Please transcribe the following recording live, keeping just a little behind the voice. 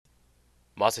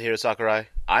Masahiro Sakurai,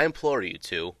 I implore you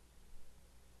to...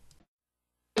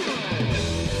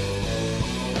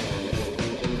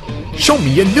 Show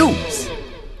me your news!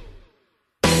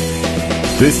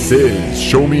 This is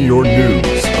Show Me Your News,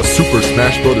 a Super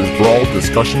Smash Bros. Brawl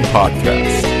discussion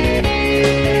podcast.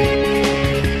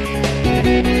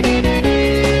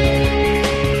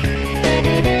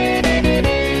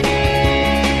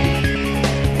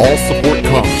 All support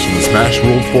comes from the Smash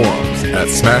World forums at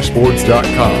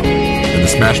smashboards.com and the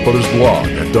Smash Brothers blog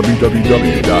at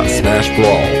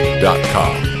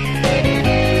www.smashbrawl.com.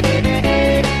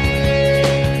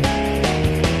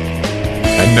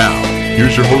 And now,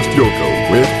 here's your host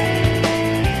Yoko with...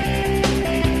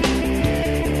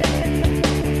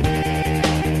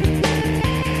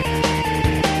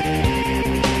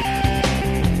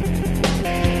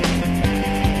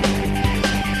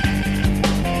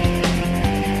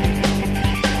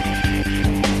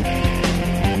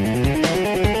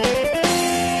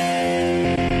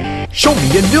 Show me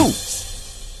your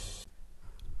news!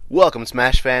 Welcome,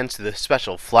 Smash fans, to the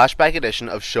special flashback edition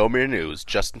of Show Me Your News,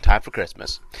 just in time for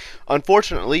Christmas.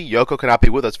 Unfortunately, Yoko cannot be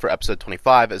with us for episode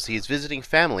 25 as he is visiting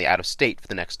family out of state for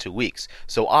the next 2 weeks,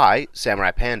 so I,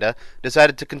 Samurai Panda,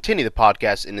 decided to continue the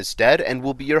podcast in his stead and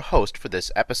will be your host for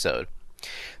this episode.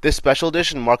 This special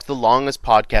edition marks the longest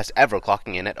podcast ever,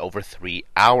 clocking in at over 3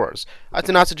 hours. I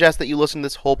do not suggest that you listen to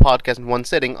this whole podcast in one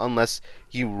sitting unless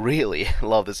you really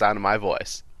love the sound of my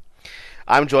voice.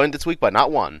 I'm joined this week by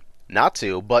not one, not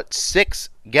two, but 6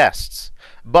 guests.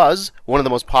 Buzz, one of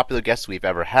the most popular guests we've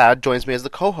ever had, joins me as the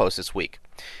co-host this week.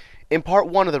 In part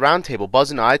 1 of the roundtable,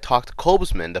 Buzz and I talked to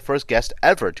Kolbusman, the first guest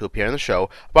ever to appear on the show,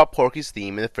 about Porky's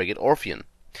theme in the Frigate Orpheon.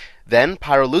 Then,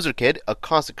 Pyro Loser Kid, a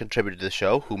constant contributor to the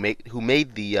show, who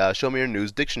made the Show Me Your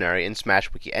News dictionary and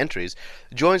Smash Wiki entries,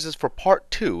 joins us for part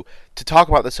 2 to talk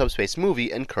about the Subspace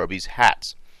movie and Kirby's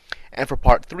hats. And for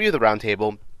part 3 of the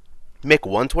roundtable,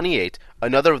 Mick128,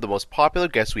 another of the most popular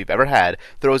guests we've ever had,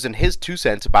 throws in his 2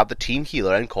 cents about the Team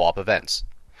Healer and co-op events.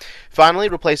 Finally,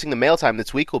 replacing the mail time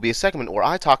this week will be a segment where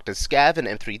I talk to Scav and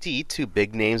M3D, 2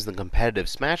 big names in the competitive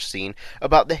Smash scene,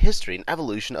 about the history and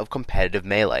evolution of competitive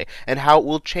Melee, and how it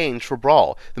will change for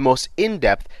Brawl, the most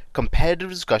in-depth competitive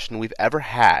discussion we've ever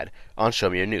had on Show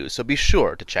Me Your News, so be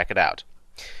sure to check it out.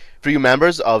 For you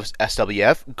members of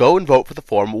SWF, go and vote for the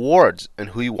forum awards and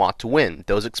who you want to win.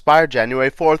 Those expire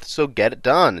January 4th, so get it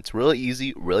done. It's really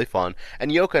easy, really fun, and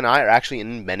Yoko and I are actually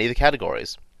in many of the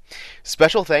categories.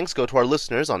 Special thanks go to our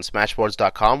listeners on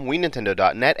Smashboards.com,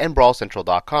 WeNintendo.net, and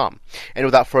BrawlCentral.com. And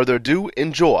without further ado,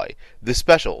 enjoy the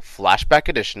special flashback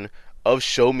edition of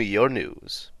Show Me Your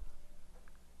News.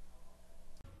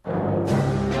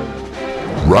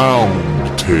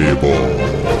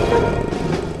 Roundtable.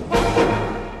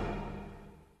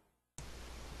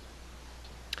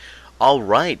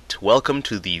 Alright, welcome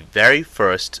to the very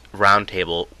first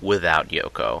roundtable without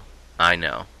Yoko. I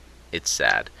know, it's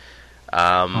sad.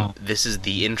 This is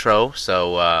the intro,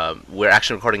 so we're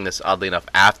actually recording this, oddly enough,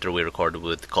 after we recorded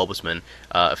with Kolbusman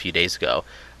a few days ago.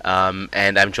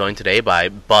 And I'm joined today by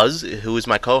Buzz, who is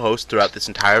my co-host throughout this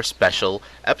entire special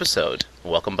episode.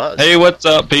 Welcome, Buzz. Hey, what's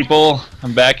up, people?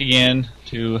 I'm back again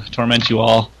to torment you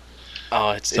all. Oh,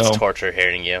 it's torture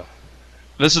hearing you.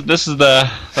 This is the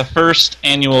first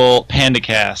annual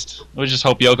PandaCast. We just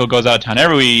hope Yoko goes out of town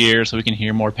every year so we can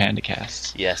hear more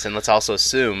PandaCasts. Yes, and let's also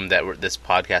assume that this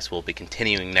podcast will be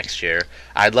continuing next year.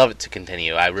 I'd love it to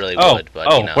continue. I really would.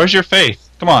 But, you know. Where's your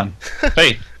faith? Come on,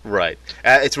 faith. Right.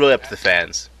 It's really up to the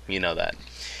fans. You know that.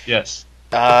 Yes.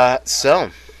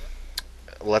 So,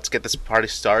 let's get this party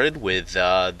started with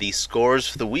the scores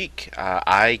for the week.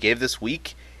 I gave this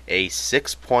week a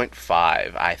 6.5.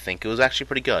 I think it was actually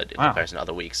pretty good in comparison to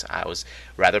other weeks. I was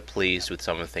rather pleased with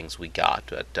some of the things we got.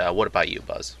 But what about you,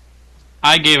 Buzz?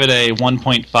 I gave it a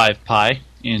 1.5 pi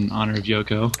in honor of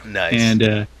Yoko. Nice. And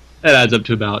that adds up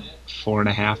to about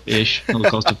 4.5-ish, a little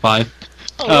close to 5.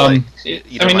 Really?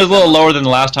 It's a little lower than the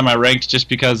last time I ranked just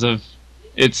because of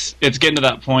it's getting to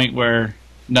that point where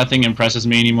nothing impresses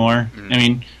me anymore. Mm. I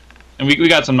mean, and we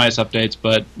got some nice updates,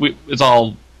 but it's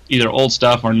all either old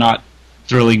stuff or not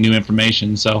thrilling new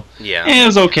information, so yeah, it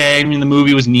was okay. I mean, the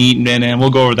movie was neat, and we'll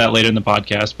go over that later in the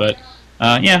podcast, but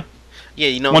yeah,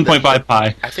 you know, 1.5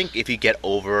 pi. I think if you get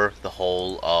over the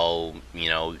whole,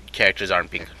 characters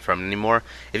aren't being confirmed anymore,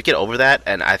 if you get over that,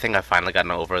 and I think I've finally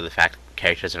gotten over the fact that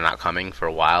characters are not coming for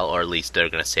a while, or at least they're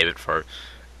going to save it for,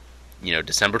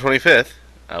 December 25th.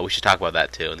 We should talk about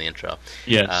that, too, in the intro.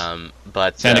 Yes.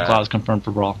 But Santa Claus confirmed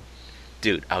for Brawl.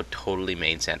 Dude, I would totally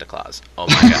main Santa Claus. Oh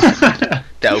my god.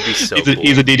 That would be so cool.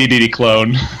 He's a DDD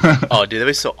clone. Oh, dude, that'd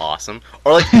be so awesome.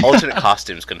 Or, like, alternate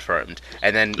costumes confirmed.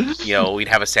 And then, we'd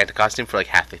have a Santa costume for, like,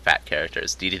 half the fat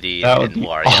characters. DDD and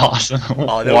Wario. Awesome.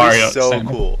 Oh, that would Wario be so Santa.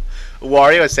 cool.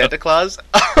 Wario as Santa Claus?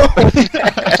 Oh, man.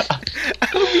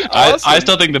 That would be awesome. I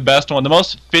still think the best one, the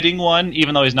most fitting one,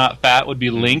 even though he's not fat, would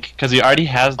be Link, because he already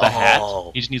has the hat.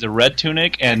 He just needs a red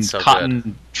tunic and so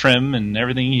cotton trim and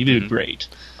everything. He'd do great.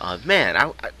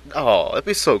 Man, that'd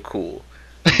be so cool.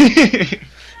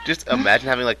 Just imagine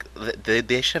having, like,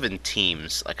 they should have in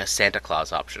teams, like, a Santa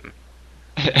Claus option.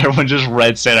 Everyone just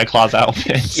red Santa Claus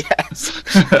outfits. Yes.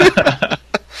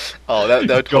 Oh, that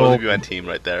would totally be my team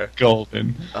right there.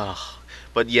 Golden.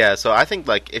 But yeah, so I think,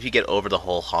 like, if you get over the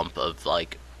whole hump of,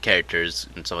 like, characters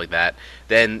and stuff like that,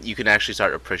 then you can actually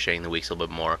start appreciating the weeks a little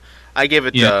bit more. I give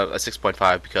it a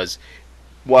 6.5 because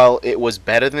while it was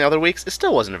better than the other weeks, it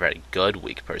still wasn't a very good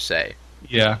week per se.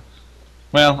 Yeah.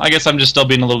 Well, I guess I'm just still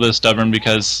being a little bit stubborn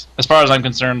because, as far as I'm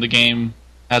concerned, the game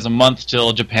has a month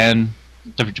till Japan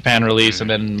release, and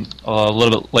then a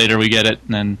little bit later we get it,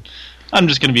 and then I'm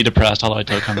just going to be depressed all the way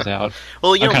till it comes out.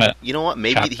 Well, you know what?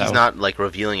 Maybe he's out. not, like,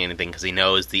 revealing anything because he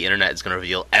knows the internet is going to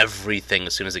reveal everything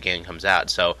as soon as the game comes out.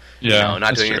 So,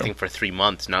 not doing anything for 3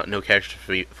 months, no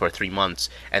characters for 3 months,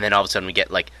 and then all of a sudden we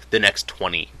get, like, the next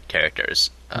 20 characters.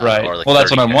 Right. Or, like, well, that's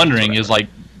 30 what I'm wondering characters, is, like,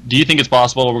 do you think it's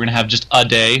possible we're going to have just a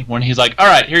day when he's like, all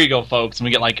right, here you go, folks, and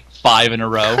we get, like, 5 in a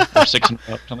row or 6 in a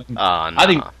row or something? No. I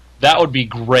think that would be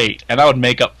great, and that would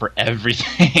make up for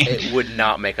everything. It would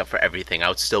not make up for everything. I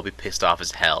would still be pissed off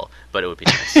as hell, but it would be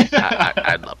nice.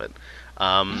 I'd love it.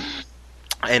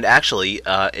 And actually,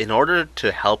 in order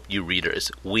to help you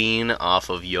readers wean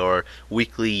off of your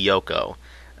weekly Yoko,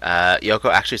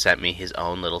 Yoko actually sent me his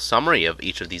own little summary of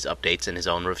each of these updates and his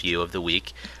own review of the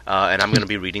week, and I'm going to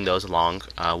be reading those along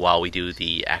while we do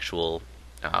the actual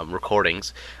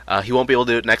recordings. He won't be able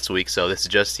to do it next week, so this is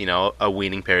just, a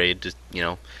weaning period, just,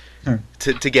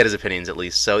 to get his opinions at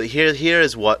least. So here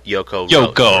is what Yoko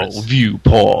wrote. Yoko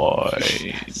Viewpoint.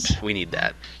 Yes, we need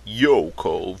that.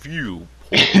 Yoko Viewpoint.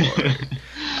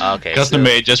 Okay. Custom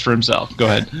made just for himself. Go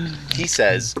ahead. He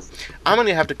says, I'm going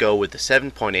to have to go with the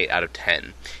 7.8 out of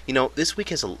 10. This week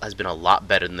has been a lot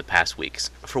better than the past weeks.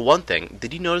 For one thing,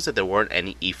 did you notice that there weren't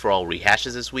any E4All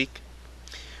rehashes this week?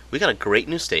 We got a great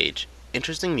new stage,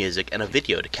 interesting music, and a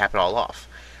video to cap it all off.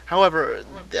 However,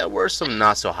 there were some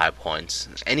not-so-high points.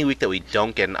 Any week that we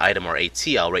don't get an item or AT,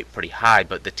 I'll rate pretty high,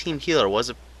 but the team healer was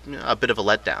a bit of a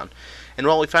letdown. And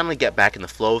while we finally get back in the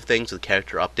flow of things with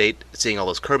character update, seeing all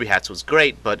those Kirby hats was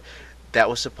great, but that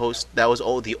was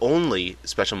the only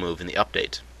special move in the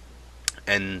update.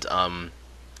 And,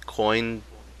 coin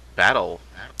battle.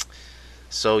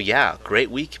 So yeah, great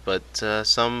week, but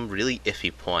some really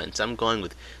iffy points. I'm going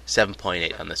with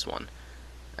 7.8 on this one.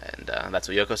 And that's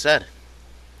what Yoko said.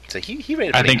 So he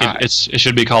rated I pretty think high. it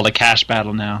should be called a cash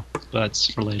battle now.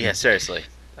 That's related. Yeah, seriously.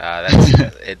 That's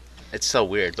it. It's so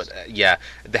weird, but yeah,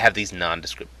 they have these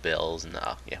nondescript bills, and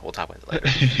we'll talk about it later.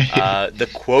 The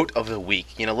quote of the week.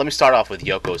 Let me start off with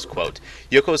Yoko's quote.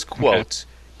 Yoko's quote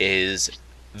is,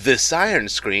 "The siren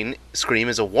scream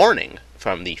is a warning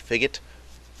from the Frigate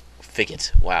Orpheon."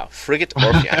 I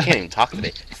can't even talk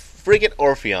today. Frigate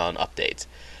Orpheon update.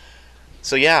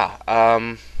 So yeah,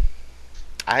 I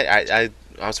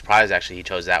was surprised actually he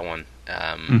chose that one.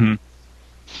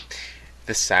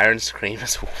 The siren scream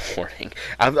is a warning.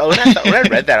 When I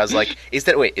read that, I was like, is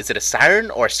it a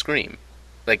siren or a scream?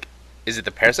 Like, is it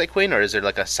the Parasite Queen, or is there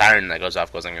like a siren that goes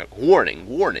off, like,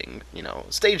 warning,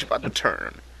 stage about to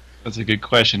turn? That's a good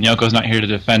question. Yoko's not here to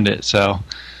defend it, so...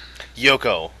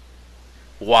 Yoko,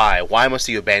 why? Why must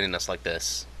you abandon us like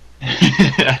this?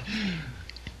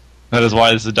 That is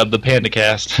why this is dubbed the Panda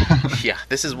Cast. Yeah,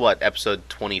 this is what, episode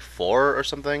 24 or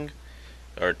something?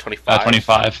 Or 25?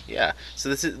 25. Yeah,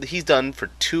 so he's done for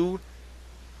 24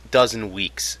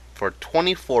 weeks. For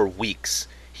 24 weeks,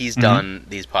 he's done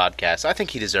these podcasts. I think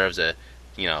he deserves a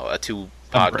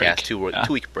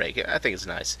 2-week break. I think it's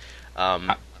nice.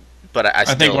 But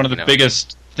I think one of the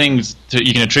biggest things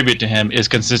you can attribute to him is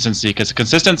consistency, because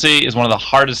consistency is one of the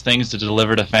hardest things to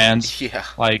deliver to fans. Yeah.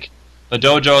 Like, the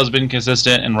dojo has been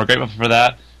consistent, and we're grateful for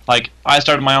that. Like, I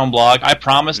started my own blog. I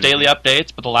promised daily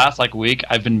updates, but the last, week,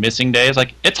 I've been missing days.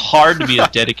 Like, it's hard to be as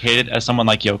dedicated as someone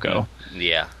like Yoko.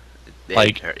 Yeah.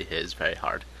 It is very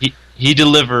hard. He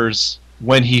delivers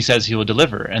when he says he will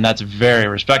deliver, and that's very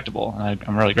respectable. And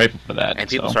I'm really grateful for that. And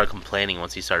people started complaining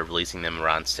once he started releasing them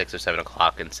around 6 or 7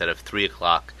 o'clock instead of 3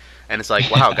 o'clock. And it's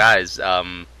like, wow, guys,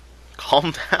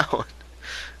 calm down.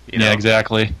 Yeah,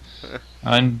 exactly.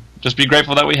 And just be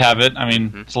grateful that we have it. I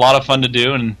mean, it's a lot of fun to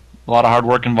do and a lot of hard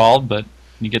work involved, but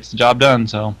he gets the job done.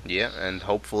 So yeah, and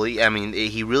hopefully, I mean,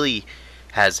 he really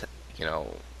has,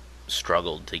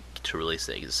 struggled to release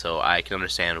things. So I can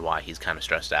understand why he's kind of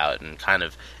stressed out and kind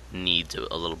of needs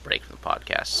a little break from the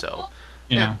podcast. So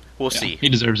we'll see. He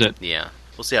deserves it. Yeah,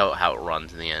 we'll see how it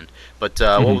runs in the end. But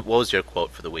what was your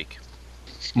quote for the week?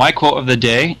 My quote of the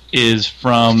day is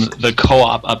from the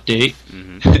co-op update.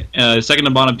 Second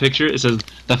to bottom picture, it says,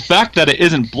 "The fact that it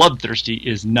isn't bloodthirsty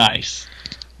is nice."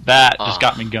 That just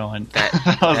got me going. That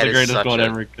was the greatest quote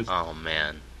ever. Oh,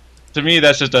 man. To me,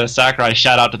 that's just a Sakurai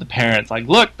shout-out to the parents. Like,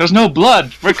 look, there's no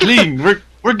blood. We're clean.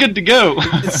 We're good to go.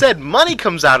 It said money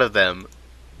comes out of them.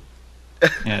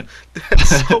 Yeah.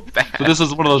 That's so bad. So this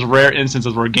is one of those rare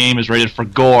instances where a game is rated for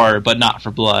gore, but not for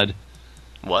blood.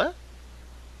 What?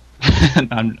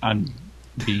 I'm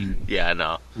being... Yeah, I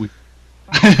know.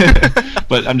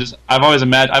 But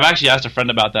I've actually asked a friend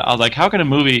about that. I was like, how can a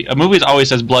movie always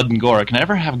says blood and gore, can I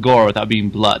ever have gore without being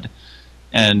blood?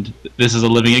 And this is a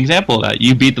living example of that.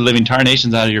 You beat the living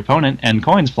tarnations out of your opponent and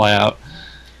coins fly out.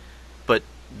 But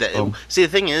see, the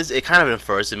thing is, it kind of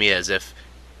infers to me as if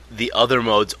the other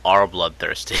modes are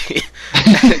bloodthirsty.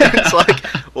 It's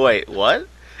like, wait, what?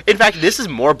 In fact, this is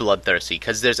more bloodthirsty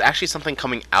because there's actually something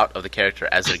coming out of the character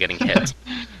as they're getting hit.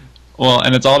 Well,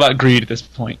 and it's all about greed at this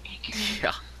point.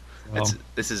 Yeah,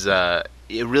 this is a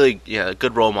really a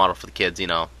good role model for the kids.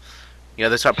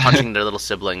 They start punching their little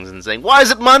siblings and saying, "Why is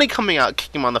it money coming out?"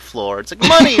 Kick him on the floor. It's like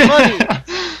money.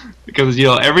 Because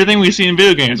everything we see in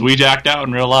video games, we jacked out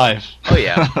in real life. Oh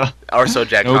yeah, or so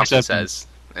Jack Thompson says.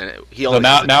 And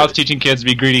now it's teaching kids to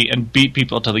be greedy and beat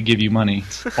people until they give you money,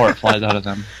 or it flies out of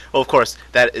them. Well, of course,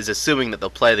 that is assuming that they'll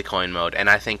play the coin mode, and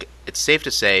I think it's safe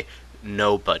to say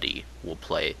nobody will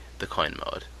play the coin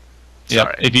mode.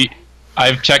 Sorry. Yep.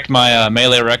 I've checked my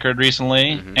Melee record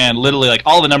recently, and literally,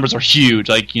 all the numbers are huge.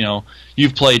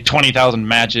 You've played 20,000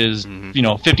 matches,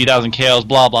 50,000 KOs,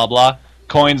 blah blah blah.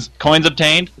 Coins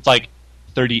obtained, it's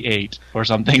 38 or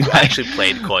something. I actually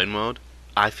played coin mode.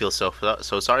 I feel so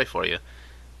sorry for you.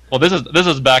 Well, this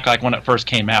is back when it first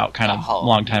came out, kind of a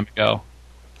long time ago.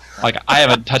 I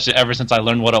haven't touched it ever since I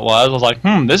learned what it was. I was like,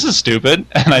 this is stupid,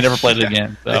 and I never played it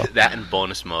again. So. That and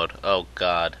bonus mode. Oh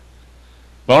God.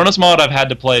 Bonus mode I've had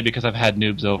to play because I've had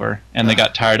noobs over, and they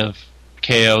got tired of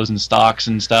KOs and stocks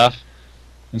and stuff,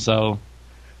 and so.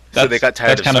 So they got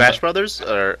tired of Smash Brothers,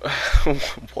 or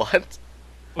what?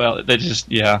 Well, they just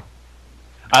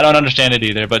I don't understand it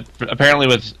either, but apparently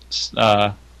with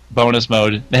bonus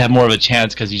mode, they have more of a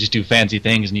chance because you just do fancy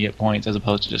things and you get points as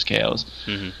opposed to just KOs.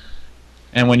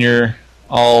 And when you're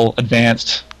all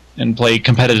advanced and play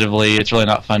competitively, it's really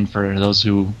not fun for those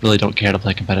who really don't care to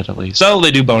play competitively. So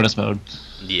they do bonus mode.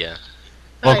 Yeah.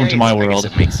 Welcome to my world.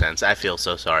 It makes sense. I feel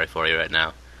so sorry for you right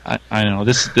now. I know.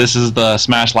 This is the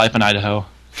Smash life in Idaho.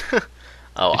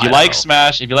 If you like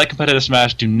Smash, if you like competitive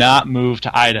Smash, do not move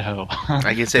to Idaho.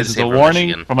 I can say this is a warning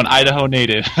Michigan. From an Idaho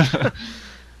native.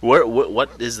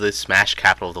 What is the Smash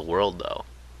capital of the world, though?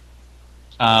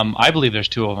 I believe there's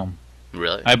two of them.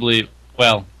 Really? I believe.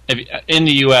 Well, in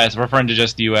the U.S., referring to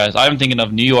just the U.S., I'm thinking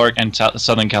of New York and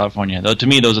Southern California. Though to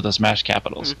me, those are the Smash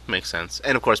capitals. Makes sense.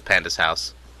 And of course, Panda's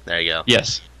house. There you go.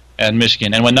 Yes, and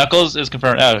Michigan. And when Knuckles is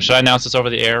confirmed, should I announce this over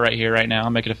the air right here, right now?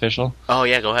 Make it official. Oh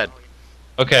yeah, go ahead.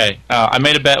 Okay, I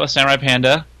made a bet with Samurai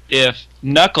Panda. If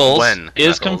Knuckles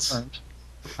is confirmed,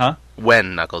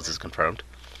 When Knuckles is confirmed.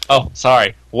 Oh,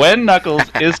 sorry. When Knuckles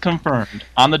is confirmed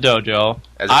on the dojo,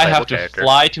 I have to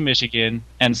fly to Michigan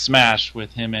and smash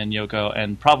with him and Yoko,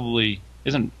 and probably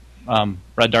isn't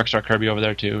Red Darkstar Kirby over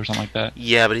there too, or something like that?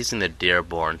 Yeah, but he's in the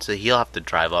Dearborn, so he'll have to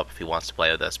drive up if he wants to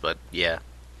play with us. But yeah.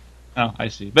 Oh, I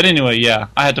see. But anyway, yeah,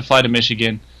 I had to fly to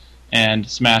Michigan and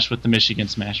smash with the Michigan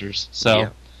Smashers. So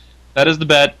that is the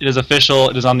bet. It is official.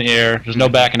 It is on the air. There's no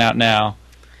backing out now.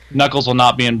 Knuckles will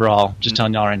not be in Brawl. Just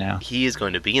telling y'all right now. He is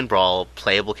going to be in Brawl,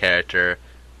 playable character,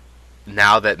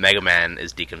 now that Mega Man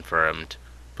is deconfirmed.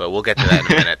 But we'll get to that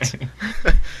in a minute.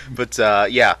 But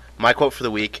yeah, my quote for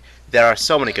the week. There are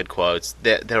so many good quotes.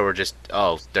 There were just,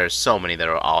 there's so many that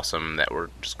were awesome, that were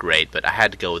just great. But I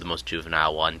had to go with the most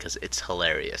juvenile one because it's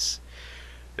hilarious.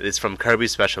 It's from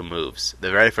Kirby's Special Moves. The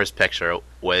very first picture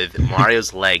with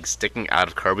Mario's legs sticking out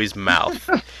of Kirby's mouth.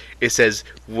 It says,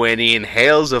 when he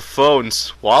inhales a foe and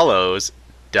swallows, ...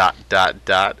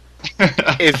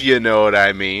 if you know what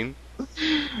I mean.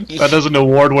 That is an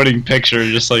award-winning picture,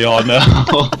 just so y'all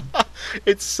know.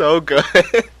 It's so good.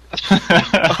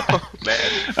 Oh, man.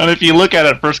 And if you look at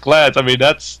it at first glance, I mean,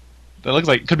 that looks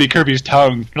like it could be Kirby's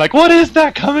tongue. You're like, what is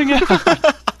that coming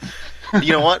out?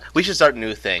 You know what? We should start a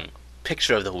new thing.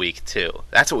 Picture of the week, too.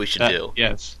 That's what we should do.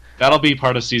 Yes. That'll be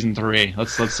part of season 3.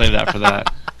 Let's save that for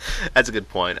that. That's a good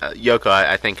point. Yoko,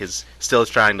 I think, is still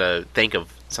trying to think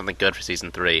of something good for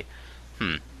season 3.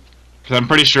 Because I'm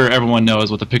pretty sure everyone knows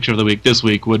what the picture of the week this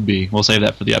week would be. We'll save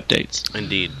that for the updates.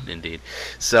 Indeed.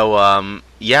 So, oh,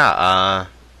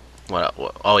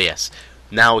 yes.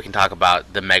 Now we can talk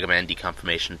about the Mega Man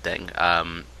deconfirmation thing.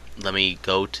 Let me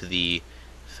go to the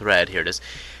thread. Here it is.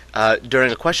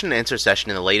 During a question and answer session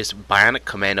in the latest Bionic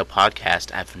Commando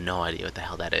podcast, I have no idea what the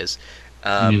hell that is.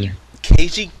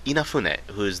 Keiji Inafune,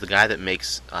 who is the guy that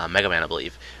makes Mega Man, I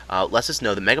believe, lets us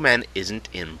know that Mega Man isn't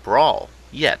in Brawl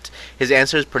yet. His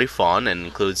answer is pretty fun and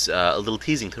includes a little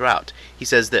teasing throughout. He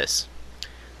says this: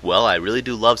 "Well, I really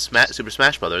do love Super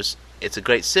Smash Bros. It's a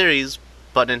great series,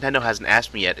 but Nintendo hasn't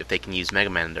asked me yet if they can use Mega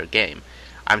Man in their game.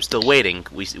 I'm still waiting.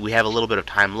 We have a little bit of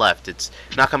time left. It's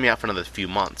not coming out for another few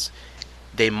months.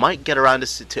 They might get around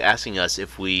to asking us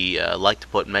if we like to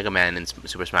put Mega Man in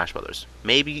Super Smash Bros.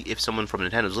 Maybe if someone from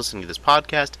Nintendo is listening to this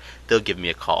podcast, they'll give me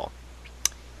a call,"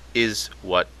 is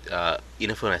what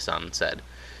Inafune-san said.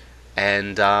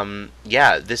 And,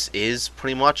 this is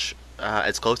pretty much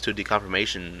as close to a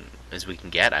deconfirmation as we can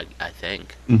get, I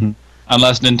think. Mm-hmm.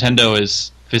 Unless Nintendo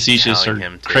is facetious or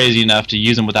crazy enough to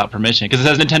use him without permission. Because it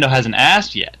says Nintendo hasn't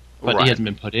asked yet, but he hasn't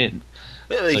been put in.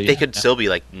 They could still be,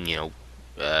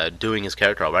 doing his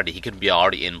character already. He could be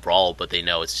already in Brawl, but they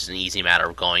know it's just an easy matter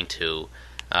of going to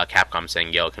Capcom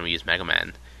saying, "Yo, can we use Mega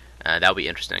Man?" That would be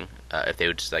interesting. If they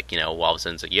would just, all of a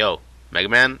sudden it's like, "Yo, Mega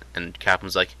Man?" And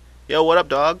Capcom's like, "Yo, what up,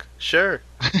 dog? Sure."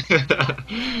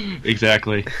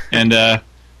 Exactly. And I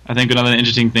think another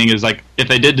interesting thing is, if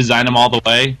they did design him all the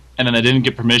way, and then they didn't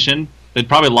get permission, they'd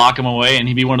probably lock him away, and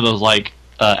he'd be one of those,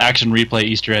 action replay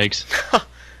Easter eggs.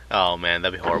 Oh man,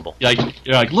 that'd be horrible. You're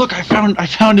like, look, I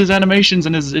found his animations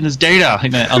in his data,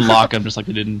 and then unlock him just like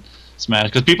they did in Smash.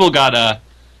 Because people got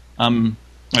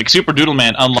Super Doodle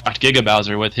Man unlocked Giga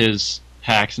Bowser with his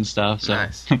hacks and stuff. So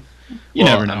nice. You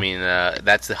never know. I mean,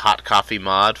 that's the hot coffee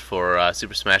mod for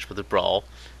Super Smash Bros. Brawl.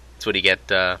 That's what you get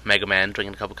Mega Man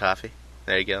drinking a cup of coffee.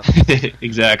 There you go.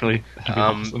 Exactly.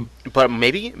 Awesome. But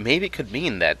maybe it could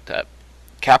mean that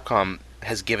Capcom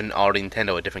has given already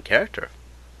Nintendo a different character.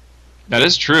 That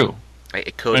is true.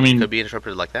 It could be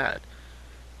interpreted like that.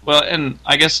 Well, and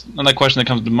I guess another question that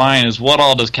comes to mind is, what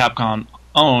all does Capcom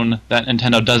own that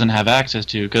Nintendo doesn't have access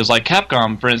to? Because,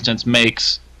 Capcom, for instance,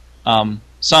 makes some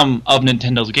of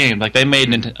Nintendo's games. They made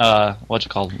Legend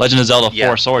of Zelda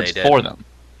 4 Swords for them.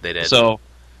 They did. So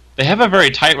they have a very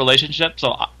tight relationship.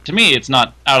 So to me, it's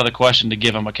not out of the question to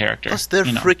give them a character. Plus, they're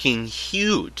freaking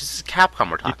huge. This is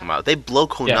Capcom we're talking about. They blow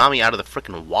Konami out of the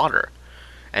freaking water,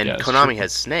 and Konami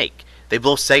has Snake. They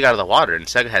blow Sega out of the water, and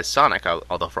Sega has Sonic,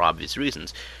 although for obvious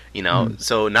reasons.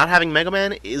 So not having Mega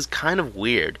Man is kind of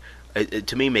weird. It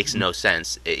to me makes no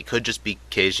sense. It could just be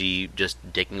Keiji just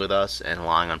dicking with us and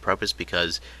lying on purpose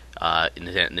because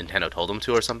Nintendo told him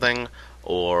to or something,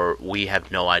 or we have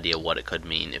no idea what it could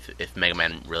mean if Mega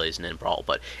Man really isn't in Brawl.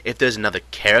 But if there's another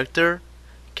character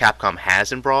Capcom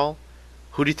has in Brawl,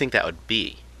 who do you think that would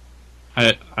be?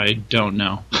 I don't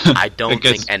know. I don't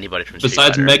think anybody from Street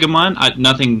besides Fighter. Megamon,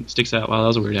 nothing sticks out. Wow, that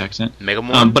was a weird accent.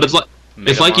 Megamon? But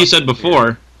it's like you said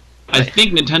before. Yeah. I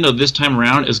think Nintendo this time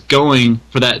around is going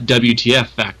for that WTF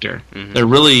factor. Mm-hmm. They're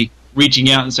really reaching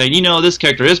out and saying, this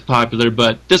character is popular,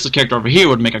 but this character over here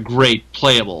would make a great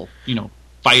playable,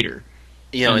 fighter.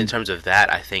 In terms of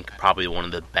that, I think probably one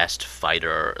of the best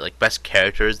best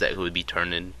characters that would be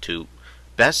turned into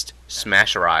best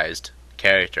Smasherized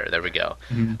character. There we go.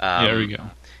 Mm-hmm. There we go.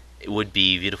 It would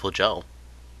be Beautiful Joe.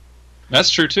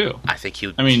 That's true too. I think he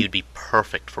would be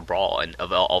perfect for Brawl, and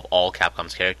of all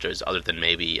Capcom's characters, other than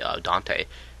maybe Dante.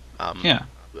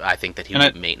 I think that he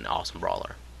would make an awesome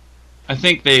brawler. I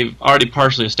think they've already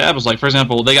partially established, for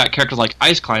example, they got characters like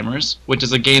Ice Climbers, which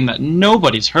is a game that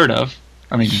nobody's heard of.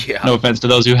 I mean, no offense to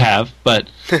those who have, but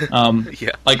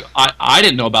I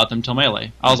didn't know about them till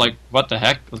Melee. I was like, what the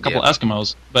heck? There's a couple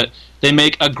Eskimos. But they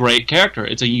make a great character.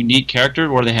 It's a unique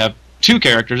character where they have two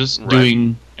characters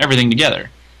doing everything together.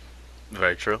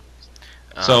 Very true.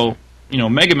 So,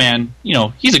 Mega Man,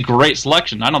 he's a great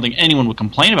selection. I don't think anyone would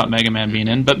complain about Mega Man being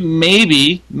in, but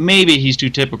maybe he's too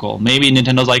typical. Maybe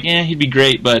Nintendo's like, he'd be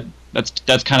great, but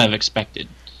that's kind of expected.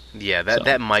 Yeah,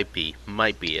 that might be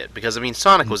it. Because,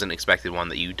 Sonic was an expected one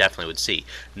that you definitely would see.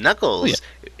 Knuckles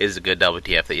is a good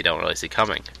WTF that you don't really see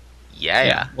coming.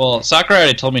 Yeah. Well, Sakurai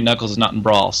already told me Knuckles is not in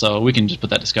Brawl, so we can just put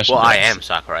that discussion I am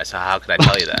Sakurai, so how could I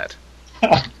tell you that?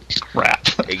 Crap.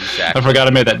 Exactly. I forgot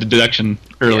I made that deduction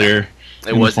earlier.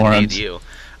 It was indeed you.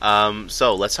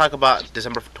 So, let's talk about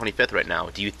December 25th right now.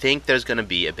 Do you think there's going to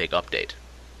be a big update?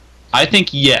 I think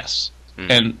yes.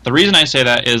 And the reason I say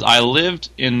that is I lived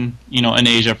in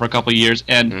Asia for a couple of years,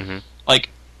 and like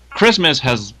Christmas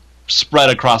has spread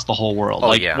across the whole world.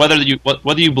 Whether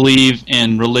you believe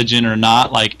in religion or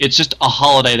not, like it's just a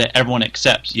holiday that everyone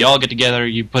accepts. You all get together,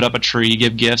 you put up a tree, you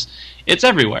give gifts. It's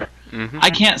everywhere. I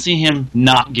can't see him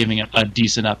not giving a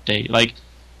decent update. Like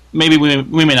maybe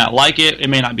we may not like it, it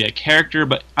may not be a character,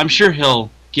 but I'm sure he'll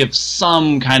give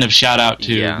some kind of shout out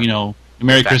to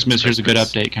Merry Christmas, here's a good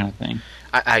update kind of thing.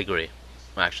 I agree.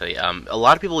 Actually, a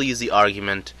lot of people use the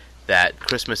argument that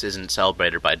Christmas isn't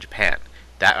celebrated by Japan.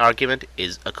 That argument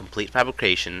is a complete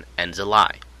fabrication and is a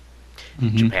lie.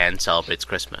 Japan celebrates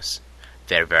Christmas.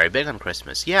 They're very big on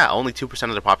Christmas. Yeah, only 2%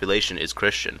 of the population is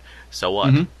Christian. So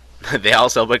what? They all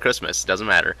celebrate Christmas. Doesn't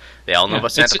matter. They all know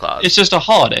about Santa Claus. It's just a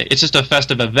holiday. It's just a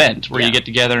festive event where you get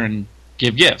together and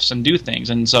give gifts and do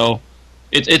things. And so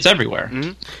it's everywhere.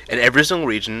 In every single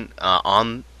region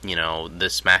on the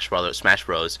Smash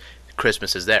Bros,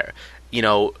 Christmas is there.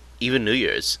 Even New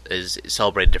Year's is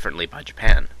celebrated differently by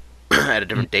Japan at a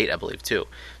different date, I believe, too.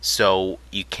 So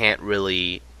you can't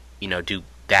really do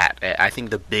that. I think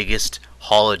the biggest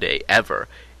holiday ever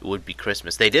would be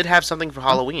Christmas. They did have something for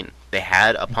Halloween. They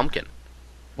had a pumpkin.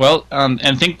 Well,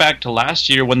 and think back to last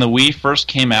year when the Wii first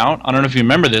came out. I don't know if you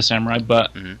remember this, Samurai,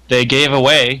 but they gave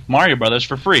away Mario Brothers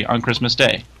for free on Christmas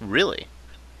Day. Really?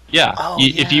 Yeah. Oh,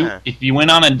 if you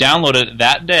went on and downloaded it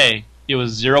that day, it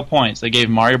was 0 points. They gave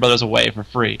Mario Brothers away for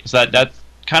free. So that's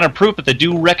kind of proof that they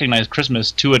do recognize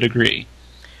Christmas to a degree.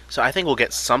 So I think we'll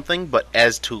get something, but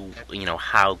as to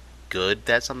how good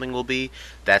that something will be,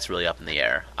 that's really up in the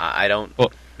air. I don't.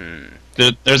 Well,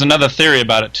 there's another theory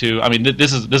about it too. I mean,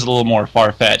 this is a little more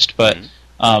far fetched, but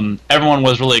everyone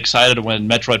was really excited when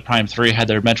Metroid Prime 3 had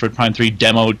their Metroid Prime 3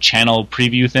 demo channel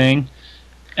preview thing,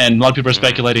 and a lot of people are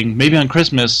speculating maybe on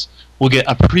Christmas we'll get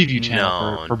a preview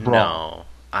channel for Brawl. No,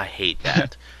 I hate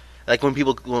that. Like when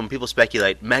people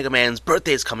speculate Mega Man's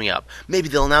birthday is coming up, maybe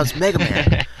they'll announce Mega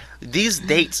Man. These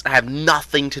dates have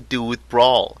nothing to do with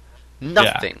Brawl.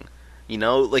 Nothing.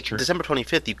 True. December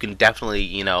 25th, you can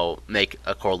definitely, make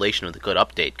a correlation with a good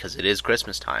update because it is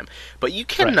Christmas time. But you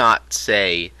cannot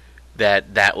say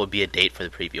that would be a date for the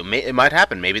preview. It might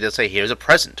happen. Maybe they'll say, here's a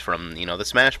present from, the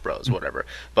Smash Bros, whatever.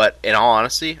 But in all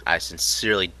honesty, I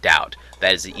sincerely doubt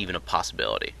that is even a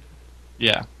possibility.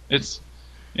 Yeah,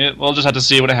 we'll just have to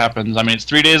see what happens. I mean, it's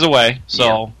 3 days away,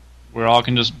 so we all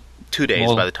can just... 2 days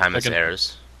by the time this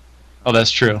airs. Oh,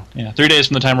 that's true. Yeah, 3 days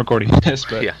from the time recording this,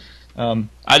 but... Yeah.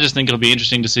 I just think it'll be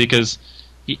interesting to see because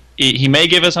he may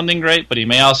give us something great, but he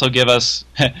may also give us,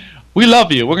 we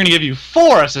love you, we're going to give you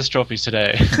 4 assist trophies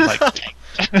today. Like, dang.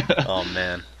 Oh,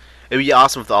 man. It would be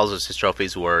awesome if all those assist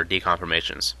trophies were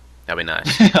deconfirmations. That'd be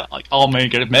nice. Like, I'll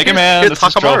make it Mega Man,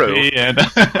 assist trophy, and...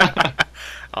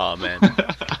 Oh, man.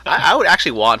 I would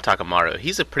actually want Takamaru.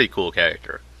 He's a pretty cool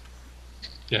character.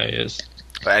 Yeah, he is.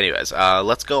 But anyways,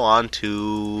 let's go on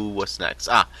to what's next.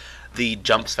 The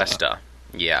Jumps Festa.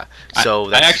 Yeah, so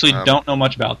I actually don't know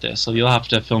much about this, so you'll have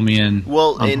to fill me in.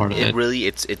 Well, it's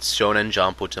Shonen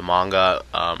Jump, which is a manga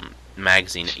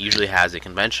magazine. It usually has a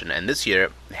convention, and this year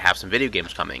they have some video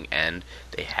games coming, and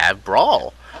they have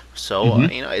Brawl. So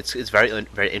it's very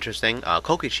very interesting.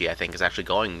 Kokichi, I think, is actually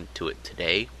going to it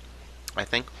today. I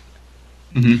think.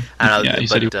 I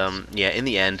don't know, in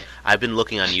the end, I've been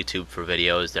looking on YouTube for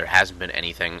videos. There hasn't been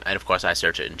anything, and of course, I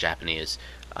search it in Japanese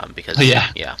because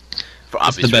for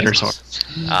obvious the better reasons.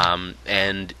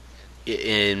 And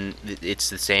it's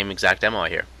the same exact demo I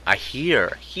hear. I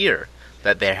hear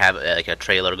that they have a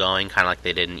trailer going, kind of like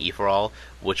they did in E4All,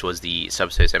 which was the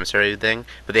Subspace Emissary thing,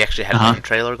 but they actually had a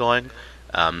trailer going.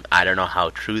 I don't know how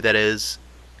true that is,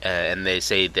 and they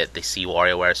say that they see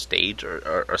WarioWare stage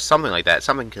or something like that,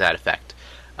 something to that effect.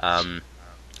 I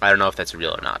don't know if that's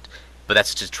real or not, but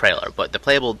that's just a trailer. But the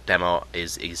playable demo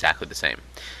is exactly the same.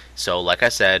 So, like I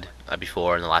said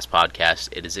before in the last podcast,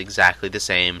 it is exactly the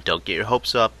same. Don't get your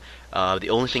hopes up. The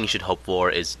only thing you should hope for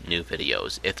is new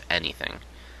videos, if anything.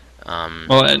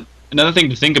 Well, and another thing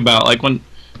to think about, like when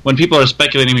people are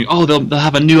speculating, they'll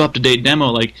have a new up-to-date demo.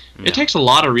 Like it takes a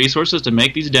lot of resources to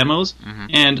make these demos,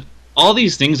 and all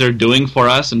these things they're doing for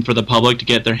us and for the public to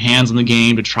get their hands on the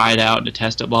game, to try it out, and to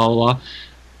test it, blah blah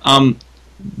blah.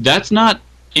 That's not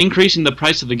increasing the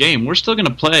price of the game. We're still going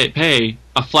to pay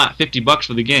a flat $50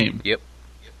 for the game. Yep.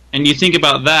 And you think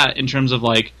about that in terms of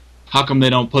like, how come they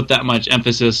don't put that much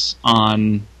emphasis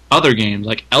on other games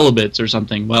like Elebits or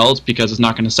something? Well, it's because it's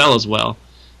not going to sell as well.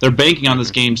 They're banking on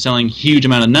this game selling huge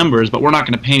amount of numbers, but we're not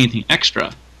going to pay anything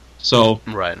extra. So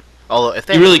right. Although if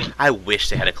they I wish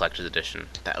they had a collector's edition.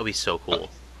 That would be so cool.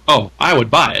 Oh, I would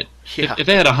buy it. Yeah. If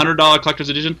they had a $100 collector's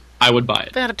edition, I would buy it.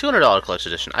 If they had a $200 collector's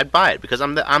edition, I'd buy it because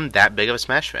I'm that big of a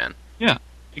Smash fan. Yeah,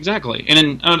 exactly.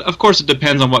 And then, of course, it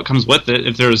depends on what comes with it.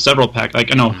 If there's several pack,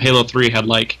 like I know Halo 3 had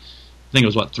like, I think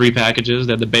it was 3 packages.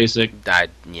 They had the basic, I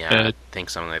think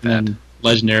something like that. and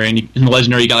Legendary, and in the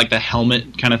Legendary you got like the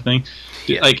helmet kind of thing.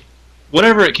 Yeah. Like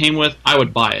whatever it came with, I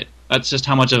would buy it. That's just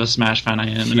how much of a Smash fan I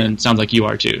am, and it sounds like you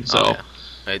are too. So Oh,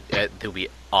 yeah. It would be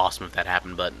awesome if that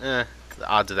happened, but the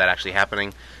odds of that actually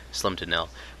happening, slim to nil.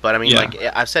 But I mean, Yeah. like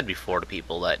I've said before to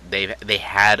people that they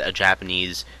had a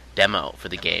Japanese demo for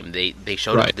the game. They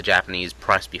showed it to Right. the Japanese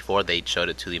press before they showed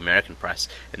it to the American press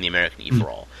and the American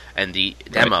E4All, and the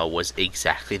demo was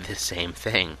exactly the same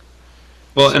thing.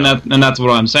 well, So- and that's what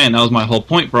I'm saying. That was my whole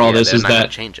point for all Yeah, this they're is not gonna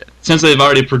that change it. since they've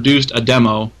already produced a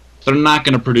demo, they're not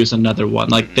going to produce another one.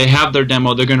 Like they have their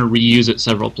demo, they're going to reuse it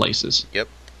several places. Yep.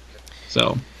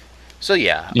 So So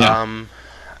yeah. Yeah.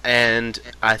 And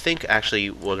I think actually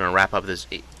we're gonna wrap up this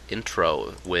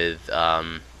intro with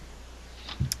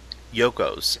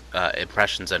Yoko's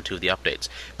impressions on 2 of the updates.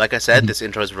 Like I said, this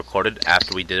intro is recorded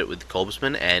after we did it with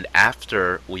Kolbusman, and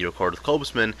after we recorded with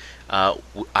Kolbusman,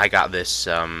 I got this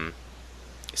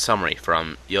summary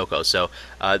from Yoko. So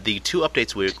the 2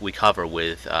 updates we cover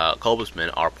with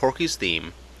Kolbusman are Porky's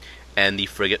Theme and the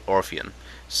Frigate Orpheon.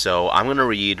 So I'm going to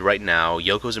read right now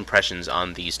Yoko's impressions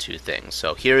on these 2 things.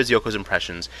 So here is Yoko's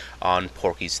impressions on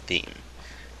Porky's Theme.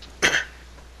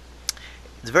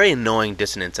 It's a very annoying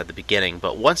dissonance at the beginning,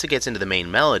 but once it gets into the main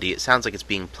melody, it sounds like it's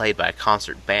being played by a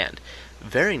concert band.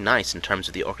 Very nice in terms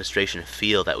of the orchestration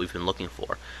feel that we've been looking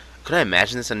for. Could I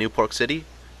imagine this in Newport City?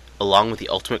 Along with the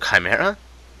Ultimate Chimera?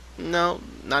 No,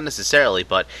 not necessarily,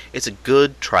 but it's a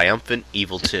good, triumphant,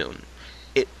 evil tune.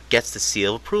 It gets the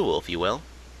seal of approval, if you will.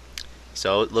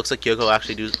 So it looks like Yoko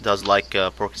actually does like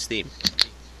Porky's Theme.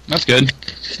 that's good.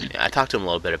 Yeah, I talked to him a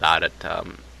little bit about it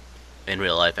in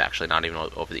real life, actually, not even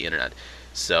over the internet.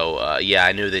 So yeah,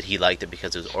 I knew that he liked it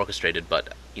because it was orchestrated.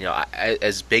 But you know,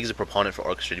 as big as a proponent for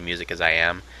orchestrated music as I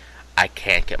am, I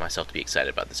can't get myself to be excited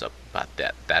about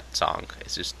that song.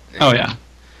 It's just Oh yeah,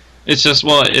 it's just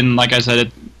and like I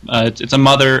said, it's a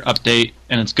Mother update,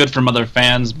 and it's good for Mother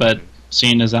fans. But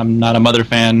seeing as I'm not a Mother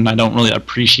fan, I don't really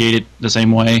appreciate it the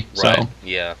same way. right. So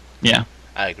Yeah, yeah,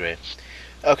 I agree.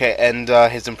 Okay, and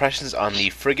his impressions on the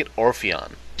Frigate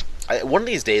Orpheon. One of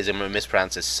these days I'm going to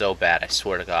mispronounce this so bad, I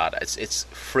swear to God. It's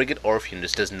Frigate Orpheon,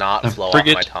 just does not The flow off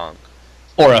Frigate- my tongue.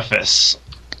 Orifice.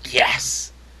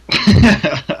 Yes!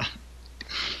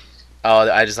 Oh,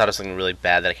 I just thought of something really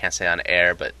bad that I can't say on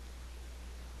air, but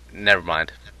never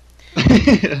mind.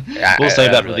 We'll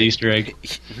save that for the really- Easter egg.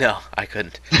 No, I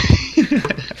couldn't.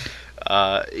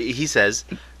 He says,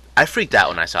 I freaked out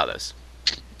when I saw this.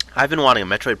 I've been wanting a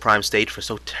Metroid Prime stage for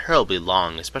so terribly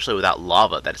long, especially without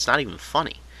lava, that it's not even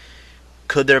funny.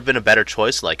 Could there have been a better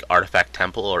choice, like Artifact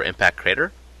Temple or Impact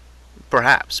Crater?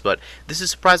 Perhaps, but this is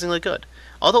surprisingly good.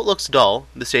 Although it looks dull,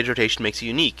 the stage rotation makes it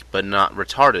unique, but not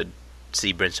retarded.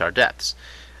 See Brinstar Depths.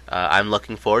 I'm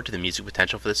looking forward to the music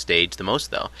potential for the stage the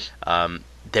most, though.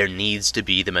 There needs to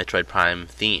be the Metroid Prime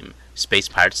theme, Space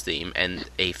Pirates theme, and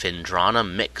a Phendrana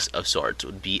mix of sorts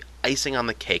would be icing on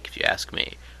the cake, if you ask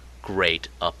me. Great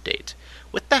update.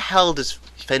 What the hell does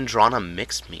Phendrana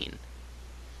mix mean?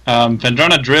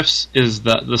 Phendrana Drifts is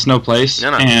the snow place,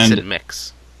 No, you and said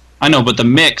mix. I know, but the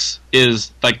mix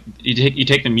is like you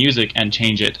take the music and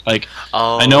change it. Like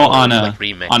Oh, I know on like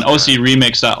remix, on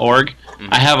ocremix.org, Mhm.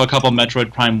 I have a couple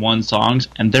Metroid Prime 1 songs,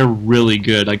 and they're really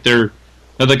good. Like they're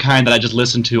the kind that I just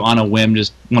listen to on a whim,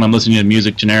 just when I'm listening to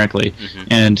music generically. Mhm.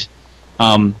 And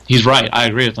he's right. I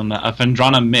agree with him. A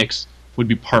Phendrana mix would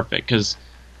be perfect because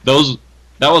that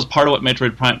was part of what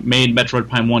Metroid Prime made Metroid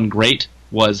Prime 1 great,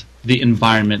 was the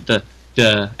environment,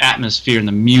 the atmosphere, and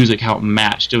the music, how it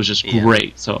matched. It was just Yeah.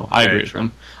 great. So I Very agree with true.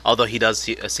 him. Although he does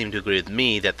seem to agree with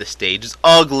me that the stage is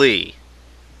ugly.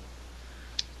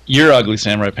 You're ugly,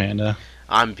 Samurai Panda.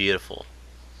 I'm beautiful.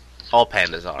 All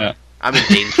pandas are. Yeah. I'm in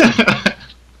danger.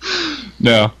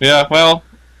 No. Yeah, well,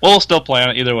 we'll still play on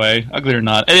it either way, ugly or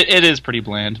not. It is pretty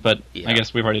bland, but Yeah. I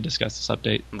guess we've already discussed this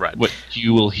update. Right. What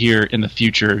you will hear in the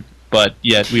future, but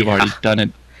yet we've Yeah. already done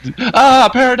it. Ah,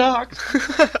 paradox!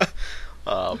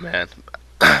 Oh, man.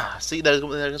 See, there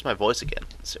goes my voice again.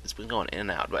 It's been going in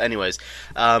and out. But anyways,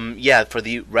 yeah, for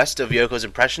the rest of Yoko's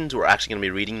impressions, we're actually going to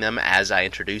be reading them as I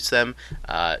introduce them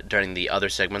during the other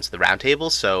segments of the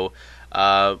roundtable. So,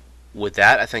 with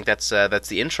that, I think that's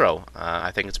the intro.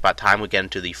 I think it's about time we get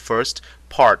into the first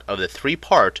part of the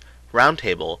 3-part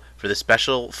roundtable for the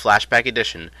special flashback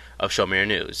edition of Show Me Your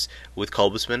News with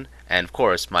Kolbusman and, of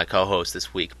course, my co-host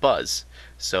this week, Buzz.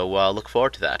 So, look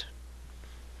forward to that.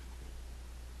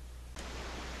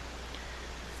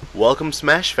 Welcome,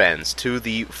 Smash fans, to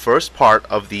the first part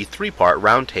of the 3-part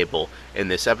roundtable in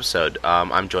this episode.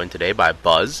 I'm joined today by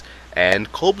Buzz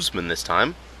and Kolbsman this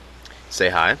time. Say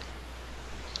hi.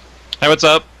 Hey, what's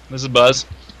up? This is Buzz.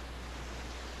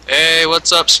 Hey,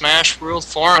 what's up, Smash World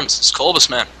Forums? It's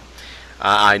Kolbsman.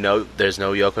 I know there's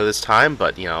no Yoko this time,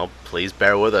 but, please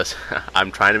bear with us.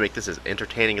 I'm trying to make this as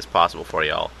entertaining as possible for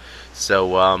y'all.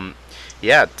 So,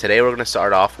 today we're going to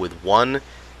start off with one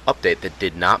update that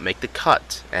did not make the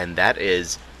cut, and that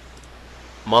is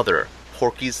Mother,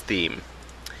 Porky's theme.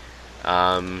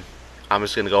 I'm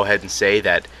just going to go ahead and say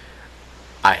that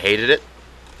I hated it.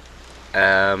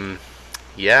 Kolbsman,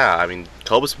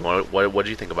 what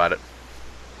did you think about it?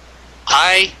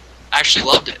 I actually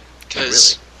loved it,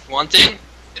 because one thing,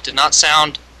 it did not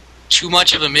sound too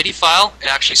much of a MIDI file. It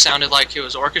actually sounded like it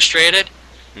was orchestrated,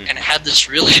 and it had this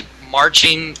really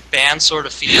marching band sort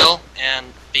of feel, and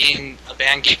being a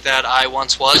band geek that I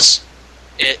once was,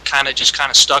 it kind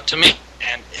of stuck to me,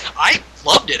 and I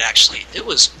loved it, actually. It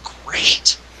was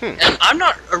great. And I'm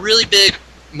not a really big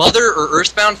Mother or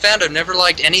Earthbound fan. I've never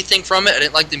liked anything from it. I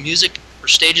didn't like the music or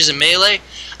stages in Melee.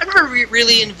 I've never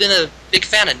really been a big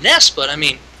fan of Ness, but I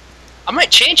mean, I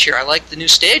might change here. I like the new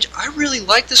stage. I really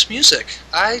like this music.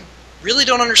 I really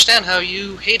don't understand how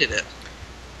you hated it.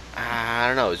 I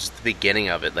don't know, it was just the beginning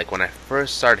of it. Like, when I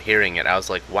first started hearing it, I was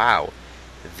like, wow,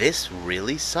 this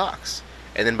really sucks.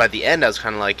 And then by the end, I was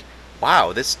kind of like,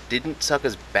 wow, this didn't suck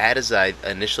as bad as I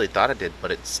initially thought it did,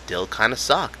 but it still kind of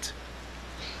sucked.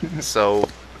 So,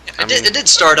 it did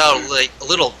start out like a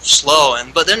little slow,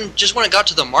 but then just when it got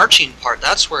to the marching part,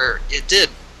 that's where it did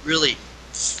really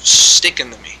stick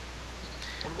into me.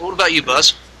 What about you,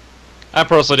 Buzz? I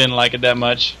personally didn't like it that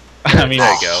much. I mean,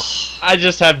 there you go. I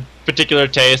just have particular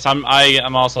tastes. I'm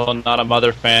also not a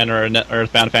Mother fan or an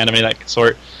Earthbound fan of any of that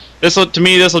sort. To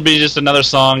me, this will be just another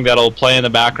song that'll play in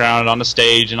the background on the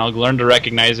stage, and I'll learn to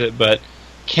recognize it, but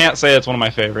can't say it's one of my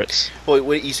favorites.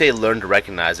 Well, you say learn to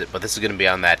recognize it, but this is going to be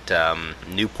on that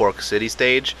New Pork City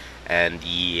stage, and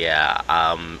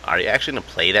are you actually going to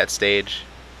play that stage?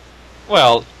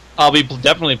 Well, I'll be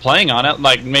definitely playing on it,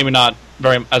 like maybe not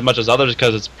very as much as others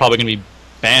because it's probably going to be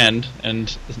banned, and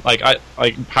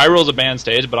Hyrule's a banned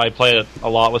stage, but I play it a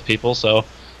lot with people, so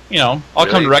I'll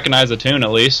come to recognize the tune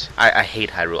at least. I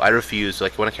hate Hyrule. I refuse.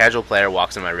 Like, when a casual player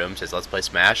walks in my room and says, "Let's play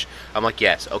Smash," I'm like,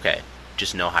 yes, okay,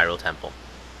 just no Hyrule Temple.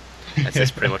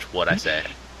 That's pretty much what I say.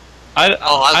 I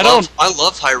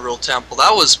love Hyrule Temple.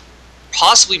 That was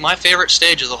possibly my favorite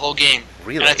stage of the whole game.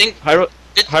 Really? And I think Hyrule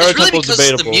it's really Temple's because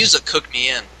debatable. the music hooked me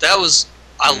in.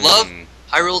 I love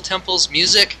Hyrule Temple's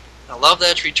music. I love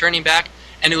that it's returning back.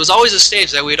 And it was always a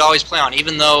stage that we'd always play on,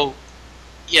 even though,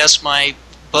 yes, my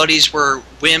buddies were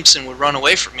wimps and would run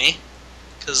away from me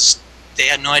because they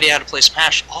had no idea how to play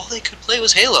Smash. All they could play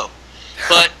was Halo.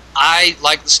 But I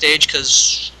liked the stage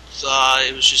because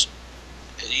it was just,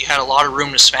 you had a lot of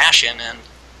room to smash in.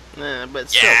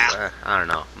 But still, I don't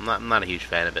know. I'm not a huge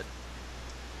fan of it.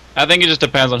 I think it just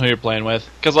depends on who you're playing with.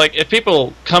 Because if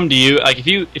people come to you,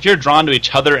 if you're drawn to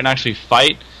each other and actually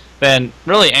fight, then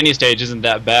really any stage isn't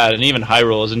that bad, and even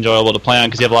Hyrule is enjoyable to play on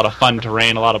because you have a lot of fun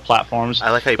terrain, a lot of platforms.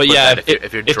 I like how you put that.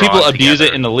 If people abuse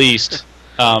it in the least,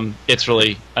 it's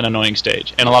really an annoying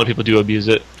stage, and a lot of people do abuse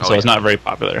it, so it's not very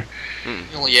popular.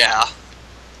 Well, yeah.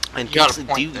 And You got a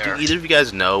point do there. either of you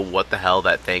guys know what the hell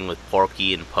that thing with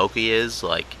Porky and Pokey is?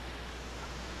 Like,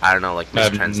 I don't know, like I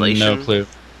have mistranslation? no clue.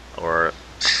 Or,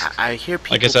 I hear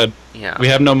people... Like I said, yeah. we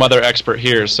have no Mother expert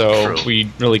here, so True.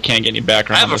 we really can't get any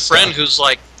background I have on a this friend stuff. who's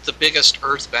like the biggest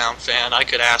Earthbound fan. I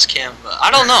could ask him.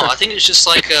 I don't know. I think it's just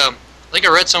like I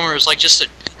read somewhere, it's like just a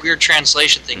weird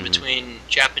translation thing between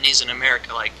Japanese and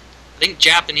America. Like, I think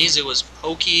Japanese it was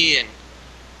Pokey, and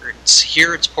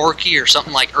here it's Porky, or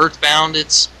something like Earthbound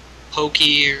it's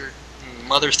Pokey, or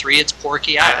Mother 3 it's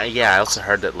Porky. I also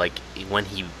heard that, like, when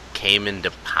he came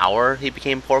into power, he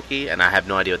became Porky, and I have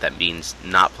no idea what that means,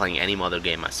 not playing any Mother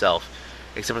game myself,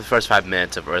 except for the first 5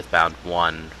 minutes of Earthbound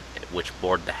 1, which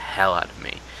bored the hell out of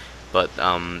me. But,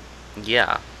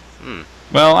 yeah.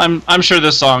 Well, I'm sure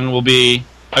this song will be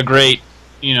a great,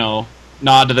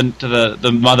 nod to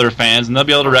the Mother fans, and they'll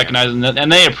be able to recognize it,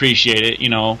 and they appreciate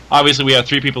it. Obviously we have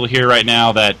 3 people here right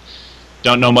now that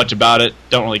don't know much about it,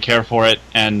 don't really care for it,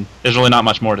 and there's really not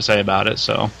much more to say about it.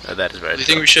 So That is very Do you true.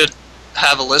 think we should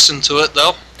have a listen to it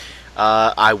though?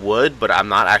 I would, but I'm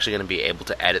not actually going to be able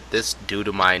to edit this due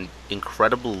to my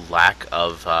incredible lack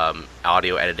of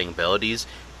audio editing abilities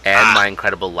and my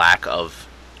incredible lack of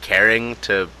caring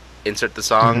to insert the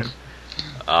song.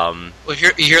 Well,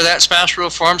 you hear that, Smash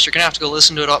World Forums? You're gonna have to go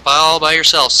listen to it all by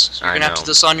yourselves. You're gonna have to do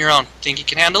this on your own. Think you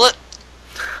can handle it?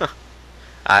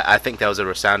 I think that was a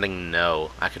resounding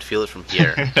no. I could feel it from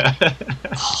here.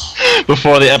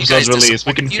 before the You episode's guys released,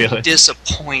 we can feel You it.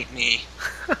 disappoint me.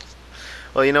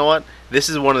 Well, you know what? this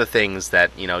is one of the things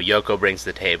that, Yoko brings to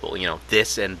the table.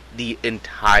 This and the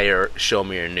entire Show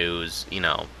Me Your News,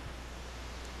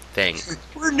 thing.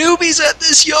 We're newbies at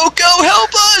this, Yoko! Help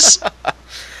us!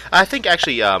 I think,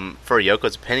 actually, for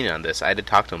Yoko's opinion on this, I did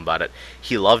talk to him about it.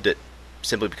 He loved it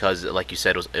simply because, like you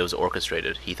said, it was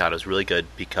orchestrated. He thought it was really good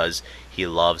because he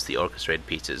loves the orchestrated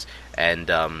pieces. And,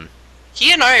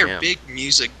 he and I are big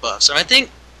music buffs, and I think,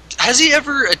 has he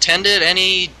ever attended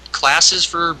any classes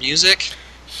for music?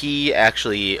 He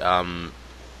actually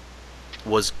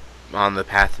was on the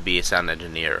path to be a sound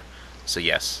engineer. So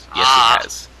yes, he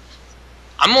has.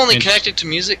 I'm only connected to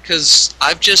music because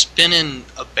I've just been in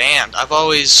a band. I've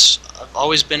always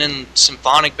been in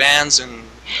symphonic bands and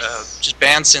just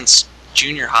bands since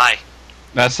junior high.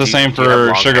 That's the same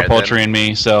for Sugar Poultry and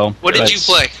me. So what did you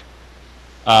play?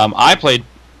 I played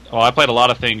a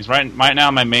lot of things. Right now,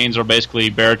 my mains are basically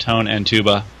baritone and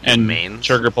tuba. And mains?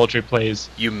 Sugar Poultry plays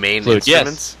main flute.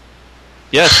 Instruments?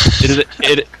 Yes.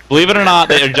 Believe it or not,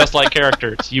 they are just like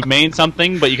characters. You main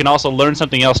something, but you can also learn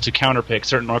something else to counterpick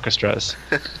certain orchestras.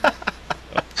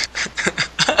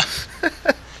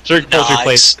 Sugar Poultry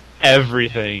plays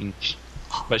everything,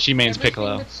 but she mains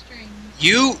piccolo.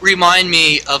 You remind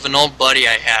me of an old buddy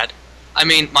I had. I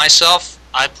mean, myself,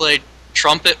 I played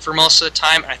trumpet for most of the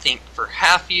time, and I think for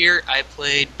half a year I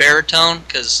played baritone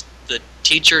because the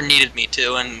teacher needed me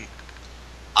to, and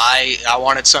I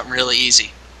wanted something really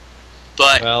easy.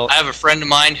 But I have a friend of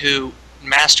mine who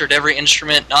mastered every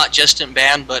instrument, not just in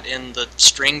band, but in the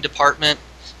string department.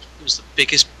 He was the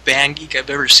biggest band geek I've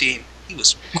ever seen. He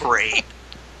was great.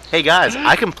 Hey guys,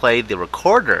 I can play the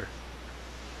recorder.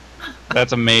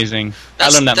 That's amazing.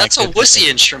 That's a wussy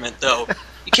instrument, though.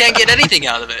 You can't get anything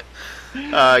out of it.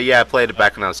 Yeah, I played it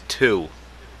back when I was 2.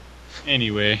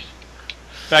 Anyway,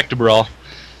 back to Brawl.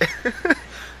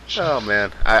 Oh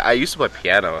man, I used to play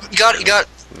piano. You got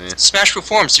Smash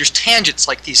Performs. There's tangents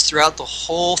like these throughout the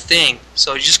whole thing,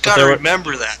 so you just gotta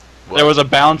remember that. What? There was a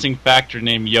balancing factor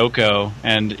named Yoko,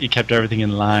 and he kept everything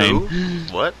in line.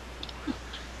 Who? What?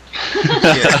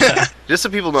 Yeah. Just so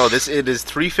people know, it is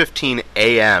 3:15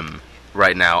 a.m.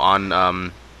 right now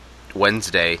on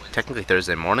Wednesday, technically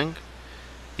Thursday morning.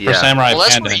 For Samurai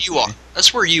that's Panda. where you are.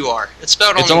 That's where you are. It's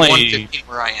about only 1:15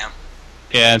 where I am.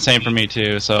 Yeah, and same for me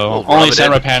too. So only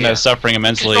Samurai Panda is suffering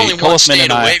immensely. Colosman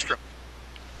and I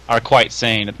are quite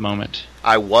sane at the moment.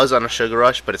 I was on a sugar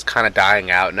rush, but it's kind of dying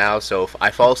out now. So if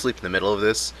I fall asleep in the middle of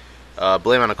this,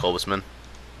 blame on a Colosman.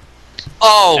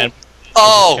 Oh,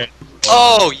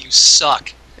 you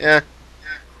suck. Yeah.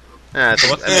 I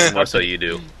think more so you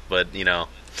do, but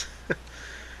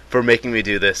for making me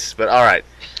do this. But all right,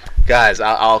 guys,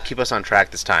 I'll keep us on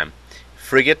track this time.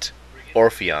 Frigate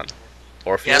Orpheon.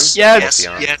 Orpheon?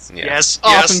 Yes.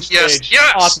 Awesome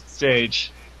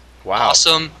stage. Wow.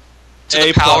 Awesome. To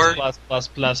the power.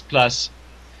 Plus.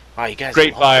 Wow, you guys.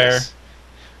 Great fire.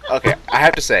 Okay, I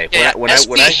have to say, when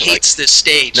SB I hates this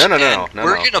stage. No.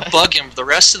 We're gonna bug him for the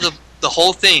rest of the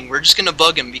whole thing. We're just gonna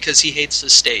bug him because he hates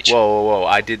this stage. Whoa!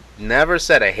 I did never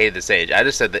said I hated the stage. I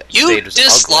just said the stage was ugly. You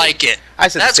dislike it. I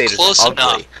said that's the stage close was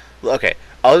ugly. enough. Okay,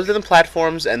 other than the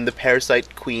platforms and the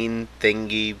Parasite Queen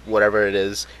thingy, whatever it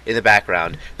is, in the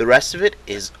background, the rest of it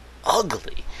is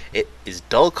ugly. It is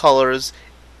dull colors.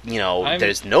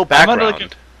 There's no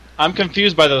background. I'm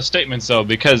confused by those statements, though,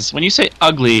 because when you say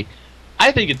ugly,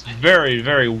 I think it's very,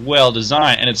 very well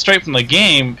designed, and it's straight from the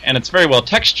game, and it's very well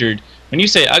textured. When you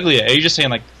say ugly, are you just saying,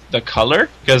 like, the color?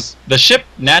 Because the ship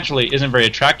naturally isn't very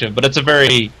attractive, but it's a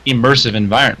very immersive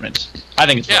environment. I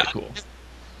think it's really cool.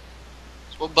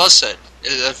 That's what Buzz said.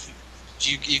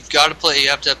 You've got to play. You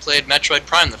have to have played Metroid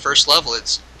Prime. The first level,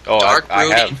 it's dark,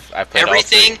 broody. I've played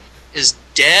everything is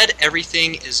dead.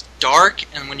 Everything is dark.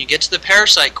 And when you get to the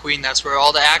Parasite Queen, that's where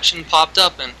all the action popped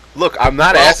up. And look, I'm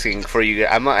not asking for you.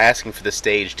 I'm not asking for the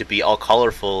stage to be all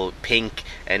colorful, pink,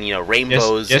 and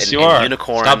rainbows and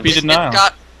unicorns. Stop being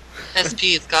denial.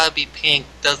 It's got to be pink,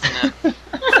 doesn't it?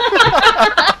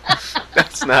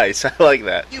 That's nice. I like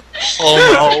that. Oh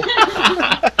no.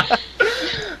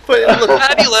 But look,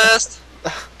 fabulous.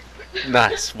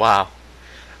 Nice. Wow.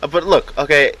 But look,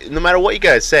 okay. No matter what you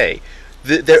guys say,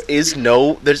 there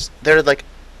are like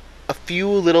a few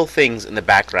little things in the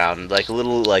background, like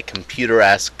little like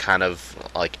computer-esque kind of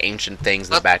like ancient things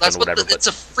in the background, or whatever. It's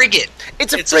a frigate.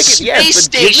 It's a frigate. Yes, but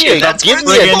station. give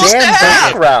me a damn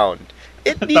background.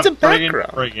 It needs a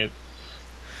background. Frigate.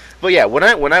 But yeah, when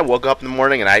I woke up in the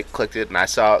morning and I clicked it and I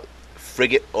saw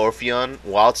Frigate Orpheon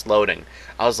while it's loading,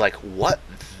 I was like, what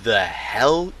the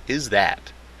hell is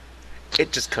that?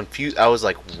 It just confused. I was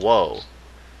like, whoa.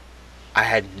 I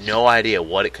had no idea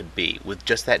what it could be with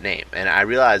just that name. And I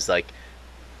realized, like,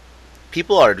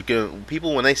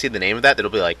 people when they see the name of that, they'll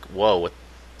be like, "Whoa, what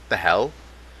the hell?"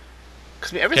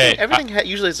 Because everything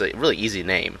usually is a really easy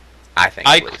name. I think.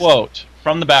 I quote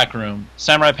from the back room,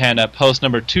 Samurai Panda, post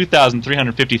number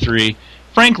 2,353.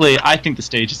 Frankly, I think the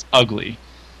stage is ugly.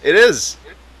 It is.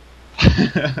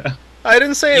 I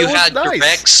didn't say it was nice. You had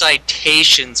direct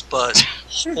citations, Buzz.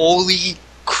 Holy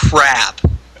crap!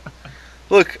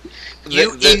 Look,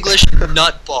 you English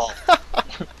nutball.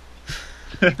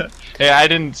 Hey, I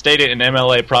didn't state it in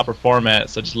MLA proper format,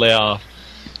 so just lay off.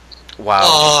 Wow.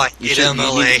 Oh, I hate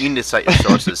MLA. You need to cite your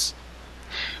sources.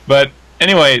 But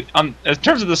anyway, in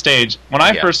terms of the stage, when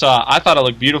I first saw it, I thought it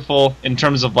looked beautiful in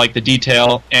terms of like the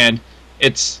detail, and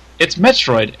it's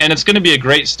Metroid, and it's going to be a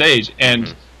great stage,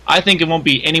 and I think it won't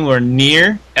be anywhere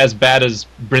near as bad as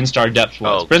Brinstar Depths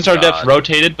was. Brinstar Depths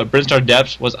rotated, but Brinstar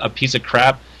Depths was a piece of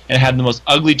crap, and it had the most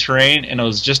ugly terrain, and it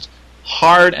was just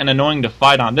hard and annoying to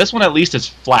fight on. This one at least is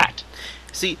flat.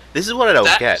 See, this is what I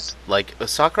don't get. Like,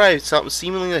 Sakurai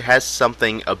seemingly has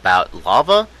something about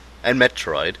lava and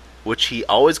Metroid, which he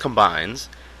always combines,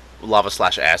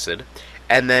 lava/acid,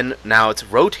 and then now it's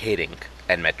rotating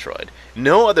and Metroid.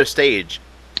 No other stage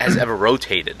has ever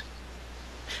rotated.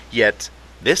 Yet,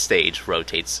 this stage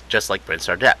rotates just like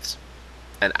Brinstar Depths.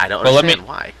 And I don't understand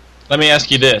why. Let me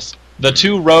ask you this. The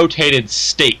two rotated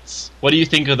states, what do you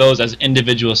think of those as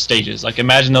individual stages? Like,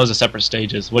 imagine those as separate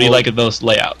stages. What do you like of those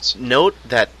layouts? Note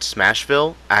that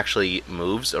Smashville actually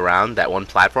moves around. That one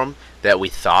platform that we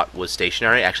thought was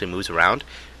stationary actually moves around.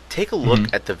 Take a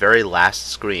look at the very last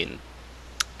screen.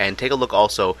 And take a look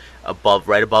also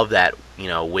right above that,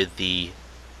 with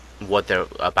what they're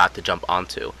about to jump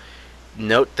onto.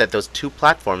 Note that those two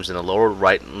platforms in the lower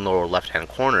right and lower left-hand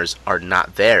corners are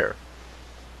not there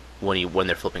when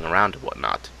they're flipping around and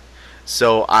whatnot.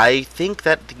 So I think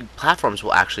that the platforms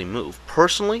will actually move.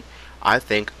 Personally, I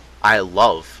think I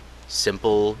love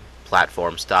simple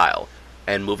platform style,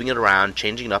 and moving it around,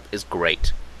 changing it up is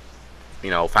great.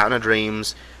 Fountain of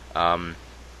Dreams,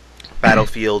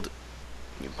 Battlefield,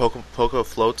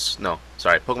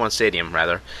 Pokemon Stadium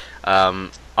rather,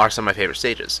 are some of my favorite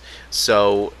stages.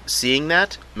 So seeing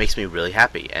that makes me really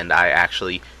happy, and I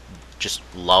actually just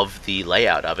love the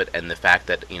layout of it, and the fact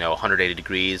that 180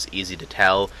 degrees, easy to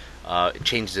tell, it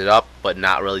changes it up but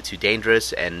not really too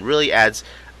dangerous, and really adds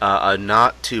a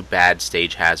not too bad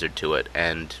stage hazard to it.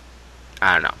 And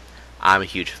I don't know, I'm a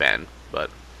huge fan.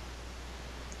 But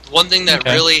one thing that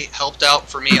really helped out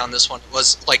for me on this one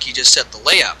was, like you just said, the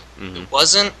layout. It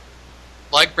wasn't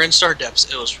like Brinstar Depths.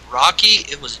 It was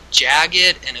rocky, it was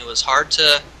jagged, and it was hard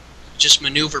to just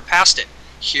maneuver past it.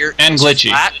 Here, and glitchy.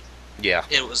 Flat. Yeah,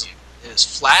 it is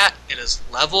flat. It is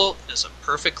level. It is a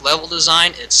perfect level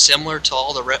design. It's similar to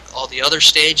all the other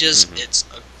stages. It's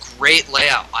a great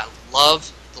layout. I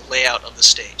love the layout of the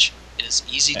stage. It is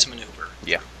easy to maneuver.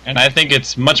 Yeah, and I think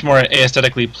it's much more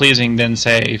aesthetically pleasing than,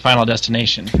 say, Final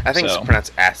Destination. I think it's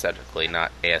pronounced aesthetically,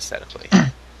 not aesthetically.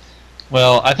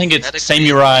 Well, I think it's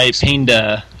Samurai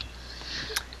Panda.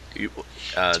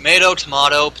 Tomato,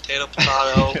 potato,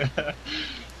 potato.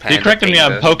 You corrected me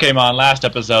on Pokemon last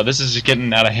episode. This is just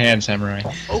getting out of hand, Samurai.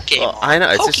 Pokemon. Well, I know.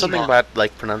 It's just something about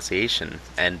pronunciation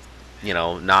and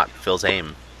not Phil's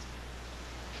aim.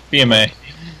 BMA.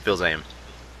 Phil's aim.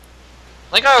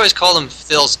 Like I always call him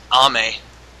Phil's ame,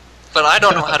 but I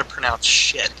don't know how to pronounce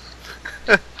shit.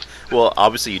 Well,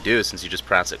 obviously you do, since you just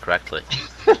pronounced it correctly.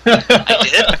 I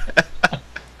did?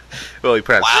 Well, you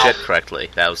pronounced shit correctly.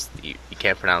 That was you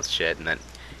can't pronounce shit, and then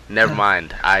never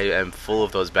mind. I am full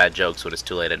of those bad jokes when it's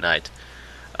too late at night.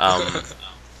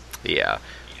 Yeah.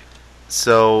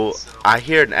 So I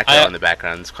hear an echo in the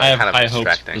background. It's kind of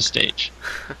distracting. The stage.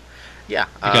 Yeah.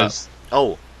 Because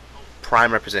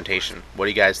Prime representation. What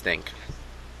do you guys think?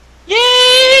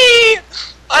 Yay!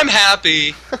 I'm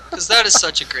happy because that is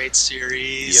such a great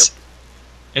series. Yep.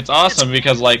 It's awesome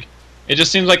because it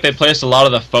just seems like they placed a lot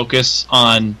of the focus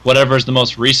on whatever is the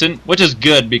most recent, which is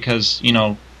good because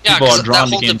people are drawn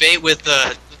to games. That whole debate with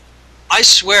I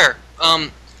swear,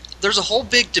 there's a whole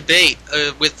big debate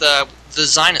with the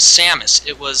design of Samus.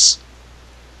 It was,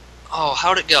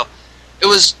 how'd it go?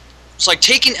 It's like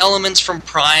taking elements from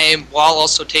Prime while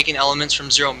also taking elements from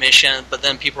Zero Mission, but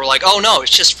then people were like, oh no, it's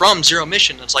just from Zero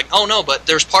Mission. And it's like, oh no, but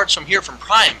there's parts from here from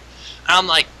Prime. And I'm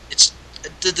like, it's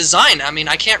the design. I mean,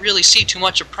 I can't really see too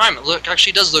much of Prime. It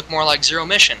actually does look more like Zero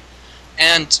Mission.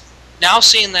 And now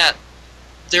seeing that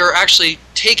they're actually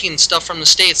taking stuff from the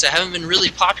States that haven't been really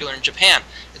popular in Japan,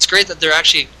 it's great that they're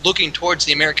actually looking towards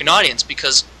the American audience,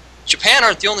 because Japan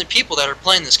aren't the only people that are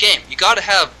playing this game. You got to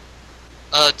have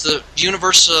the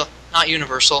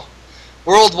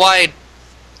worldwide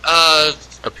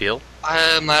appeal.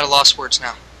 I'm at a loss of words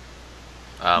now.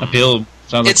 Appeal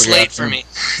Sounds It's like we got late for me.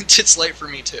 It's late for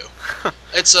me too.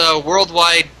 It's a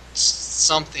worldwide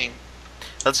something.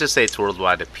 Let's just say it's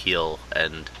worldwide appeal,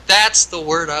 and That's the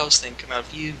word I was thinking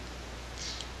of. You.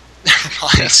 Never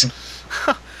mind.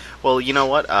 well, you know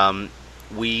what? I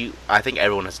think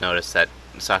everyone has noticed that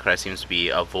Sakurai seems to be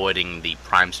avoiding the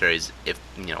Prime series, if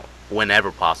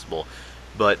whenever possible.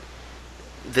 But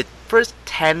the first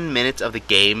 10 minutes of the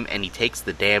game, and he takes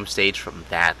the damn stage from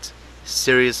that.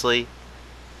 Seriously,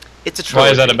 it's a trilogy.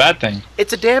 Why is that a bad thing?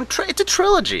 It's a it's a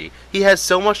trilogy. He has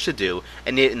so much to do,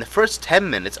 and yet in the first 10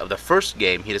 minutes of the first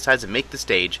game, he decides to make the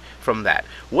stage from that.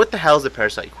 What the hell is the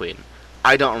Parasite Queen?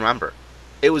 I don't remember.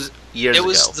 It was years ago. It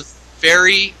was the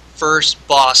very first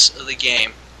boss of the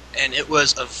game, and it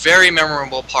was a very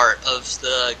memorable part of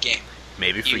the game.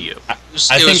 Maybe for you. It was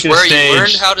where you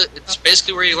learned how to. It's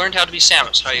basically where you learned how to be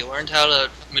Samus. How you learned how to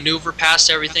maneuver past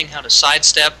everything, how to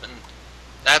sidestep, and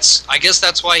I guess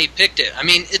that's why he picked it. I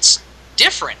mean, it's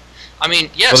different. I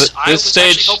mean, yes, well,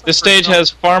 this stage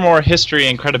has far more history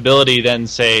and credibility than,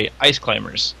 say, Ice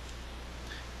Climbers.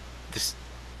 Because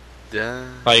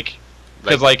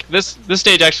this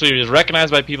stage actually is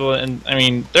recognized by people, and I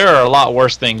mean, there are a lot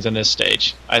worse things in this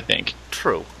stage, I think.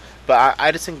 True. But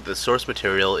I just think the source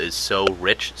material is so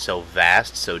rich, so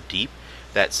vast, so deep,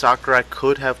 that Sakurai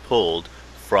could have pulled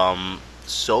from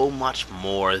so much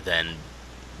more than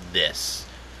this.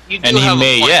 You do have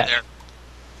a point there.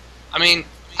 I mean,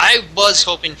 I was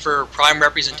hoping for Prime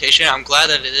representation. I'm glad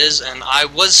that it is, and I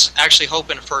was actually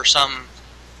hoping for some,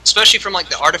 especially from like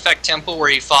the Artifact Temple where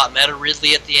he fought Meta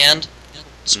Ridley at the end.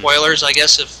 Spoilers, I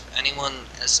guess, if anyone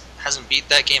hasn't beat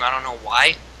that game, I don't know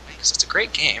why, because it's a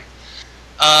great game.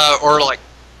 Or like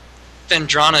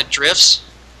Phendrana Drifts.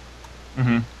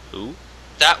 Mm-hmm. Who?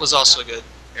 That was also a good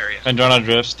area. Phendrana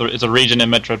Drifts. It's a region in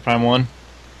Metroid Prime 1.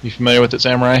 You familiar with it,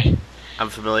 Samurai? I'm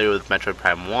familiar with Metroid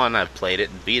Prime 1. I've played it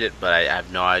and beat it, but I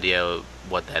have no idea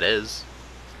what that is.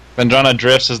 Phendrana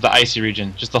Drifts is the icy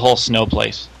region, just the whole snow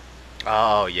place.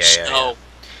 Oh, yeah. Snow.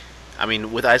 I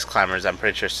mean, with Ice Climbers, I'm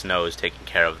pretty sure snow is taken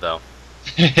care of, though.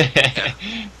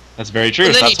 That's very true.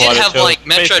 And then That's you did why have like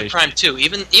Metroid Prime 2,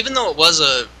 even though it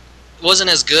wasn't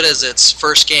as good as its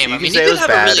first game. You can say it was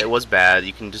bad. It was bad.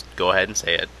 You can just go ahead and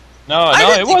say it. No,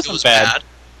 it wasn't bad.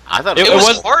 I thought it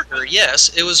was harder.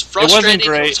 Yes, it was frustrating.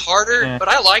 It was harder, but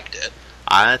I liked it.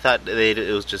 I thought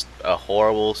it was just a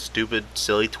horrible, stupid,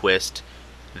 silly twist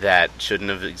that shouldn't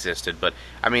have existed. But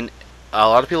I mean, a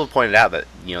lot of people pointed out that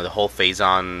the whole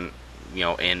Phazon,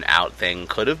 in out thing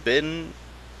could have been,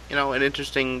 an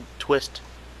interesting twist.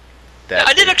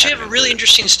 I did actually have a really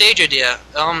interesting stage idea.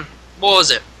 What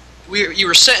was it? You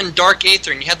were set in Dark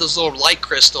Aether, and you had those little light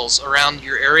crystals around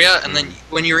your area, and then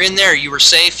when you were in there, you were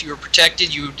safe, you were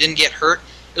protected, you didn't get hurt.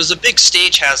 It was a big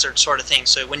stage hazard sort of thing,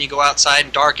 so when you go outside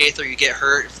in Dark Aether, you get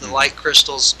hurt if the light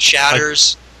crystals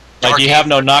shatters. Like you have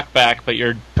no knockback, but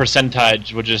your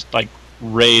percentage would just,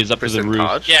 raise up to the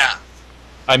roof. Yeah.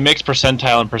 I mixed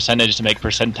percentile and percentage to make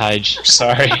percentage.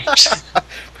 Sorry.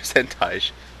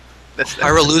 Percentage.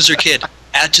 Pyro Loser Kid.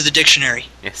 Add to the dictionary.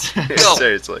 Yes. Go.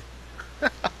 Seriously.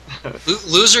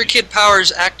 Loser Kid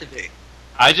powers activate.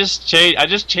 I just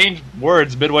changed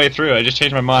words midway through. I just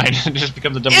changed my mind. It just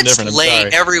becomes a different. It's I'm late.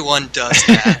 sorry. Everyone does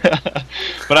that.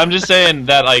 But I'm just saying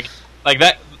that like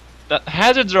that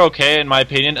hazards are okay in my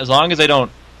opinion as long as they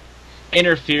don't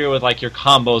interfere with your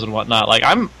combos and whatnot.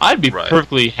 I'd be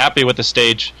perfectly happy with the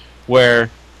stage where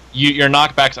your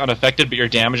knockback's unaffected, but your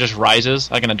damage just rises,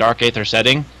 like in a Dark Aether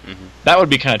setting. Mm-hmm. That would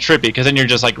be kind of trippy, because then you're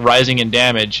just rising in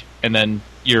damage, and then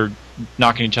you're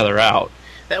knocking each other out.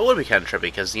 That would be kind of trippy,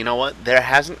 because you know what? There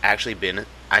hasn't actually been...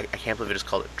 I can't believe I just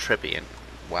called it trippy, and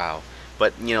wow.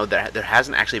 But, there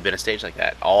hasn't actually been a stage like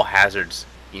that. All hazards,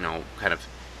 kind of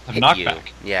have hit knockback.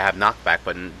 You. Yeah, have knockback,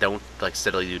 but don't,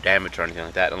 steadily do damage or anything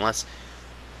like that, unless...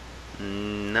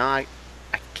 No, I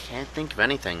can't think of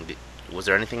anything. Was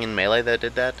there anything in Melee that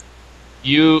did that?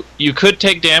 You could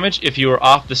take damage if you were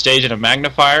off the stage in a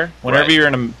magnifier. Whenever you're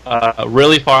in a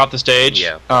really far off the stage,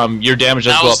 your damage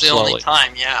does go up slowly. That was the only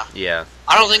time, yeah. Yeah.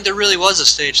 I don't think there really was a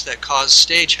stage that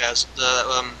caused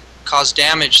caused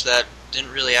damage that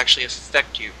didn't really actually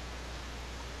affect you.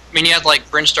 I mean, you had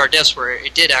Brinstar Deaths where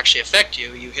it did actually affect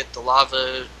you. You hit the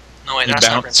lava. No, wait, that's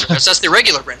not Brinstar. That's the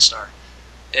regular Brinstar.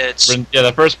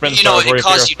 The first Brinstar it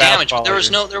caused you damage, but there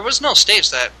was no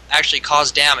stage that actually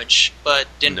caused damage but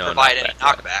didn't provide any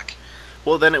knockback.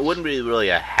 Well, then it wouldn't be really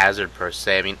a hazard per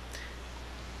se. I mean,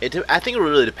 I think it would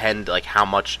really depend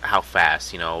how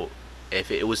fast.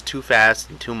 If it was too fast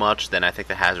and too much, then I think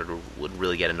the hazard would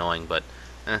really get annoying. But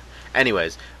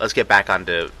anyways, let's get back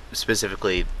onto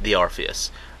specifically the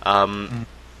Orpheus. Do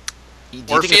you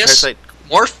think Orpheus?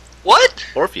 What?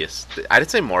 Orpheus. I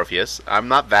didn't say Morpheus. I'm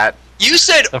not that. You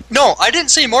said no. I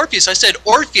didn't say Morpheus. I said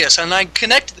Orpheus, and I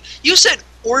connected. You said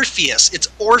Orpheus. It's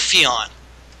Orpheon.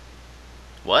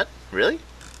 What? Really?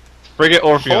 Frigate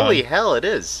Orpheon. Holy hell, it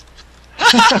is.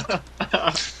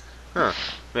 Huh.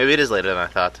 Maybe it is later than I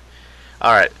thought.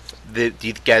 Alright. Do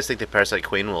you guys think the Parasite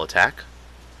Queen will attack?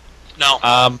 No.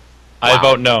 I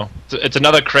vote no. It's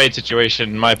another Kraid situation,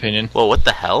 in my opinion. Well, what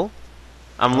the hell?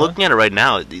 I'm looking at it right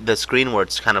now. The screen where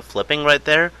it's kind of flipping right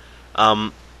there.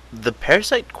 The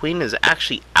Parasite Queen is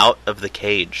actually out of the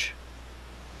cage.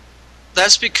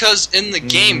 That's because in the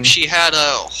game she had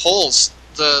holes.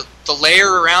 The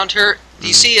layer around her. Do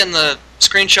you see in the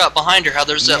screenshot behind her how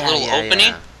there's that little opening?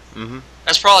 Yeah. Mm-hmm.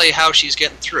 That's probably how she's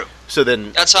getting through. So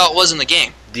then, that's how it was in the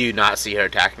game. Do you not see her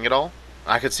attacking at all?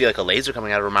 I could see like a laser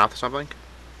coming out of her mouth or something.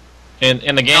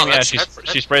 In the game,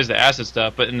 she sprays the acid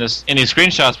stuff, but in these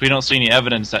screenshots, we don't see any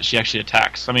evidence that she actually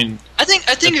attacks. I mean, I think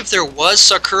if there was,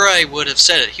 Sakurai would have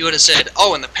said it. He would have said,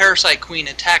 "Oh, and the Parasite Queen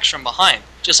attacks from behind,"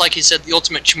 just like he said the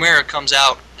Ultimate Chimera comes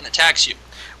out and attacks you.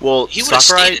 Well, he would have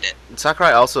stated it.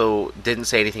 Sakurai also didn't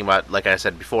say anything about, like I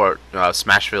said before,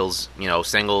 Smashville's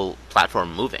single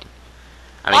platform moving.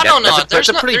 I mean, don't know. That's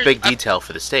a pretty big detail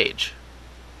for the stage.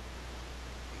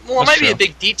 Well, it might be a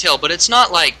big detail, but it's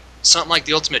not like something like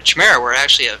the Ultimate Chimera where it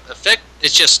actually affect.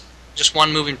 It's just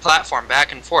one moving platform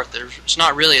back and forth. It's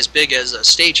not really as big as a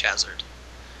stage hazard.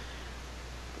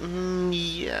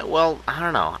 Yeah, well, I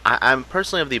don't know. I'm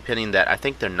personally of the opinion that I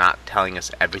think they're not telling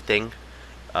us everything,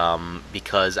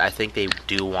 because I think they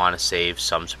do want to save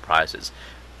some surprises.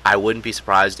 I wouldn't be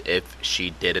surprised if she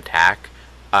did attack.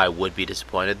 I would be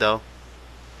disappointed, though.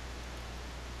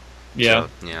 Yeah.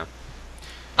 So, yeah.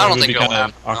 I don't think it'll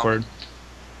happen. Awkward.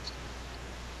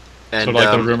 And, sort of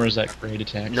like the rumors that Kraid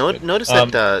attacks. Notice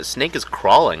that Snake is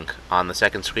crawling on the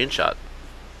second screenshot.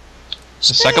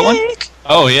 The second one?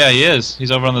 Oh, yeah, he is.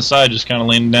 He's over on the side, just kind of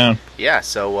leaning down. Yeah,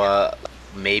 so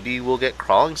maybe we'll get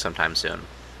crawling sometime soon.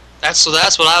 That's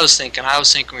what I was thinking. I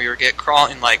was thinking we would get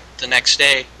crawling like the next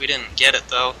day. We didn't get it,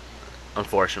 though.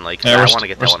 Unfortunately, because I want to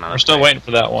get that one on. We're still waiting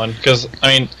for that one, because,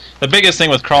 I mean, the biggest thing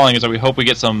with crawling is that we hope we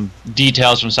get some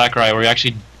details from Sakurai where he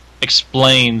actually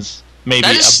explains maybe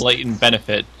a blatant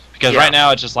benefit. Because right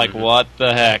now it's just like, what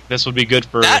the heck? This would be good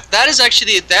for... That is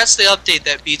actually that's the update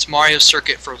that beats Mario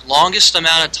Circuit for longest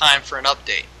amount of time for an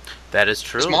update. That is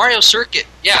true. Mario Circuit,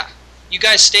 yeah. You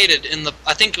guys stated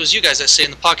I think it was you guys that say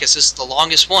in the podcast, this is the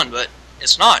longest one, but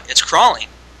it's not. It's crawling.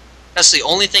 That's the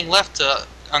only thing left to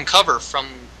uncover from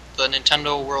the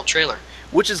Nintendo World trailer.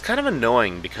 Which is kind of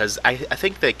annoying, because I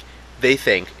think they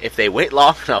think if they wait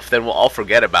long enough, then we'll all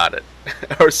forget about it.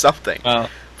 or something.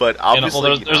 But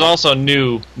obviously, there's also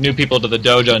new people to the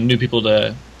dojo and new people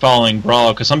to following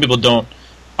Brawl, because some people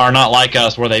are not like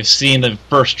us, where they've seen the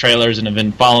first trailers and have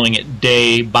been following it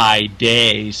day by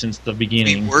day since the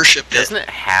beginning. We worship it. Doesn't it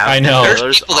have? I know.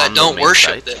 There's people that don't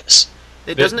worship this.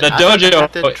 The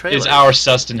dojo is our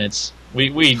sustenance.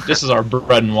 We this is our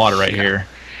bread and water right here.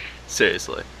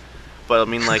 Seriously, but I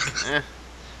mean, like.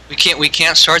 We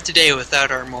can't start the day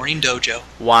without our morning dojo.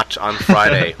 Watch on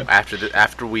Friday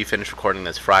after we finish recording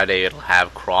this Friday. It'll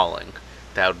have crawling.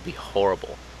 That would be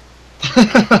horrible.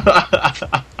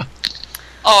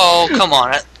 Oh, come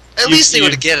on! At least they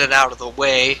would get it out of the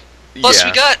way. Plus,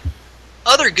 we got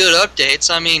other good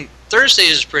updates. I mean, Thursday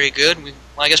is pretty good.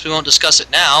 I guess we won't discuss it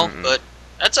now, but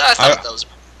I thought that was.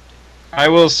 I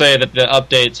will say that the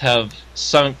updates have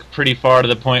sunk pretty far to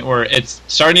the point where it's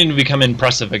starting to become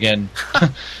impressive again.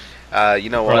 You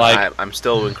know what? I'm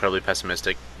still incredibly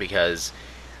pessimistic, because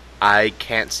I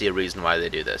can't see a reason why they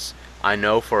do this. I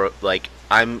know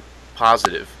I'm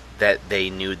positive that they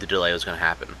knew the delay was going to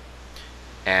happen,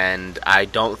 and I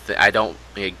don't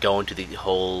go into the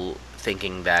whole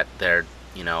thinking that they're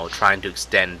trying to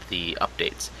extend the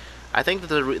updates. I think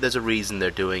that there's a reason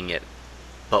they're doing it,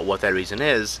 but what that reason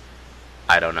is,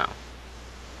 I don't know.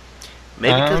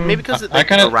 Maybe because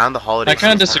around the holidays. I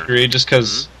kind of disagree, just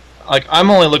because I'm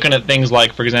only looking at things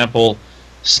like, for example,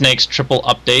 Snake's triple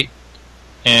update,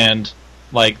 and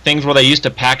things where they used to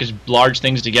package large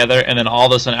things together, and then all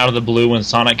of a sudden, out of the blue, when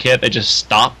Sonic hit, they just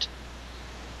stopped.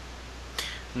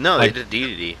 No, they did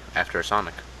DDD after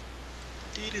Sonic.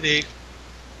 DDD.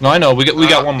 No, I know we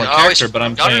got one more character, but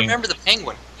I'm saying. Gotta remember the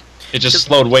Penguin. It just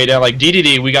slowed way down. Like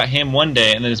DDD, we got him one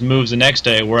day, and then his moves the next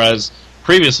day, whereas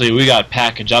previously we got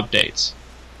package updates.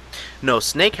 No,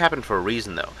 Snake happened for a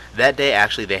reason, though. That day,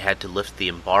 actually, they had to lift the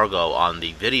embargo on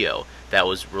the video that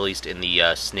was released in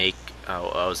the Snake, it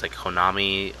was like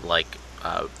Konami, the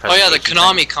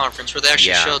Konami conference where they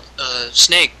actually showed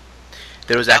Snake.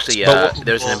 There was actually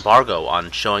there's an embargo on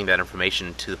showing that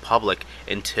information to the public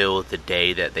until the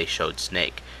day that they showed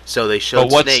Snake. So they showed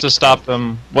But what's Snake. to stop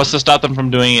them? What's to stop them from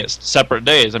doing it separate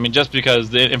days? I mean, just because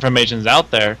the information's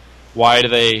out there, why do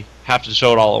they have to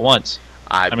show it all at once?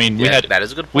 I mean, that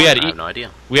is a good point. I have no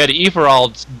idea. We had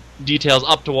E-for-all details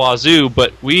up to wazoo,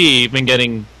 but we've been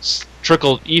getting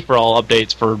trickled E-for-all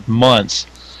updates for months.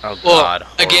 Oh Well, God!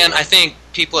 again, I think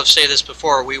people have said this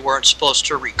before. We weren't supposed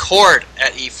to record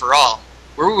at E4All.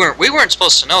 We weren't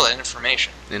supposed to know that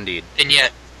information, Indeed. and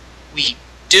yet we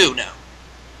do know.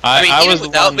 I mean, even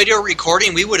without video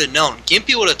recording, we would have known.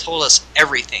 Gimpy would have told us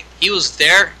everything. He was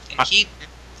there, and he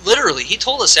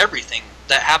told us everything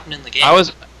that happened in the game.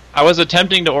 I was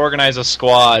attempting to organize a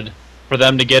squad for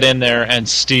them to get in there and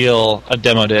steal a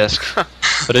demo disc,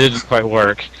 but it didn't quite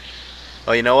work.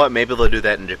 Well, you know what? Maybe they'll do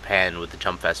that in Japan with the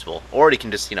Jump Festival, or you can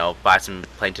just buy some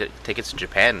plane tickets to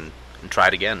Japan and try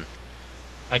it again.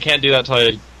 I can't do that until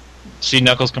I see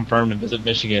Knuckles confirmed and visit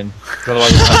Michigan.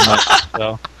 Otherwise, we'll have much.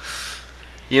 So.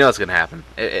 You know what's gonna happen.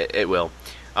 It will.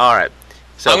 All right.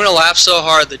 So I'm gonna laugh so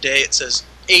hard the day it says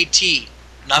AT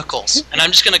Knuckles, and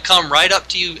I'm just gonna come right up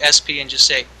to you, SP, and just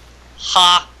say,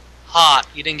 "Ha, ha!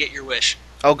 You didn't get your wish."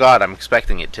 Oh God, I'm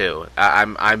expecting it too.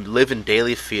 I'm live in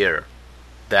daily fear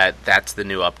that that's the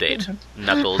new update.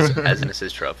 Knuckles as an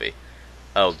assist trophy.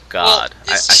 Oh God.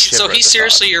 Well, so he's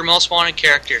seriously your most wanted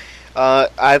character.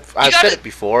 I've said it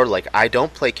before. Like, I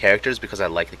don't play characters because I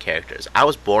like the characters. I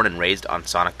was born and raised on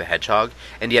Sonic the Hedgehog,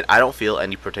 and yet I don't feel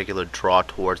any particular draw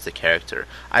towards the character.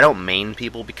 I don't main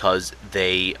people because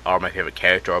they are my favorite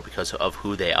character or because of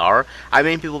who they are. I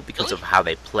main people because of how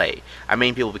they play. I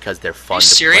main people because they're fun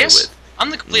to play with. I'm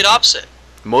the complete opposite.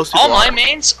 Most people all my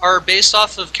mains are based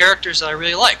off of characters that I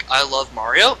really like. I love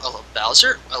Mario. I love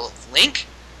Bowser. I love Link.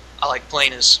 I like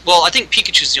playing as... Well, I think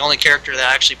Pikachu's the only character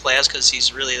that I actually play as because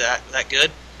he's really that good.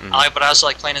 Mm-hmm. But I also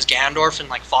like playing as Ganondorf and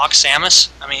like Fox Samus.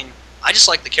 I mean, I just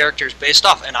like the characters based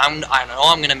off. And I know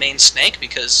I'm going to main Snake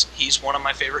because he's one of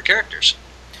my favorite characters.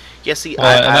 Yeah, see,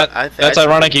 that's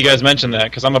ironic you guys mentioned that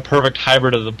because I'm a perfect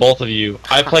hybrid of the both of you.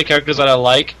 I play characters that I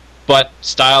like, but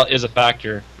style is a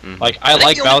factor. Mm-hmm. Like, I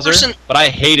like Bowser, but I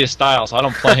hate his style, so I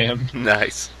don't play him.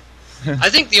 Nice. I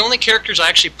think the only characters I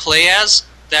actually play as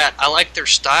that I like their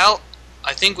style,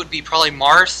 I think would be probably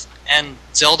Marth and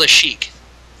Zelda Sheik.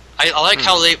 I like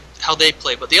how they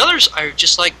play, but the others I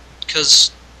just like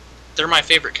because they're my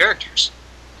favorite characters.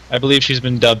 I believe she's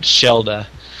been dubbed Shelda.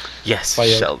 Yes,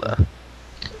 Shelda.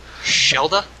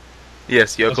 Shelda?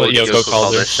 Yes, Yoko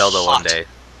called her Shelda one day.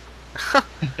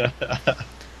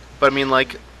 But I mean,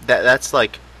 like that's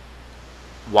like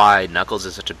why Knuckles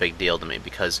is such a big deal to me,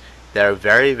 because there are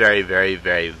very, very, very,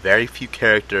 very, very few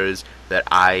characters that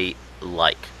I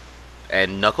like,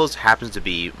 and Knuckles happens to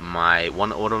be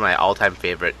one of my all-time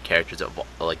favorite characters of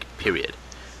period,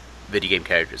 video game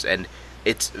characters, and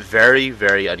it's very,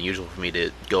 very unusual for me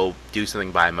to go do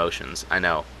something by emotions. I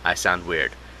know I sound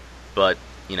weird, but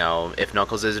if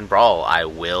Knuckles is in Brawl, I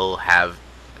will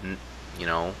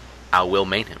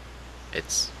main him.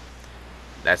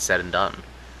 That's said and done.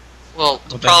 Well,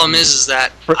 the problem is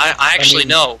that I actually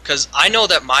know, because I know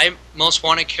that my most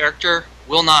wanted character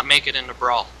will not make it into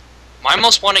Brawl. My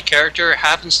most wanted character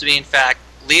happens to be, in fact,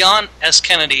 Leon S.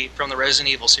 Kennedy from the Resident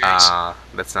Evil series.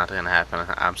 That's not going to happen.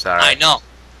 I'm sorry. I know.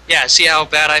 Yeah, see how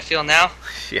bad I feel now?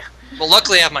 Yeah. Well,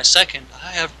 luckily I have my second.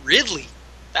 I have Ridley.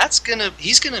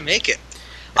 He's gonna make it.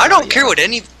 I don't care what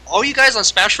all you guys on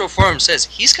Smash Bros. Forum says.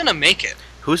 He's gonna make it.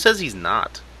 Who says he's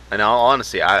not? In all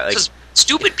honesty, Because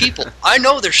stupid people. I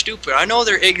know they're stupid. I know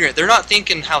they're ignorant. They're not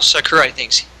thinking how Sakurai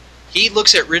thinks.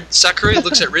 Sakurai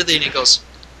looks at Ridley and he goes,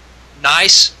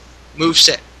 "Nice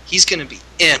moveset. He's gonna be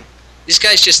in." These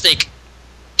guys just think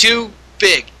too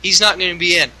big. He's not gonna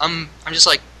be in. I'm just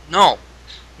like, no.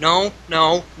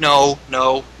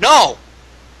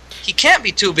 He can't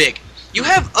be too big. You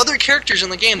have other characters in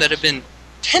the game that have been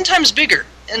 10 times bigger,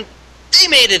 and they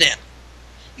made it in.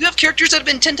 You have characters that have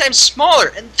been 10 times smaller,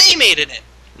 and they made it in.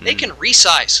 They can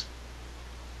resize.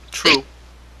 True.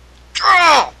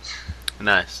 Oh!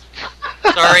 Nice.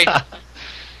 Sorry.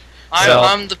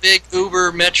 I'm the big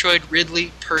Uber Metroid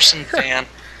Ridley person fan.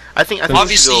 I think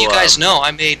obviously you guys know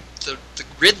I made the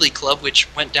Ridley Club, which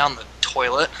went down the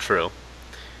toilet. True.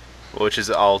 Which is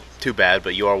all too bad,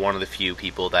 but you are one of the few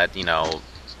people that,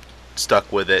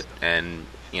 stuck with it and,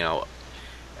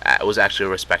 was actually a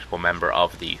respectable member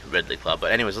of the Ridley Club.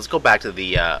 But anyways, let's go back and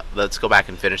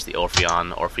finish the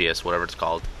Orpheus, whatever it's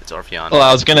called. It's Orpheon. Well,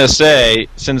 I was going to say,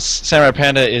 since Samurai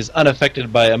Panda is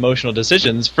unaffected by emotional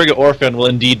decisions, Frigate Orpheon will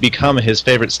indeed become his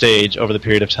favorite stage over the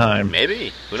period of time.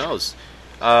 Maybe. Who knows?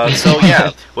 So,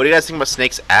 yeah. What do you guys think about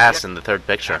Snake's ass in the third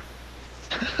picture?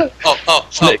 Oh.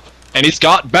 Snake. And he's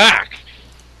got back.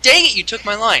 Dang it, you took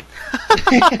my line.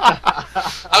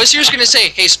 I was just going to say,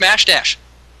 hey, Smash Dash.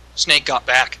 Snake got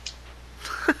back.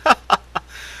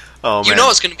 Oh, man. You know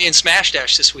it's going to be in Smash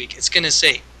Dash this week. It's going to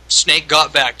say, Snake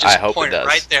got back. Just I hope point it does.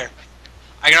 right there.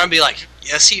 I'm going to be like,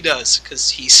 yes, he does,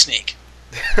 because he's Snake.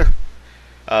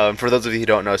 For those of you who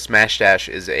don't know, Smash Dash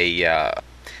is a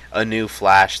new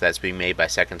Flash that's being made by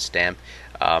Second Stamp.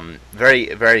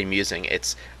 Very, very amusing.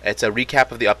 It's a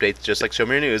recap of the updates, just like Show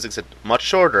Me Your News, except much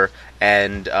shorter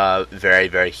and very,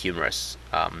 very humorous.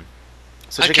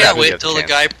 So I check it out can't when you wait have till the the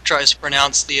chance. guy tries to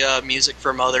pronounce the music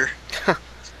for Mother.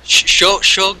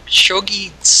 Shogi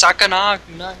Sakana?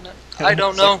 I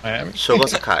don't know. Shogo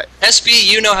Sakai.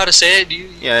 SB, you know how to say it.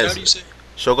 Yeah, How do you say it?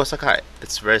 Shogo Sakai.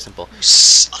 It's very simple. You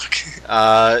suck.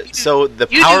 So the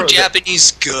You power do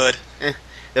Japanese good.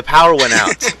 the power went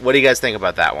out. What do you guys think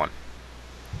about that one?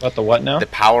 About the what now? The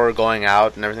power going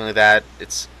out and everything like that.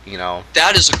 It's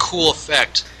That is a cool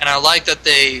effect, and I like that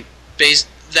they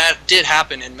that did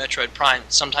happen in Metroid Prime.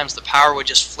 Sometimes the power would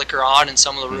just flicker on in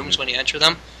some of the rooms when you enter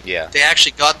them. yeah. They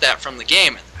actually got that from the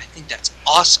game, and I think that's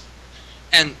awesome.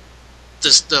 And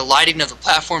the lighting of the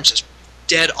platforms is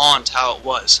dead on to how it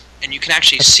was, and you can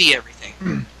actually see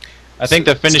everything. I think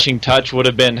the finishing touch would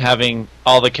have been having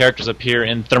all the characters appear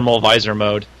in thermal visor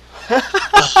mode.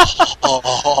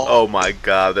 Oh my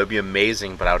god, that'd be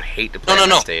amazing, but I would hate to play on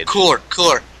the No. stage. Cooler.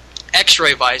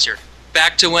 X-ray visor.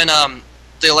 Back to when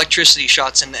the electricity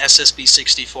shots in the SSB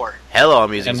 64. Hello,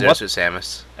 I'm using And Xerxes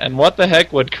Samus. And what the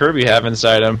heck would Kirby have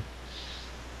inside him?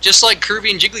 Just like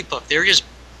Kirby and Jigglypuff, they're just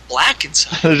black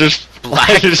inside. They're just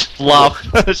Black. just fluff.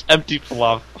 Just empty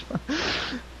fluff.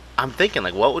 I'm thinking,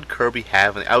 like, what would Kirby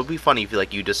have? It would be funny if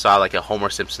you just saw like a Homer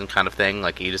Simpson kind of thing,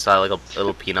 like you just saw like a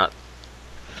little peanut.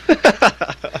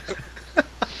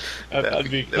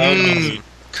 That'd be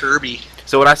Kirby.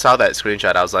 So when I saw that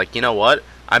screenshot, I was like, you know what?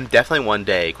 I'm definitely one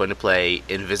day going to play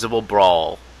Invisible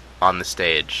Brawl on the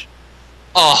stage.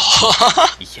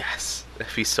 Oh. Yes,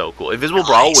 that'd be so cool. Invisible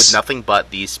Brawl with Nice. nothing but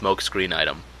the smoke screen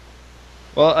item.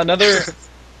 Well,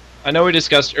 I know we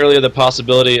discussed earlier the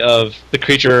possibility of the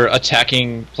creature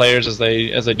attacking players as they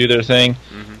do their thing.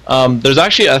 Mm-hmm. There's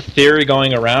actually a theory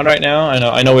going around right now.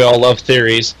 I know we all love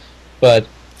theories, but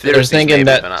they're Theorists thinking maybe,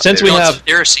 that but not since we theories. No, it's have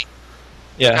Pharisee.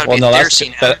 yeah, gotta well be no, Thersey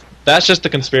now. that's just the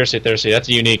conspiracy theory. That's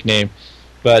a unique name,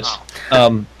 but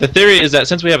Oh. the theory is that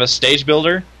since we have a stage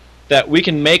builder, that we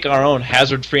can make our own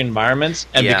hazard-free environments,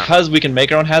 and Yeah. because we can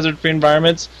make our own hazard-free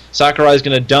environments, Sakurai is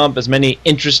going to dump as many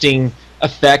interesting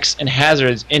effects and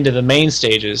hazards into the main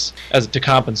stages as to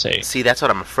compensate. See, that's what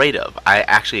I'm afraid of. I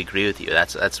actually agree with you.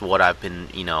 That's what I've been,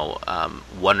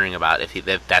 wondering about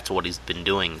if that's what he's been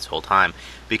doing this whole time.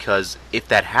 Because if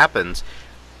that happens,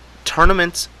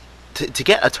 tournaments to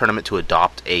get a tournament to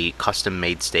adopt a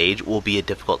custom-made stage will be a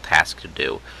difficult task to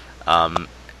do,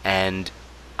 and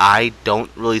I don't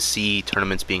really see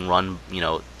tournaments being run,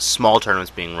 small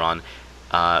tournaments being run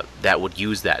that would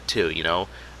use that too,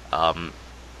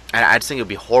 And I just think it would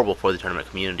be horrible for the tournament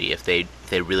community if they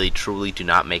really truly do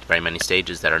not make very many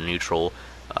stages that are neutral,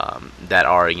 that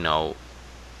are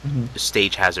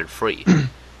stage hazard free.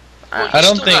 Well, I you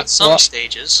don't still think- got some well-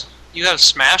 stages. You have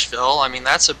Smashville. I mean,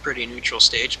 that's a pretty neutral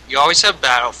stage. You always have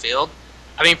Battlefield.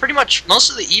 I mean, pretty much most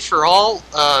of the E for All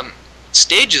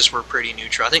stages were pretty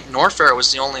neutral. I think Norfair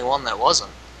was the only one that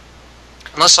wasn't,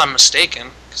 unless I'm mistaken,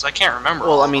 because I can't remember.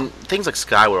 Well, all I of mean, them. things like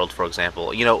Skyworld, for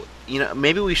example.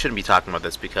 Maybe we shouldn't be talking about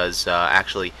this because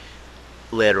actually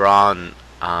later on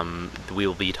we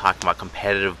will be talking about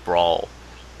competitive brawl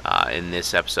in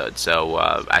this episode. So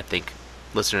I think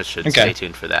listeners should Okay. stay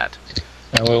tuned for that.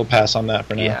 We'll pass on that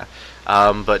for now. Yeah.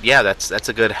 But yeah, that's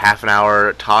a good half an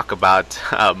hour talk about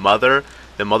Mother,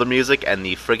 the Mother music, and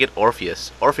the frigate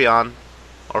Orpheus. Orpheon.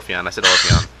 I said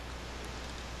Orpheon.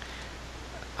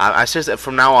 I seriously,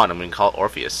 from now on, I'm going to call it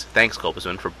Orpheus. Thanks,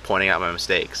 Colbusman, for pointing out my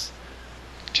mistakes.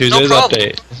 Tuesday's problem.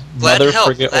 update. Glad Mother to help.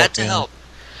 Frigate Glad to Orpheon. help.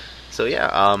 So yeah,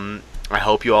 I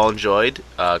hope you all enjoyed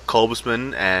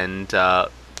Colbusman and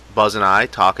Buzz and I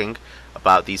talking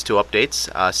about these two updates.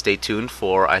 Stay tuned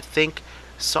for, I think,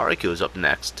 Sariku is up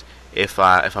next, if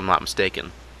I'm not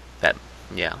mistaken.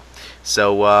 Yeah.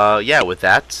 So yeah, with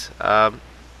that,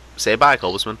 say bye,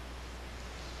 Colbusman.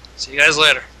 See you guys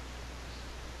later.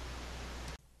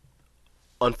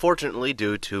 Unfortunately,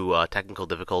 due to technical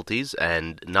difficulties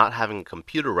and not having a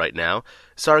computer right now,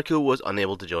 Sariku was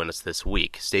unable to join us this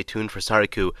week. Stay tuned for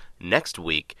Sariku next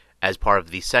week as part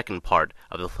of the second part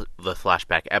of the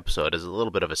flashback episode, as a little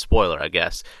bit of a spoiler, I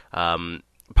guess.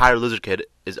 Pyro Lizard Kid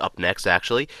is up next,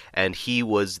 actually, and he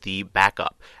was the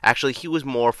backup. Actually, he was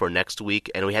more for next week,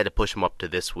 and we had to push him up to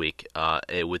this week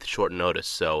with short notice.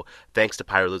 So, thanks to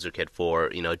Pyro Lizard Kid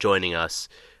for joining us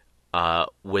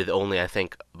with only, I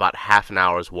think, about half an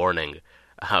hour's warning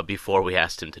before we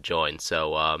asked him to join.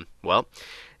 So, well,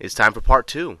 it's time for part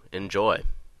 2. Enjoy.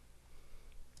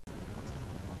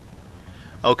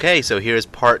 Okay, so here's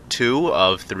part 2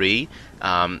 of 3.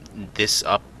 This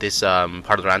part of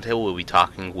the roundtable we'll be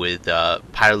talking with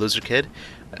Pyro Loser Kid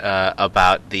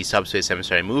about the Subspace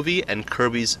Emissary movie and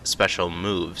Kirby's special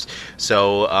moves.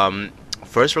 So,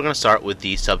 first we're going to start with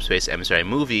the Subspace Emissary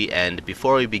movie, and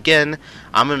before we begin,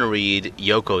 I'm going to read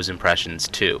Yoko's impressions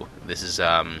too. This is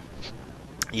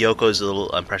Yoko's little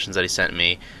impressions that he sent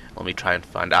me. Let me try and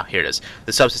find out. Here it is.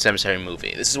 The Subspace Emissary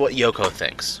movie. This is what Yoko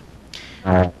thinks.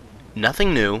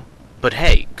 Nothing new, but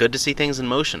hey, good to see things in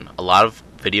motion. A lot of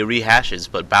video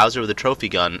rehashes, but Bowser with a trophy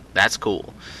gun, that's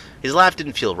cool. His laugh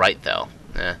didn't feel right, though.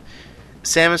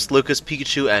 Samus, Lucas,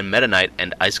 Pikachu, and Meta Knight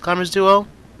and Ice Climbers duo?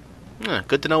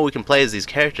 Good to know we can play as these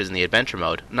characters in the adventure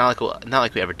mode. Not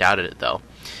like we ever doubted it, though.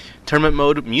 Tournament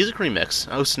mode music remix.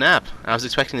 Oh, snap. I was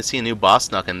expecting to see a new boss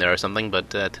snuck in there or something, but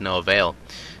to no avail.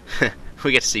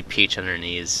 We get to see Peach on her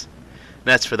knees.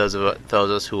 That's for those of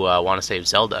us who want to save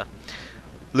Zelda.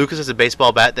 Lucas has a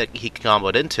baseball bat that he can combo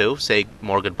into. Say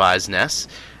more goodbyes, Ness.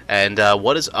 And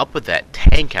what is up with that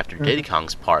tank after Diddy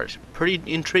Kong's part? Pretty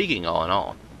intriguing, all in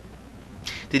all.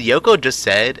 Did Yoko just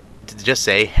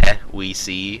say, heh, we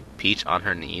see Peach on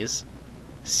her knees?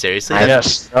 Seriously?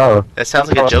 Yes. Oh, that sounds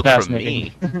like a joke from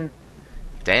me.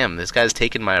 Damn, this guy's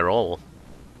taking my role.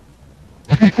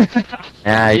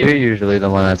 Yeah, you're usually the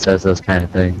one that says those kind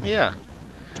of things. Yeah.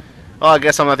 Well, I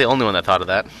guess I'm not the only one that thought of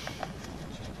that.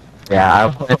 Yeah, I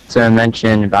wanted to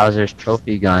mention Bowser's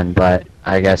trophy gun, but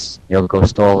I guess Yoko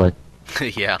stole it.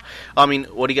 Yeah. I mean,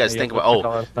 what do you guys think about...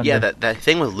 Oh, yeah, that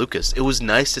thing with Lucas. It was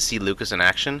nice to see Lucas in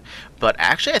action, but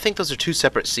actually I think those are two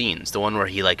separate scenes. The one where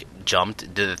he,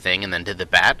 jumped, did the thing, and then did the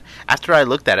bat. After I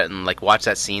looked at it and, watched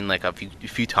that scene, a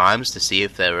few times to see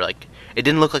if they were, it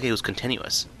didn't look like it was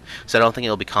continuous. So I don't think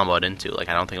it'll be comboed into. I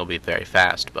don't think it'll be very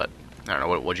fast, but I don't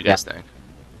know. What'd you guys think?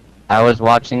 I was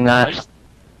watching that.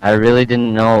 I really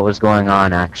didn't know what was going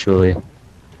on, actually.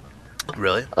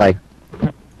 Really?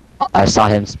 I saw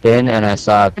him spin, and I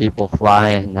saw people fly,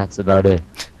 and that's about it.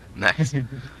 Nice.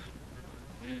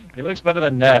 He looks better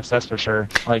than Ness, that's for sure.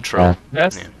 True.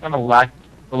 Ness kind of lacked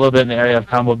a little bit in the area of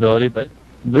combo ability, but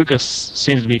Lucas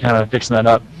seems to be kind of fixing that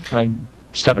up,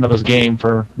 stepping up his game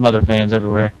for other fans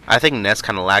everywhere. I think Ness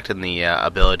kind of lacked in the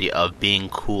ability of being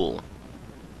cool.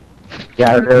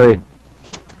 Yeah, really.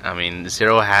 I mean,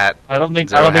 Zero Hat. I don't think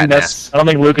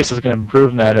Lucas is going to improve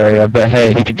in that area, but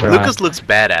hey, he can try. Lucas looks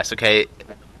badass. Okay,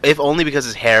 if only because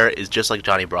his hair is just like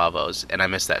Johnny Bravo's, and I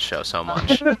miss that show so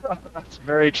much. That's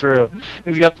very true.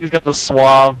 He's got the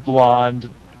suave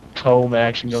blonde comb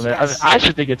action going there. I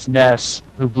actually think it's Ness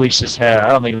who bleached his hair. I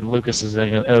don't think Lucas is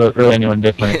really anyone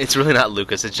different. It's really not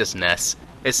Lucas. It's just Ness.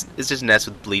 It's just Ness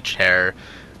with bleached hair.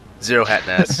 Zero Hat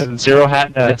Ness. Zero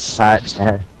Hat Ness.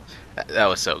 That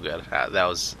was so good. That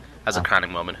was a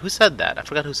crowning moment. Who said that? I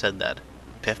forgot who said that.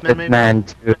 Piffman, maybe?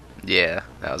 Piffman, too. Yeah,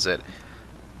 that was it.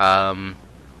 But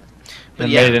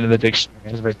made it into the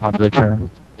dictionary. It's a very popular term.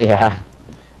 Yeah.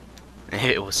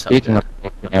 It was so Speaking good.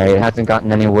 of dictionary, it hasn't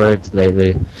gotten any words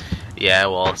lately. Yeah,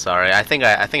 well, sorry. I think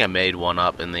I made one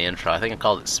up in the intro. I think I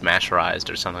called it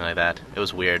Smasherized or something like that. It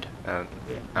was weird. I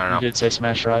don't know. You did say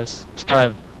Smasherized. It's kind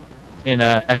of in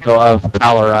an echo of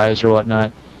Polarized or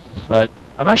whatnot. But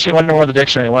I'm actually wondering where the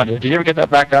dictionary went. Did you ever get that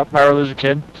back up, Pyro Loser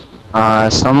Kid?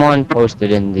 Someone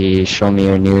posted in the Show Me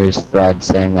Your News thread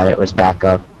saying that it was back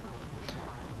up.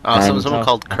 Oh, someone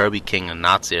called Kirby King a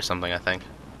Nazi or something, I think.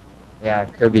 Yeah,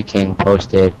 Kirby King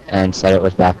posted and said it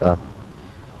was back up.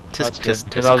 Because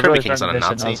I was Kirby really King's not a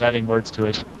Nazi. I was adding words to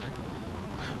it.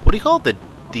 What do you call the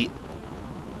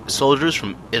soldiers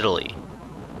from Italy?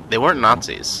 They weren't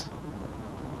Nazis.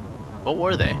 What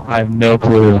were they? I have no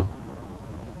clue.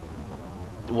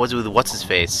 Was it with what's his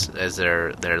face as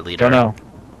their leader? Don't know.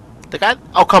 The guy?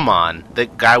 Oh, come on! The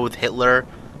guy with Hitler.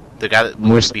 The guy that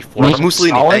was before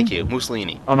Mussolini. Stalin? Thank you,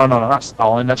 Mussolini. Oh no, not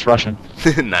Stalin. That's Russian.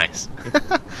 Nice.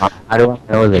 I don't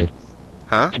know this.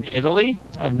 Huh? In Italy?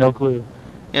 I have no clue.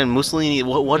 And Mussolini.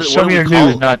 What Show do Me we Your call?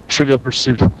 News, not Trivial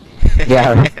Pursuit.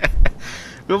 Yeah.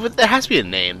 No, but there has to be a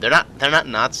name. They're not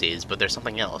Nazis, but they're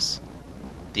something else.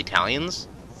 The Italians?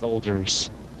 Soldiers.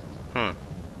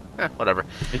 Whatever.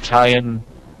 Italian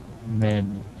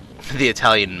men. The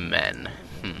Italian men.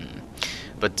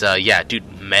 But yeah,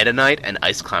 dude, Meta Knight and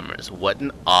Ice Climbers. What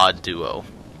an odd duo.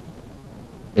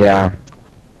 Yeah.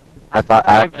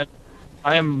 I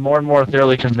am more and more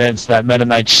thoroughly convinced that Meta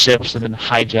Knight's ships have been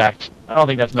hijacked. I don't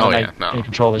think that's Meta Knight in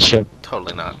control of the ship.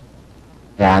 Totally not.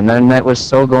 Yeah, and then that was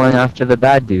so going after the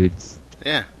bad dudes.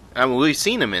 Yeah. I mean, we've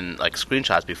seen him in like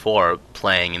screenshots before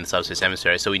playing in the Subspace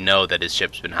Emissary, so we know that his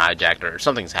ship's been hijacked or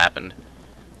something's happened.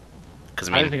 Because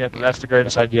I I mean, think that's the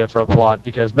greatest idea for a plot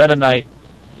because Meta Knight.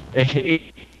 and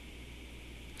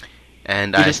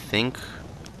you I just- think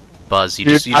Buzz, you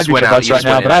Dude, just I'd be went the out. best You right just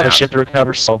now, went but in I and have a out. ship to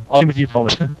recover, so I'll be with you for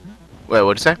a moment. Wait,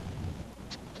 what'd you say?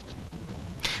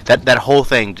 That whole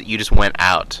thing, you just went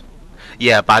out.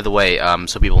 Yeah, by the way,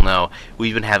 so people know,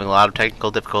 we've been having a lot of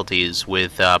technical difficulties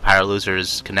with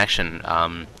Pyroloser's connection.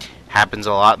 Happens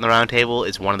a lot in the roundtable.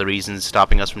 It's one of the reasons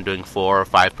stopping us from doing 4 or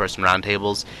 5 person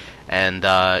roundtables. And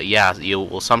yeah, you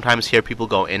will sometimes hear people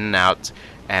go in and out,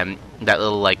 and that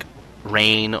little like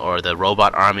rain or the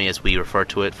robot army, as we refer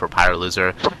to it for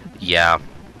Pyroloser, yeah,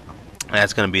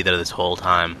 that's gonna be there this whole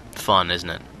time. Fun, isn't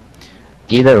it?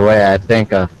 Either way, I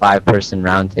think a 5-person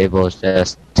roundtable is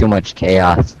just too much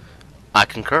chaos. I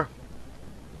concur.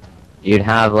 You'd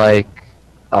have like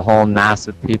a whole mass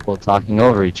of people talking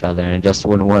over each other, and it just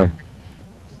wouldn't work.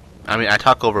 I mean, I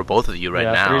talk over both of you right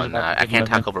Yeah, now, three's and about I good can't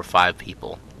talk limit. over 5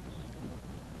 people.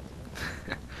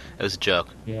 It was a joke,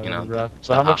 Yeah, you know. rough.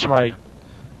 So how much am I?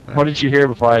 What did you hear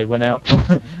before I went out?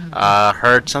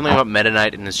 Heard something about Meta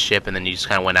Knight and his ship, and then you just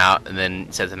kind of went out, and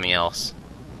then said something else.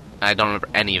 I don't remember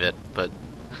any of it, but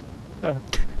I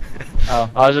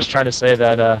was just trying to say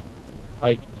that,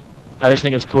 like, I just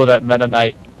think it's cool that Meta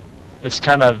Knight is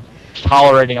kind of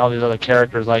tolerating all these other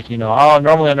characters. Like, you know, oh,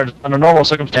 normally under normal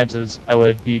circumstances, I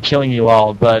would be killing you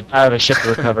all, but I have a ship to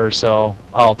recover, so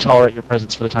I'll tolerate your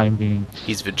presence for the time being.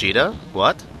 he's Vegeta?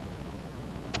 What?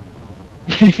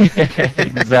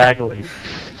 Exactly.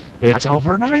 It's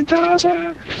over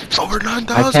 9,000. It's over I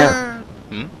 9,000!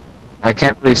 I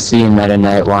can't really see Meta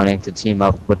Knight wanting to team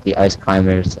up with the Ice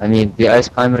Climbers. I mean, the Ice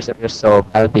Climbers are just so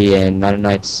heavy, and Meta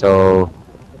Knight's so...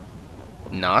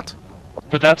 Not?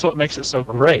 But that's what makes it so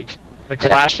great. The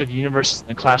clash of universes and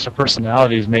the clash of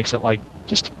personalities makes it, like,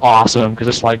 just awesome, because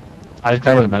it's like, I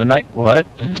kind of Meta Knight? What?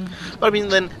 But I mean,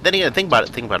 then again, think about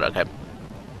it, okay.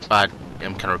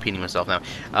 I'm kind of repeating myself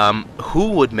now.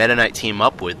 Who would Meta Knight team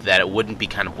up with that it wouldn't be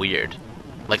kind of weird?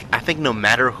 Like, I think no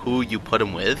matter who you put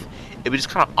him with, it would be just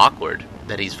kind of awkward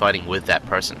that he's fighting with that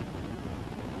person.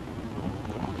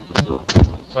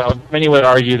 Well, many would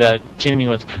argue that teaming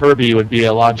with Kirby would be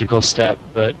a logical step,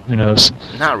 but who knows?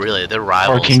 Not really, they're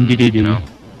rivals. Or King and, Dedede. you know.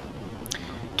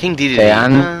 King Dedede. Okay,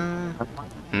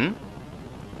 I'm-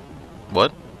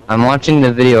 What? I'm watching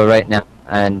the video right now,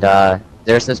 and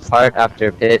there's this part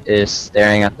after Pit is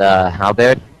staring at the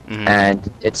halberd, Mhm.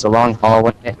 and it's a long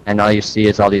hallway, and all you see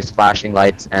is all these flashing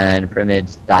lights and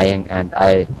pyramids dying, and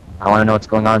I want to know what's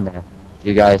going on there.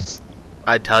 You guys...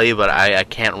 I'd tell you, but I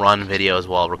can't run videos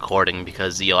while recording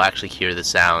because you'll actually hear the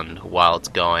sound while it's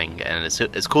going, and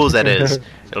as cool as that is,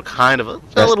 it'll kind of a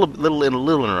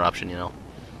little interruption, you know.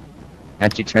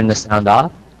 Can't you turn the sound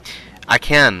off? I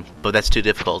can, but that's too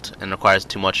difficult and requires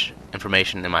too much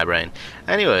information in my brain.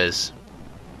 Anyways,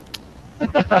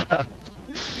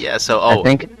 yeah. So I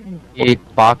think a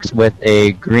box with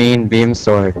a green beam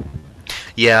sword.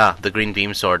 yeah, the green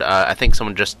beam sword. I think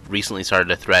someone just recently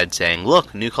started a thread saying,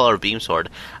 "Look, new color of beam sword."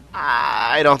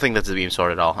 I don't think that's a beam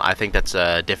sword at all. I think that's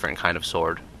a different kind of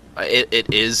sword.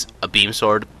 It is a beam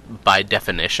sword by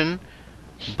definition,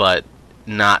 but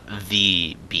not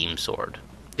the beam sword,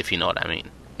 if you know what I mean.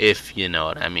 If you know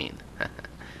what I mean.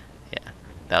 Yeah,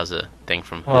 that was a thing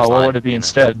from. Well, his what line, would it be you know.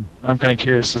 instead? I'm kind of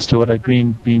curious as to what a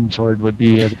green beam sword would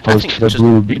be as opposed think to the just-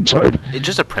 blue beam sword. It's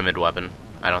just a primitive weapon.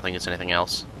 I don't think it's anything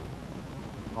else.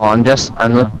 Oh, I'm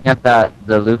looking at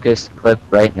the Lucas clip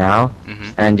right now,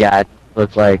 Hmm. and yeah, it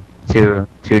looks like two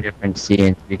different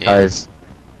scenes because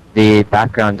the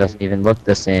background doesn't even look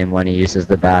the same when he uses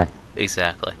the bat.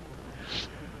 Exactly.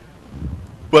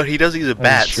 But he does use a bat,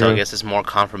 That's so I true. guess it's more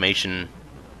confirmation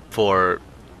for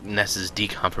Ness's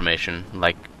deconfirmation,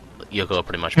 like Yoko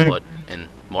pretty much put in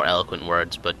more eloquent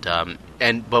words. But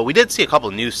we did see a couple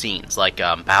of new scenes, like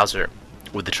Bowser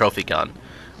with the trophy gun.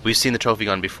 We've seen the trophy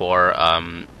gun before.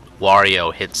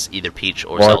 Wario hits either Peach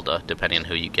or Zelda, depending on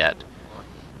who you get.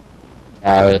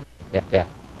 Yeah.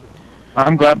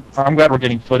 I'm glad we're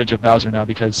getting footage of Bowser now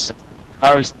because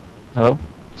I was. Hello?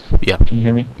 Yeah. Can you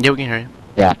hear me? Yeah, we can hear you.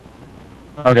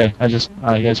 Okay, you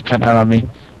guys are kind of out on me.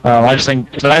 I just think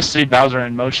it's nice to see Bowser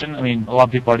in motion. I mean, a lot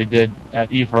of people already did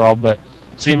at E for All, but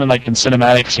see him in like in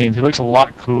cinematic scenes, he looks a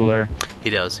lot cooler He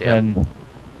does, yeah.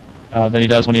 than he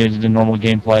does when he's in normal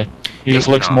gameplay. He just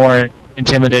looks more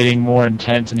intimidating, more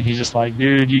intense, and he's just like,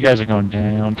 dude, you guys are going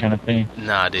down, kind of thing.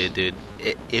 Nah, dude.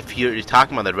 If you're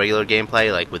talking about the regular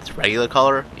gameplay, like with its regular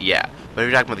color, yeah. But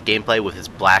if you're talking about the gameplay with his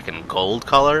black and gold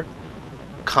color,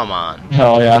 come on.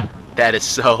 Hell yeah, That is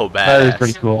so bad. that is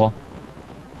pretty cool.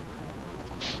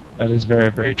 That is very,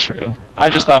 very true.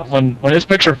 I just thought when his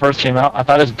picture first came out, I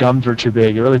thought his gums were too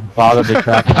big. It really bothered the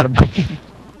crap out of me.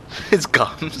 His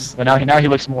gums. But now he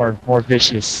looks more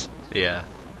vicious. Yeah.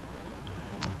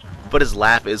 But his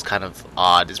laugh is kind of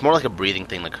odd. It's more like a breathing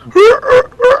thing, like.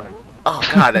 Oh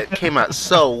god, that came out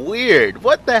so weird.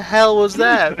 What the hell was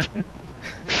that?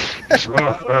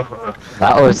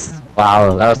 That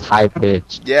was high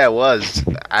pitched. Yeah, it was.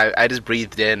 I just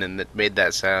breathed in and it made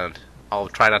that sound. I'll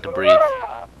try not to breathe.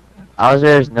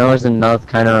 Owlbear's nose and mouth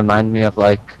kind of remind me of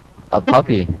like a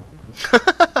puppy.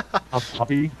 A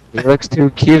puppy? He looks too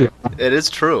cute. It is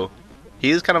true.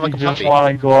 He is kind of like You a just puppy.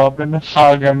 want to go up and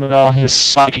hug him in all his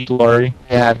psychic glory.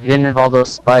 Yeah, if he didn't have all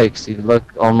those spikes, he'd look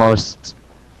almost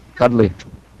cuddly.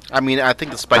 I mean, I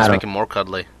think the spikes I don't- make him more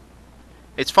cuddly.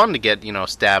 It's fun to get,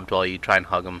 stabbed while you try and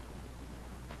hug him.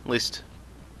 At least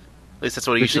that's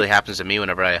what usually happens to me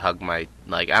whenever I hug my,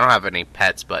 I don't have any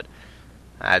pets, but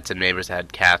I had some neighbors that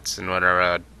had cats, and whenever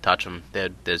I would touch them,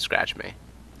 they'd scratch me.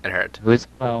 It hurt.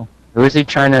 Well, Who is he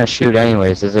trying to shoot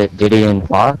anyways? Is it Diddy and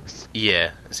Fox?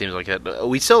 Yeah, it seems like it.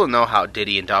 We still don't know how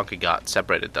Diddy and Donkey got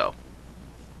separated, though.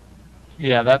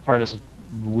 yeah, that part is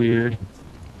weird.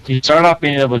 You start off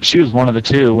being able to choose one of the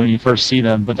two when you first see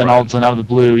them, but then all of a sudden out of the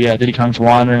blue, yeah, Diddy Kong's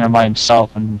wandering around by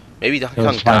himself, and Maybe Donkey It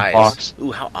Kong was Flying dies. Fox.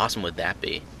 Ooh, how awesome would that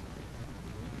be?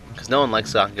 Because no one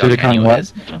likes Donkey Kong Diddy Kong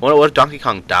anyways. what? What if Donkey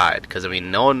Kong died? Because, I mean,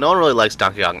 no one really likes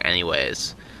Donkey Kong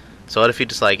anyways. So what if he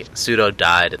just, pseudo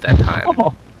died at that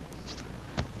time?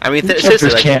 I mean, seriously,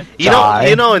 Characters can't you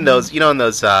die. know in those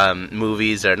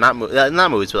movies, or not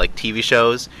movies, but TV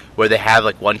shows where they have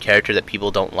one character that people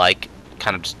don't like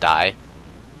kind of just die,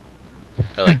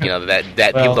 or that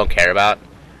people Well- don't care about.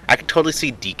 I could totally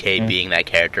see DK being that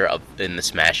character in the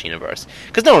Smash universe,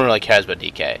 because no one really cares about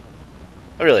DK.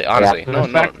 Really, honestly,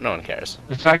 Yeah. no one cares.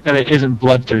 the fact that it isn't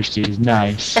bloodthirsty is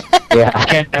nice. Yeah,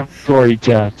 Can't have gory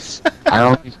deaths. I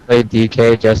only played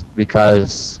DK just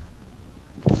because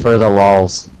for the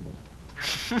lols.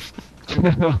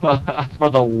 For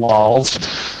the lols.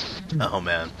 Oh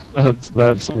man, That's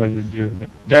the way to do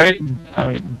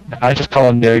it. I just call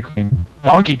him Dairy Queen.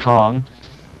 Donkey Kong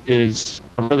is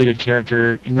a really good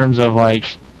character in terms of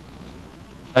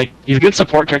he's a good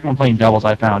support character when playing doubles.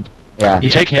 I found Yeah, you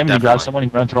take him, you grab definitely. someone, you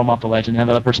run, throw him off the ledge, and have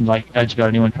the other person edge guard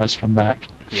anyone tries to come back.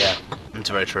 yeah, it's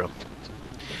very true.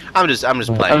 I'm just But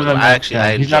playing other with than him. that,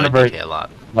 I he's enjoy not a very- DK a lot.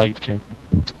 Liked character.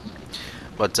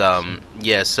 But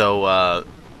yeah, so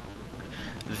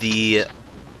the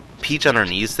Peach on her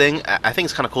knees thing, I think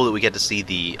it's kind of cool that we get to see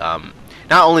the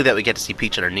not only that we get to see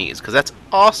Peach on her knees, because that's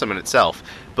awesome in itself,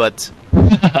 but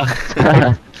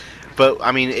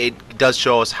I mean it does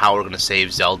show us how we're going to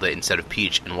save Zelda instead of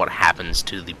Peach and what happens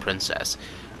to the princess.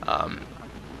 I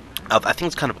think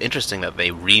it's kind of interesting that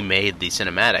they remade the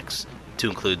cinematics to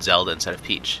include Zelda instead of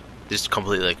Peach. They just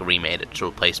completely remade it to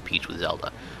replace Peach with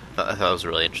Zelda. I thought it was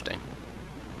really interesting.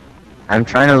 I'm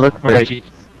trying to look for Okay.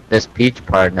 this Peach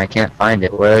part and I can't find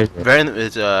it. Where is it?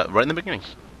 It's right in the beginning.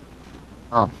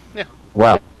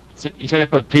 Well, So you said I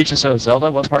put Peach instead of Zelda?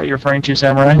 What part are you referring to,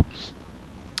 Samurai?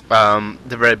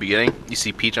 The very beginning, you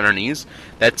see Peach on her knees.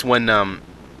 That's when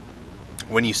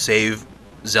you save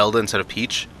Zelda instead of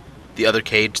Peach, the other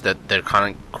cage that they're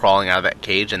kind of crawling out of that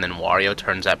cage, and then Wario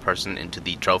turns that person into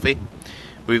the trophy.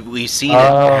 We've seen it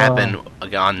happen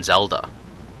on Zelda,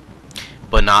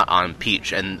 but not on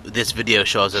Peach. And this video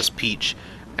shows us Peach,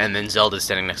 and then Zelda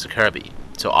standing next to Kirby.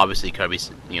 So obviously Kirby,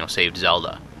 saved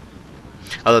Zelda.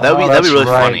 Although that'd be that's really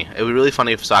right. funny. It would be really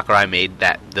funny if Sakurai made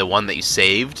that the one that you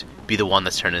saved be the one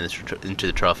that's turned into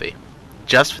the trophy,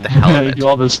 just for the hell of you it.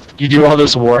 do all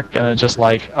this work, and it's just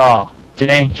oh,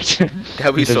 dang.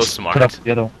 That'd be You so just smart. put up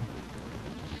the other one.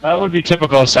 That would be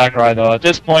typical of Sakurai, though. At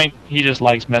this point, he just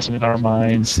likes messing with our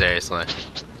minds. Seriously.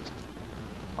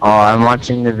 oh, I'm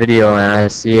watching the video and I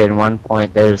see at one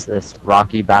point there's this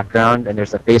rocky background and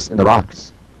there's a face in the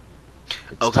rocks.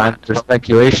 It's Oh, time God. for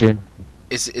speculation.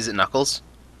 Is it Knuckles?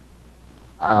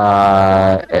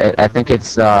 I think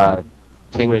it's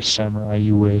You wish, Samurai,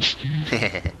 you wish.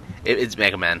 It's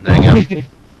Mega Man. There you go.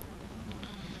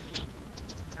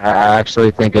 I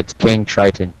actually think it's King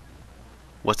Triton.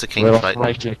 What's a king Little fight?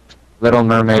 Like Little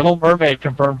Mermaid. Little Mermaid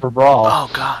confirmed for Brawl. Oh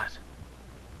God,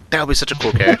 that would be such a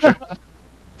cool character.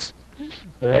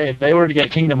 Hey, if they were to get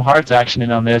Kingdom Hearts action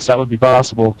in on this, that would be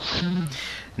possible.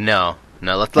 No.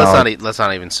 Let's No.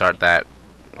 not even start that.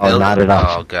 Oh, not at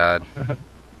all. Oh God,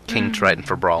 King Triton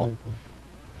for Brawl.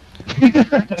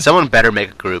 Someone better make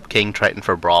a group, King Triton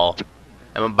for Brawl.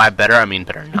 And by better, I mean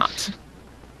better not.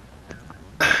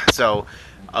 So,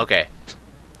 okay,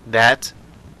 that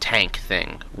tank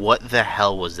thing. What the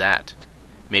hell was that?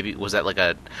 Maybe was that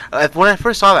when I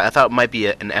first saw that, I thought it might be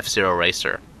an F-Zero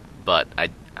racer, but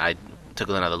I took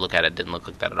another look at it. It didn't look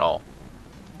like that at all.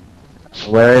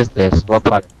 Where is this? What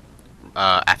part?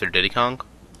 After Diddy Kong.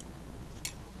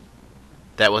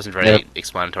 That wasn't very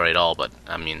explanatory at all, but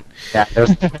I mean, Yeah,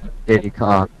 there's Diddy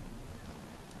Kong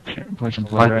Pushing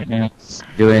play right now.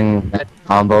 doing that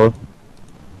combo.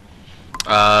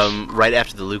 right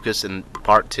after the Lucas in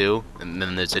Part 2, and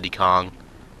then there's Diddy Kong,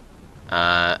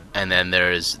 and then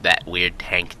there's that weird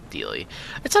tank dealy.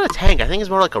 It's not a tank. I think it's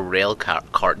more like a rail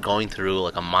cart going through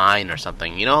like a mine or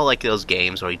something. You know, like those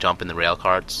games where you jump in the rail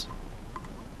carts.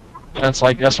 That's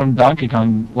from Donkey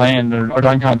Kong Land or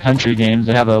Donkey Kong Country games.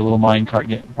 They have the little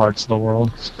minecart parts of the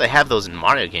world. They have those in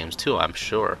Mario games too, I'm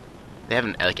sure. They have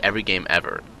in like every game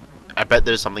ever. I bet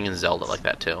there's something in Zelda like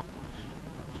that too.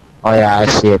 Oh yeah, I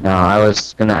see it now. I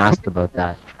was gonna ask about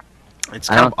that. It's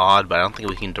kind of odd, but I don't think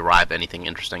we can derive anything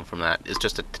interesting from that. It's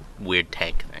just a weird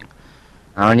tank thing.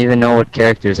 I don't even know what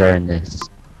characters are in this.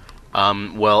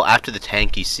 Well, after the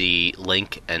tank, you see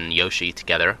Link and Yoshi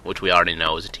together, which we already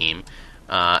know is a team.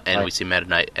 And Right. we see Meta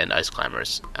Knight and Ice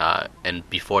Climbers. And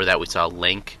before that, we saw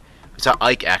Link. We saw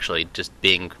Ike actually just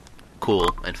being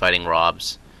cool and fighting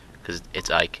Robs, because it's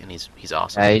Ike and he's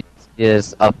awesome. Right?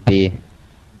 Is up B,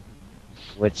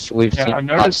 which we've Yeah, seen. I've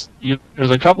noticed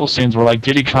there's a couple scenes where like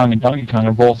Diddy Kong and Donkey Kong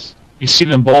are both. You see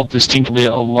them both distinctly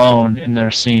alone in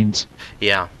their scenes.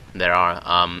 Yeah, there are.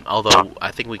 Although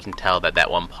I think we can tell that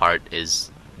one part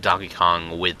is Donkey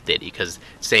Kong with Diddy, because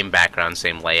same background,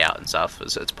 same layout and stuff.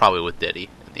 So it's probably with Diddy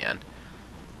in the end.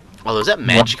 Although is that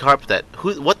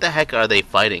Magikarp? What the heck are they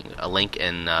fighting? A Link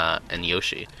and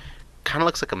Yoshi. Kind of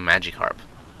looks like a Magikarp.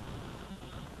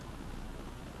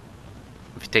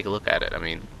 If you take a look at it, I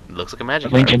mean, it looks like a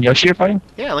Magikarp. Link and Yoshi are fighting.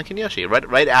 Yeah, Link and Yoshi.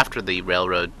 Right after the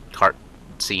railroad cart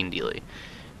scene dealy.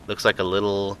 Looks like a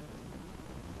little.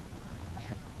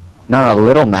 Not a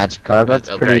little Magikarp. That's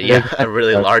pretty yeah, big. a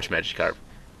really large Magikarp.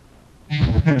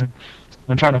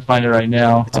 I'm trying to find it right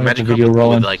now. It's a I'll get the Magikarp video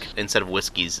rolling. with like instead of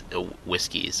whiskers.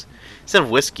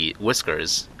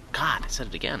 God, I said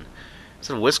it again.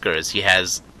 Instead of whiskers, he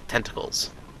has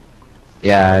tentacles.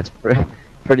 Yeah, it's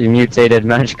pretty mutated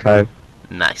Magikarp.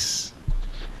 Nice.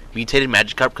 Mutated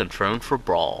Magikarp confirmed for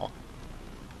Brawl.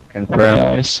 Confirmed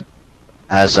Nice.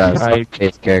 as a Right.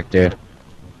 base character.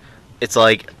 It's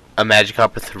like a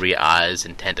Magikarp with 3 eyes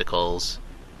and tentacles.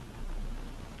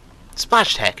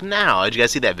 Splash attack now! Did you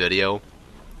guys see that video?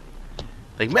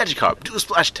 Like, Magikarp, do a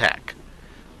splash attack!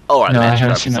 Oh, No, I Magikarp.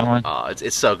 haven't seen that one. Oh,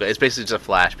 it's so good. It's basically just a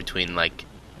flash between, like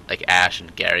Ash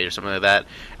and Gary or something like that,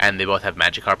 and they both have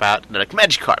Magikarp out, and they're like,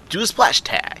 Magikarp, do a splash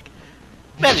attack!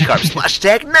 Magikarp, splash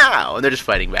attack now! And they're just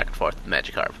fighting back and forth with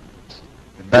Magikarp.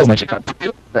 The best,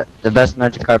 Magikarp. the best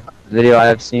Magikarp video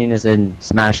I've seen is in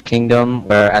Smash Kingdom,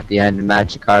 where at the end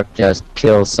Magikarp just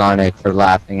kills Sonic for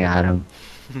laughing at him.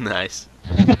 Nice.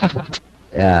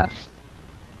 Yeah.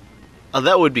 Oh,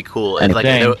 that would be cool. And And like,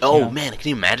 dang, oh yeah. man, can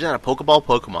you imagine that a Pokeball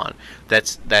Pokemon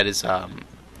that is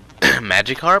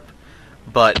Magikarp,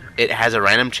 but it has a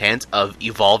random chance of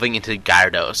evolving into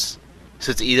Gyarados.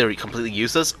 So it's either completely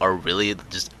useless or really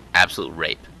just absolute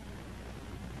rape.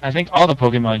 I think all the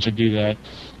Pokemon should do that.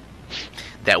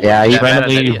 That would Yeah, that you bad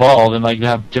Randomly idea. evolve and like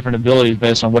have different abilities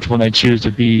based on which one they choose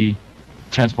to be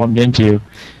transformed into.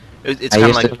 It's I kind of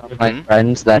used like to tell my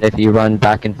friends that if you run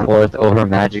back and forth over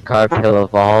Magikarp, he'll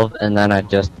evolve, and then I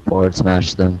just forward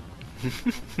smash them.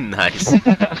 nice.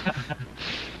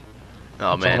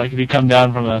 Oh So man, like if you come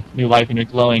down from a new life and you're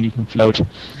glowing, you can float. or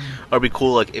it'd be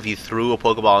cool like if you threw a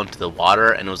Pokeball into the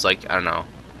water and it was like, I don't know,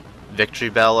 Victory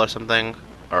Bell or something,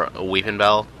 or a Weeping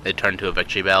Bell. It turned to a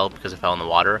Victory Bell because it fell in the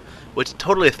water. Which is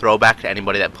totally a throwback to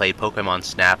anybody that played Pokemon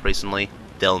Snap recently.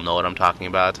 They'll know what I'm talking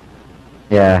about.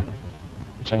 Yeah.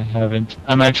 Which I haven't.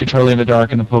 I'm actually totally in the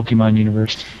dark in the Pokemon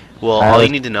universe. Well, I all you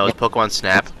was- need to know is Pokemon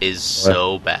Snap is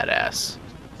so badass.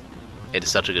 It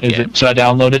is such a good Is game. it? Should I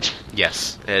download it?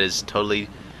 Yes, it is totally.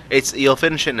 You'll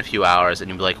finish it in a few hours, and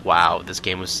you'll be like, "Wow, this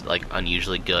game was like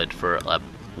unusually good for a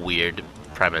weird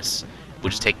premise,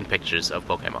 which is taking pictures of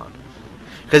Pokemon."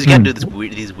 Because you gotta do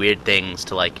these weird things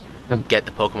to like get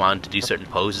the Pokemon to do certain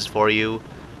poses for you.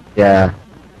 Yeah.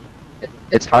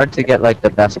 It's hard to get, like, the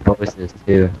best poses,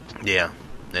 too. Yeah,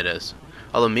 it is.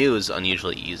 Although Mew is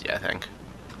unusually easy, I think.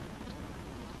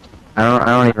 I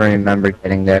don't even remember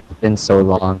getting there. It's been so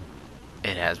long.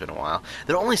 It has been a while.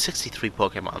 There are only 63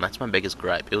 Pokemon. That's my biggest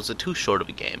gripe. It was too short of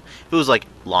a game. If it was like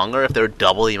longer, if there were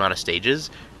double the amount of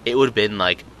stages, it would have been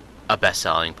like a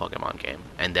best-selling Pokemon game.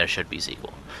 And there should be a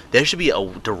sequel. There should be a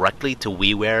directly to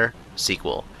WiiWare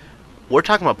sequel. We're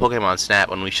talking about Pokemon Snap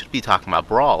when we should be talking about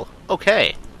Brawl.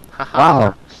 Okay. Haha.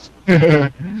 Wow.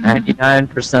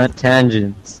 99%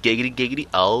 tangents. Giggity giggity.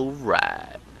 All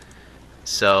right.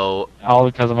 So All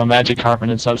because of a magic carpet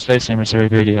in Subspace Emissary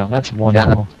video. That's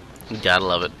wonderful. gotta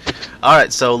love it. All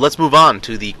right, so let's move on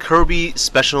to the Kirby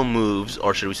special moves,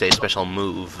 or should we say special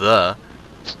move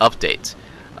updates.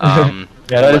 Yeah,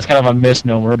 that is kind of a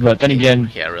misnomer, but then again,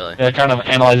 Yeah, really. they're kind of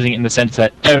analyzing it in the sense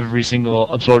that every single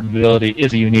absorbed ability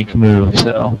is a unique move,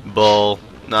 so... Bull.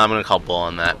 No, I'm going to call bull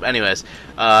on that. But anyways,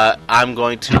 I'm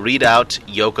going to read out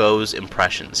Yoko's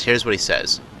impressions. Here's what he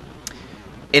says.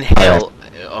 Inhale...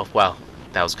 Oh, wow.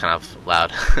 That was kind of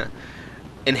loud.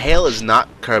 Inhale is not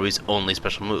Kirby's only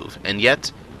special move, and yet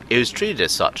it was treated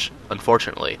as such,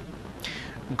 unfortunately.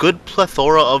 Good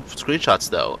plethora of screenshots,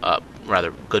 though.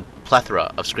 Good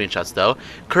plethora of screenshots, though.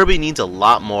 Kirby needs a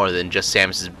lot more than just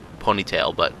Samus's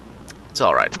ponytail, but it's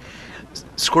alright.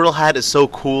 Squirtle Hat is so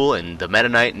cool, and the Meta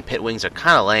Knight and Pit Wings are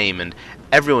kinda lame, and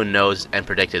everyone knows and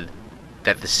predicted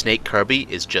that the Snake Kirby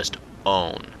is just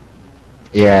own.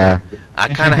 Yeah. I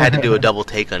kinda had to do a double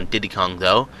take on Diddy Kong,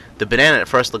 though. The banana at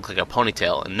first looked like a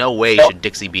ponytail, and no way should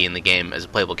Dixie be in the game as a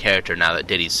playable character now that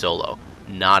Diddy's solo.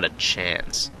 Not a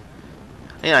chance.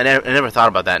 Yeah, I never thought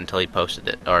about that until he posted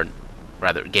it, or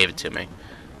rather, gave it to me.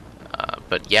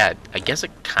 But yeah, I guess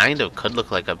it kind of could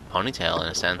look like a ponytail in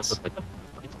a sense.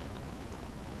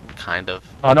 Kind of.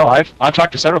 Oh no, I've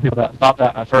talked to several people that thought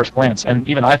that at first glance, and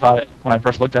even I thought it when I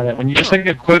first looked at it. When you just take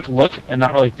a quick look and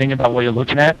not really think about what you're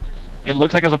looking at, it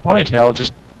looks like it's a ponytail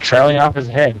just trailing off his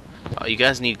head. Oh, you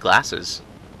guys need glasses.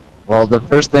 Well, the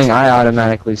first thing I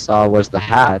automatically saw was the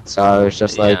hat, so I was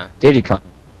just like, Yeah. Diddy Kong.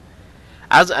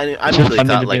 I It's really just funny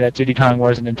thought to me that Diddy Kong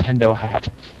wears a Nintendo hat.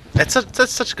 that's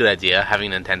such a good idea,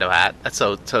 having a Nintendo hat. That's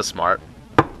so smart.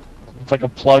 It's like a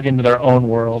plug into their own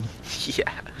world. Yeah.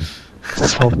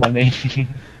 It's so funny.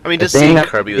 I mean, The just thing seeing that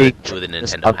Kirby really with a killed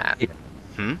this Nintendo hat.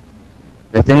 update-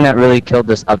 The thing that really killed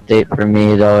this update for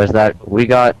me, though, is that we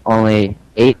got only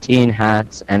 18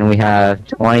 hats and we have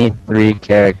 23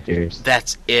 characters.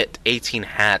 That's it. 18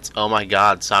 hats. Oh my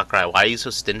god, Sakurai, why are you so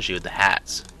stingy with the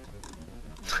hats?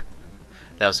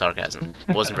 That was sarcasm.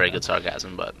 It wasn't very good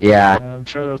sarcasm, but... Yeah. I'm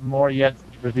sure there's more yet to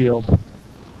be revealed.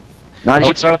 Not I even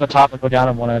would start at the top and go down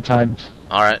them one at a time.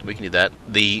 Alright, we can do that.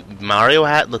 The Mario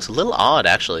hat looks a little odd,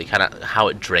 actually. Kind of how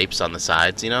it drapes on the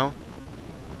sides, you know?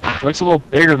 It looks a little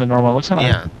bigger than normal. It looks kind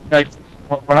Yeah. of like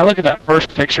when I look at that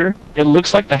first picture, it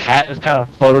looks like the hat is kind of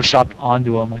photoshopped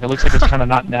onto him. Like it looks like it's kind of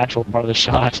not natural part of the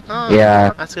shot. Oh,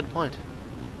 Yeah. That's a good point.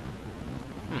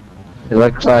 It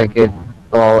looks like it.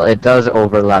 Well, it does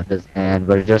overlap his hand,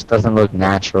 but it just doesn't look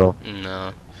natural.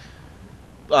 No.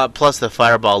 Plus, the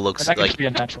fireball looks And that could like... just be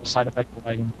a natural side effect of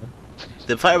lighting.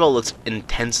 The fireball looks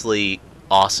intensely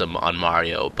awesome on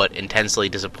Mario, but intensely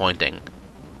disappointing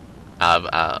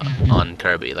on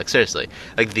Kirby. Like, seriously.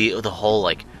 Like, the whole,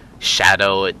 like,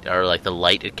 shadow or, like, the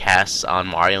light it casts on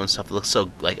Mario and stuff, it looks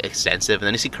so, like, extensive. And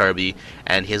then you see Kirby,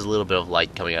 and he has a little bit of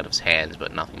light coming out of his hands,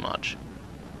 but nothing much.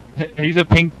 He's a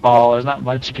pink ball. There's not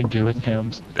much you can do with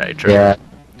him. Very true. Yeah.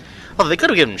 Oh, they could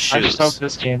have given him I just hope shoes.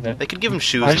 this game that They could give him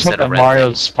shoes I just hope instead that of red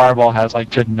Mario's fireball has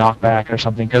like good knockback or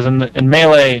something. Because in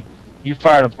Melee, you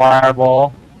fired a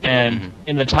fireball, and Mhm.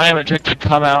 in the time it took to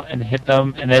come out and hit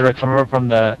them, and they recover from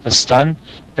the stun,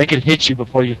 they could hit you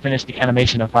before you finish the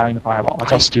animation of firing the fireball.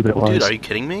 That's how stupid it was. Dude, are you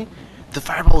kidding me? The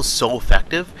fireball is so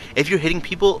effective. If you're hitting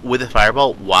people with a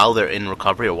fireball while they're in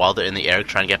recovery or while they're in the air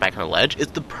trying to get back on the ledge,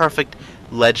 it's the perfect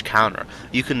ledge counter.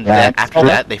 You can Yeah. after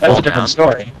that they That's fall a different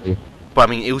down. story. But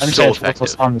I mean, it was I'm so saying it's effective.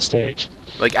 what's on the stage.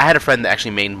 Like, I had a friend that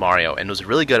actually made Mario and was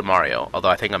really good at Mario, although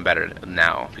I think I'm better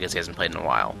now because he hasn't played in a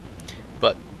while.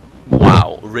 But,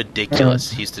 wow,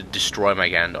 ridiculous. He used to destroy my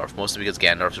Ganondorf, mostly because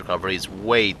Ganondorf's recovery is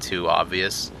way too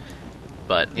obvious.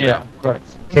 But, you know, right.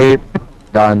 Cape,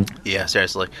 done. yeah,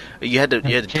 seriously. You had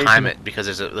to time it because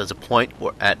there's a point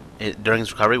where during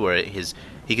his recovery where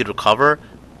he could recover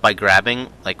by grabbing,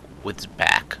 like, with his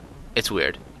back. It's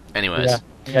weird. Anyways,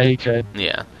 Yeah, he could.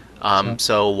 yeah.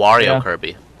 So Wario Yeah.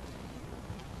 Kirby.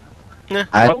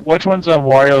 Which one's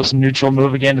Wario's neutral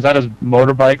move again? Is that his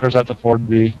motorbike or is that the Ford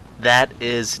B? That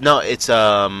is no, it's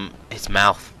his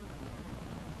mouth.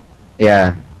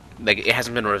 Yeah. Like, it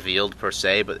hasn't been revealed per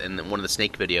se, but in one of the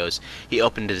Snake videos, he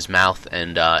opened his mouth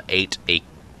and ate a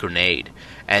grenade.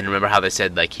 And remember how they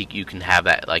said like you can have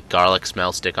that like garlic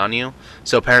smell stick on you?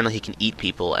 So apparently he can eat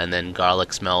people, and then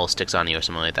garlic smell sticks on you or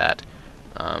something like that.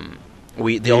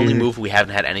 The only move we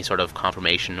haven't had any sort of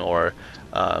confirmation or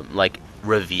like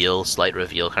slight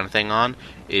reveal kind of thing on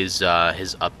is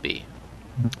his up B,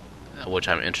 which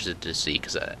I'm interested to see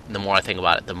because the more I think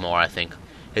about it, the more I think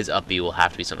his up B will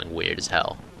have to be something weird as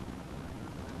hell.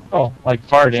 Oh, like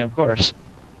farting, of course.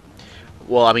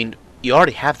 Well, I mean, you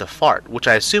already have the fart, which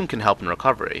I assume can help in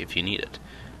recovery if you need it.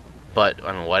 But,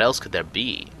 I mean, what else could there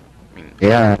be? I mean,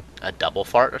 Yeah. a double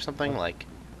fart or something like.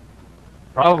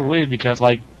 Probably because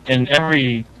like in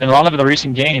a lot of the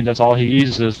recent games, that's all he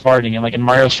uses is farting. And like in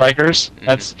Mario Strikers,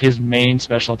 that's his main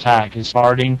special attack is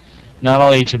farting. Not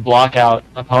only to block out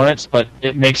opponents, but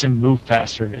it makes him move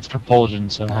faster. It's propulsion.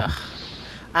 So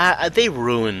They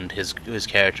ruined his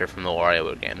character from the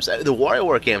WarioWare games. The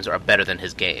WarioWare games are better than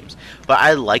his games, but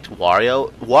I liked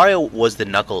Wario. Wario was the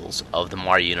Knuckles of the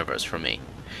Mario universe for me.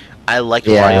 I liked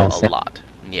Wario a lot.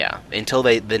 Yeah, until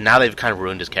now they've kind of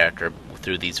ruined his character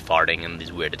through these farting and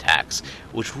these weird attacks,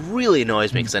 which really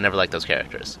annoys me because I never liked those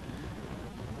characters.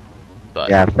 But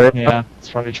yeah, it's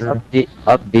probably true.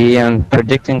 Up B, I'm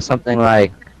predicting something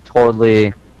like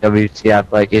totally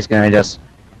WTF, like he's gonna just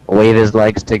wave his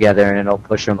legs together and it'll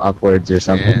push him upwards or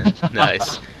something. Yeah,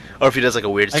 nice. Or if he does like a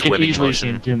weird I could swimming easily see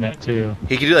him motion. doing that too.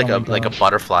 He could do like Oh my a gosh.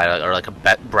 butterfly or like a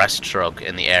breaststroke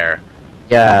in the air.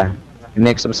 Yeah, he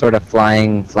makes some sort of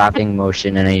flying, flapping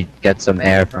motion and he gets some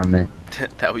air from it.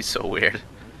 That would be so weird.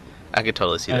 I could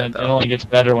totally see And that it though. only gets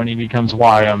better when he becomes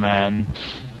Wario Man.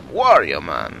 Wario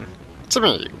Man. It's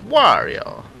me,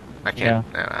 Wario. I can't.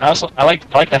 I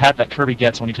like the hat that Kirby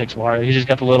gets when he takes Wario. He's just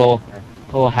got the little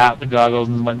hat, the goggles,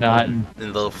 and whatnot. And And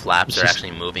the little flaps It's are just-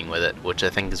 actually moving with it, which I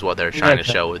think is what they're trying to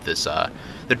Yeah. show with this.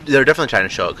 They're definitely trying to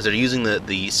show it because they're using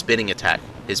the spinning attack,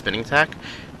 his spinning attack,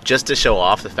 just to show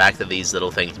off the fact that these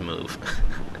little things move.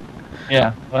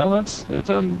 yeah, well, it's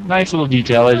a nice little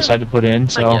detail they decided to put in.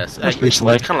 So I guess that's pretty it's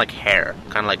slick. kind of like hair.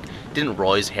 Kind of like didn't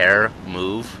Roy's hair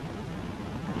move?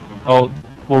 Oh,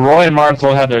 well, Roy and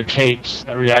Martha had their capes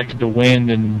that reacted to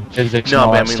wind and physics and No,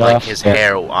 all but I that mean stuff. like his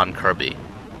hair on Kirby.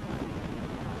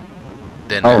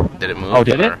 Did it move? Oh,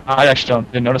 did it? or- I actually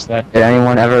didn't notice that. Did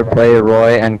anyone ever play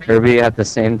Roy and Kirby at the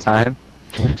same time?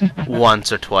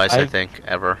 Once or twice, I I- think,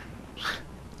 ever.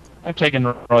 I've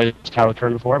taken Roy's Tower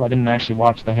Kirby before, but I didn't actually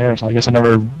watch the hair, so I guess I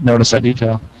never noticed that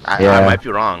detail. I Yeah. might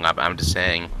be wrong. I'm just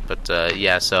saying. But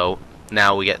yeah, so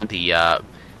now we get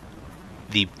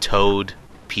the Toad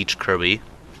Peach Kirby.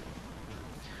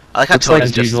 I like how Looks Toad like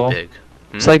is just usual. as big.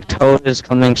 It's like Toad is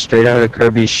coming straight out of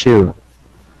Kirby's shoe.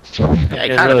 Yeah,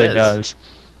 it it kind of really is. does.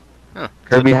 Huh.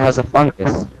 Kirby has a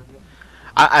fungus.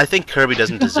 I think Kirby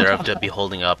doesn't deserve to be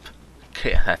holding up.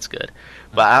 Yeah, that's good.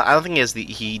 But I don't think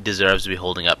he deserves to be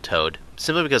holding up Toad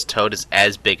simply because Toad is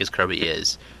as big as Kirby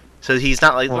is. So he's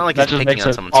not like Well, not like that he's just picking makes on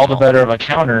it someone all small. the better of a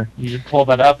counter. You just pull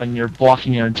that up and you're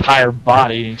blocking your entire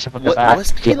body except for the back.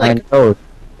 Wasn't he Behind like? Toad.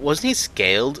 Wasn't he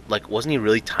scaled? Like, wasn't he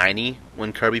really tiny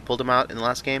when Kirby pulled him out in the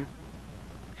last game?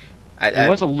 It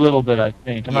was a little bit, I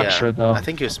think. I'm yeah, not sure though. I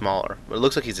think he was smaller, but it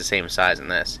looks like he's the same size in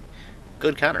this.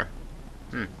 Good counter.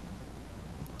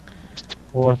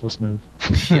 Worthless move.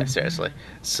 Yeah, seriously.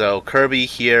 So Kirby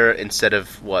here, instead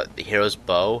of the hero's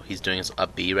bow, he's doing his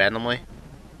up B randomly.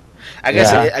 I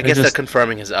guess Yeah, I guess they're just-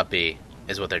 confirming his up B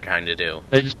is what they're trying to do.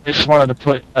 They just wanted to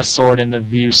put a sword in the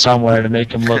view somewhere to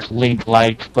make him look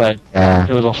Link-like, but Yeah.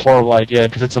 it was a horrible idea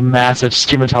because it's a massive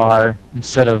scimitar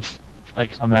instead of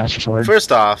like a Master Sword.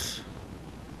 First off,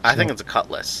 I think it's a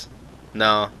cutlass.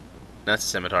 No, that's a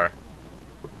scimitar.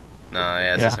 No,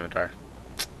 yeah, it's Yeah. a scimitar.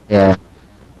 Yeah.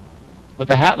 But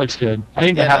the hat looks good. I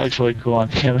think the Yeah, hat it looks really cool on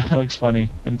him. It looks funny.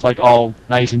 And it's like all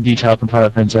nice and detailed from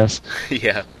Twilight Princess.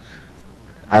 Yeah,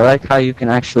 I like how you can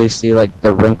actually see like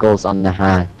the wrinkles on the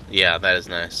hat. yeah, that is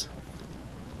nice.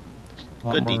 A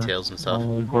lot Good more- details and stuff.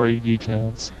 all the gory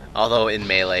details. Although in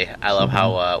Melee, I love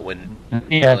how when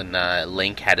Yeah,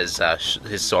 Link had his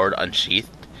sword unsheathed,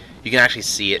 you can actually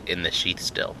see it in the sheath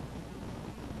still.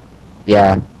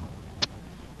 Yeah.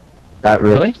 That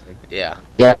really? Yeah,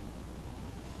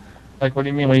 Like, what do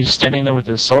you mean? When he's standing there with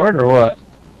his sword, or what?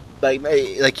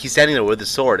 like he's standing there with his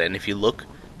sword, and if you look,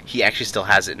 he actually still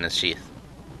has it in his sheath.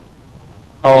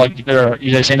 Oh, like you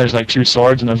guys saying there's like two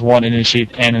swords and there's one in his sheath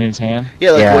and in his hand?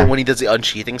 Yeah, like Yeah. when he does the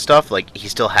unsheathing stuff, like he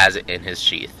still has it in his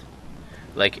sheath.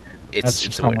 Like it's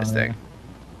That's the weirdest common, thing.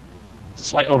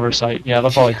 Slight oversight. Yeah,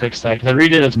 they'll probably fix that because I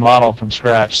redid his model from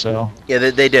scratch. So Yeah,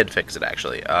 they did fix it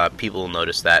actually. People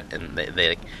noticed that, and they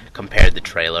like, compared the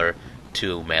trailer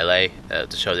to Melee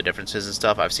to show the differences and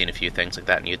stuff. I've seen a few things like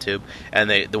that on YouTube, and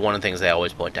the one of the things they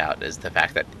always point out is the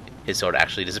fact that his sword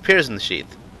actually disappears in the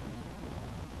sheath.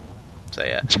 So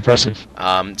yeah. it's impressive.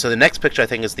 So the next picture I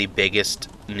think is the biggest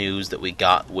news that we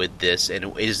got with this, and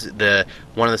it is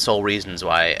one of the sole reasons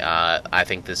why I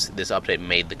think this update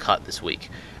made the cut this week.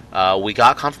 We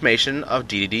got confirmation of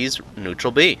DDD's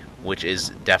neutral B, which is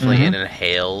definitely an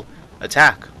inhale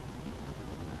attack.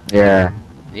 Yeah.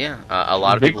 Yeah, a lot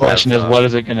The of big people question have. is, what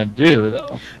is it gonna do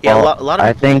though? Yeah, Well, a lot of.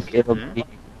 I think it'll be.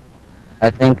 I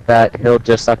think that he'll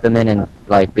just suck them in and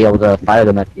like be able to fire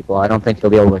them at people. I don't think he'll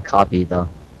be able to copy though.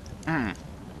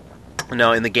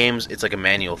 No, in the games, it's like a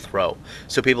manual throw.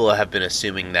 So people have been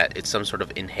assuming that it's some sort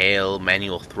of inhale,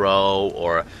 manual throw,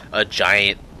 or a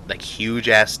giant, like,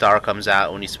 huge-ass star comes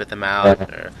out when you spit them out,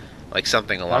 or like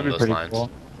something along That'd be those pretty lines. cool.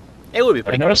 It would be I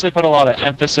pretty noticed they put a lot of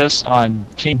emphasis on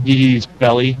King Dedede's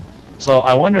belly, so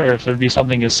I wonder if there'd be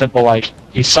something as simple like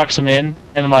he sucks him in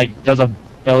and then like does a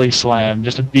belly slam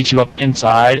just to beat you up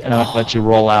inside and then let you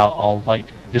roll out all like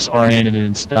disoriented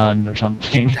and stunned or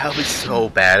something. That would be so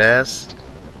badass.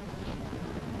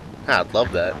 I'd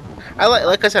love that.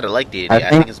 Like I said, I like Dedede. I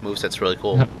think his moveset's really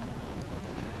cool.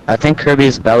 I think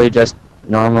Kirby's belly just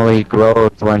normally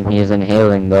grows when he's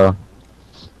inhaling, though.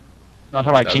 Not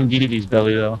talking about King Dedede's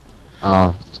belly though.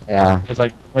 Oh, yeah. Because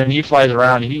like when he flies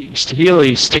around, he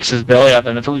really sticks his belly out,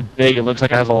 and it's really big. It looks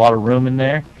like it has a lot of room in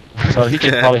there, so he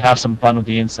could probably have some fun with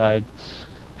the inside.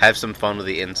 Have some fun with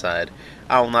the inside.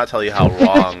 I will not tell you how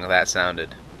wrong that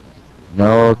sounded.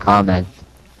 No comment.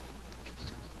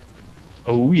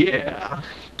 Oh yeah.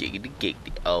 Giggity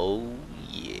giggity. Oh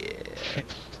yeah.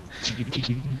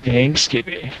 Dang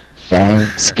Skippy. Dang,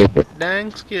 skip it.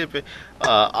 Dang Skippy.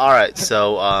 Alright,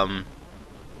 so,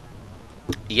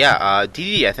 yeah,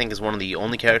 Dedede, I think, is one of the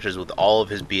only characters with all of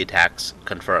his B attacks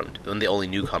confirmed. One of the only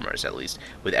newcomers, at least,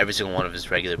 with every single one of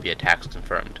his regular B attacks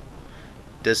confirmed.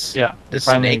 Does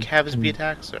Snake have his B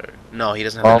attacks, or no? He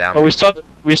doesn't have the down. But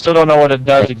we still don't know what it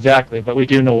does exactly, but we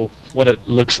do know what it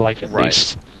looks like at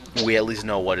least. We at least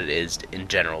know what it is in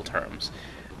general terms.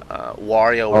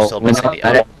 Wario, we're still missing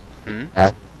the.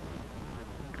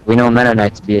 We know Meta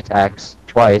Knight's B attacks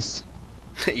twice.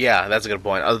 Yeah, that's a good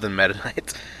point. Other than Meta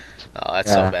Knight. Oh,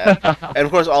 that's so bad. And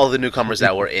of course, all of the newcomers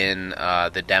that were in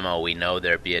the demo, we know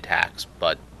their B attacks,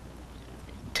 but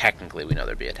technically we know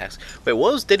their B attacks. Wait,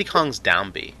 what was Diddy Kong's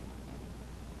down B?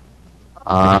 Diddy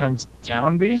Kong's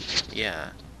down B?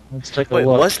 Yeah. Let's take a Wait,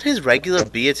 look. wasn't his regular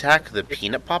B attack the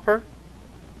peanut popper?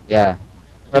 Yeah.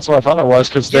 That's what I thought it was,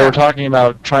 because they were talking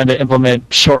about trying to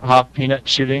implement short hop peanut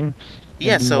shooting.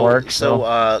 Yeah,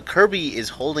 so Kirby is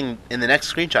holding, in the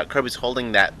next screenshot, Kirby's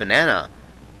holding that banana,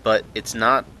 but it's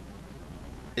not,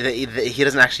 he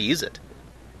doesn't actually use it.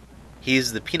 He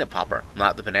uses the peanut popper,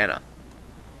 not the banana.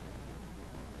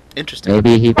 Interesting.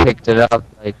 Maybe he picked it up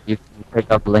like you can pick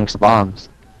up Link's bombs.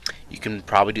 You can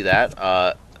probably do that.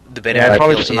 The banana peel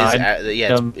is,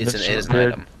 it's an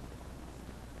item.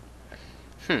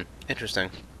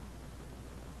 Interesting.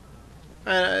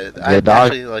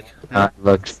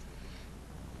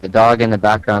 The dog in the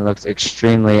background looks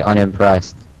extremely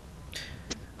unimpressed.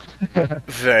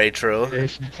 Very true.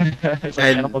 It's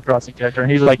an Animal Crossing character,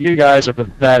 and he's like, "You guys are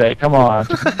pathetic. Come on."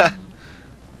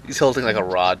 He's holding like a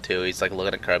rod too. He's like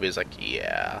looking at Kirby. He's like,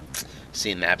 "Yeah,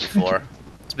 seen that before.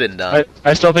 It's been done."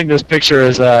 I still think this picture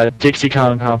is Dixie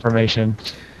Kong confirmation.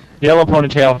 Yellow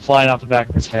ponytail flying off the back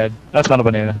of his head. That's not a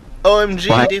banana.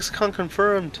 OMG, Dixie Kong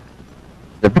confirmed.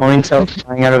 The ponytail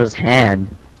flying out of his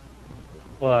hand.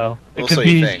 Wow. It could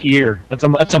be his ear. That's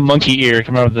a monkey ear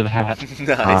coming out of the hat.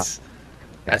 Nice.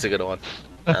 That's a good one.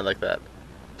 I like that.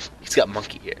 He's got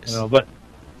monkey ears. But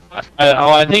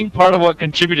I think part of what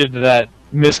contributed to that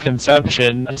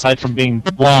misconception, aside from being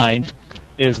blind,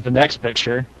 is the next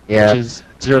picture, which is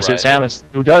Zero Suit Samus,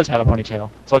 who does have a ponytail.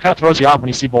 So it kind of throws you off when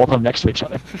you see both of them next to each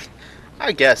other.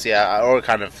 I guess, yeah. Or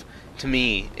kind of, to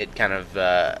me, it kind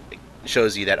of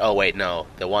shows you that, oh wait, no,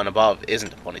 the one above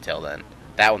isn't a ponytail then.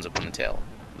 That one's a ponytail.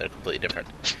 They're completely different.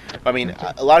 I mean,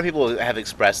 a lot of people have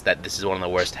expressed that this is one of the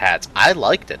worst hats. I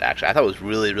liked it, actually. I thought it was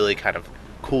really, really kind of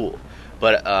cool.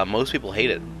 But most people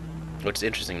hate it, which is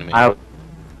interesting to me.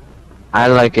 I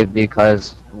like it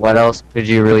because what else could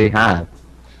you really have?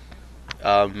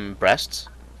 Breasts?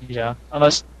 Yeah,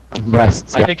 unless...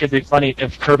 Breasts, I think it'd be funny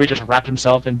if Kirby just wrapped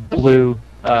himself in blue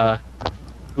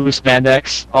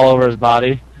spandex all over his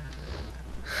body.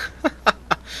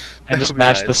 And just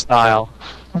match the style.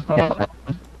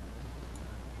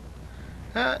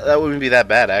 That wouldn't be that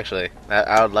bad, actually.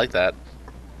 I would like that.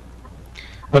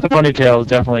 But the ponytail is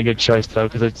definitely a good choice, though,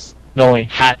 because it's the only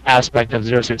hat aspect of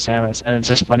Zero Suit Samus, and it's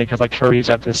just funny because like Kirby's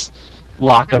got this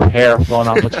lock of hair flowing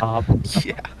off the top.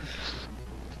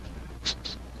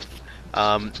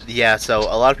 Yeah, so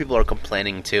a lot of people are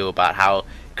complaining, too, about how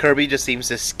Kirby just seems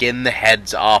to skin the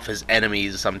heads off his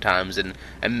enemies sometimes and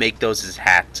make those his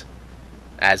hat.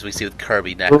 As we see with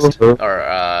Kirby next.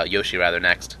 Or Yoshi, rather,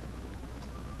 next.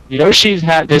 Yoshi's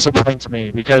hat disappoints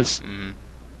me because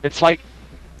it's like,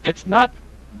 it's not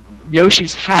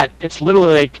Yoshi's hat, it's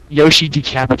literally like Yoshi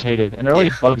decapitated, and it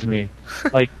really bugs me.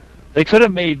 Like, they could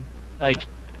have made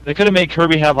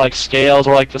Kirby have like scales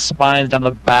or like the spines down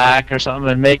the back or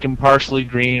something and make him partially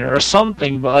green or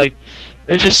something, but like,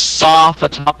 they just saw off the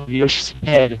top of Yoshi's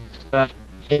head.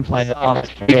 gameplay on the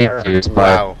Pikachu's, but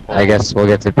Wow. I guess we'll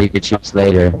get to Pikachu's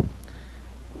later.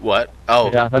 What?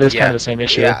 Oh, Yeah, that is kind of the same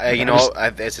issue. Yeah, you I know,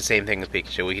 just- it's the same thing with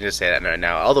Pikachu. We can just say that right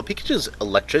now. Although Pikachu's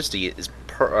electricity is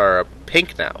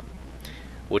pink now,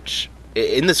 which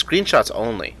in the screenshots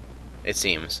only, it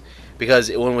seems.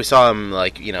 Because when we saw him,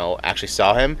 like, you know, actually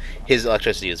saw him, his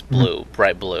electricity is blue,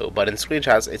 bright blue. But in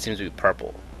screenshots, it seems to be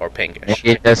purple or pinkish.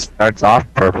 Maybe it just starts off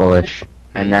purplish,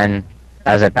 and then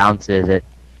as it bounces, it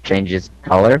changes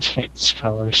color. Change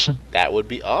colors. That would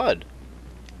be odd.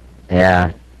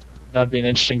 Yeah. That'd be an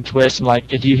interesting twist. And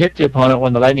like, if you hit the opponent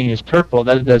when the lightning is purple,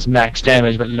 that does max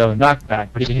damage but no knockback.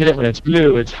 But if you hit it when it's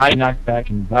blue, it's high knockback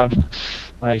and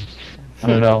like, I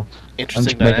don't know. I'm Interesting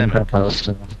just making dynamic.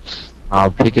 proposals.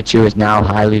 Pikachu is now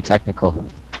highly technical.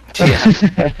 Yeah.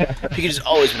 Pikachu's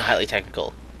always been highly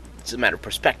technical. It's a matter of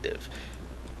perspective.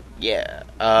 Yeah.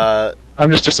 I'm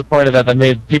just disappointed that they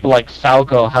made people like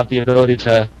Falco have the ability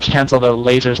to cancel their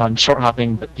lasers on short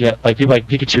hopping, but yet like people like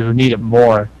Pikachu who need it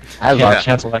more I can't love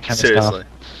cancel that kind Seriously. of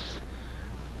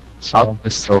stuff. Falco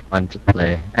is so fun to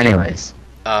play. Anyways,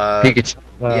 Pikachu.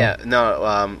 Yeah,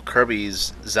 no,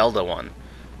 Kirby's Zelda one.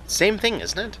 Same thing,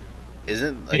 isn't it?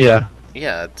 Isn't like, Yeah,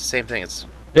 Yeah, it's the same thing. It's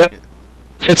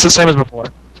it's the same as before.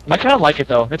 I kind of like it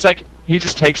though. It's like he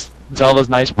just takes Zelda's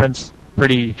nice prince,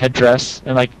 pretty headdress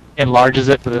and like enlarges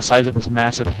it to the size of his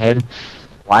massive head.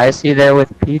 Why is he there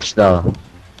with Peach though?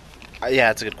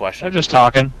 yeah, it's a good question. I'm just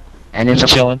talking, And in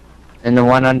just the, chilling. in the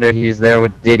one under, he's there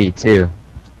with Diddy too.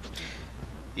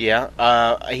 Yeah,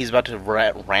 he's about to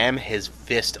ram his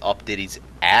fist up Diddy's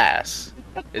ass.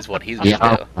 Is what he's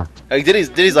about to do. Yeah. Like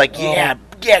Diddy's like, yeah,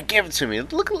 give it to me.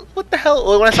 Look, what the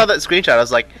hell? When I saw that screenshot, I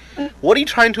was like, what are you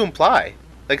trying to imply?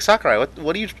 Like Sakurai,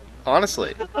 what are you?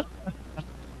 Honestly,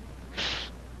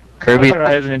 Kirby.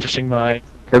 Sakurai has an interesting mind.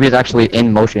 Kirby's actually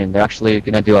in motion. They're actually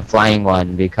gonna do a flying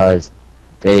one because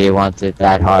they want it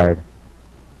that hard.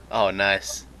 oh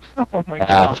nice. Oh my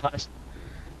Yeah. gosh.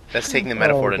 That's taking the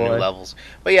metaphor Oh, to new boy. levels.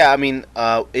 But yeah, I mean,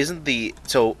 isn't the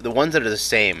ones that are the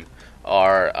same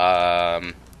are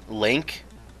Link,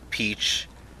 Peach,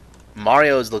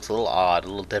 Mario's looks a little odd, a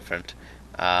little different.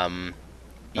 Donkey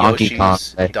Yoshi's, Kong, I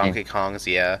think. Donkey Kong's,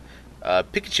 yeah.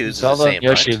 Pikachu's Zelda is the same, and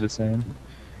Yoshi right? are the same.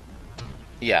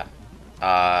 Yeah.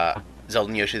 Zelda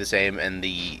and Yoshi are the same, and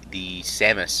the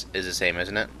Samus is the same,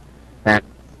 isn't it?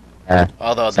 Yeah.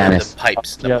 Although the Samus.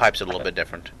 pipes Yep. are a little bit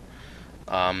different.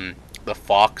 The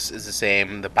Fox is the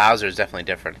same. The Bowser is definitely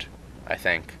different, I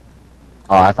think.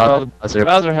 Oh, I thought Well, that was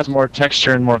Bowser has more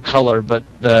texture and more color, but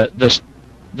the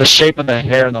shape of the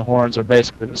hair and the horns are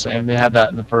basically the same. They had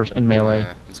that in Melee.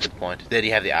 Yeah, that's a good point. Did he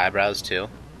have the eyebrows too?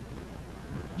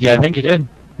 Yeah, I think he did.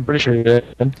 I'm pretty sure he did.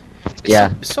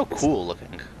 Yeah. It's so cool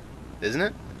looking, isn't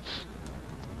it?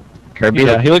 Kirby.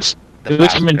 Yeah, he looks The he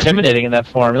looks Bowser intimidating in that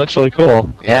form. He looks really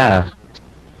cool. Yeah.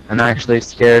 I'm actually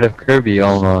scared of Kirby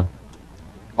almost.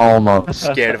 Almost.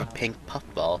 Scared of a pink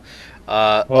puffball.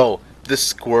 Oh, the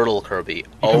Squirtle Kirby.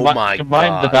 Oh my Combine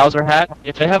god. the Bowser hat.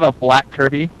 If they have a black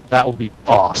Kirby, that would be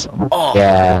awesome. Oh,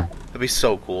 Yeah. that'd be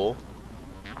so cool.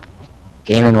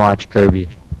 Game & Watch Kirby.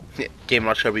 Game &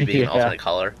 Watch Kirby being an Yeah. alternate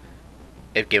color.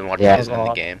 If Game & Watch Yeah. isn't in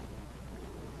the game.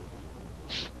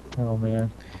 Oh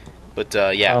man. But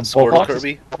yeah, Well, Squirtle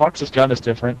Kirby. Fox's gun is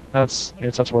different. I guess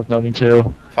that's worth noting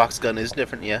too. Fox gun is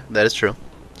different, yeah, that is true.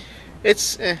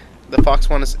 It's, the Fox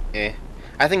one is,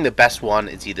 I think the best one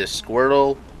is either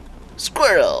Squirtle,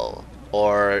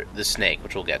 or the Snake,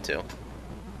 which we'll get to.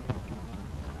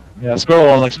 Yeah, Squirrel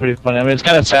one looks pretty funny. I mean, it's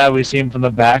kind of sad we see him from the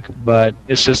back, but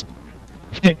it's just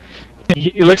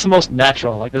he looks the most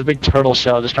natural. Like this big turtle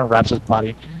shell just kind of wraps his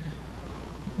body,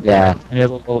 Yeah. and he has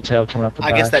a little tail coming up the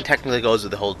I back. guess that technically goes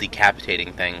with the whole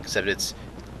decapitating thing, except it's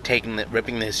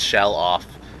ripping his shell off,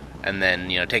 and then,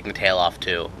 taking the tail off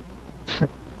too.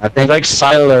 I It's think like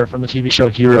Sylar from the TV show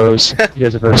Heroes. You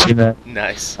guys have ever seen that?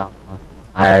 Nice.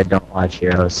 I don't watch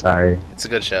Heroes, sorry. It's a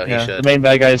good show, Yeah, he the should. main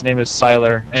bad guy's name is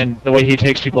Sylar, and the way he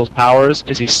takes people's powers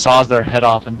is he saws their head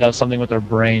off and does something with their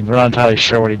brains. We're not entirely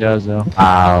sure what he does though.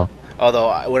 Wow. Although,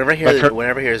 whenever But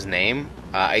I hear his name,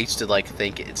 I used to,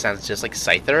 think it sounds just like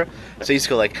Scyther, so I used to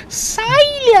go like,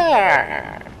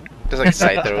 Sylar! Just like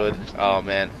Scyther would. Oh,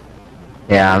 man.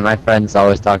 Yeah, my friends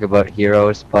always talk about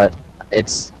Heroes, but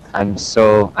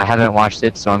I haven't watched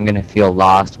it, so I'm gonna feel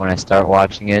lost when I start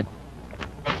watching it.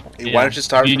 Why don't you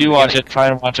start If you from the do watch beginning? it, try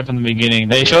and watch it from the beginning.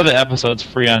 They show the episodes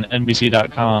free on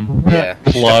NBC.com. Yeah,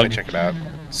 you should Plug. definitely check it out.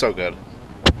 So good.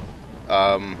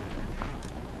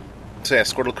 So yeah,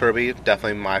 Squirtle Kirby,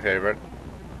 definitely my favorite.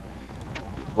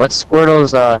 What's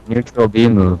Squirtle's neutral B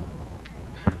move?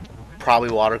 Probably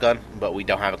Water Gun, but we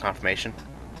don't have a confirmation.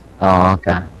 Oh,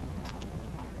 okay.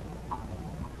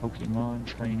 Pokemon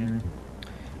trainer.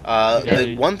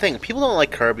 The one thing, people don't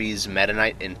like Kirby's Meta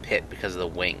Knight and Pit because of the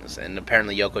wings, and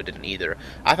apparently Yoko didn't either.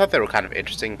 I thought they were kind of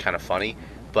interesting, kind of funny,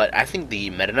 but I think the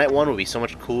Meta Knight one would be so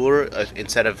much cooler if,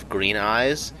 instead of green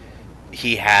eyes,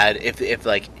 he had, if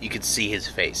like, you could see his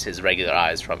face, his regular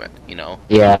eyes from it, you know?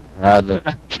 Yeah.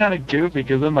 Kind of goofy,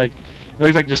 because then, like, it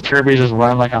looks like just Kirby just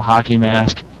wearing, like, a hockey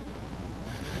mask.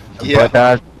 Yeah.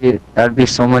 But that'd be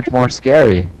so much more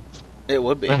scary. It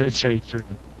would be. That is very true.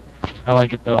 I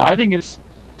like it, though. I think it's,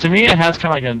 to me, it has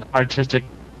kind of like an artistic,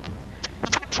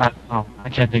 I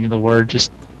can't think of the word,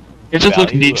 just, it just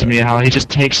looks Value, neat to me how he just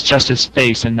takes just his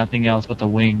face and nothing else but the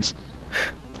wings.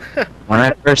 When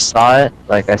I first saw it,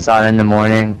 like, I saw it in the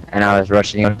morning, and I was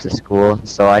rushing up to school,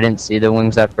 so I didn't see the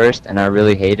wings at first, and I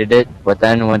really hated it. But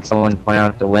then when someone pointed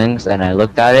out the wings, and I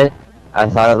looked at it, I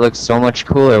thought it looked so much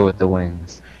cooler with the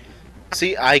wings.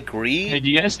 See, I agree. Hey, do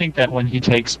you guys think that when he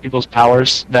takes people's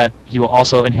powers, that he will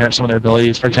also inherit some of their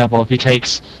abilities? For example, if he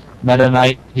takes Meta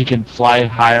Knight, he can fly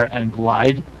higher and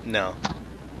glide. No.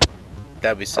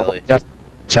 That'd be silly.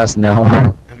 Just no.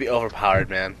 That'd be overpowered,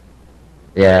 man.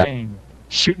 Yeah. Dang.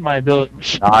 Shoot my ability.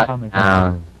 Not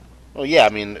down. Well, yeah, I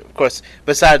mean, of course,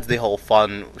 besides the whole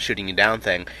fun shooting you down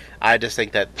thing, I just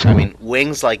think that, I mean,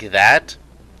 wings like that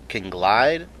can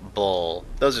glide? Bull.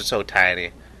 Those are so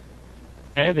tiny.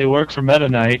 Hey, they work for Meta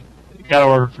Knight. They gotta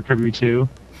work for Kirby too.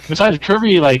 Besides,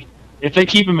 Kirby, like, if they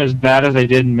keep him as bad as they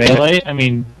did in Melee, I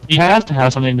mean, he has to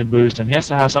have something to boost him. He has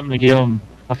to have something to give him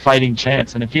a fighting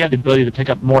chance. And if he had the ability to pick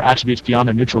up more attributes beyond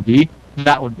a neutral B,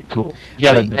 that would be cool. You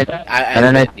gotta admit that.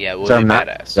 And then Yeah, it would are be massive,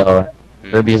 badass. so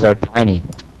Kirby's are tiny.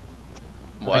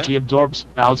 Like, What? he absorbs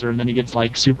Bowser, and then he gets,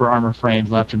 like, super armor frames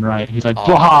left and right. He's like, Oh.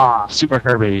 "Blah! Super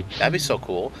Kirby." That'd be so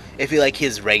cool. If he, like,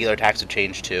 his regular attacks would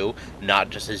change too, not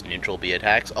just his neutral B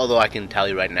attacks. Although I can tell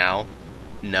you right now,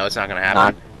 no, it's not gonna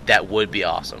happen. That would be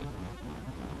awesome.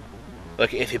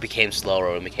 Like, if he became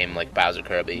slower and became, like, Bowser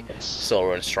Kirby,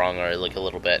 slower and stronger, like, a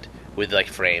little bit, with, like,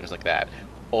 frames like that.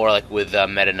 Or, like, with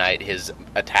Meta Knight, his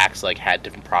attacks, like, had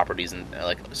different properties and,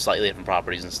 like, slightly different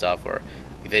properties and stuff, or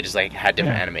they just, like, had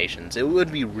different animations. It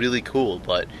would be really cool,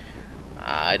 but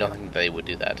I don't think they would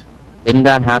do that. Didn't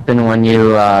that happen when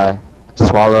you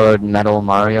swallowed Metal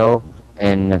Mario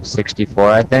in 64,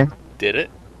 I think? Did it?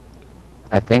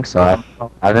 I think so.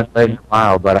 I haven't played in a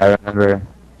while, but I remember,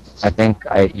 I think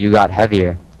you got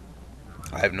heavier.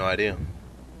 I have no idea.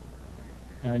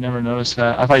 I never noticed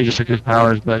that. I thought you just took his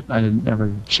powers, but I didn't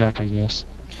ever check, I guess.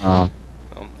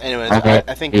 Anyways, Okay.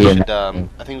 I think we should. I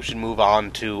think we should move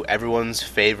on to everyone's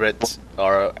favorite,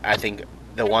 or I think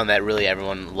the one that really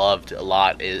everyone loved a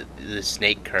lot is the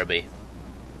Snake Kirby.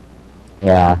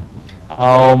 Yeah.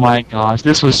 Oh my gosh,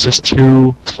 this was just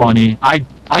too funny. I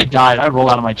died. I rolled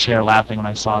out of my chair laughing when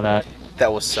I saw that.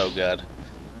 That was so good.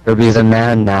 Kirby's a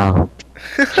man now.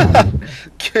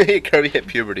 Kirby hit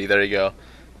puberty. There you go.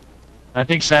 I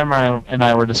think Samurai and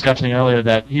I were discussing earlier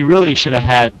that he really should have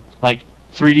had, like,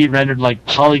 3D rendered, like,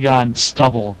 polygon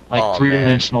stubble, like, Oh,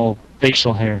 three-dimensional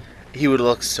facial hair. He would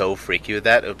look so freaky with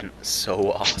that. It would have been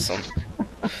so awesome.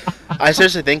 I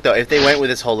seriously think though, if they went with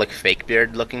this whole like fake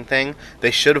beard looking thing,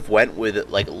 they should have went with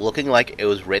like looking like it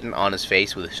was written on his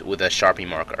face with a Sharpie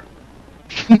marker.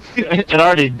 It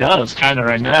already does, kind of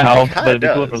right now, It kinda but it'd be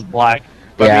cool if it does. was black.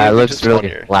 But Yeah, I it mean, looks just really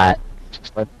funnier. flat,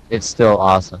 but it's still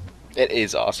awesome. It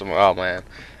is awesome. Oh man.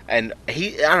 And I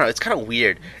don't know, it's kind of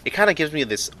weird. It kind of gives me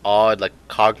this odd like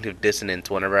cognitive dissonance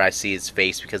whenever I see his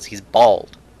face because he's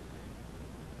bald.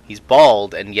 He's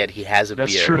bald and yet he has a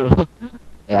That's beard. true.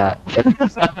 Yeah.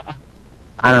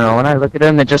 I don't know, when I look at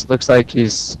him, it just looks like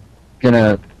he's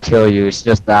gonna kill you. It's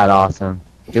just that awesome.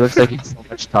 He looks like he's so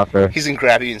much tougher. He's gonna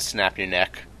grab you and snap your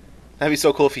neck. That'd be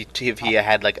so cool if he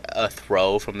had like a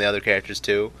throw from the other characters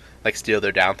too, like steal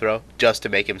their down throw, just to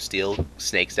make him steal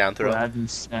Snake's down throw. Grabs and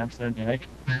snaps their neck.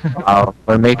 Wow,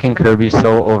 we're making Kirby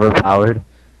so overpowered.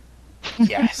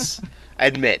 Yes,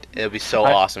 admit it would be so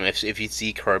awesome if you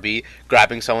see Kirby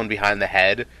grabbing someone behind the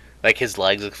head, like his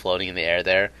legs like floating in the air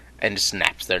there, and just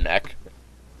snaps their neck.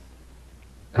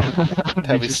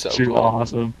 That'd be just so too cool.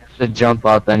 awesome. To jump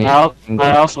up and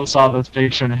I also saw this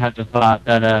picture and had the thought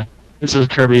that this is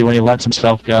Kirby when he lets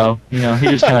himself go. You know, he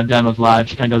just kind of done with life.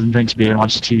 He kind of goes and drinks beer and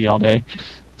watches TV all day.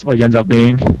 That's what he ends up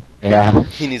being. yeah.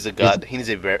 He needs a gut. He needs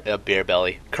a beer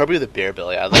belly. Kirby with a beer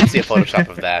belly. I'd like to see a Photoshop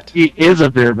of that. He is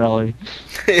a beer belly.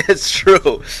 It's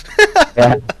true.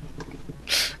 Yeah.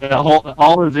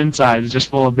 All his inside is just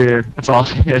full of beer. That's all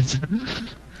he is.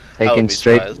 Taken be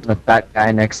straight surprised. from the fat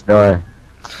guy next door.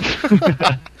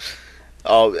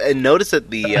 Oh, and notice that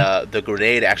the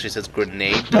grenade actually says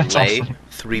grenade delay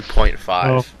 3.5.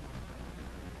 Oh.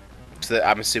 So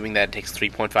I'm assuming that it takes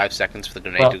 3.5 seconds for the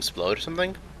grenade Well- to explode or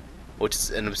something. which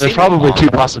is an There's obscene probably bomb. two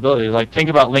possibilities. Like, think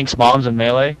about Link's bombs in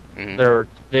Melee. Mhm.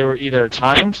 They were either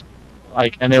timed,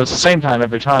 and it was the same time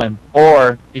every time,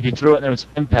 or if you threw it and there was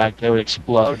impact, they would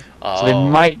explode. So they Oh.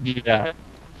 might do that.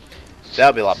 That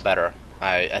would be a lot better.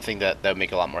 I think that would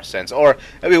make a lot more sense. Or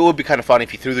I mean, it would be kind of funny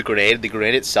if you threw the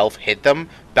grenade itself hit them,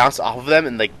 bounced off of them,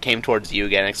 and like came towards you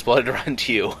again, and exploded around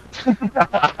you.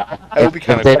 That would be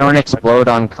kind If they of don't explode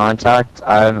on contact,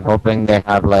 I'm hoping they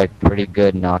have like pretty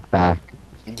good knockback.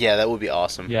 yeah, that would be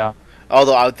awesome. Yeah.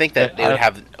 Although I would think that they would I-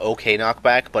 have okay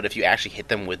knockback, but if you actually hit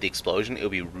them with the explosion, it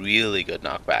would be really good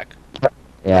knockback.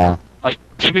 Yeah. Like,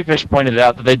 Fish pointed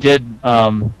out that they did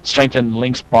strengthen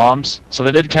Link's bombs, so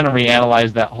they did kind of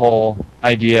reanalyze that whole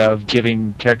idea of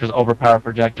giving characters overpowered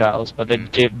projectiles, but they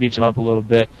beat them up a little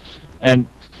bit. And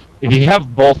if you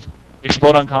have both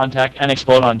explode on contact and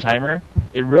explode on timer,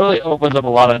 it really opens up a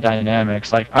lot of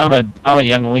dynamics. Like, I'm a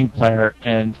young Link player,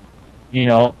 and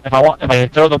if I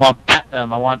throw the bomb at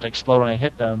them, I want it to explode when I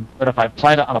hit them. But if I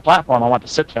plant it on a platform, I want to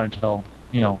sit there until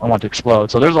I want to explode.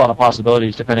 So there's a lot of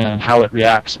possibilities depending on how it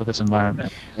reacts with its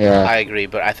environment. Yeah. I agree,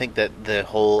 but I think that the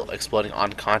whole exploding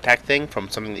on contact thing from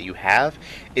something that you have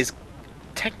is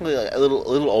technically a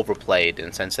little overplayed in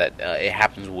the sense that it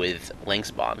happens with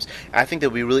Link's bombs. And I think that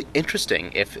would be really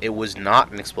interesting if it was not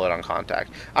an explode on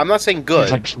contact. I'm not saying good,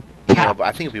 It's like, but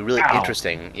I think it'd be really Ow.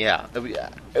 interesting. Yeah,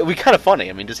 it'd be kind of funny.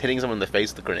 I mean, just hitting someone in the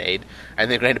face with a grenade, and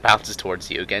the grenade bounces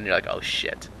towards you again. You're like, oh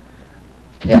shit.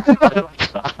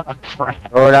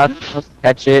 crap. Throw it out,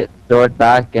 catch it, throw it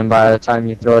back, and by the time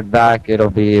you throw it back, it'll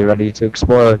be ready to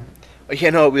explode.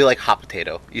 Yeah, no, it'd be like hot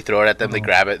potato. You throw it at them, they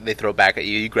grab it, they throw it back at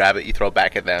you. You grab it, you throw it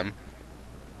back at them.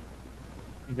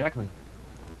 Exactly.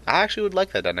 I actually would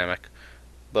like that dynamic,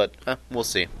 but we'll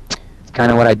see. It's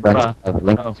kind of what I done to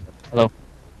Link. Oh, hello.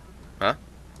 Huh?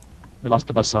 We lost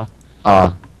the buzzsaw.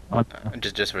 Oh,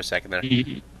 Just for a second there.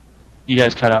 You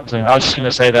guys cut out. So I was just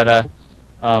gonna say that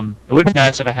it would be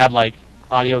nice if I had like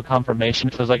audio confirmation.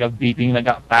 If there's like a beeping that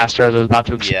got faster as it was about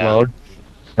to explode.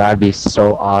 that'd be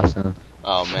so awesome.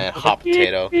 Oh man, hot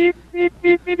potato.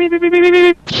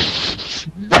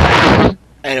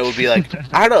 And it would be like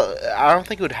I don't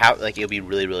think it would have like it would be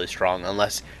really really strong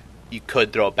unless you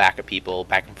could throw it back at people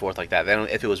back and forth like that. Then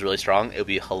if it was really strong, it would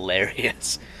be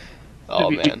hilarious. Oh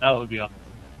man, That would be awesome.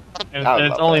 And I would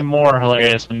it's love only that. more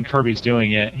hilarious when Kirby's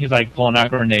doing it. He's like pulling out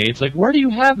grenades. Like, where do you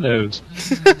have those?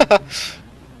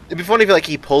 it'd be funny if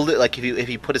he pulled it like if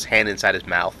he put his hand inside his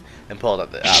mouth and pulled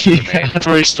out the Yeah, grenade. that's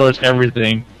where he stores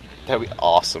everything. That'd be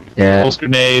awesome. Yeah. Pulls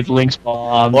grenades, Link's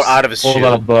bombs, Or out of his pulls shoe.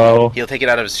 out a bow. He'll take it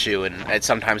out of his shoe, and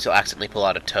sometimes he'll accidentally pull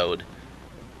out a toad.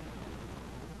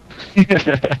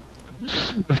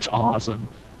 That's awesome.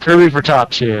 Kirby for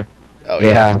top tier. Oh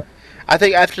Yeah. I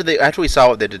think after we saw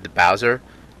what they did to Bowser,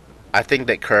 I think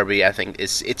that Kirby,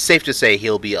 it's safe to say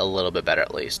he'll be a little bit better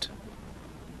at least.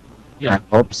 Yeah.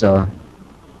 I hope so.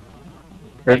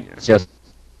 It's just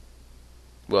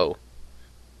Whoa.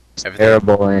 Everything.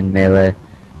 terrible in Melee.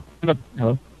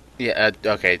 Hello. Yeah.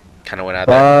 Okay. Kind of went out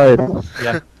there. But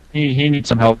Yeah. He needs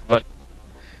some help, but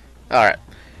All right.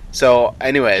 So,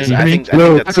 anyways, Hey, I me think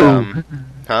too. that's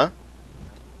huh?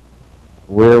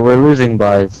 we're losing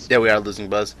Buzz. Yeah, we are losing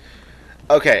Buzz.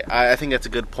 Okay, I think that's a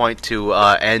good point to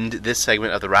end this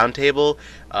segment of the roundtable.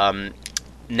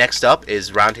 Next up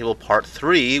is roundtable part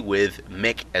 3 with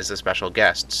Mick as a special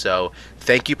guest. So,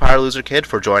 thank you, Power Loser Kid,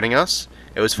 for joining us.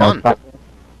 It was fun.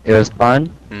 It was fun.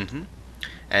 hmm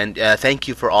And thank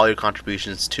you for all your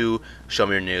contributions to Show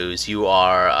Me Your News. You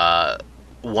are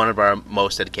one of our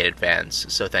most dedicated fans,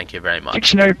 so thank you very much.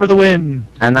 dictionary for the win.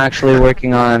 I'm actually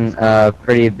working on a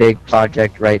pretty big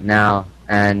project right now,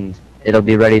 and it'll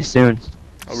be ready soon.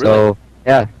 Oh, really? So,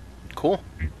 yeah, Cool.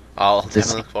 I'll Just-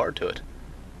 definitely look forward to it.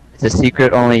 it's a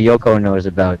secret only Yoko knows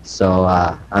about, so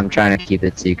I'm trying to keep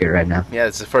it secret right now. Yeah,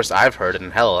 it's the first I've heard,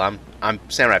 and hell, I'm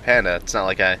Samurai Panda. It's not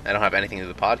like I don't have anything to do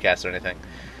with the podcast or anything.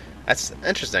 That's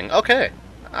interesting. Okay,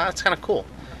 that's kind of cool.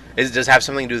 Does it have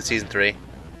something to do with season 3?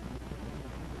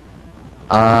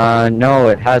 No,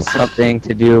 it has something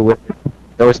to do with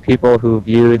those people who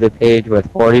view the page with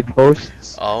 40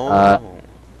 posts, Oh,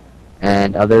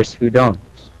 and others who don't.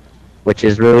 Which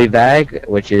is really vague,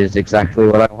 which is exactly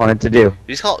what I wanted to do. you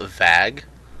just call it vague?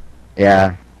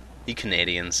 Yeah. You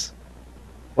Canadians,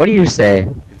 What do you say?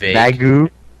 vague, Vagu?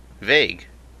 vague.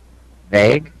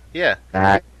 Vague? Yeah,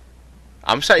 Vague?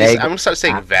 I'm Vague. gonna start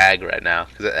saying vague right now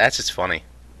because that's just funny.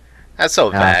 That's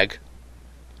so Yeah. vague.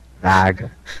 Vague.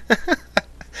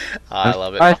 I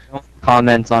love it. I don't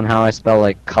comment on how I spell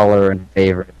like color and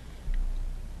favorite.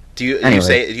 Do you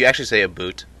Anyway. do you actually say a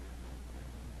boot?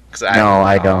 Cause No,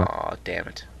 I don't. Oh, damn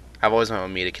it! I've always wanted to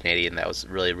meet a Canadian that was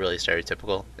really, really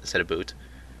stereotypical instead of boot.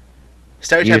 You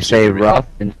Stereotypes say are really- rough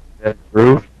instead of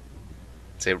roof.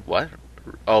 Say what?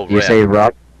 Oh, You yeah. say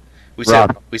rough. we say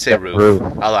rough. we say Yeah, roof. roof.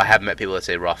 Although I have met people that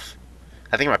say rough.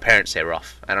 I think my parents say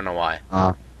rough. I don't know why.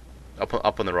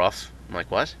 Up on the rough. I'm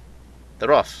like, what? The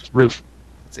rough. Roof.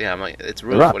 So, yeah, I'm like, it's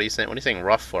roof. Rough. What are you saying? What are you saying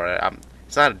rough for?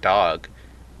 It's not a dog.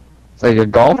 It's like a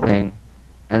golfing,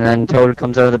 and then Toad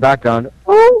comes out of the background.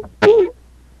 Oh,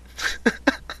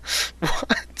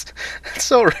 What? That's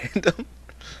so random.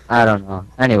 I don't know.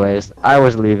 Anyways, I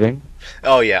was leaving.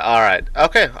 Oh yeah. All right.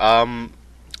 Okay.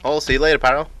 I'll see you later,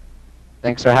 Pyro.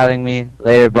 Thanks for having me.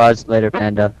 Later, Buzz. Later,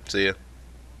 Panda. See you.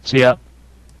 See ya.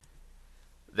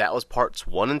 That was parts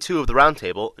 1 and 2 of the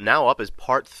roundtable. Now up is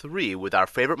part 3 with our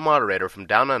favorite moderator from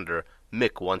Down Under,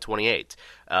 Mick128.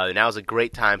 Now is a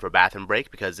great time for a bathroom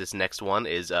break because this next one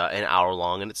is an hour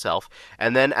long in itself.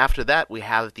 And then after that, we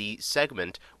have the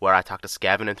segment where I talk to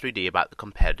Scavin and 3D about the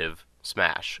competitive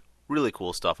Smash. Really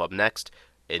cool stuff up next.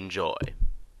 Enjoy.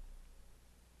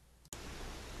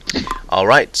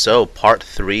 Alright, so part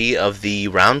 3 of the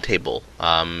roundtable.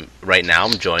 Right now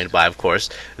I'm joined by, of course,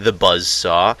 the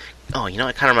Buzzsaw. Oh, you know,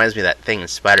 it kind of reminds me of that thing in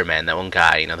Spider-Man, that one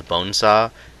guy, you know, the Bone Saw.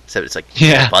 Except it's like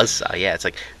Yeah. Buzzsaw. Yeah, it's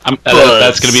like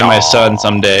That's going to be my Buzzsaw. son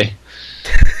someday.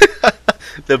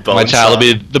 The Bone My child Saw. will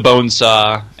be the bone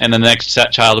saw, and the next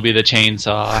child will be the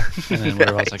chainsaw, and then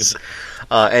whatever else I Nice. could.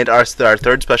 And our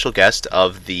third special guest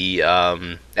of the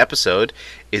episode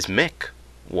is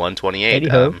Mick128.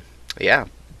 Hey-ho. Yeah,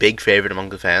 big favorite among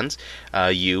the fans.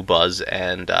 You, Buzz,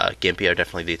 and Gimpy are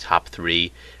definitely the top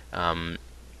 3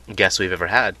 guests we've ever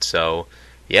had. So,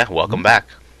 yeah, welcome back.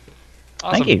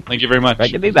 Awesome. you. Thank you very much.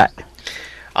 Great to be back.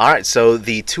 All right, so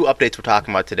the 2 updates we're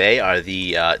talking about today are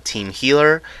the Team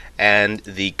Healer and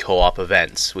the co-op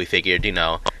events. We figured, you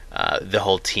know, the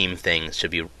whole team thing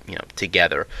should be, you know,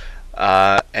 together.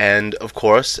 And of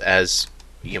course, as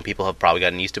you know, people have probably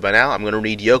gotten used to by now, I'm going to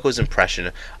read Yoko's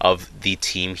impression of the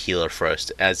Team Healer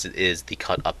first, as it is the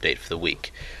cut update for the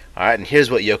week. All right, and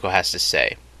here's what Yoko has to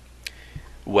say.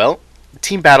 Well,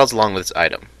 team battles along with its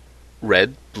item.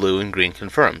 Red, blue, and green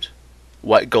confirmed.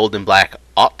 White, gold, and black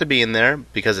ought to be in there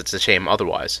because it's a shame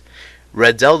otherwise.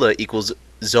 Red Zelda equals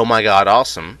Zomygod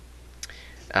awesome.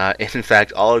 In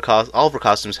fact, all of her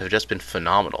costumes have just been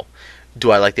phenomenal.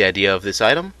 Do I like the idea of this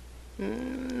item?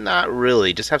 Not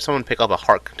really. Just have someone pick up a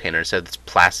heart container instead of this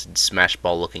placid smash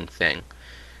ball looking thing.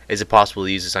 Is it possible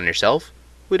to use this on yourself?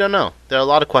 We don't know. There are a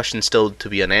lot of questions still to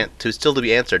be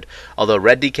answered. Although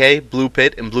Red DK, Blue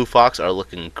Pit, and Blue Fox are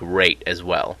looking great as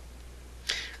well.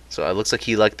 So it looks like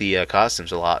he liked the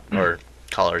costumes a lot, or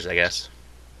colors, I guess.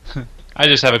 I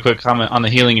just have a quick comment on the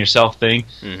healing yourself thing.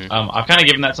 Mhm. I've kind of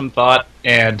given that some thought,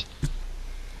 and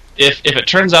if it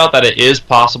turns out that it is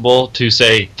possible to,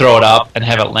 say, throw it up and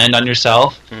have it land on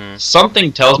yourself,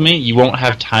 something tells me you won't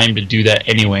have time to do that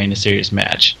anyway in a serious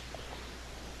match.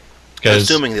 'Cause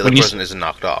Assuming the other when you person isn't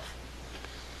knocked off.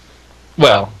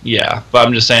 Well, yeah, but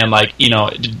I'm just saying, like, you know,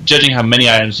 judging how many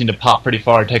items seem to pop pretty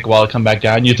far and take a while to come back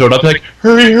down, you throw it up like,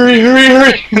 hurry, hurry, hurry,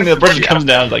 hurry, and the person comes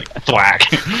down like, thwack.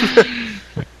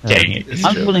 Dang it. It's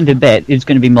I'm true. willing to bet it's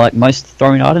going to be like most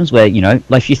throwing items where, you know,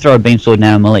 like if you throw a beam sword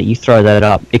now in melee, you throw that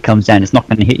up, it comes down, it's not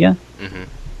going to hit you. Mhm.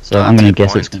 So Ah, I'm going to good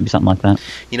guess point. it's going to be something like that.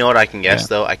 You know what I can guess, Yeah.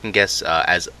 though? I can guess,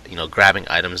 as, you know, grabbing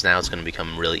items now is going to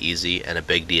become really easy and a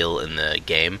big deal in the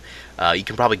game. You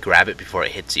can probably grab it before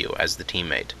it hits you as the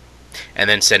teammate. And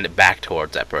then send it back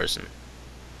towards that person.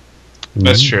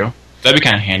 That's true. That'd be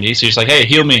kind of handy. So you're just like, hey,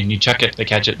 heal me, and you chuck it, they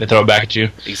catch it, they throw it back at you.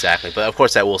 Exactly. But, of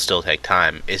course, that will still take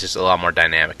time. It's just a lot more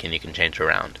dynamic, and you can change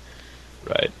around.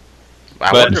 Right.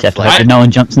 I But- wonder Just have if, to like... hope that no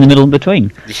one jumps in the middle in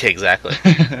between. Yeah, exactly.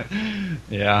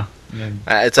 Yeah.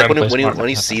 It's like Trying to when play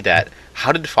you smart. see that,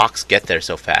 how did Fox get there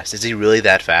so fast? Is he really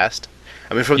that fast?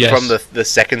 I mean, from Yes. the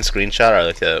second screenshot, or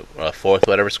like the fourth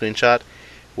whatever screenshot,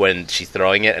 when she's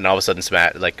throwing it, and all of a sudden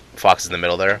Fox is in the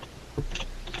middle there.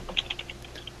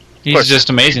 He's course. just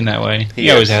amazing that way. He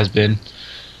He always is. has been.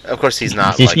 Of course, he's not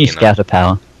It's his like, new you know... scouter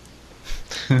power.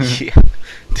 Yeah.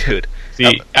 Dude.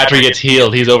 See, after he gets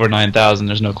healed, he's over 9,000,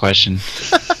 there's no question.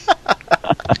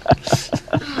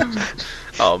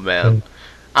 Oh, man.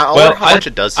 I Well, wonder how much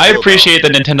it does I feel, appreciate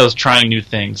that Nintendo's trying new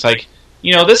things. Like,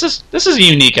 you know, this is a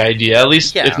unique idea. At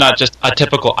least Yeah. it's not just a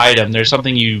typical item. There's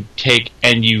something you take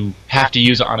and you have to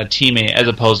use it on a teammate as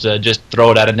opposed to just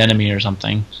throw it at an enemy or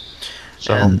something.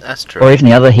 So, Yeah, that's true. Or even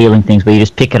the other healing things where you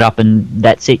just pick it up and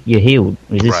that's it, you're healed.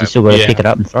 Whereas this, Right. you still got to Yeah. pick it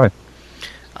up and throw.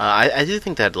 I do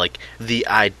think that, like, the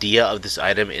idea of this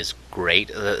item is great.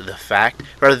 The fact,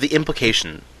 rather, the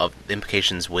implications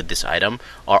with this item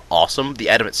are awesome.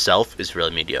 The item itself is really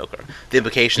mediocre. The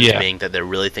implications Yeah. being that they're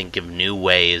really thinking of new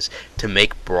ways to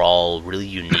make Brawl really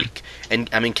unique. And,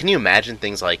 I mean, can you imagine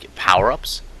things like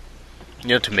power-ups?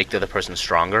 to make the other person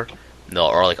stronger,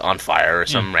 or like on fire or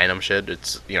some random shit.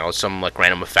 It's some like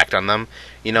random effect on them,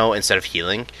 instead of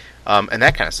healing, and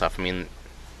that kind of stuff. I mean,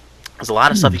 there's a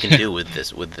lot of stuff you can do with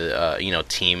this, with the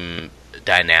team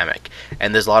dynamic,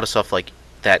 and there's a lot of stuff like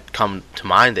that come to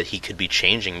mind that he could be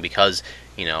changing because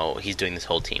he's doing this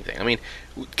whole team thing. I mean,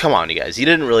 come on, you guys, you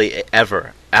didn't really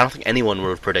ever. I don't think anyone would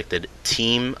have predicted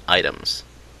team items.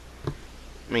 I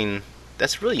mean,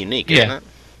 that's really unique, isn't it?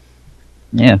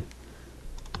 Yeah.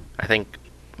 I think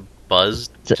Buzz.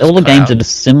 So all the games that are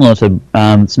similar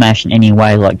to Smash in any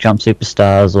way, like Jump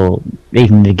Superstars or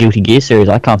even the Guilty Gear series,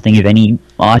 I can't think of any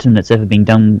item that's ever been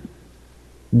done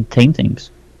with team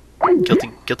things. Guilty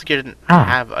Gear didn't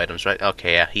have items, right?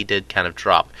 Okay, yeah, he did kind of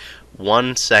drop.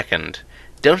 1 second.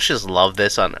 Don't you just love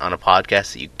this on a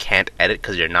podcast that you can't edit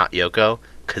because you're not Yoko?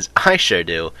 Because I sure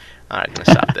do. Alright, I'm going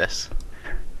to stop this.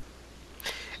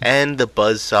 And the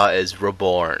Buzzsaw is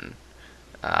reborn.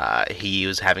 He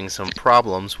was having some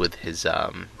problems with his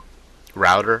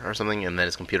router or something, and then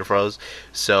his computer froze.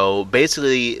 So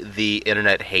basically, the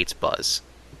internet hates Buzz.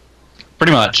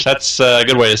 Pretty much. That's a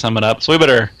good way to sum it up. So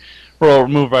we'll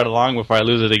move right along before I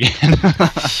lose it again.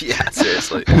 Yeah,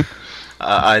 seriously.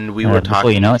 And we were talking.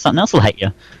 Before you know it, something else will hate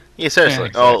you. Yeah, seriously. Yeah,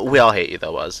 exactly. Oh, we all hate you,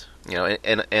 though, Buzz.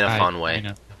 In a fun way. I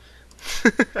know.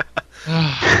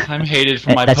 I'm hated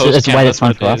for my That's the way that's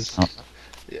fun for us.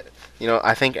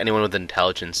 I think anyone with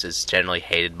intelligence is generally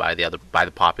hated by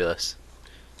the populace.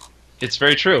 It's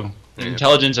very true.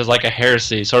 Intelligence is like a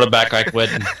heresy, sort of back like when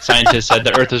scientists said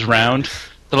the Earth is round.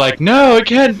 They're like, no, it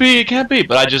can't be.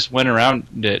 But I just went around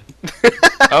it.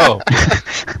 Oh.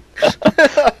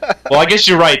 Well, I guess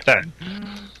you're right then.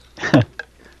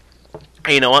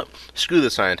 Hey, you know what? Screw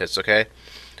the scientists, okay?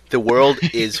 The world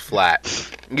is flat.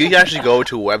 You can actually go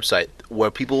to a website where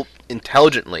people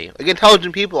intelligent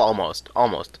people almost,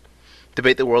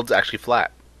 debate the world's actually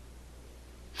flat.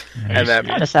 And that,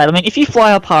 Kind of sad. I mean, if you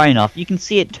fly up high enough, you can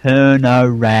see it turn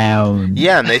around.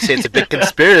 yeah, and they say it's a big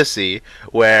conspiracy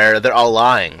where they're all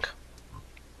lying.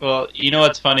 Well, you know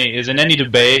what's funny is in any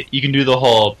debate, you can do the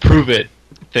whole prove it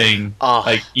thing. Oh.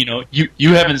 Like,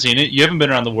 you haven't seen it, you haven't been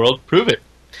around the world, prove it.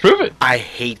 Prove it. I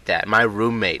hate that. My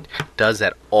roommate does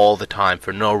that all the time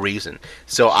for no reason.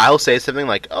 So I'll say something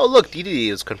like, "Oh, look,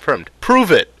 DDD is confirmed. Prove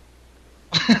it."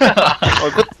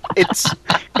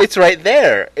 It's right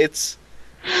there. It's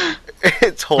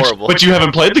horrible. But you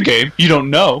haven't played the game. You don't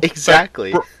know.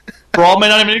 Exactly. Brawl may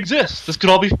not even exist. This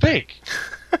could all be fake.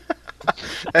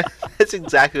 That's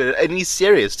exactly it. And he's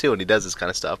serious too when he does this kind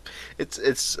of stuff.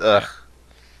 It's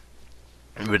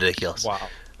ridiculous. Wow.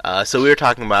 So we were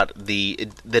talking about the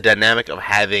dynamic of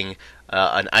having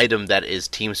an item that is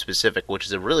team specific, which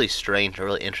is a really strange,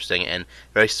 really interesting, and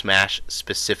very Smash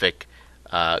specific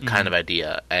kind of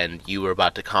idea. And you were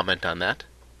about to comment on that,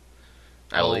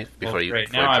 I believe, before you.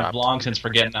 Great. Before Now it I've dropped. long since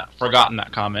forgotten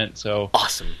that comment. So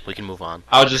Awesome. We can move on.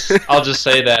 I'll just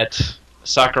say that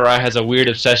Sakurai has a weird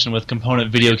obsession with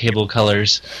component video cable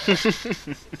colors.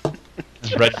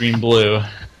 It's red, green, blue.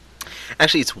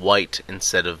 Actually, it's white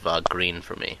instead of green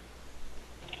for me.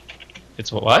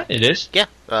 It's what? It is? Yeah.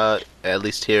 At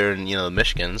least here in the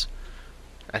Michigans,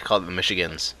 I call it the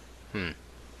Michigans.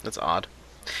 That's odd.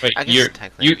 Wait, I guess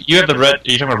you have the red. Are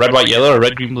you talking about red, white, yellow, or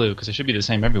red, green, blue? Because it should be the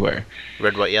same everywhere.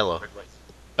 Red, white, yellow.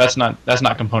 That's not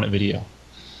component video.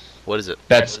 What is it?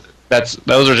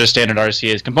 Those are just standard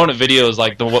RCAs. Component video is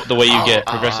like the way you get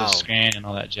progressive oh. scan and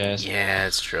all that jazz. Yeah,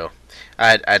 it's true.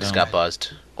 I just got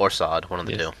buzzed or sawed, one of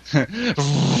the two.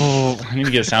 I need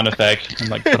to get a sound effect and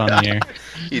put on the air.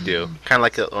 You do. Kind of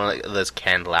like one of those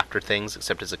canned laughter things,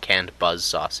 except it's a canned buzz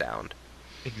saw sound.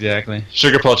 Exactly.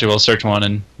 Sugar Poultry will search one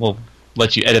and we'll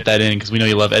let you edit that in because we know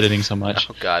you love editing so much.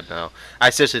 Oh God, no! I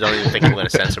seriously don't even think I'm going to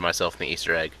censor myself in the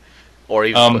Easter egg, or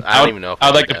even I don't even know. If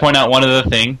I'd like to point out one other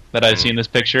thing that I see in this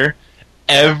picture.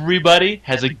 Everybody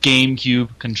has a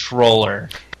GameCube controller.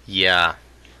 Yeah.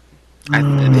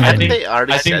 I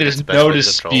think there's no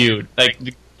dispute.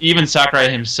 Even Sakurai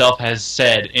himself has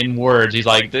said in words, he's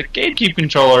like, the GameCube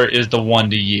controller is the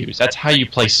one to use. That's how you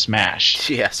play Smash.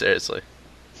 Yeah, seriously.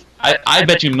 I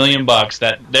bet you $1 million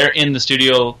that they're in the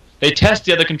studio. They test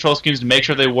the other control schemes to make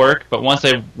sure they work, but once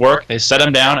they work, they set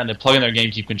them down and they plug in their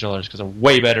GameCube controllers because they're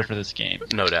way better for this game.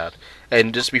 No doubt.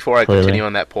 And just before I continue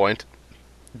on that point,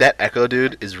 that Echo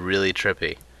dude is really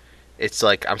trippy. It's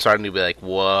like, I'm starting to be like,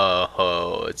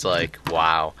 whoa. It's like,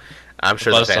 wow. I'm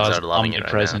sure the fans are loving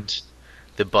it right now.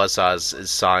 The Buzzsaw is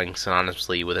sawing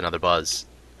synonymously with another buzz.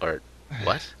 Or,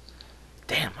 what?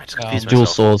 Damn, I just confused Dual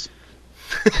myself. saws.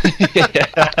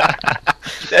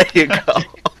 There you go.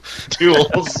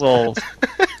 Dual souls.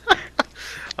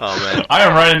 Oh, man. I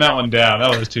am writing that one down.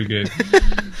 That was too good.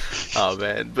 Oh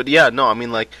man, but yeah, no, I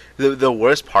mean like the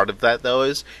worst part of that though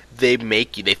is they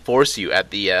force you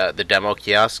at the demo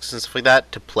kiosks and stuff like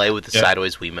that to play with the Yep.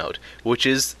 sideways Wiimote, which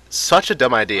is such a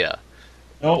dumb idea.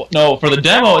 No, for the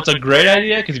demo, it's a great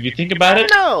idea because if you think about it,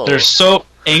 No. they're so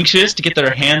anxious to get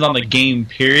their hands on the game,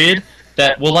 period,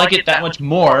 that we'll like it that much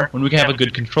more when we can have a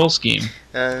good control scheme.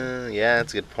 Yeah,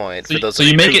 that's a good point. So- For those so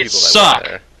you make true it people that suck. work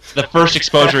there. The first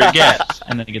exposure it gets,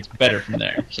 and then it gets better from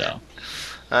there. So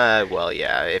Well,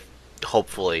 yeah, if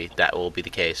hopefully that will be the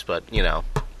case, but you know,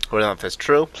 whether or not that's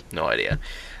true, no idea.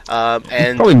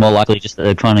 And Probably more likely just that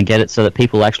they're trying to get it so that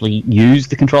people actually use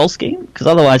the control scheme, because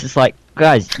otherwise it's like,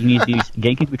 guys, you need to use a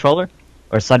GameCube controller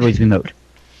or a sideways Wiimote.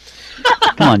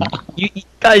 Come on, you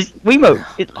guys,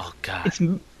 Wiimote. oh god, It's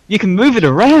you can move it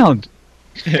around.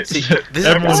 See, this is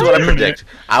Everyone's what I doing predict.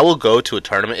 I will go to a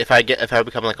tournament if I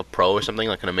become like a pro or something,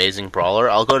 like an amazing brawler.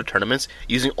 I'll go to tournaments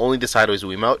using only the sideways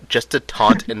Wiimote just to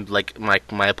taunt and like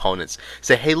my opponents.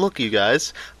 Say, hey, look, you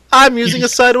guys, I'm using a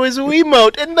sideways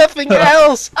Wiimote and nothing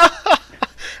else,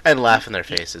 and laugh in their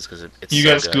faces because it's you so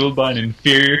got good. schooled by an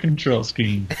inferior control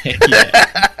scheme. Heck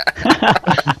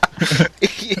yeah.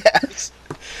 Yes.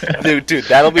 Dude,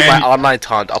 that'll be my And- online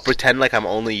taunt. I'll pretend like I'm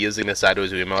only using the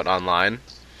sideways Wiimote online,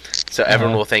 so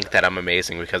everyone will think that I'm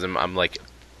amazing because I'm like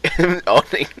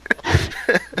owning.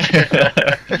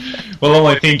 We'll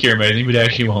only think you're amazing, but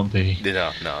actually won't be.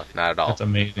 No, not at all. That's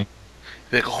amazing.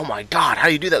 Be like, oh my god, how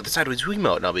do you do that with the sideways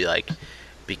Wiimote? And I'll be like,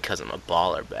 because I'm a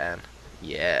baller, man.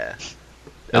 Yeah.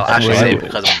 I'll That's actually say right.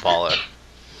 because I'm a baller.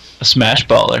 A smash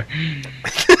baller.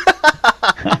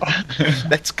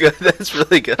 That's good. That's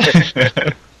really good.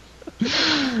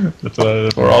 That's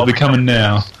what we're all becoming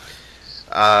now.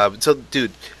 So,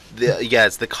 dude,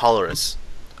 it's the colors.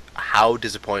 How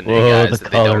disappointing are you Whoa, guys the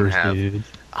that they don't colors, have? dude.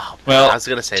 Oh, Well, I was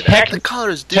gonna say that. The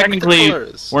colors, dude. Technically, the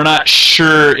colors. we're not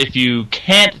sure if you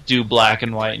can't do black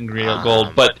and white and green or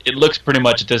gold, but it looks pretty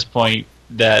much at this point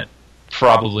that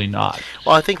probably not.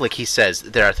 Well, I think, like he says,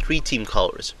 there are 3 team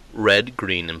colors: red,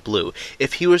 green, and blue.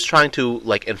 If he was trying to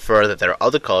like infer that there are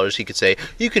other colors, he could say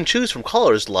you can choose from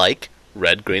colors like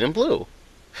red, green, and blue.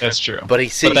 That's true. But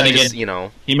then again, just, you know,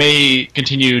 he may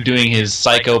continue doing his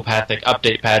psychopathic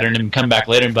update pattern and come back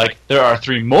later and be like, there are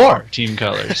 3 more team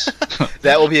colors.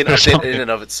 that will be an Or update something. in and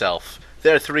of itself.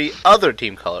 There are 3 other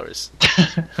team colors.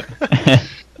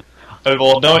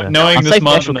 Well, knowing I'll this say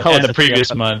month special and colours the if previous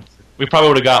you have- month, we probably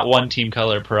would have got 1 team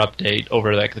color per update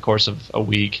over like the course of a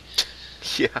week.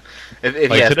 Yeah. If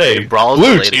Like today, if Brawl's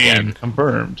blue delayed team again,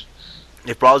 confirmed.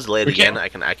 if Brawl's delayed We again,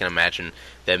 can't- I can imagine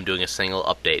them doing a single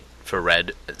update for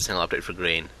red, a single update for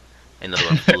green, another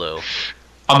one for blue.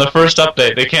 On the first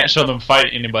update, they can't show them fight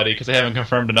anybody because they haven't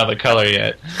confirmed another color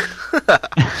yet.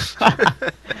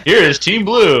 Here is Team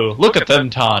Blue. Look at them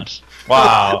taunt.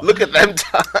 Wow. Look at them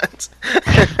taunts.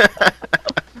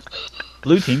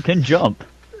 Blue team can jump.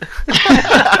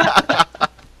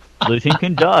 Blue team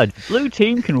can dodge. Blue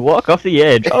team can walk off the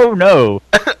edge. Oh no!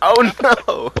 Oh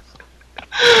no.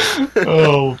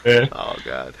 Oh man. Oh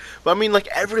god. But I mean, like,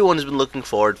 everyone has been looking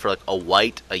forward for like a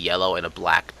white, a yellow, and a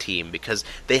black team because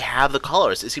they have the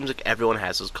colors. It seems like everyone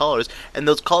has those colors, and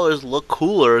those colors look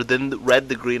cooler than the red,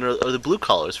 the green, or the blue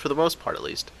colors for the most part, at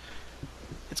least.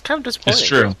 It's kind of disappointing. It's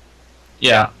true.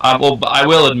 Yeah. Well, but I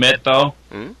will admit though.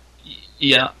 Hmm?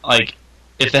 Yeah, like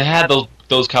if they had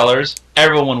those colors,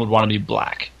 everyone would want to be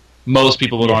black. Most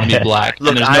people would want to be black. Look,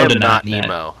 and there's I no am denying not that.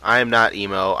 emo. I am not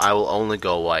emo. I will only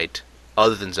go white,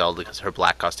 other than Zelda because her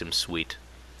black costume's sweet.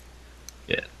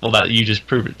 Yeah. Well, that you just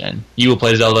proved it. Then you will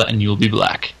play Zelda and you will be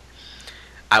black.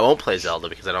 I won't play Zelda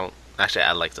because I don't. Actually,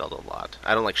 I like Zelda a lot.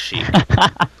 I don't like Sheep.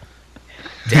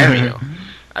 Damn you!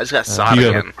 I just got Sonic you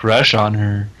have again. a crush on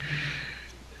her.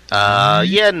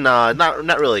 Yeah, no,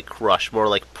 not really crush. More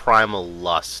like primal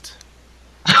lust.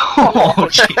 Oh,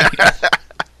 jeez.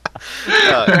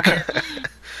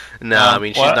 No, I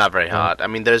mean she's what? not very hot. I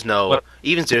mean, there's no What?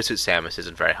 even Zero Suit Samus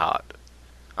isn't very hot.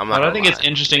 I'm not. What I gonna think lie. is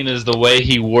interesting is the way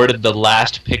he worded the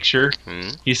last picture. Hmm?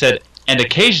 He said, "And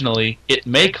occasionally, it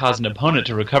may cause an opponent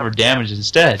to recover damage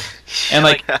instead." And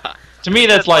like, to me,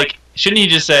 that's like, shouldn't he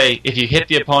just say, if you hit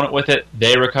the opponent with it,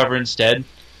 they recover instead?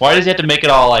 Why does he have to make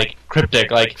it all like cryptic?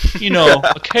 Like,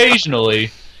 occasionally,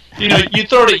 you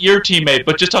throw it at your teammate,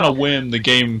 but just on a whim, the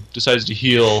game decides to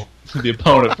heal the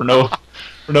opponent for no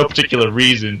particular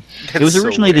reason. It was That's so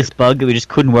originally weird. this bug that we just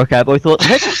couldn't work out, but we thought,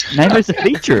 let's just name it as a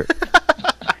feature.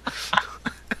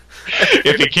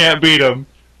 If you can't beat them,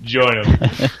 join them.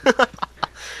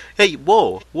 Hey,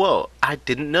 whoa! I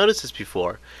didn't notice this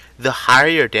before. The higher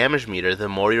your damage meter, the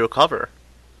more you recover.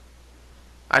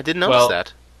 I didn't notice Well,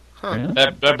 that.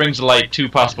 Yeah. That brings to light 2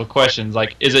 possible questions.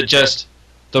 Like, is it just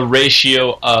the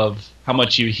ratio of how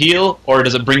much you heal, or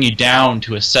does it bring you down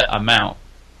to a set amount?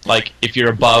 Like if you're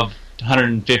above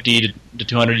 150 to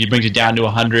 200, it brings you down to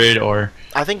 100, or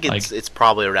I think it's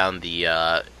probably around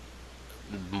the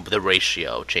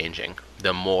ratio changing.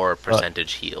 The more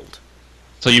percentage healed.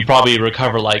 So you probably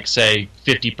recover like say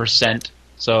 50%.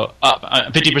 So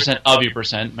 50% of your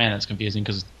percent. Man, that's confusing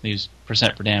because they use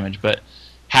percent for damage. But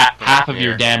half of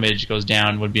your damage goes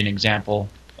down would be an example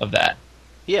of that.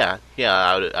 Yeah,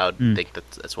 I would think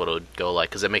that's what it would go like,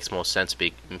 because it makes most sense.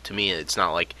 To me, it's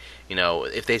not like,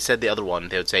 if they said the other one,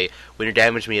 they would say when your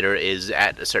damage meter is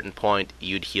at a certain point,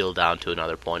 you'd heal down to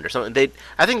another point or something.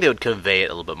 I think they would convey it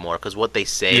a little bit more, because what they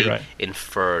say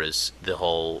infers the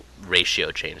whole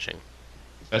ratio changing.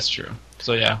 That's true.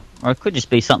 So yeah. Or it could just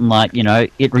be something like,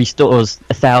 it restores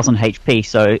 1,000 HP,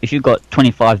 so if you've got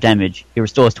 25 damage, it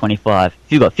restores 25.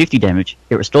 If you've got 50 damage,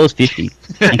 it restores 50.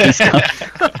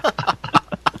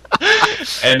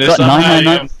 And got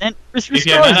 99%, if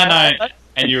you have 99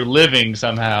 and you're living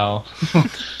somehow,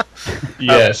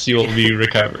 yes, you will be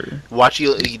recovered.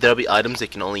 There'll be items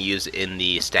that can only use in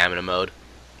the stamina mode.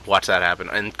 Watch that happen.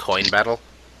 And coin battle.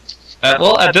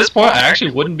 Well, at this point, I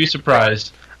actually wouldn't be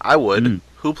surprised. I would.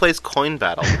 Who plays coin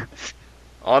battle?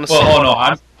 Honestly. Well,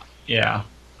 I'm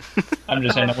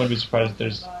just saying I wouldn't be surprised if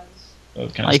there's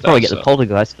those kind of stuff. You probably get the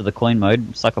poltergeist for the coin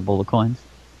mode, suck up all the coins.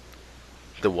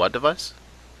 The what device?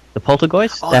 The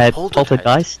poltergeist? The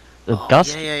poltergeist? The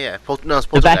gust? Yeah. It's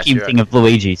the vacuum thing of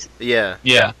Luigi's. Yeah.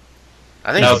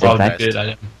 I think that would it's probably be a good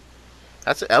item.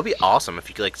 That'd be awesome if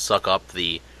you could suck up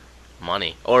the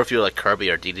money, or if you're like Kirby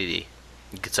or DDD,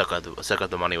 you could suck up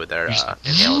the money with their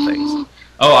inhaler things.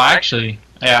 Oh, actually,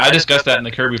 I discussed that in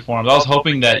the Kirby forums. I was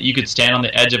hoping that you could stand on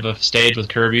the edge of a stage with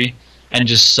Kirby and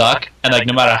just suck, and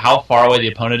no matter how far away the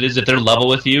opponent is, if they're level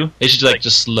with you, they should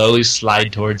just slowly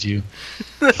slide towards you.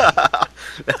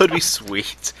 That would be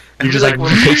sweet. You're just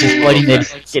Peach is floating there,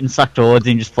 getting sucked towards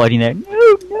and just floating there.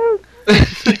 No.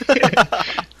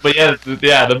 But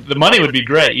the money would be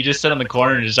great. You just sit on the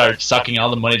corner and just start sucking. All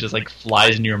the money just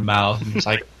flies into your mouth, and it's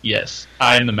yes,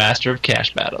 I am the master of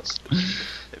cash battles,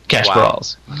 cash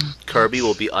brawls. Kirby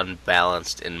will be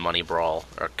unbalanced in Money Brawl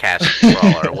or Cash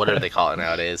Brawl or whatever they call it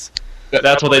nowadays.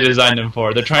 That's what they designed him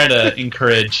for. They're trying to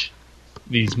encourage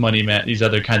these these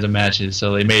other kinds of matches,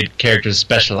 so they made characters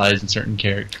specialized in certain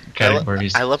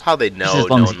categories. I love how they know no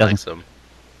one likes them.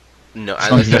 No,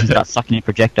 as long as he doesn't start sucking in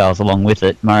projectiles along with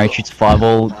it. Mario shoots a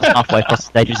fireball halfway across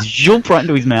the stage, just zoom right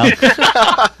into his mouth.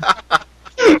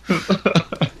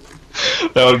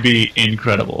 That would be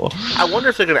incredible. I wonder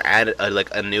if they're going to add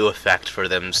a new effect for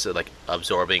them,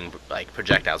 absorbing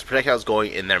projectiles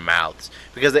going in their mouths,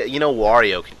 because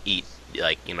Wario can eat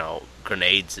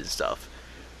grenades and stuff.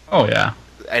 Oh yeah.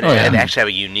 And actually have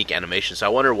a unique animation. So I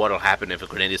wonder what'll happen if a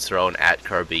grenade is thrown at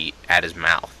Kirby at his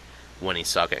mouth when he's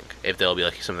sucking. If there'll be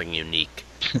something unique.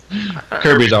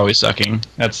 Kirby's always sucking.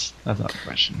 That's not a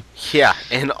question. Yeah,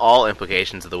 in all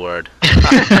implications of the word.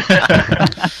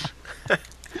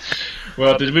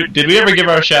 Well, did we ever give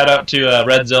our shout out to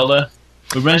Red Zelda?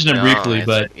 We mentioned him briefly,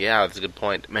 but yeah, that's a good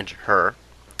point. Mention her,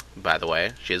 by the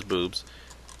way. She has boobs.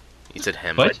 You said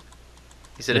him. What?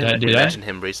 You said him. We mentioned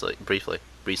him briefly.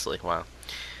 Wow.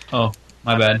 Oh,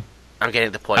 my bad. I'm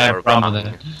getting to the point I where have a problem with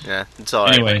that. Yeah, it's all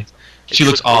right. Anyway, she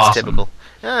looks awesome. It's typical.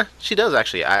 Yeah, she does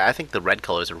actually. I think the red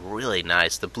colors are really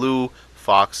nice. The blue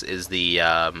fox is the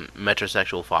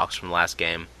metrosexual fox from last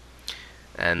game,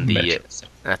 and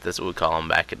that's what we call him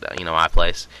back at my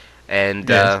place. And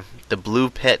the blue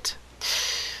pit.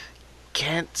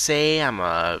 Can't say I'm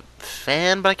a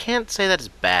fan, but I can't say that it's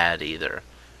bad either.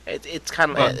 It's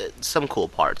kind of some cool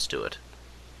parts to it.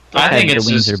 I think the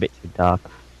wings are a bit too dark.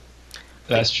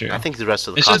 That's true. I think the rest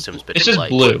of the costume's been It's just light.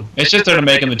 blue. It's just there to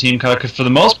make him the team color, because for the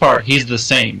most part, he's the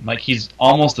same. He's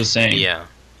almost the same. Yeah.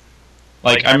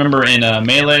 I remember in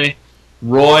Melee,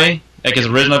 Roy, his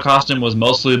original costume was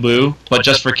mostly blue, but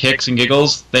just for kicks and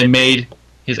giggles, they made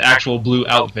his actual blue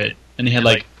outfit, and he had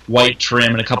white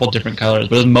trim and a couple different colors,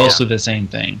 but it was mostly the same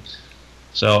thing.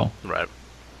 So, right.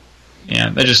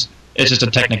 Yeah, it's just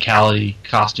a technicality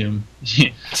costume.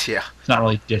 Yeah. It's not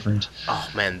really different. Oh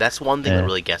man, that's one thing that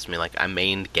really gets me. I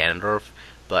mained Ganondorf,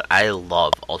 but I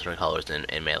love alternate colors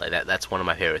in Melee. That's one of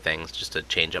my favorite things, just to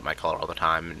change up my color all the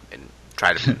time and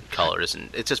try different colors, and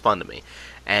it's just fun to me.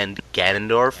 And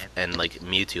Ganondorf and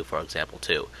Mewtwo, for example,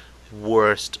 too.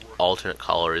 Worst alternate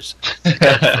colors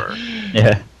ever.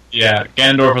 Yeah,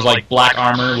 Ganondorf was black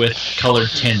armor with colored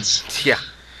tints. Yeah.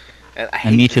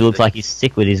 And Mewtwo looks like he's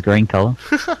sick with his green color.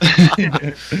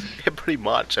 Yeah, pretty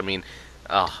much. I mean,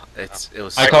 it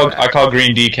was. I call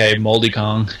Green DK Moldy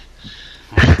Kong.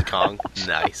 Moldy Kong,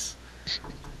 nice.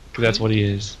 Because that's what he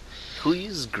is. Who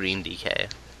uses green DK?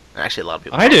 Actually, a lot of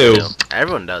people. I do.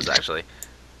 Everyone does, actually.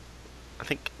 I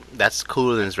think that's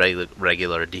cooler than his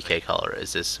regular DK color.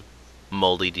 Is this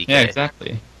moldy DK? Yeah,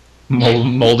 exactly.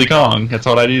 Moldy Kong. That's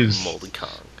what I use. Moldy Kong.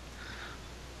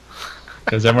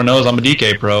 Because everyone knows I'm a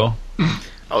DK pro.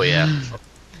 Oh yeah.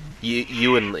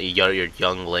 You and your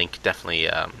young Link definitely.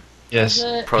 Yes.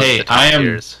 Pros Hey, the top I am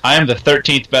tiers. the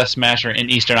 13th best smasher in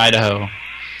Eastern Idaho.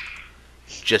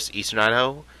 Just Eastern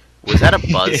Idaho. Was that a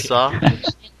buzzsaw?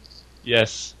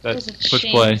 Yes, It that's was a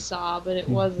quick play. chainsaw, but it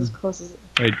was as close as.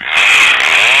 Wait,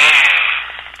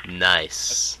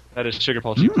 Nice. that is Sugar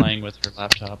Pulchy playing with her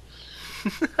laptop.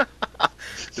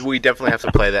 We definitely have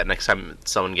to play that next time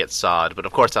someone gets sawed. But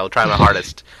of course, I'll try my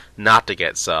hardest not to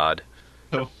get sawed.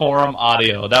 So forum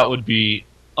audio, that would be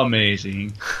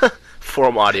amazing.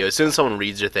 Forum audio. As soon as someone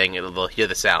reads your thing, they'll hear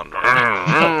the sound.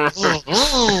 That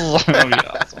would be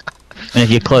awesome. And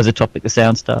if you close a topic, the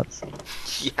sound starts.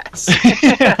 Yes.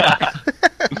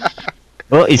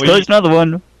 Well, he's Well, closed another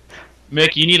one.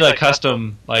 Mick, you need a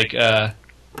custom, like,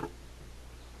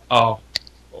 what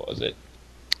was it?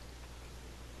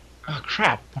 Oh,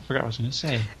 crap. I forgot what I was going to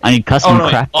say. I need custom no,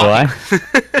 crap, do lock I?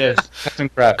 Yes, custom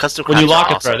crap. Custom When you craps are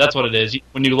lock a awesome. thread, that's what it is.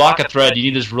 When you lock a thread, you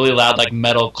need this really loud, like,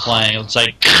 metal clang. It's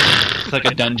like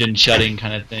a dungeon shutting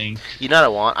kind of thing. You know what I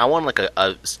want? I want like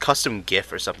a custom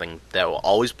GIF or something that will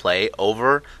always play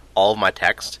over all of my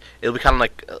text. It'll be kind of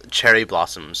like cherry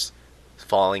blossoms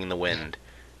falling in the wind.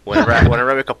 Whenever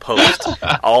I make a post,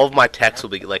 all of my text will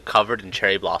be like covered in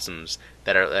cherry blossoms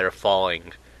that are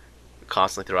falling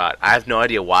constantly throughout. I have no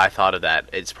idea why I thought of that.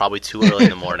 It's probably too early in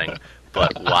the morning,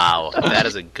 but wow, that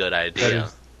is a good That idea.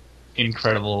 is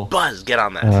incredible. Buzz, get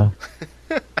on that.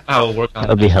 I will work on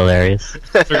That'd be hilarious.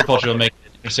 Sugar Culture will make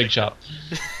it in your sig shop.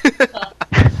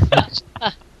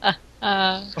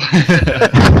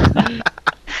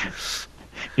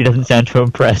 He doesn't sound too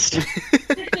impressed.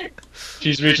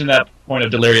 She's reaching that point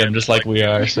of delirium just like we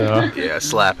are, so. Yeah,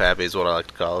 slap happy is what I like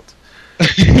to call it.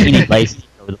 You need lasers to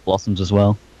go with the blossoms as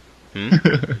well. Hmm?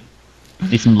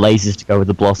 Need some lasers to go with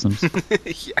the blossoms.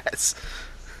 Yes.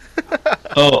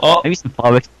 Oh, Maybe some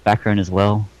fireworks in the background as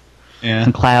well. yeah.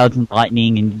 Some clouds and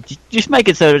lightning, and just make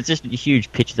it so it's just a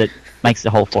huge picture that makes the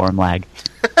whole forum lag.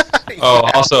 Oh,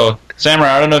 also,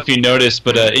 Samurai, I don't know if you noticed,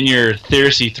 but in your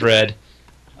Thirsi thread,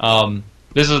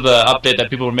 this is the update that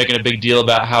people were making a big deal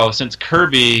about how since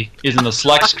Kirby is in the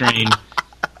select screen,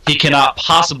 he cannot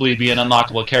possibly be an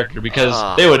unlockable character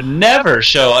because they would never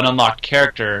show an unlocked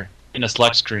character in a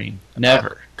select screen.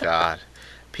 Never. God,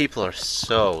 people are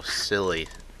so silly.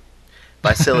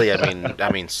 By silly,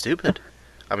 I mean stupid.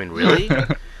 I mean, really?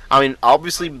 I mean,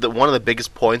 obviously, one of the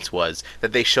biggest points was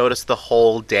that they showed us the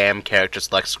whole damn character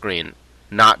select screen,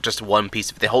 not just one piece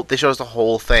of it. They showed us the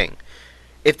whole thing.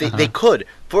 If they could,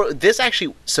 for this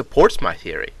actually supports my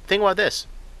theory. Think about this: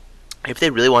 if they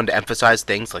really wanted to emphasize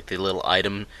things like the little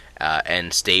item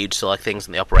and stage select things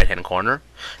in the upper right-hand corner,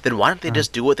 then why don't they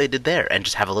just do what they did there and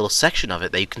just have a little section of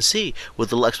it that you can see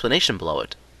with a little explanation below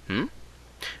it?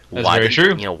 That's very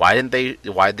true. You know, why did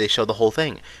they show the whole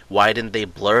thing? Why didn't they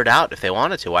blur it out if they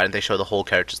wanted to? Why didn't they show the whole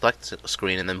character select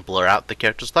screen and then blur out the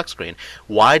character select screen?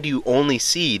 Why do you only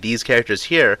see these characters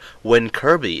here when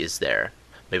Kirby is there?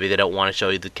 Maybe they don't want to show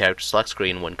you the character select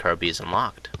screen when Kirby is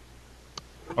unlocked.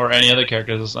 Or any other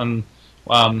characters. And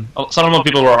some of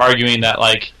people were arguing that,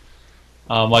 like,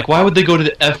 why would they go to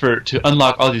the effort to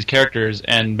unlock all these characters?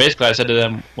 And basically I said to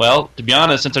them, well, to be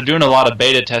honest, since they're doing a lot of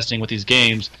beta testing with these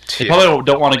games, they probably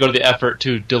don't want to go to the effort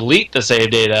to delete the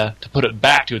save data to put it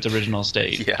back to its original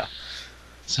state. Yeah.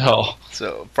 So,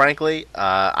 frankly,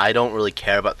 I don't really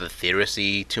care about the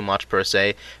Thirsi too much per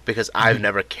se, because I've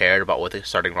never cared about what the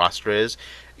starting roster is.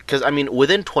 Because, I mean,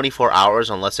 within 24 hours,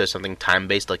 unless there's something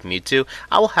time-based like Mewtwo,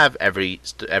 I will have every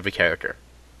character.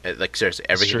 Like, seriously,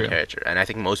 every It's true. character. And I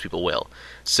think most people will.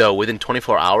 So, within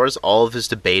 24 hours, all of this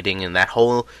debating and that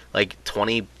whole, like,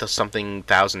 20-something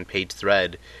thousand page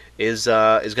thread is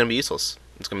going to be useless.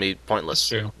 It's going to be pointless.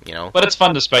 That's true. You know? but it's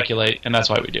fun to speculate, and that's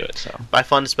why we do it, so. By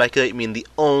fun to speculate, you mean the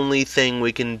only thing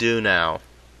we can do now.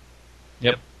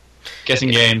 Yep. Guessing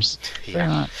games.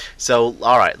 Yeah. So,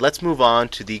 alright, let's move on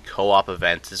to the co-op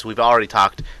events. As we've already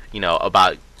talked,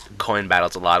 about coin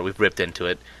battles a lot. We've ripped into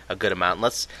it a good amount.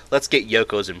 Let's get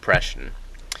Yoko's impression.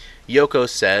 Yoko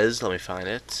says, let me find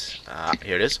it.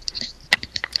 Here it is.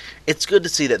 It's good to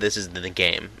see that this is in the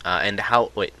game. And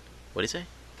how... Wait, what did he say?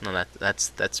 No,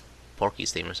 that's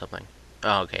Porky's theme or something.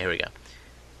 Oh, okay, here we go.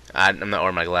 I'm not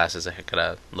wearing my glasses. I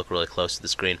gotta look really close to the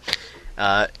screen.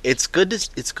 It's good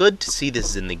to see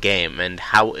this in the game and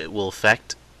how it will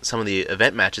affect some of the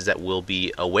event matches that we'll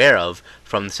be aware of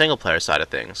from the single player side of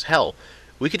things. Hell,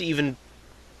 we could even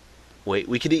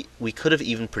we could have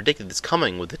even predicted this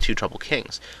coming with the two Trouble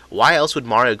Kings. Why else would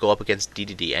Mario go up against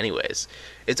DDD anyways?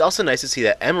 It's also nice to see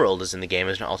that Emerald is in the game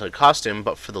as an altered costume,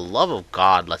 but for the love of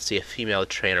God, let's see a female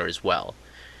trainer as well.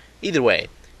 Either way,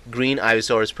 Green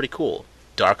Ivysaur is pretty cool.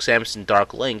 Dark Samus and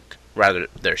Dark Link, rather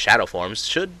their shadow forms,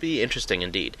 should be interesting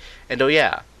indeed. And oh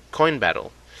yeah, coin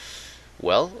battle.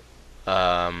 Well,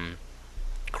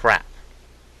 crap.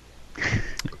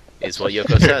 Is what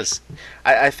Yoko says.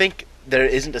 I think there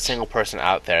isn't a single person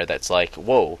out there that's like,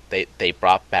 whoa, they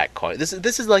brought back coin. This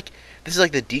is like the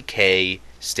DK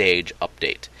stage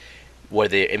update, where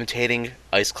they're imitating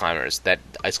Ice Climbers, that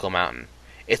Ice Climbers Mountain.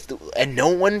 And no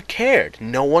one cared.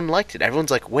 No one liked it.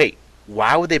 Everyone's like, wait,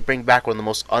 why would they bring back one of the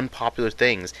most unpopular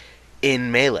things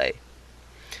in Melee?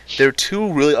 There are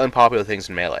two really unpopular things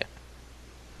in Melee.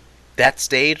 That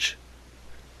stage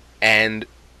and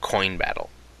coin battle.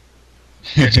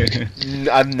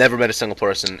 I've never met a single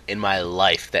person in my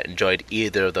life that enjoyed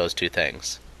either of those two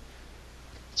things.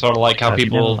 Sort of like how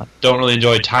people don't really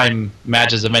enjoy time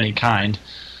matches of any kind.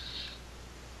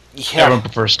 Yeah. Everyone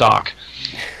prefers stock.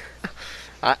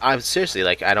 I'm seriously,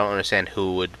 like, I don't understand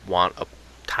who would want a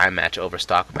time match over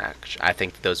stock match. I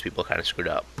think those people kind of screwed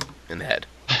up in the head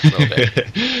a little bit.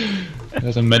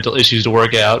 There's some mental issues to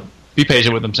work out. Be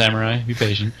patient with them, Samurai. Be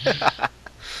patient.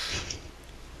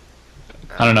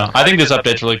 I don't know. I think this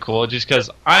update's really cool just because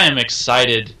I am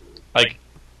excited. Like,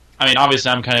 I mean,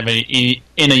 obviously I'm kind of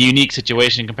in a unique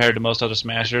situation compared to most other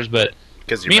Smashers, but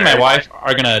me and my wife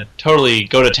are going to totally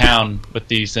go to town with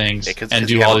these things and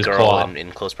do all these co-op.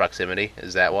 In close proximity?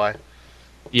 Is that why?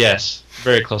 Yes.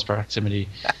 Very close proximity.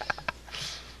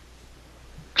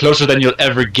 Closer than you'll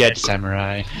ever get,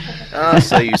 Samurai. Oh,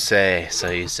 so you say.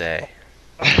 So you say.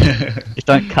 Just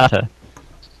don't cut her.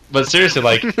 But seriously,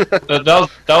 like, that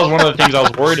was one of the things I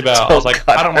was worried about. I was like,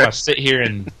 I don't want to sit here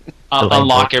and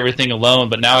unlock everything alone,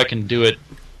 but now I can do it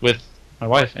with my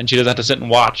wife, and she doesn't have to sit and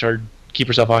watch or keep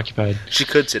herself occupied. She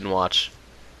could sit and watch.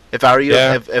 If I were you,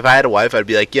 if I had a wife, I'd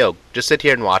be like, yo, just sit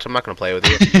here and watch. I'm not going to play with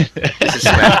you. This is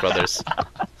Smash Brothers.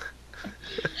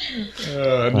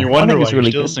 And you wonder why you're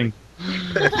still single.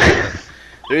 The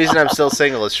reason I'm still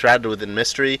single is shrouded within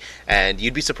mystery, and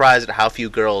you'd be surprised at how few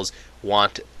girls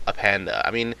want a panda.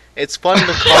 I mean, it's fun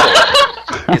to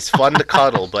cuddle. It's fun to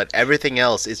cuddle, but everything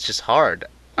else is just hard.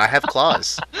 I have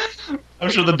claws. I'm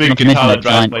sure the big katana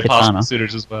drives my possible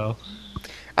suitors as well.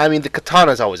 I mean, the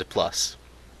katana is always a plus.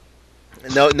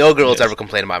 No girls ever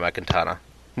complain about my katana.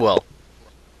 Well,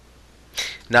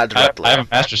 not directly. I have a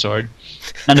master sword.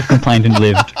 None have complained and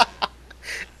lived.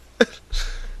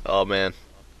 Oh man.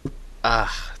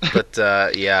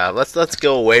 But yeah, let's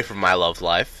go away from my love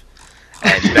life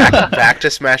and back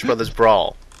to Smash Brothers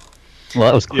Brawl. Well,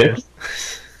 that was quick.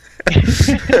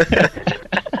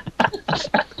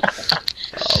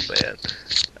 Oh man.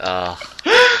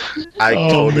 I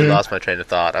totally lost my train of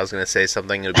thought. I was gonna say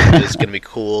something. It was gonna be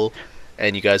cool,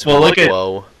 and you guys were like,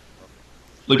 "Whoa!"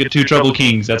 Look at Two Trouble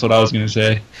Kings. That's what I was gonna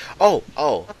say.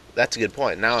 Oh, that's a good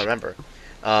point. Now I remember.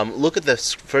 Look at the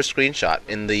first screenshot.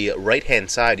 In the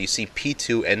right-hand side, you see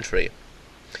P2 entry.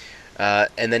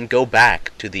 And then go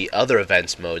back to the other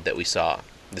events mode that we saw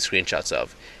the screenshots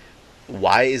of.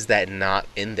 Why is that not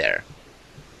in there?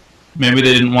 Maybe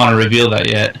they didn't want to reveal that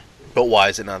yet. But why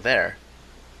is it not there?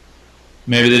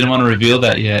 Maybe they didn't want to reveal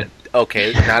that yet.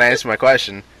 Okay, not answer my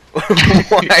question.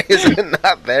 Why is it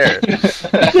not there?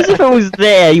 Because if it was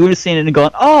there, you would have seen it and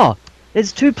gone, oh,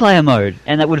 there's two-player mode,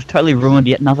 and that would have totally ruined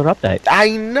yet another update.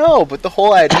 I know, but the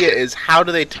whole idea is, how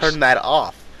do they turn that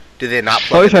off? Do they not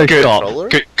plug in the controller?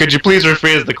 Could you please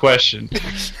rephrase the question?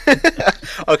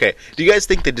 Okay, do you guys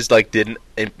think they just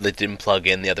didn't plug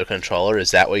in the other controller?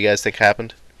 Is that what you guys think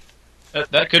happened?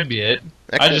 That could be it.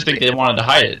 I just think they wanted to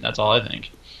hide it. That's all I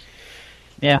think.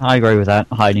 Yeah, I agree with that.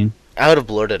 Hiding. I would have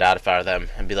blurted out if I were them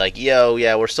and be like, "Yo,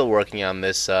 yeah, we're still working on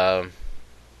this. So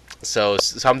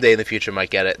someday in the future,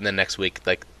 might get it, and then next week,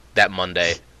 like that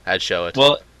Monday, I'd show it."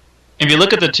 Well, if you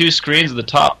look at the two screens at the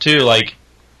top too, like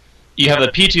you have the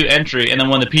P2 entry, and then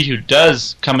when the P2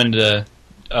 does come into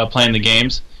playing the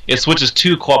games, it switches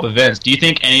to co-op events. Do you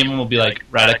think any of them will be like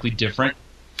radically different?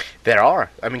 There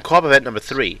are. I mean, co-op event number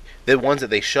 3, the ones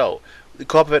that they show. The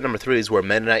co-op event number 3 is where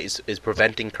Meta Knight is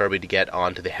preventing Kirby to get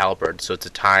onto the halberd, so it's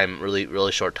a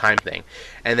really short time thing.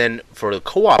 And then for the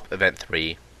co-op event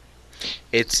 3,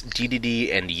 it's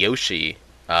DDD and Yoshi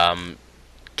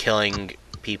killing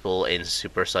people in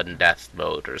super sudden death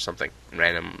mode or something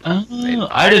random. Oh,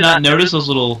 I did not notice those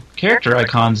little character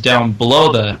icons down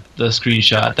below the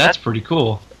screenshot. That's pretty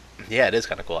cool. Yeah, it is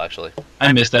kind of cool, actually.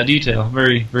 I missed that detail.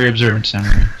 Very, very observant,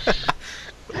 Samurai.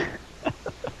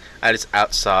 I just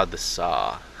outsawed the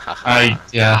saw. I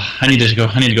need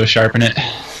to go sharpen it.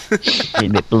 Be a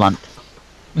bit blunt.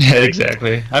 Yeah,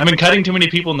 exactly. I've been cutting too many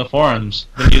people in the forums.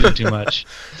 Been using too much.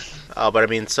 Oh, but I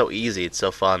mean, it's so easy. It's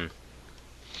so fun.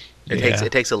 It Yeah.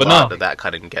 takes a But lot no. of that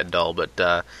cutting to get dull, but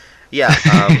yeah.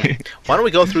 Why don't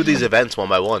we go through these events one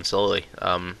by one slowly?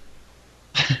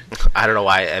 I don't know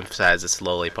why I emphasize the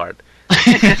slowly part.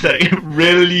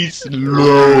 Really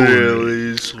slow.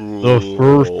 Really slow. The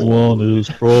first one is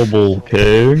Trouble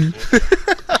King.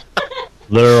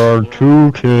 There are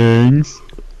 2 kings,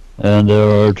 and there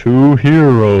are 2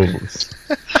 heroes.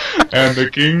 And the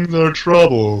kings are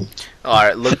trouble. All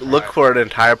right, look for an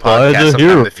entire Why podcast is it sometime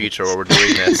in here? the future where we're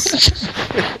doing this.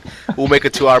 We'll make a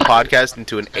 2-hour podcast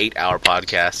into an 8-hour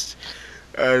podcast,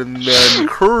 and then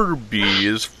Kirby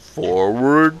is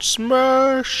forward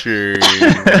smashing.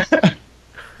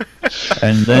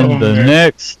 And then the man.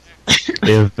 next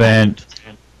event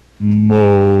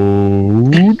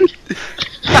mode.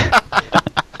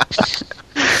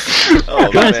 Oh,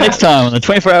 Join us next time on the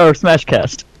 24-hour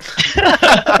Smashcast.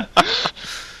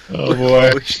 Oh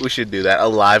boy. We should do that. A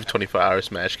live 24-hour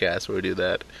Smashcast where we do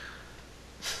that.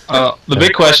 The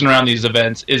big question around these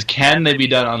events is, can they be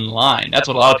done online? That's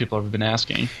what a lot of people have been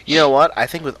asking. You know what? I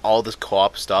think with all this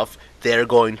co-op stuff, they're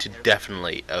going to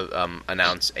definitely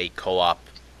announce a co-op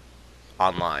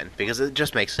online, because it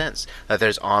just makes sense that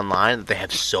there's online, that they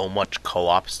have so much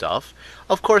co-op stuff.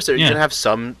 Of course, they're going to have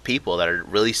some people that are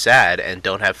really sad and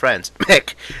don't have friends.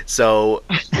 Mick. So...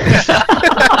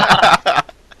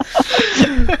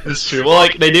 It's true. Well,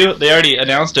 like they already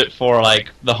announced it for like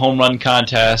the home run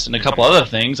contest and a couple other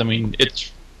things. I mean,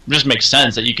 it just makes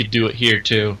sense that you could do it here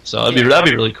too. So that'd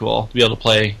be really cool to be able to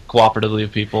play cooperatively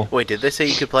with people. Wait, did they say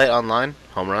you could play it online?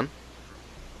 Home Run?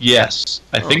 Yes,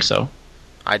 I think so.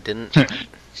 I didn't.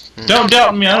 Don't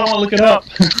doubt me. I don't want to look it up.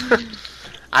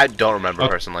 I don't remember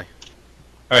Okay. personally.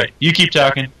 All right, you keep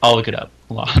talking. I'll look it up.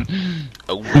 Hold on.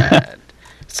 Oh, rad.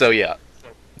 So yeah,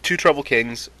 2 Trouble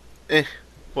Kings.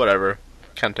 Whatever.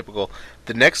 Kind of typical.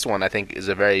 The next one I think is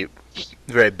a very,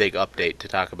 very big update to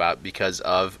talk about because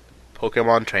of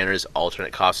Pokemon Trainer's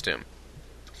alternate costume.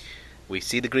 We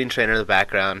see the green trainer in the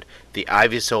background. The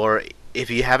Ivysaur, if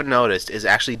you haven't noticed, is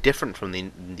actually different from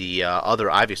the other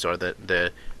Ivysaur,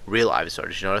 the real Ivysaur.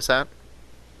 Did you notice that?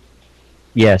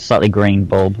 Yeah, slightly green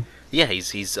bulb. Yeah,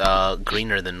 he's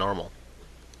greener than normal.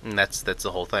 And that's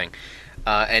the whole thing.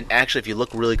 And actually, if you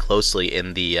look really closely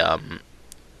in the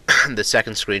the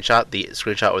second screenshot, the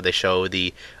screenshot where they show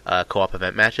the co-op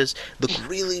event matches, look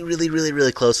really, really, really,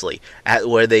 really closely at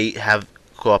where they have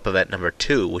co-op event number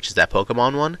 2, which is that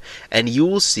Pokemon one, and you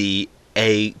will see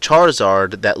a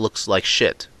Charizard that looks like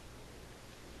shit.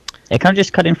 Yeah, can I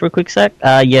just cut in for a quick sec?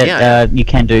 Yeah. You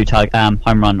can do home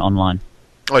run online.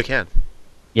 Oh, I can.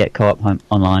 Yeah, co-op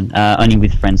online. Only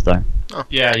with friends though.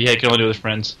 Yeah, you can only do it with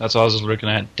friends. That's all I was just looking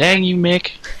at. Dang you,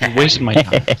 Mick! You wasted my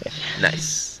time.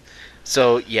 Nice.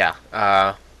 So yeah,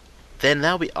 then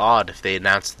that would be odd if they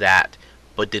announced that,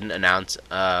 but didn't announce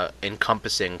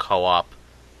encompassing co-op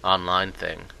online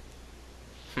thing.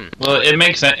 Well, it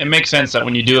makes sense. It makes sense that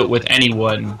when you do it with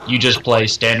anyone, you just play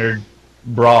standard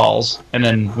brawls, and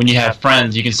then when you have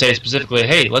friends, you can say specifically,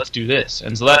 "Hey, let's do this."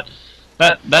 And so that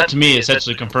to me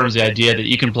essentially confirms the idea that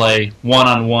you can play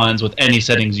one-on-ones with any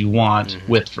settings you want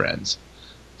with friends.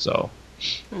 So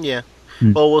Yeah.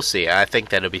 Well, we'll see. I think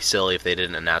that it'd be silly if they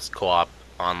didn't announce co-op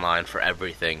online for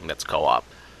everything that's co-op.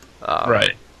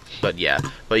 right. But yeah.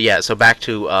 So back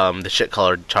to the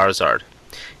shit-colored Charizard.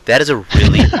 That is a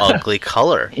really ugly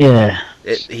color. Yeah.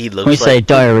 He Can we looks say like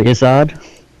diarrhea Zard?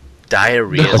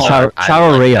 diarrhea. No.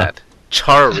 Chararea.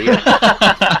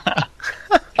 Chararea.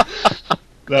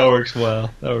 That works well.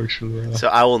 That works really well. So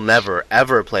I will never,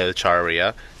 ever play with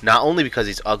Chararea. Not only because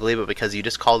he's ugly, but because you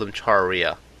just called him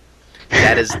Chararea.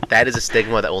 That is a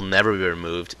stigma that will never be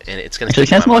removed, and it's going to So it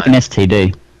stick in sounds my more like an mind.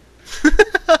 STD.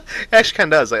 It actually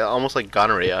kind of does, like almost like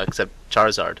gonorrhea, except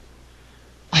Charizard.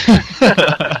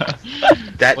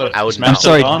 That What, I would smash I'm not.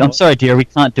 sorry, on? I'm sorry, dear. We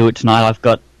can't do it tonight. I've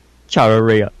got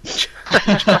Chararea.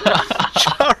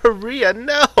 Chararea,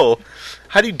 no.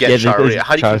 How do you get Yeah, because Chararea?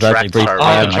 How do you Charizard's contract a brief- I'll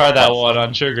Chararea? have to try that one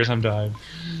on Sugar sometime.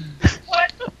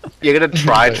 You're gonna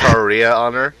try Chararea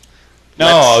on her? No,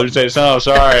 I would say, no,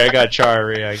 sorry, I got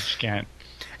Charry. I just can't.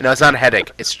 No, it's not a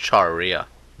headache. It's Chararea.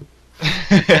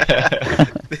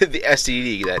 The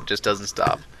STD that just doesn't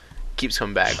stop. Keeps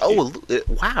coming back. Oh,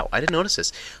 wow, I didn't notice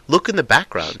this. Look in the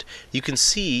background. You can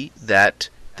see that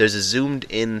there's a zoomed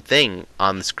in thing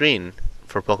on the screen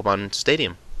for Pokemon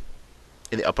Stadium.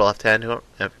 In the upper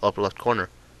left corner.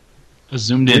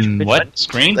 Zoomed in Which- what?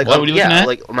 Screen? Like, What were you looking at?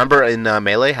 like remember in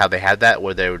Melee how they had that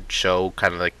where they would show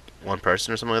kind of like one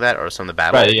person or something like that, or some of the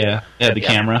battles? Right, yeah. Yeah, the Yeah.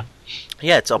 camera.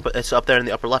 Yeah, it's up there in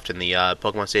the upper left in the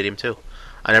Pokemon Stadium too.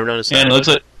 I never noticed that. And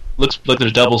it looks like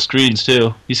there's double screens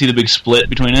too. You see the big split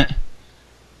between it?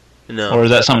 No. Or is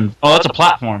that something? Oh, that's a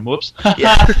platform. Whoops.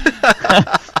 Yeah.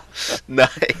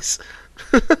 Nice.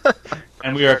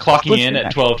 And we are clocking in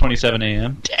at 12:27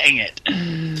 a.m. Dang it!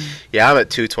 Yeah, I'm at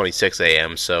 2:26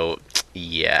 a.m. So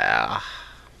yeah.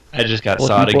 I just got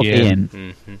sawed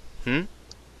again. Mm-hmm.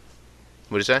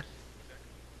 What'd you say?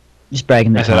 Just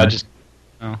bragging the I said time. I just.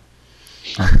 Oh.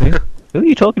 Who are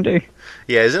you talking to?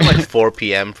 Yeah, isn't it like 4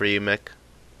 p.m. for you, Mick?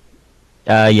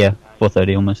 Yeah,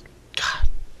 4:30 almost. God,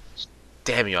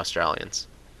 damn you Australians.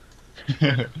 You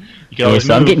can Yeah, always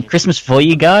so I'm move. getting Christmas for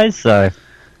you guys, so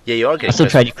Yeah, you are getting. I still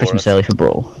trade you Christmas Christmas for early for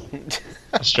Brawl.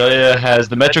 Australia has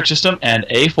the metric system and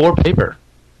A4 paper.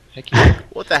 Heck yeah. us.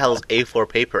 What the hell is A4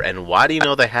 paper, and why do you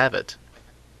know they have it?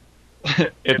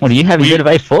 What do you have instead of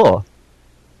A4?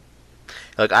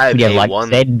 Like I have You have like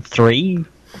A1. Z3?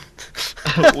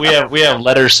 we have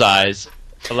letter size,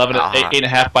 11 Ah.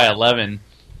 8.5 by 11.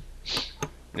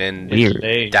 And Weird.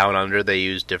 Hey. down under they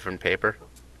use different paper.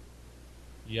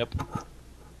 Yep.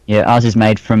 Yeah, ours is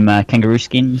made from kangaroo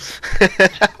skins.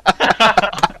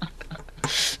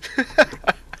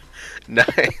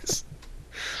 Nice.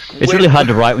 It's really hard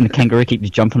to write when the kangaroo keeps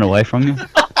jumping away from you.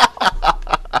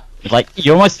 Like,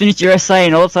 you almost finished your essay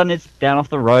and all of a sudden it's down off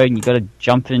the road and you gotta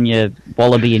jump in your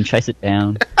wallaby and chase it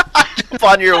down. Jump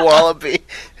on your wallaby.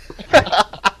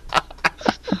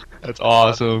 That's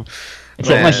awesome.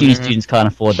 Except Man. most uni students can't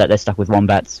afford that, they're stuck with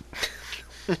wombats.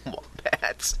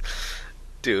 Wombats.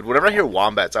 Dude, whenever I hear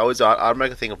wombats, I always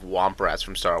automatically think of Womp Rats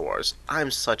from Star Wars.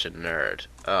 I'm such a nerd.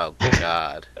 Oh,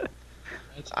 God.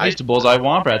 I used to bullseye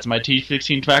womp rats in my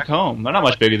T16 track home. They're not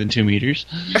much bigger than 2 meters.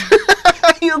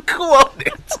 You quote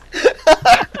it.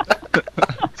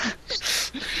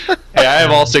 Hey, I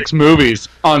have all 6 movies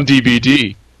on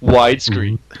DVD,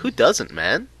 widescreen. Who doesn't,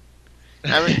 man?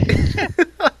 I mean...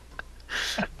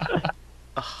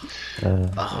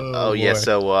 Oh, yeah, boy.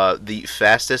 so the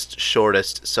fastest,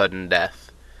 shortest, sudden death.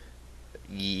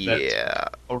 Yeah.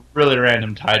 A really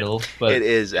random title, but It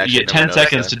is, you actually. get 10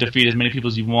 seconds to defeat as many people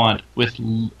as you want. With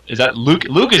is that Luke?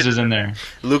 Lucas is in there.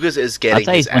 Lucas is I'd getting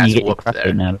say his it's when ass you get your whooped crap there.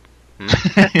 beaten out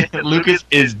of Lucas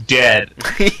is dead.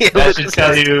 Yeah, That should Lucas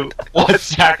tell is- you what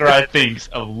Sakurai thinks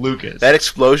of Lucas. That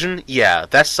explosion? Yeah,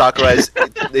 that's Sakurai's...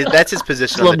 that's his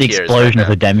position I love on the the tiers explosion right of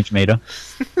the damage meter.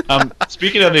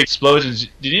 Speaking of the explosions,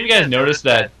 did you guys notice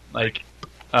that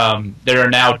there are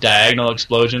now diagonal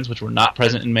explosions, which were not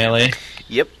present in Melee?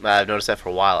 Yep, I've noticed that for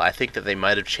a while. I think that they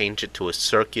might have changed it to a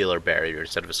circular barrier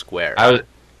instead of a square.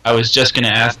 I was just going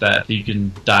to ask that. You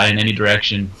can die in any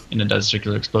direction, and it does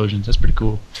circular explosions. That's pretty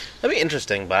cool. That'd be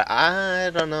interesting, but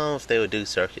I don't know if they would do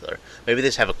circular. Maybe they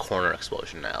just have a corner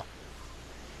explosion now.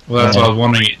 Well, that's what I was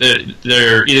wondering. They're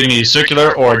either going to be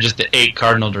circular or just the 8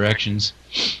 cardinal directions.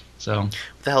 So What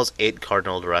the hell's 8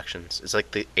 cardinal directions? It's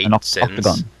like the 8 An sins.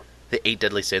 octagon. The 8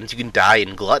 deadly sins. You can die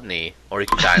in gluttony, or you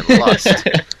can die in lust.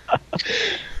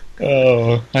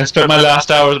 Oh, I spent my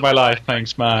last hours of my life playing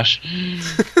Smash.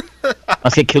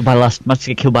 Must get killed by lust, must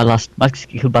get killed by lust, must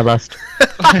get killed by lust.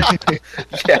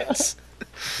 Yes.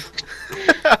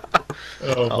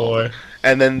 Oh boy.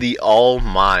 And then the All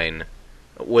Mine.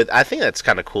 I think that's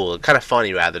kind of cool. Kind of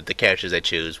funny, rather, the characters they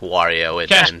choose. Wario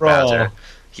Cash and Brawl. Bowser.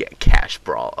 Yeah, Cash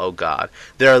Brawl. Oh, God.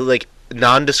 There are, like,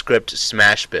 nondescript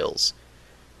Smash bills,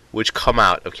 which come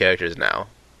out of characters now.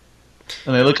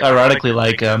 And they look ironically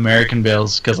like American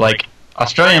bills, because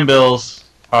Australian bills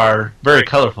are very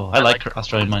colorful. I like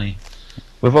Australian money.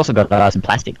 We've also got ours in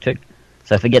plastic too.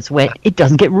 So if it gets wet, it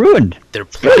doesn't get ruined. They're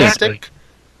plastic?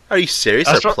 Are you serious?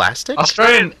 They're Austra- plastic?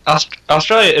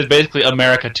 Australia is basically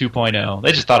America 2.0.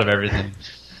 They just thought of everything.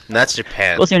 And that's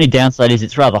Japan. Of course, the only downside is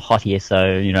it's rather hot here,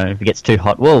 so, you know, if it gets too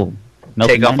hot, well, melt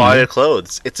Take it off down. all your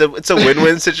clothes. It's a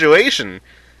win-win situation.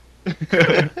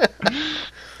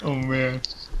 Oh man.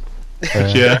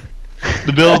 Yeah.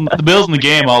 The bills in the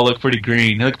game all look pretty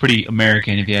green. They look pretty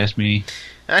American, if you ask me.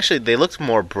 Actually, they looked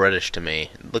more British to me.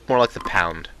 Look more like the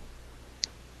pound.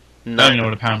 I don't even know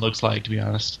what a pound looks like, to be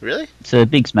honest. Really? It's a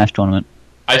big Smash tournament.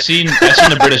 I've seen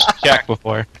the British check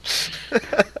before.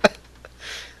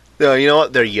 No, you know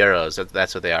what? They're euros.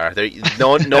 That's what they are. No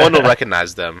one will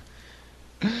recognize them.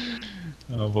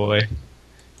 Oh boy.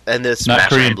 And there's Not Smash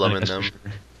Korean emblem money, in that's them.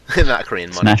 for sure. Not Korean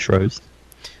money. Smash Rose.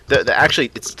 They're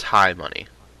actually, it's Thai money.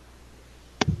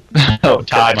 Oh,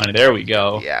 Thai money. There we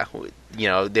go. Yeah,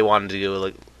 they wanted to do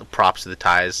like props to the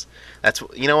Thais.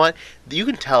 You know what? You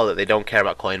can tell that they don't care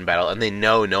about Coin Battle, and they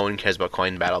know no one cares about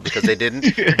Coin Battle because they didn't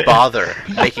bother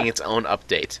making its own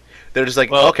update. They're just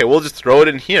like, Well- okay, we'll just throw it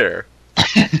in here.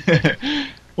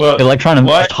 Well, They're like trying to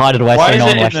why- hide it away why so is no it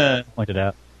one will in actually the- point it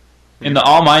out. In the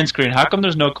all mine screen, how come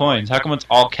there's no coins? How come it's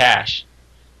all cash?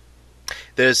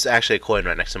 There's actually a coin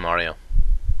right next to Mario.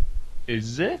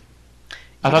 Is it?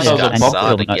 I thought that was a got bumper.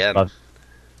 Sonic again.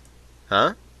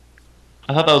 Huh?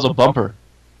 I thought that was a bumper.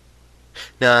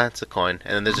 No, it's a coin.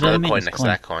 And then there's What do you another mean coin it's next coin?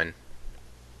 to that coin.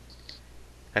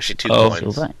 Actually, two Oh.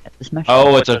 coins. Silver at the Smash.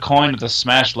 Oh, it's a coin with the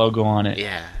Smash logo on it.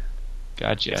 Yeah.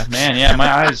 Gotcha. Man, yeah, my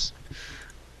eyes.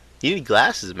 You need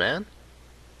glasses, man.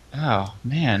 Oh,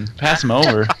 man. Pass them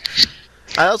over.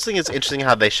 I also think it's interesting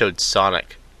how they showed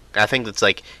Sonic. I think that's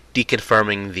like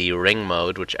deconfirming the ring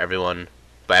mode, which everyone,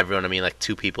 by everyone I mean like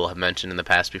 2 people have mentioned in the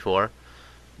past before.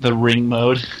 The ring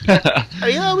mode. Yeah,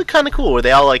 it'd be kind of cool. Where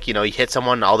they all like, you hit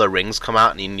someone, all their rings come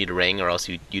out, and you need a ring, or else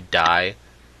you die.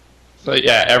 So,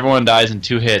 yeah, everyone dies in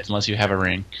 2 hits unless you have a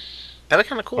ring. That'd be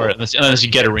kind of cool. Or unless you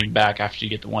get a ring back after you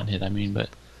get the 1 hit, I mean, but...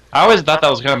 I always thought that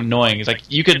was kind of annoying. It's like,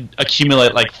 you could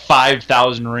accumulate like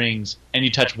 5,000 rings, and you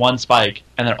touch 1 spike,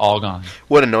 and they're all gone.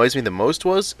 What annoys me the most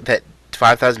was that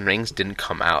 5,000 rings didn't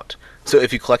come out. So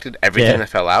if you collected everything that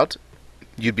fell out,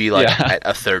 you'd be like at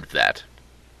a third of that.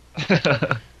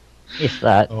 If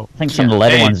that. Oh. I think some of the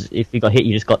later Hey. ones, if you got hit,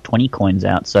 you just got 20 coins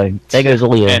out. So there goes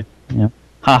all your, And-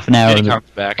 half an hour Diddy of comes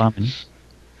back. farming.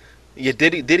 Yeah,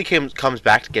 Diddy comes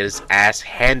back to get his ass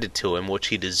handed to him, which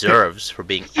he deserves for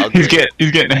being ugly.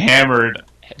 He's getting hammered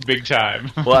big time.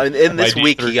 Well, in this By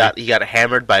week D3. he got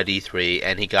hammered by D3,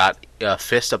 and he got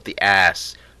fist up the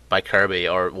ass by Kirby,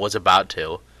 or was about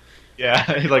to. Yeah,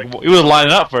 he's like, he was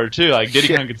lining up for it too. Like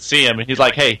Diddy Kong could see him, and he's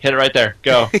like, "Hey, hit it right there,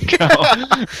 go, go."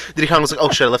 Diddy Kong was like, "Oh,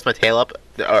 should I lift my tail up,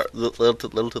 or little to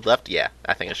the left? Yeah,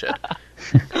 I think I should."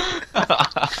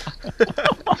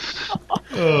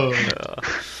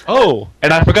 Oh,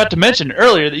 and I forgot to mention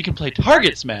earlier that you can play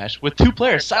Target Smash with 2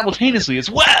 players simultaneously as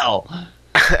well.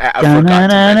 I forgot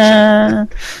to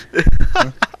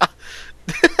mention.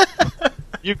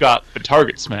 You got the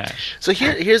Target Smash. So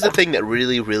here's the thing that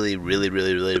really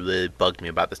bugged me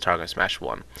about this Target Smash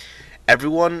one.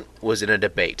 Everyone was in a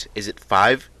debate. Is it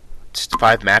 5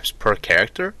 maps per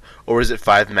character, or is it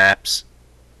 5 maps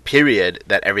period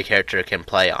that every character can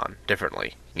play on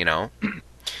differently?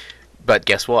 But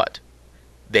guess what?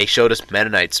 They showed us Meta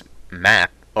Knight's map,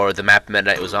 or the map Meta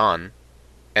Knight was on,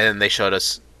 and then they showed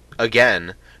us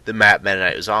again the map Meta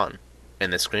Knight was on in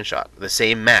the screenshot. The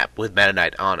same map with Meta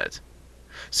Knight on it.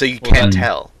 So you can't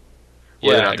tell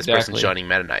whether or not this person's joining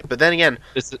Meta Knight. But then again,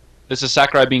 This is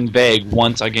Sakurai being vague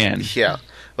once again. yeah.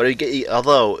 But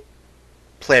although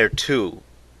player 2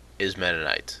 is Meta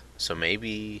Knight, so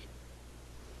maybe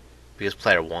because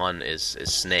player 1 is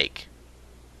Snake.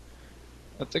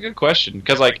 That's a good question,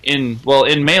 because like in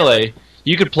Melee,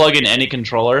 you could plug in any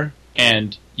controller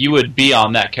and you would be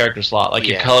on that character slot. Like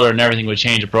your color and everything would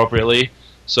change appropriately.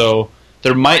 So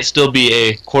there might still be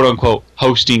a quote unquote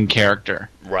hosting character.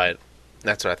 Right.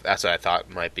 That's what I thought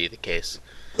might be the case.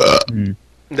 Mm.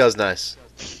 That was nice.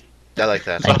 I like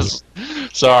that. Thank you.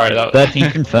 Sorry, that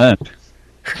Burping confirmed.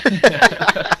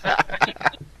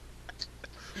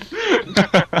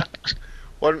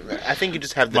 Well, I think you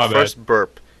just have the My bad. first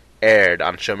burp aired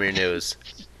on Show Me Your News.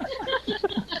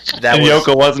 That and was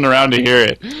Yoko wasn't around to hear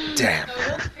it. damn.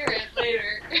 We'll hear it later.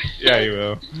 Yeah, you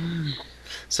will.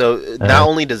 So not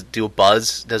only does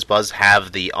Buzz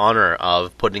have the honor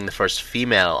of putting the first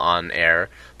female on air,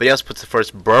 but he also puts the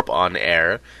first burp on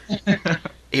air.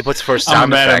 He puts the first I'm a sound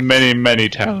man effect. of many, many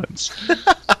talents.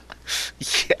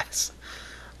 Yes.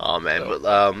 Oh man,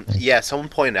 but yeah. Someone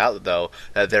pointed out though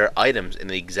that there are items in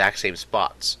the exact same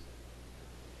spots.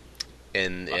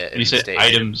 In You the said stage.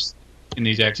 items in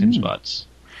the exact same spots.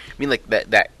 I mean, like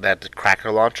that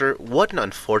Cracker Launcher. What an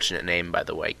unfortunate name, by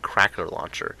the way, Cracker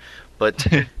Launcher. But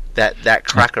that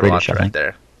Cracker British, Launcher I right think.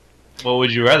 there, What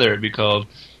would you rather it be called?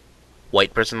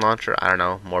 White Person Launcher. I don't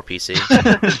know, more PC.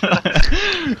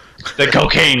 The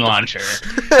cocaine launcher.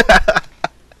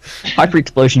 Hyper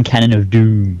Explosion Cannon of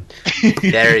Doom.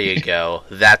 There you go.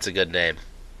 That's a good name.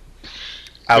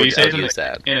 I So you would say it's use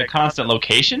that. in a constant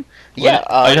location? Yeah.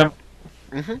 Item.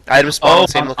 Item spawn on the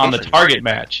same on the location. target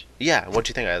match. Yeah. What do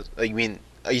you think? You mean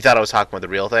you thought I was talking about the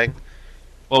real thing?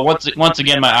 Well, once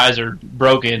again, my eyes are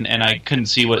broken, and I couldn't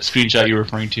see what screenshot you were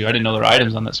referring to. I didn't know there were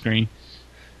items on that screen.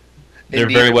 They're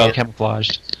Indeed, very well yeah.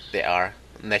 camouflaged. They are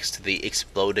next to the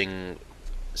exploding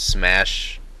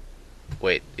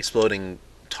exploding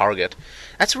target.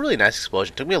 That's a really nice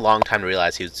explosion. It took me a long time to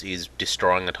realize he's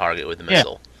destroying a target with a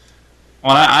missile.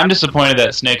 Well, I'm disappointed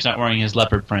that Snake's not wearing his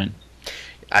leopard print.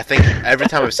 I think every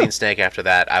time I've seen Snake after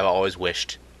that, I've always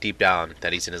wished deep down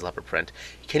that he's in his leopard print.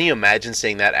 Can you imagine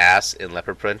seeing that ass in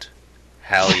leopard print?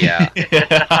 Hell yeah.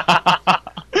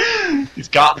 He's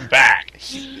gotten back.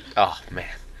 Oh man.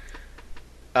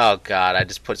 Oh god, I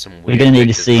just put some We're weird gonna need to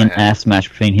pictures see in an my head. ass match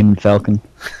between him and Falcon.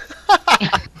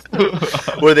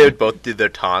 Where they would both do their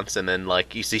taunts, and then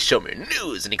like you see, show me your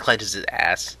news, and he clenches his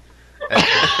ass.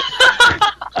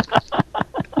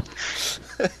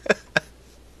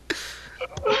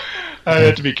 I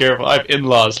have to be careful. I have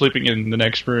in-laws sleeping in the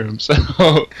next room, so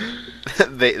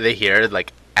they hear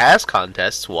like ass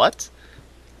contests. What?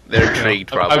 They're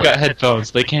intrigued. Probably. I've got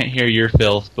headphones. They can't hear your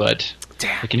filth, but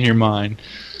Damn. they can hear mine.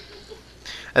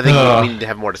 I think we need to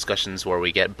have more discussions where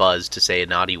we get Buzz to say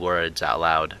naughty words out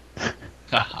loud.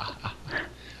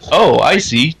 Oh, I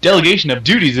see. Delegation of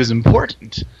duties is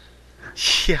important.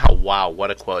 Yeah, wow,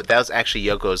 what a quote. That was actually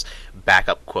Yoko's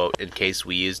backup quote in case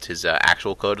we used his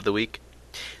actual quote of the week.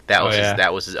 That was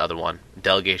that was his other one.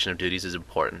 Delegation of duties is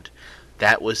important.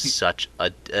 That was such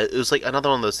a... it was like another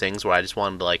one of those things where I just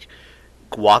wanted to like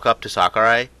walk up to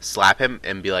Sakurai, slap him,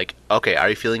 and be like, okay, are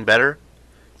you feeling better?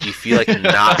 Do you feel like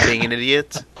not being an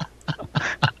idiot?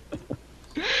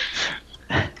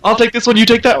 I'll take this one, you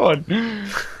take that one.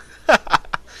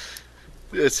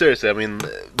 Seriously, I mean,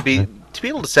 to be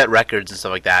able to set records and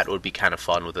stuff like that would be kind of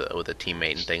fun with a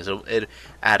teammate and things. So it'd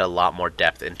add a lot more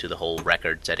depth into the whole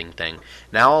record-setting thing.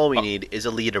 Now all we need is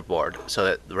a leaderboard so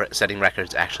that setting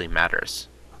records actually matters.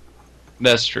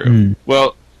 That's true.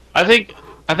 Well, I think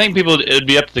people, it'd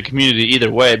be up to the community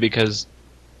either way, because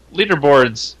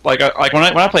leaderboards, like when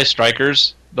I play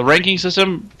Strikers, the ranking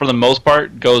system for the most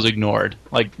part goes ignored.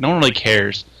 Like no one really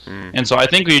cares, and so I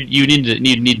think you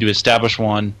need to establish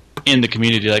one in the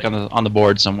community, like on the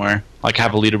board somewhere, like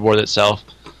have a leaderboard itself.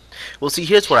 Well, see,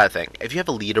 here's what I think: if you have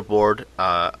a leaderboard,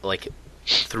 like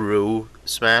through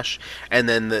Smash, and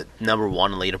then the number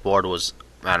one leaderboard was,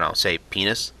 I don't know, say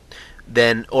penis,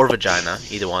 then or vagina,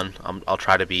 either one. I'll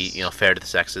try to be fair to the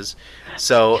sexes.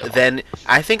 So then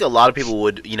I think a lot of people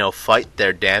would fight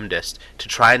their damnedest to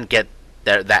try and get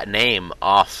that name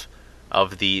off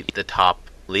of the top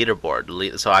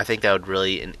leaderboard. So I think that would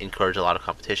really encourage a lot of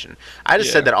competition. I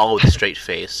just said that all with a straight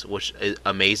face, which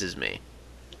amazes me.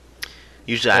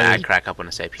 Usually I crack up when I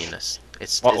say penis.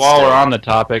 While we're on the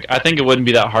topic, I think it wouldn't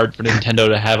be that hard for Nintendo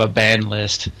to have a ban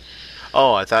list.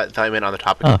 Oh, I thought you meant on the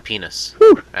topic of penis.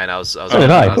 Whew. And I was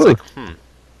did I. like,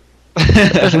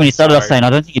 Especially when he started off saying, I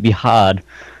don't think it'd be hard.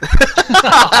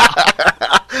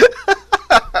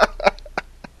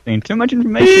 Being too much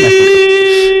information.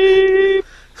 I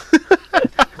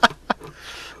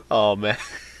Oh man.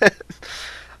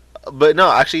 But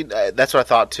no, actually, that's what I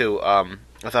thought too. I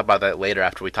thought about that later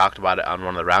after we talked about it on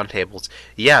one of the roundtables.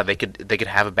 Yeah, they could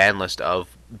have a ban list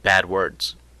of bad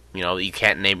words. You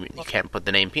can't put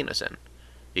the name penis in.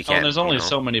 You can't. There's only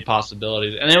so many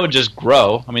possibilities, and it would just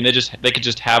grow. I mean, they could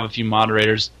just have a few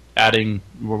moderators adding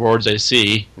words they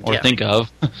see or think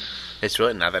of. It's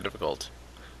really not that difficult.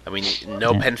 I mean,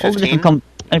 no pen all the 15. different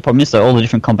only problem is though, all the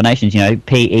different combinations.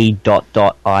 PE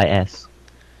 .is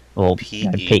or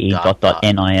PE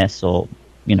 .nis or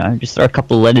just throw a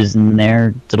couple of letters in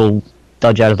there that'll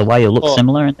dodge out of the way. It'll look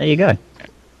similar, and there you go.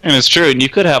 And it's true, and you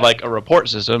could have like a report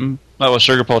system. That was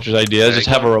Sugar Poulter's idea. Just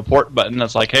have a report button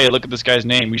that's like, hey, look at this guy's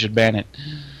name. We should ban it.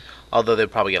 Although they'll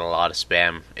probably get a lot of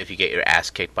spam if you get your ass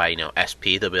kicked by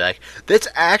SP. They'll be like, that's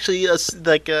actually it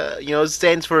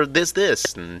stands for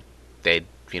this, and they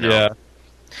Yeah.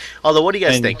 Although, what do you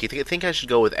guys think? Do you think I should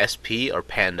go with SP or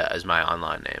Panda as my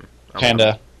online name?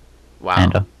 Panda. Wow.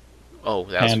 Panda. Oh,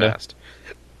 that was fast.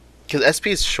 Because SP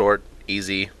is short,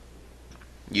 easy,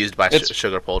 used by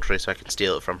Sugar Poultry, so I can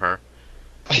steal it from her.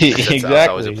 Exactly. That's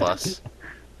always a plus.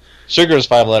 Sugar is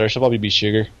 5 letters. She'll probably be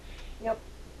Sugar. Yep.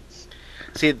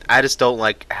 See, I just don't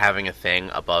like having a thing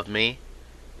above me,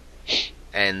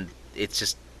 and it's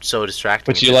just so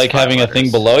distracting. But you like having a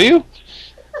thing below you?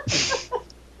 It's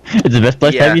the best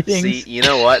place to have your things. See, you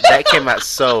know what? That came out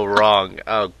so wrong.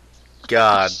 Oh,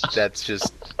 God, that's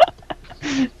just...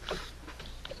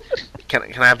 Can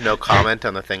I have no comment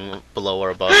on the thing below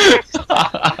or above me?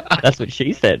 That's what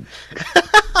she said.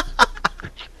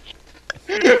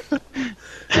 This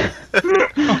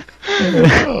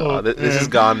has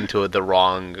gone into the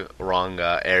wrong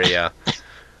area.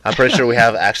 I'm pretty sure we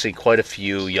have actually quite a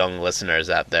few young listeners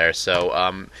out there.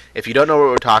 So if you don't know what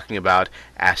we're talking about,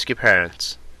 ask your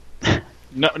parents.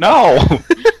 No.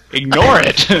 Ignore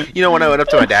it. When I went up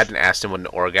to my dad and asked him what an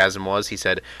orgasm was, he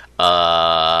said,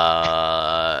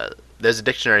 there's a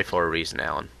dictionary for a reason,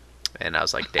 Alan. And I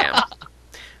was like, damn.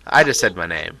 I just said my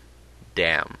name.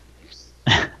 Damn.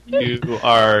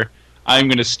 I'm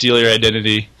going to steal your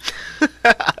identity.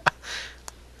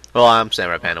 Well, I'm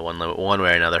Samurai Panda one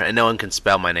way or another, and no one can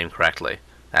spell my name correctly.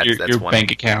 That's your one.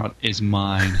 bank account is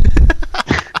mine.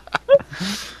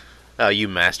 Oh, you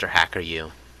master hacker,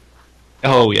 you.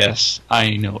 Oh yes,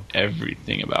 I know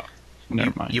everything about.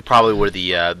 Never mind. You probably were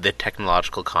the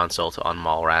technological consult on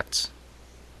Mallrats.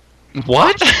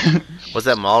 What? Was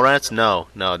that Mallrats? No,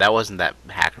 that wasn't that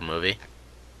hacker movie.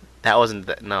 That wasn't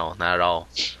that. No, not at all.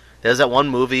 There was that one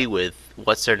movie with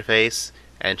what's her face,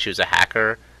 and she was a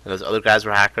hacker, and those other guys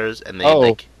were hackers, and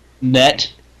they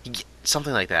Net.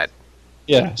 something like that.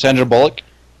 Yeah, Sandra Bullock.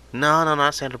 No,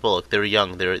 not Sandra Bullock. They were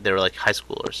young. They were like high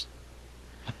schoolers,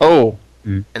 Oh,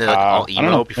 and they're like all I don't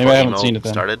emo know. before Maybe I haven't emo seen it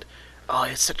then. started. Oh,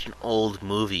 it's such an old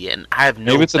movie, and I have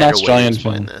no Maybe it's an better way Australian to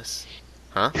explain film. this.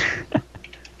 Huh?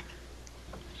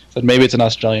 said maybe it's an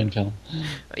Australian film.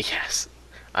 Yes.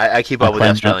 I keep up with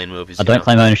claim Australian movies. I you don't know.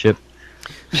 claim ownership.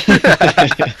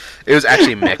 It was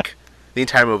actually Mick. The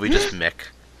entire movie just Mick.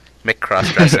 Mick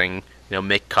cross-dressing,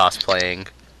 Mick cosplaying.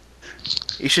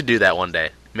 You should do that one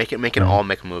day. Make an all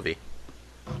Mick movie.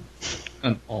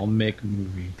 An all-Mick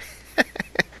movie.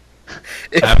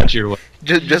 Have it your way.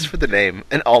 Just for the name,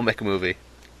 an all Mick movie.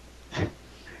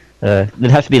 There'd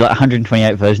have to be like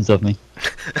 128 versions of me.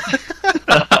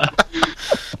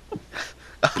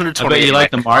 I bet you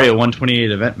like the Mario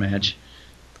 128 event match.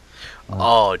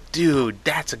 Oh, dude,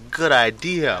 that's a good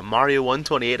idea. Mario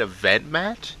 128 event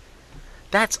match?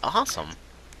 That's awesome.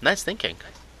 Nice thinking.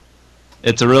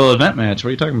 It's a real event match. What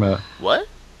are you talking about? What?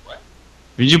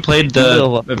 Did you played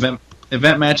the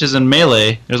event matches in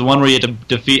Melee? There's one where you had to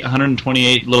defeat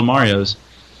 128 little Marios.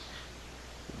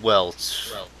 Well,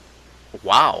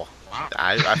 wow.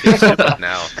 I feel stupid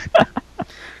now.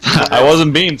 I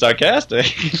wasn't being sarcastic.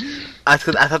 I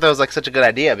thought that was like such a good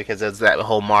idea because there's that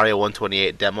whole Mario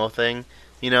 128 demo thing,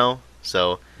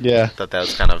 So Yeah. I thought that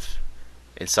was kind of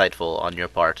insightful on your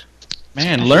part.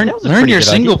 Man, Actually, learn that was a your pretty good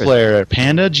single idea. player,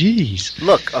 Panda. Jeez.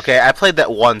 Look, okay, I played that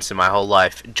once in my whole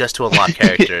life just to unlock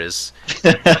characters.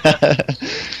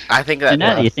 I think that.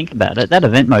 Now that you think about it, that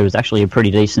event mode was actually a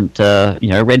pretty decent,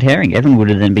 red herring. Everyone would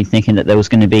have then been thinking that there was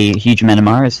going to be a huge amount of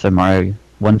Marios for Mario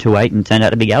 128 and turned out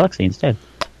to be Galaxy instead.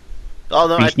 Oh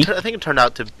no, I Pretty sneaky. think it turned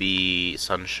out to be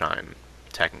Sunshine,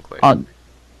 technically. Oh,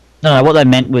 no, what they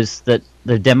meant was that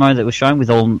the demo that was shown with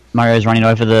all Marios running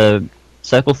over the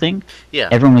circle thing, Yeah.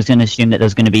 everyone was going to assume that there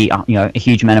was going to be a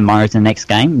huge amount of Marios in the next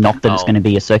game, not that it's Oh. going to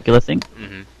be a circular thing.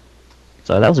 hmm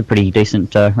So that was a pretty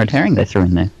decent red herring they threw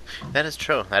in there. That is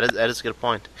true. That is a good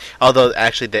point. Although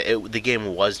actually, the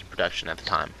game was in production at the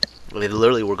time. They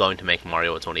literally were going to make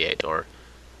Mario 128 or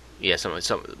some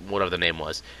whatever the name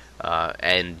was,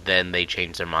 and then they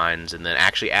changed their minds. And then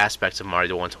actually, aspects of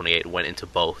Mario 128 went into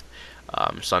both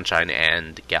Sunshine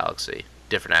and Galaxy.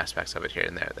 Different aspects of it here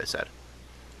and there. They said.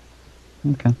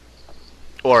 Okay.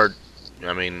 Or,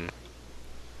 I mean,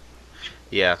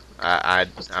 yeah,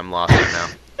 I'm lost right now.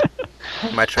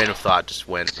 My train of thought just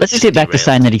went. Let's just get back to derailed.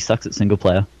 saying that he sucks at single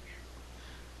player.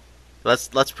 Let's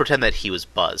pretend that he was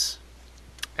Buzz.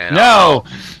 And No.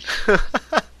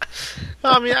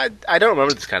 I mean, I don't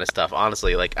remember this kind of stuff,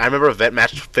 honestly. Like, I remember Event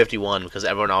Match 51 because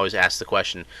everyone always asks the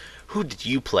question, who did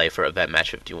you play for Event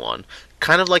Match 51?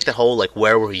 Kind of like the whole, like,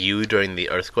 where were you during the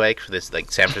earthquake for this,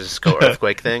 like, San Francisco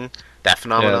earthquake thing? That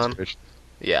phenomenon?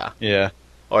 Yeah. Yeah.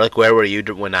 Or, like, where were you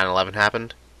when 9/11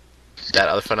 happened? That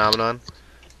other phenomenon?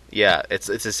 Yeah, it's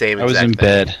the same exact I was in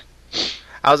thing. bed.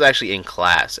 I was actually in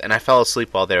class, and I fell asleep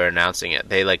while they were announcing it.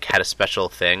 They, like, had a special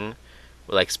thing,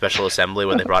 like, special assembly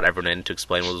where they brought everyone in to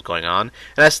explain what was going on,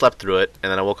 and I slept through it,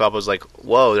 and then I woke up, I was like,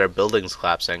 whoa, there are buildings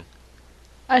collapsing.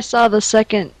 I saw the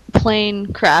second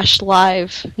plane crash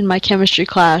live in my chemistry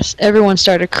class. Everyone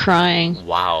started crying.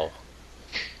 Wow.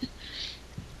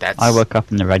 That's... I woke up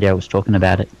and the radio was talking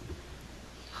about it.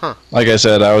 Like I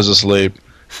said, I was asleep.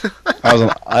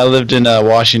 I lived in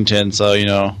Washington, so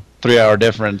 3-hour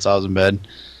difference. I was in bed.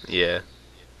 Yeah.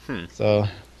 So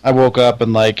I woke up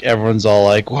and like everyone's all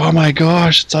like, "Oh my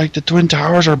gosh, it's like the Twin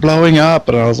Towers are blowing up,"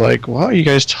 and I was like, "What are you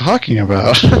guys talking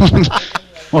about?"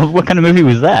 Well, what kind of movie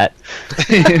was that?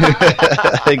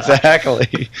 Exactly.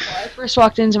 I first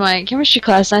walked into my chemistry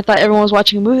class and I thought everyone was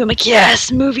watching a movie. I'm like,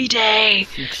 yes, movie day.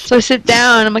 So I sit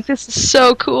down and I'm like, this is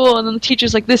so cool. And then the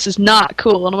teacher's like, this is not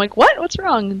cool. And I'm like, what? What's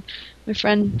wrong? And my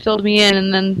friend filled me in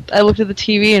and then I looked at the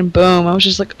TV and boom, I was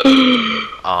just like,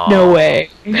 Oh, no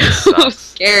way. that So sucks.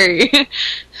 scary.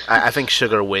 I think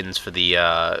Sugar wins for the,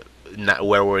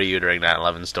 where were you during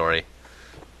 9/11 story.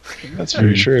 That's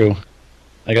very true.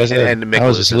 Like I said, And Mick I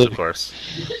was loses, asleep. of course.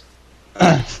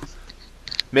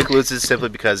 Mick loses simply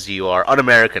because you are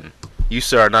un-American. You,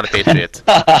 sir, are not a patriot.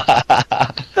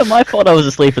 It's my fault I was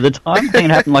asleep at the time. I think it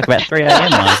happened like about 3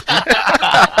 a.m. last night.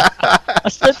 I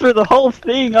slept through the whole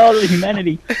thing. Oh, the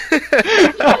humanity.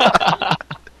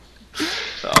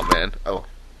 Oh, man. Oh.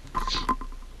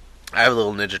 I have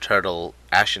little Ninja Turtle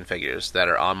action figures that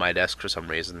are on my desk for some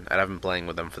reason, and I've been playing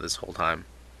with them for this whole time.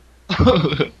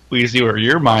 We see where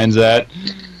your mind's at.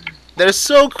 They're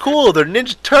so cool. They're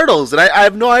Ninja Turtles, and I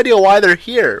have no idea why they're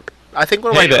here. I think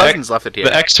one of my cousins left it here.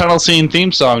 The X-Tunnel Scene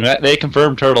theme song, they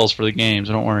confirmed Turtles for the game,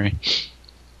 so don't worry.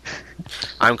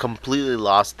 I'm completely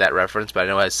lost at that reference, but I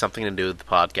know it has something to do with the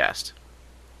podcast.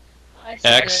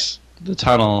 X, the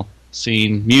tunnel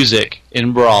scene, music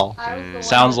in Brawl.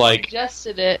 Sounds like...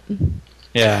 suggested it.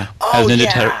 Yeah, has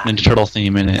Ninja Turtle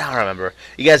theme in it. Now I remember.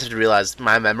 You guys have to realize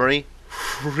my memory,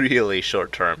 really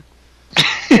short term.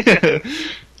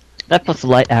 That puts a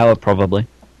late hour, probably.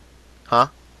 Huh?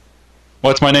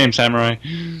 What's my name, Samurai?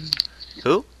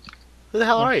 Who? Who the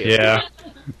hell are you? Yeah.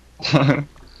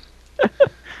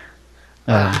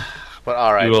 But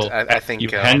alright, I think... You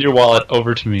hand your wallet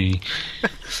over to me.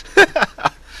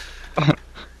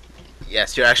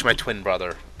 Yes, you're actually my twin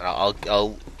brother.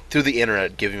 I'll through the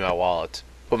internet, give you my wallet.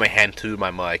 Put my hand through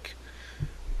my mic.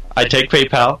 I take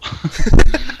PayPal.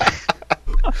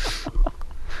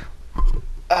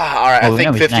 Alright, I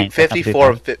think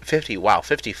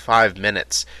 55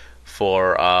 minutes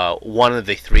for one of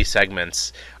the 3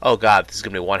 segments. Oh god, this is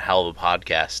going to be one hell of a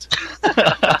podcast.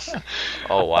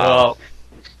 Oh wow. Well,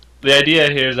 the idea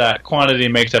here is that quantity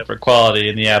makes up for quality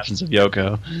in the absence of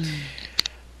Yoko.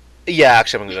 Yeah,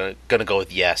 actually I'm going to go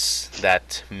with yes.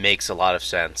 That makes a lot of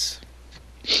sense.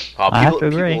 I have to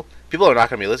agree. People are not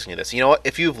going to be listening to this. You know what?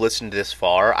 If you've listened this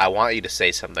far, I want you to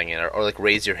say something or like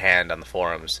raise your hand on the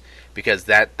forums, because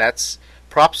that's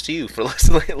props to you for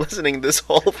listening to this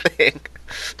whole thing.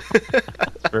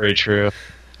 Very true.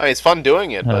 I mean, it's fun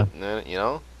doing it, but you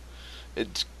know,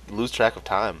 it's lose track of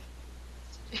time.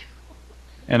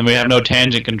 And we have no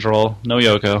tangent control, no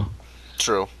Yoko.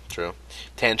 True.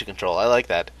 Tangent control. I like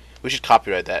that. We should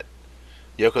copyright that.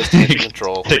 Yoko's tangent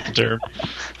control. Take the term.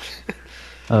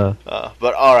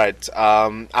 But all right,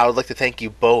 I would like to thank you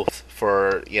both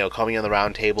for coming on the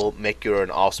round table. Mick, you're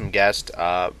an awesome guest.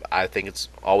 I think it's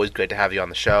always great to have you on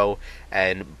the show.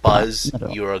 And Buzz,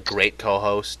 you're a great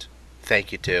co-host.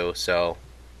 Thank you too. So,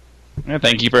 yeah,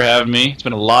 thank you for having me. It's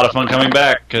been a lot of fun coming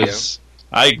back because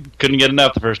I couldn't get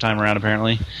enough the first time around.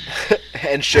 Apparently.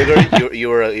 And Sugar, you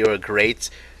were a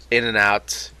great in and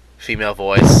out female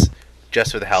voice,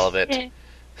 just for the hell of it.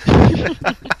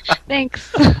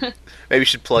 Thanks. Maybe you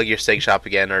should plug your Sig Shop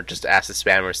again, or just ask the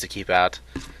spammers to keep out.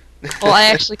 Well, I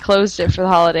actually closed it for the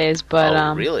holidays,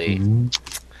 but really?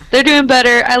 They're doing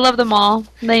better. I love them all.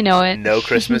 They know it. No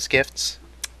Christmas gifts?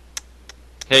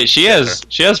 Hey, she has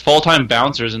full-time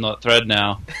bouncers in the thread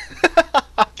now.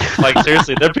 Like,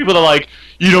 seriously, there are people that are like,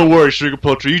 you don't worry, Sugar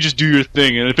Poultry, you just do your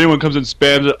thing, and if anyone comes and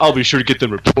spams it, I'll be sure to get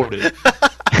them reported.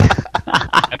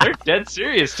 And they're dead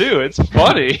serious, too. It's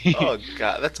funny. Oh,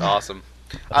 God, that's awesome.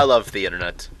 I love the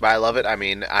internet. By I love it, I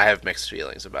mean I have mixed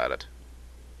feelings about it.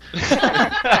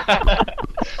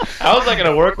 How is that going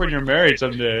to work when you're married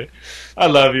someday? I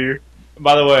love you.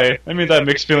 By the way, I mean I have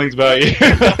mixed feelings about you.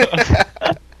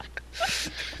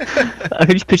 I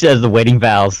could just picture that as the wedding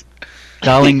vows.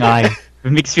 Darling, I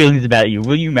have mixed feelings about you.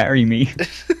 Will you marry me?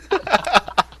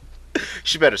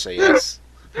 She better say yes.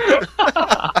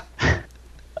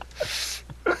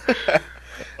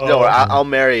 No, I'll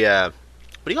marry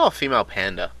what do you call a female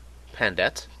panda?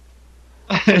 Pandette?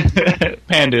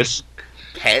 Pandis.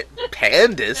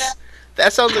 Pandis?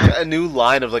 That sounds like a new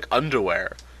line of like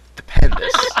underwear. The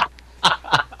Pandis.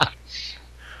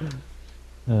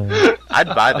 I'd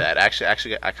buy that.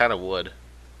 Actually, I kind of would.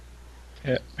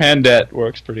 Yeah, Pandette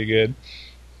works pretty good.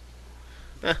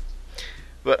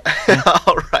 But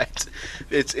all right,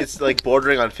 it's like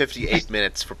bordering on 58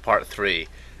 minutes for part 3,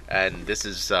 and this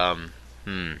is a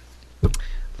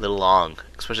little long,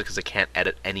 especially because I can't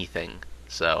edit anything.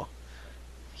 So,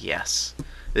 yes,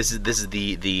 this is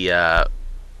the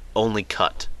only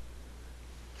cut.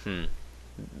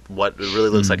 What it really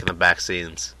looks like in the back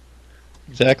scenes.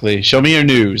 Exactly. Show me your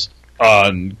news.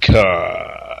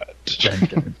 Uncut.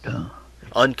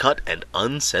 Uncut and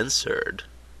uncensored.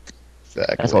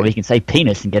 Exactly. That's why we can say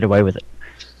penis and get away with it.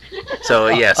 So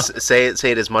yes, say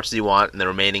it as much as you want in the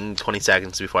remaining 20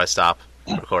 seconds before I stop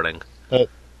recording.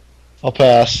 I'll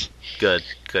pass. Good,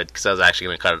 because I was actually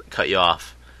going to cut you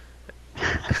off.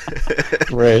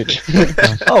 Great.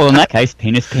 Oh, in that case,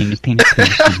 penis.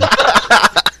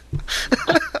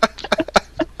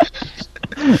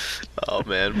 Oh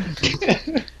man.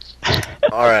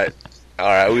 All right.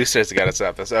 We seriously got to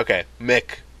stop this. Okay,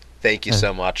 Mick, thank you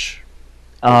so much.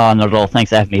 Oh, not at all. Thanks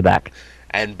for having me back.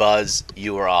 And Buzz,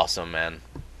 you were awesome, man.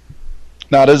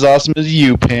 Not as awesome as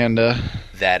you, Panda.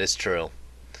 That is true.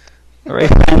 Hooray,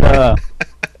 Panda.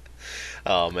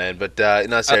 Oh man, but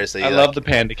no, seriously. I love the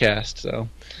Panda cast. So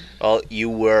Well, you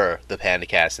were the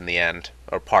PandaCast in the end,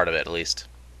 or part of it at least.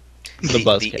 The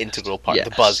Buzzcast. The integral part. Yes.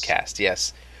 The Buzzcast,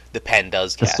 yes. The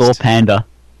Panduzcast. The Saw Panda.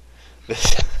 The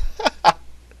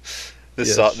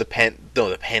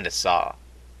Panda Saw.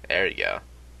 There you go.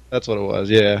 That's what it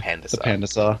was, yeah. Panda the Saw. Panda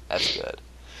Saw. That's good.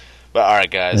 But alright,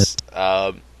 guys.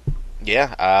 That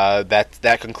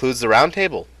concludes the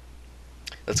roundtable.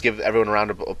 Let's give everyone a round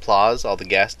of applause, all the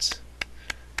guests.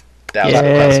 That was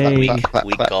Yay.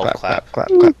 we golf clap. clap.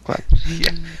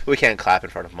 Yeah. We can't clap in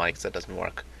front of mics, that doesn't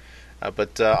work.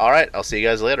 But alright, I'll see you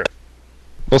guys later.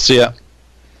 We'll see ya.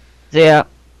 See ya.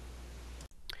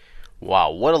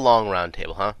 Wow, what a long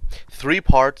roundtable, huh? 3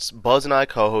 parts, Buzz and I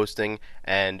co-hosting,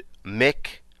 and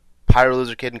Mick, Pyro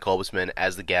Loser Kid, and Colbusman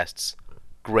as the guests.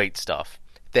 Great stuff.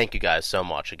 Thank you guys so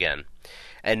much again.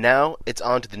 And now, it's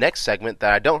on to the next segment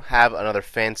that I don't have another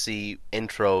fancy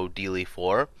intro dealie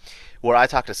for, where I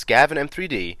talk to Scav and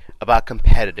M3D about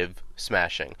competitive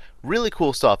smashing. Really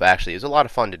cool stuff, actually. It's a lot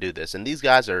of fun to do this, and these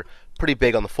guys are pretty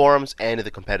big on the forums and in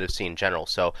the competitive scene in general,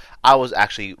 so I was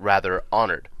actually rather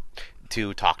honored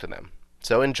to talk to them.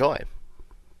 So enjoy.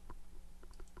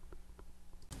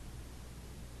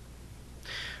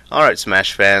 Alright,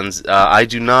 Smash fans, I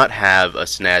do not have a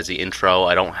snazzy intro.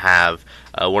 I don't have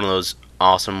one of those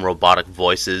awesome robotic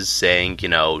voices saying,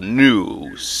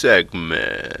 new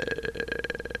segment.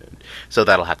 So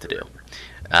that'll have to do.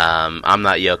 I'm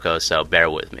not Yoko, so bear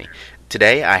with me.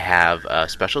 Today I have a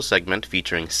special segment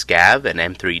featuring Scav and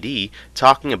M3D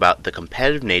talking about the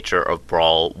competitive nature of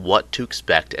Brawl, what to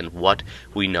expect, and what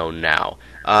we know now.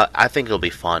 I think it'll be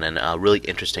fun and a really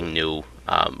interesting new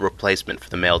replacement for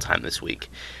the mail time this week.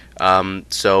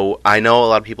 So I know a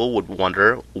lot of people would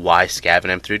wonder why Scav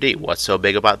and M3D, what's so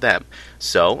big about them?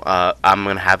 So I'm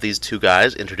going to have these two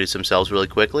guys introduce themselves really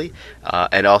quickly,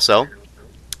 and also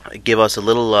give us a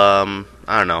little,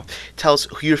 tell us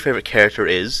who your favorite character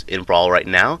is in Brawl right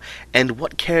now, and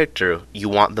what character you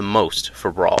want the most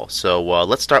for Brawl. So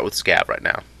let's start with Scav right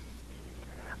now.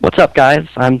 What's up, guys?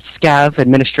 I'm Scav,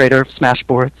 administrator of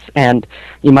Smashboards, and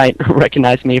you might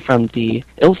recognize me from the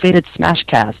ill-fated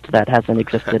Smashcast that hasn't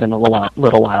existed in a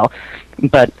little while.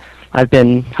 But I've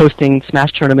been hosting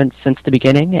Smash tournaments since the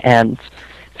beginning, and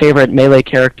favorite Melee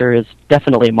character is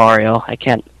definitely Mario. I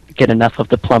can't get enough of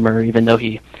the plumber, even though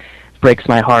he breaks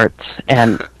my heart.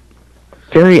 And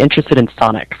very interested in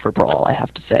Sonic for Brawl, I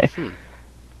have to say.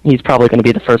 He's probably going to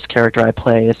be the first character I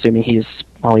play, assuming he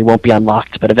won't be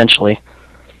unlocked, but eventually.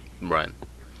 Right.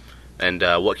 And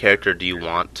what character do you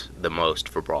want the most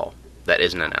for Brawl that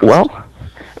isn't announced? Well,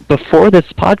 before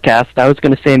this podcast, I was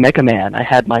going to say Mega Man. I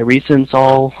had my reasons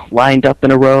all lined up in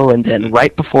a row, and then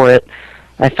right before it,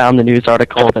 I found the news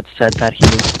article that said that he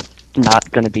was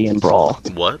not going to be in Brawl.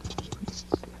 What?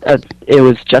 It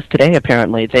was just today,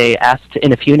 apparently. They asked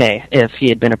Inafune if he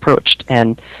had been approached,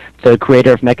 and the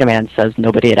creator of Mega Man says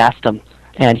nobody had asked him.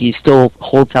 And he still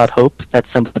holds out hope that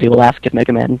somebody will ask if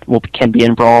Mega Man can be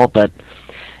in Brawl, but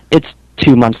it's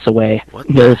 2 months away. What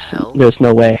the hell? There's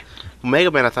no way. Mega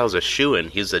Man I thought was a shoo-in.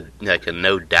 He's a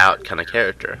no-doubt kind of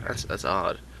character. That's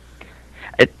odd.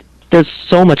 There's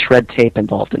so much red tape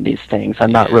involved in these things.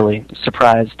 I'm not really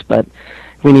surprised, but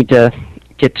we need to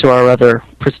get to our other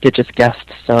prestigious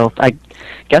guests, so I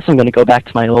guess I'm going to go back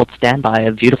to my old standby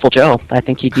of Beautiful Joe. I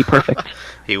think he'd be perfect.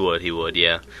 He would,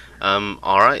 yeah.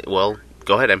 Alright, well,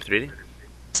 go ahead, M3D.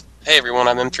 Hey everyone,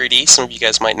 I'm M3D. Some of you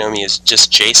guys might know me as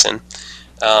just Jason.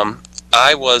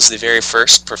 I was the very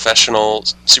first professional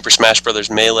Super Smash Bros.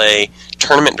 Melee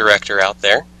tournament director out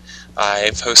there.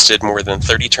 I've hosted more than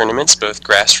 30 tournaments, both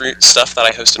grassroots stuff that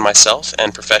I hosted myself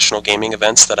and professional gaming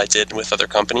events that I did with other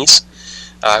companies.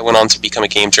 I went on to become a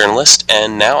game journalist,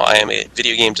 and now I am a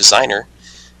video game designer,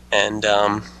 and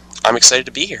I'm excited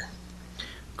to be here.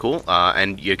 Cool.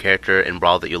 And your character in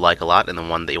Brawl that you like a lot, and the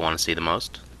one that you want to see the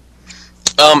most?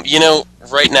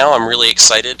 Right now I'm really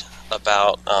excited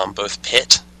about both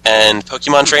Pit and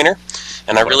Pokemon Trainer,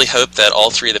 and I really hope that all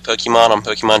 3 of the Pokemon on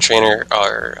Pokemon Trainer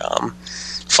are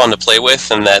fun to play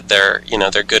with, and that they're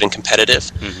good and competitive.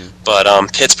 Mm-hmm.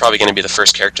 But Pit's probably going to be the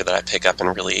first character that I pick up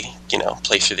and really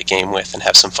play through the game with and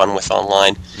have some fun with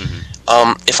online.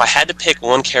 Mm-hmm. If I had to pick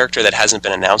one character that hasn't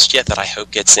been announced yet that I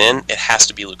hope gets in, it has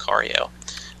to be Lucario.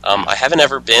 I haven't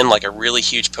ever been like a really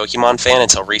huge Pokemon fan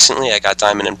until recently. I got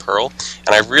Diamond and Pearl,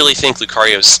 and I really think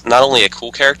Lucario's not only a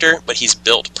cool character, but he's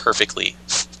built perfectly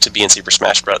to be in Super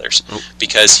Smash Brothers,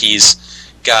 because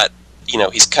he's got,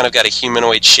 he's kind of got a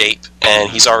humanoid shape, and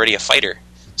he's already a fighter.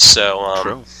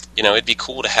 So, it'd be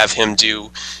cool to have him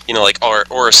do, like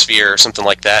Aura Sphere or something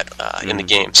like that in the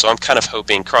game. So I'm kind of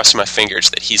hoping, crossing my fingers,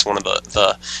 that he's one of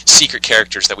the secret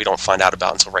characters that we don't find out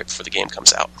about until right before the game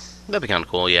comes out. That'd be kind of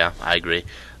cool. Yeah, I agree.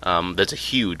 There's a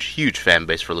huge fan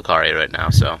base for Lucario right now.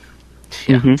 So,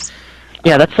 yeah. Mm-hmm.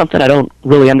 Yeah, that's something I don't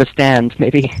really understand.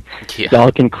 Maybe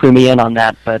y'all can clue me in on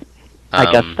that, but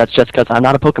I guess that's just because I'm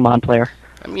not a Pokemon player.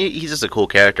 I mean, he's just a cool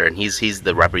character, and he's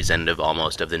the representative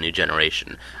almost of the new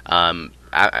generation.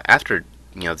 After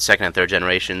the second and third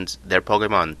generations, their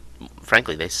Pokemon,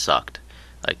 frankly, they sucked.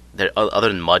 Like, other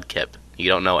than Mudkip, you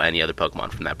don't know any other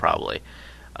Pokemon from that probably.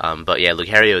 But yeah,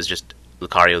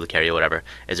 Lucario, whatever,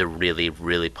 is a really,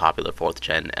 really popular 4th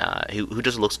gen who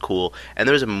just looks cool. And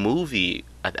there's a movie,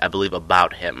 I believe,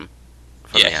 about him.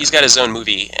 Yeah, he's got his own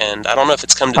movie, and I don't know if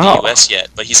it's come to the US yet,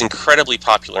 but he's incredibly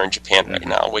popular in Japan right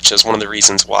now, which is one of the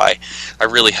reasons why I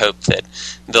really hope that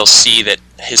they'll see that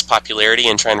his popularity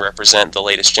and try and represent the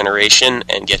latest generation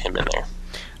and get him in there.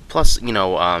 Plus,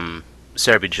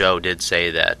 Cerebi Joe did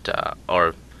say that,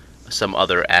 or some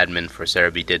other admin for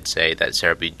Cerebi did say that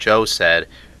Cerebi Joe said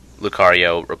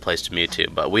Lucario replaced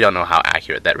Mewtwo, but we don't know how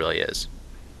accurate that really is.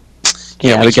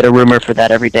 Yeah, we get a rumor for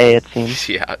that every day, it seems.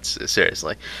 Yeah,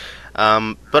 seriously.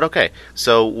 But okay,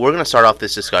 so we're going to start off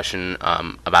this discussion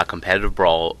about competitive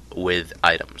brawl with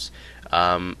items.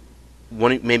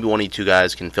 Maybe one of you two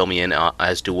guys can fill me in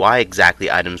as to why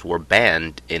exactly items were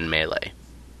banned in Melee.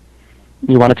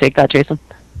 You want to take that, Jason?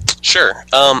 Sure.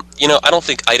 I don't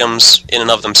think items in and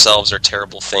of themselves are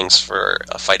terrible things for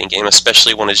a fighting game,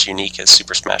 especially one as unique as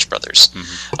Super Smash Brothers.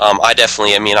 Mm-hmm.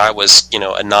 I was,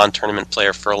 a non-tournament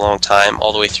player for a long time,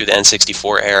 all the way through the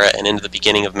N64 era and into the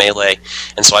beginning of Melee,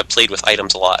 and so I played with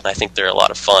items a lot, and I think they're a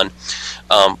lot of fun.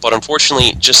 But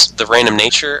unfortunately, just the random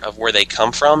nature of where they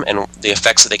come from and the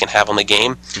effects that they can have on the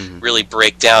game really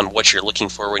break down what you're looking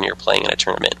for when you're playing in a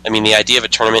tournament. I mean, the idea of a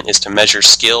tournament is to measure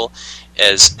skill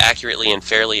as accurately and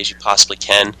fairly as you possibly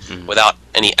can without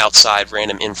any outside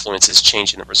random influences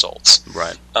changing the results.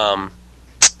 Right.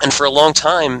 And for a long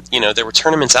time, there were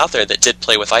tournaments out there that did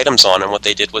play with items on, and what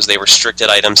they did was they restricted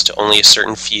items to only a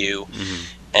certain few,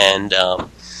 and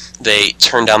they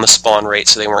turned down the spawn rate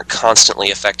so they weren't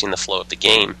constantly affecting the flow of the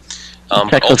game.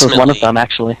 Texas was one of them,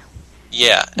 actually.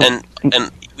 Yeah, and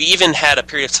we even had a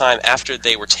period of time after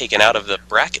they were taken out of the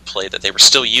bracket play that they were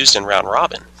still used in round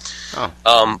robin.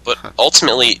 But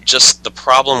ultimately, just the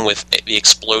problem with the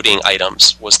exploding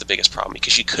items was the biggest problem,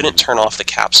 because you couldn't turn off the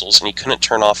capsules and you couldn't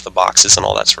turn off the boxes and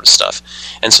all that sort of stuff.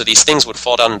 And so these things would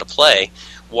fall down into play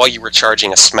while you were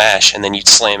charging a smash, and then you'd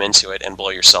slam into it and blow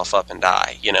yourself up and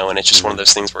die, and it's just one of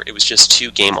those things where it was just too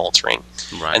game altering.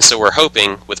 Right. And so we're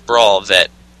hoping with Brawl that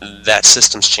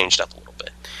system's changed up a little bit.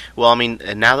 Well, I mean,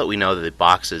 now that we know that the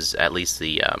boxes, at least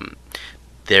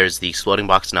there's the exploding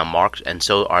box now marked, and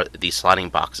so are the sliding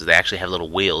boxes. They actually have little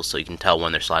wheels, so you can tell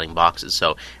when they're sliding boxes.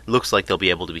 So it looks like they'll be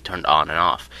able to be turned on and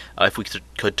off. If we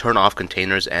could turn off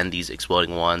containers and these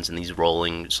exploding ones and these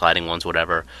rolling, sliding ones,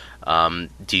 whatever,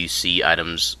 do you see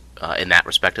items in that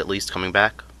respect at least coming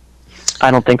back?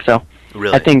 I don't think so.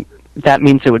 Really? I think that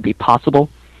means it would be possible.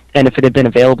 And if it had been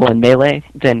available in Melee,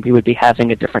 then we would be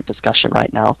having a different discussion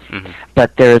right now.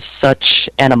 But there's such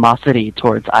animosity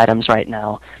towards items right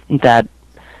now that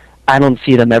I don't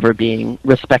see them ever being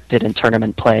respected in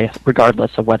tournament play,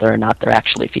 regardless of whether or not they're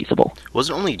actually feasible. Was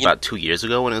it only about 2 years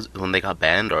ago when they got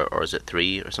banned, or is it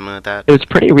 3 or something like that? It was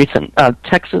pretty recent.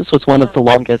 Texas was one of the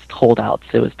longest holdouts.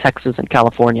 It was Texas and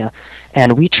California,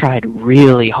 and we tried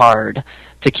really hard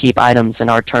to keep items in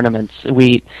our tournaments.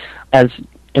 We, as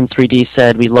M3D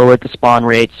said, we lowered the spawn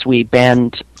rates. We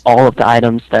banned all of the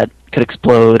items that could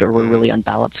explode or were really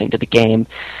unbalancing to the game.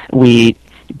 We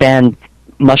banned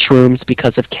mushrooms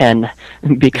because of Ken,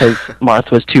 because Marth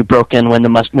was too broken when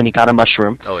he got a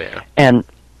mushroom. Oh yeah. And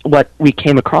what we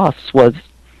came across was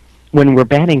when we're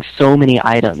banning so many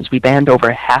items, we banned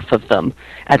over half of them.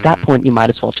 At that point, you might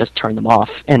as well just turn them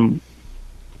off. And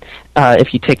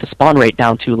if you take the spawn rate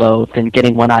down too low, then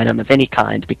getting one item of any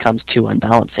kind becomes too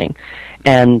unbalancing.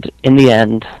 And in the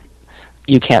end,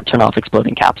 you can't turn off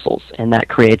exploding capsules, and that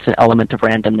creates an element of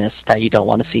randomness that you don't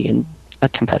want to see in a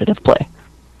competitive play.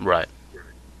 Right.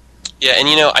 Yeah, and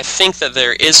I think that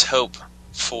there is hope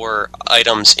for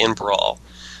items in Brawl,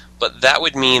 but that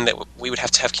would mean that we would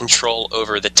have to have control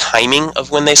over the timing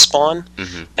of when they spawn,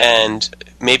 and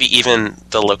maybe even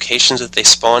the locations that they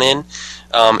spawn in.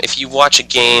 If you watch a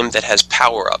game that has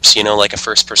power-ups, like a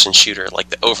first-person shooter, like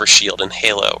the Overshield in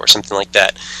Halo or something like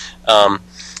that,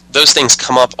 those things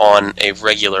come up on a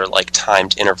regular,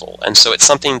 timed interval. And so it's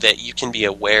something that you can be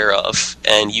aware of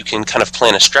and you can kind of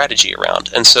plan a strategy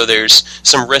around. And so there's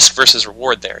some risk versus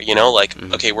reward there,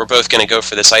 okay, we're both going to go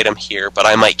for this item here, but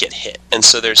I might get hit. And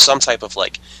so there's some type of,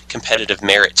 competitive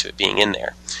merit to it being in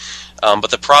there.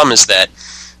 But the problem is that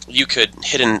you could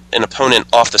hit an opponent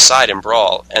off the side in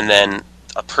Brawl, and then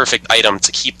a perfect item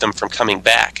to keep them from coming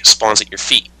back spawns at your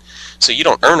feet. So you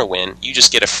don't earn a win, you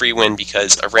just get a free win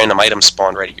because a random item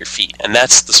spawned right at your feet. And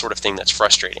that's the sort of thing that's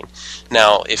frustrating.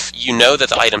 Now, if you know that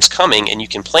the item's coming and you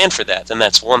can plan for that, then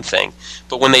that's one thing.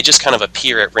 But when they just kind of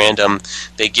appear at random,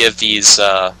 they give these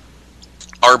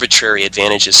arbitrary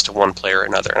advantages to one player or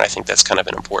another, and I think that's kind of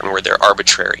an important word. They're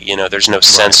arbitrary. There's no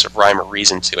sense of rhyme or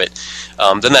reason to it.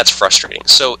 Then that's frustrating.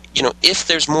 So, if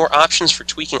there's more options for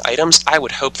tweaking items, I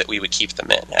would hope that we would keep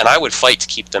them in, and I would fight to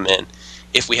keep them in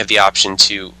if we have the option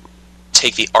to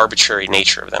take the arbitrary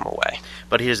nature of them away.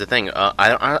 But here's the thing: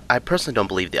 I personally don't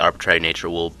believe the arbitrary nature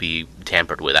will be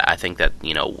tampered with. I think that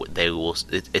they will.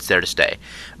 It's there to stay.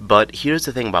 But here's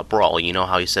the thing about Brawl. You know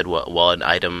how you said, well, an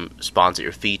item spawns at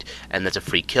your feet, and that's a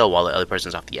free kill while the other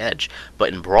person's off the edge.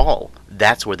 But in Brawl,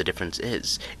 that's where the difference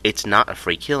is. It's not a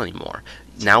free kill anymore.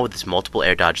 Now with this multiple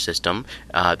air dodge system,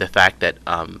 the fact that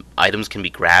items can be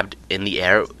grabbed in the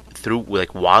air through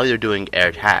while you're doing air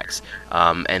attacks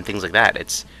and things like that,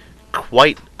 it's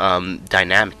quite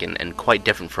dynamic and quite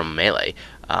different from Melee.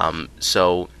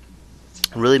 So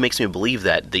it really makes me believe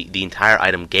that the entire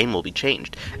item game will be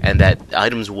changed, and that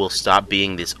items will stop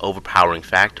being this overpowering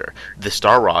factor. The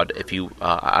Star Rod, if you,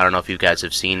 I don't know if you guys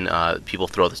have seen people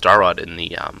throw the Star Rod in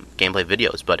the gameplay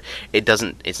videos, but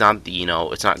it's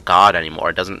not God anymore.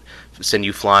 It doesn't send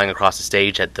you flying across the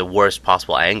stage at the worst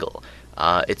possible angle.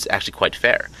 It's actually quite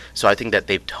fair. So I think that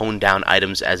they've toned down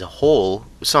items as a whole,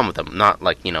 some of them, not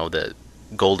like, the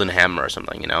golden hammer or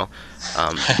something,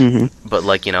 but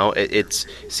it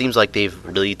seems like they've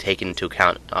really taken into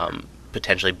account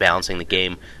potentially balancing the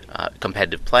game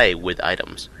competitive play with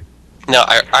items. No,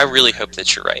 I really hope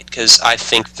that you're right, because I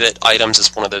think that items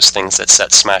is one of those things that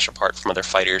sets Smash apart from other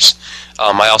fighters.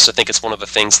 I also think it's one of the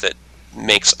things that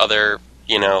makes other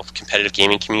competitive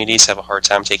gaming communities have a hard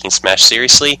time taking Smash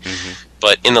seriously.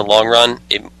 But in the long run,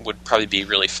 it would probably be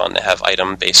really fun to have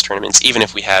item-based tournaments, even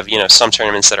if we have, some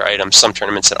tournaments that are items, some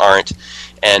tournaments that aren't,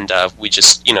 and we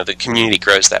just, the community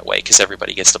grows that way because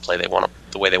everybody gets to play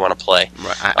the way they want to play.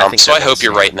 Right. I hope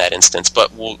you're right in that instance,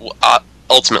 but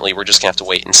ultimately we're just going to have to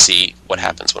wait and see what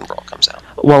happens when Brawl comes out.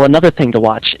 Well, another thing to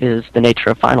watch is the nature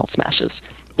of Final Smashes.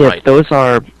 If those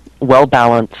are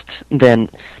well-balanced, then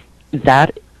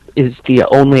that is the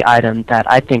only item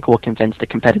that I think will convince the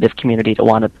competitive community to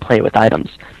want to play with items,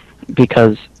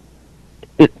 because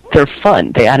they're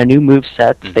fun. They add a new move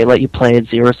set. They let you play as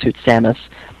Zero Suit Samus,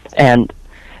 and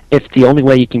if the only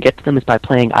way you can get to them is by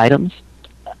playing items,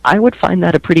 I would find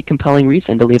that a pretty compelling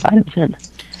reason to leave items in.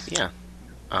 Yeah.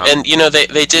 And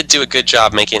they did do a good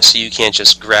job making it so you can't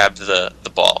just grab the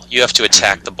ball. You have to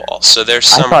attack the ball. So there's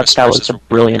some. I thought that was a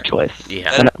brilliant choice.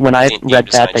 Yeah. When I read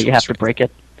that you have to break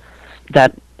it,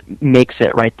 that makes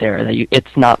it right there. That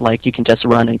it's not like you can just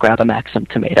run and grab a Maxim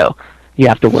tomato. You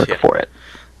have to work for it.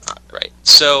 Right.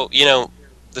 So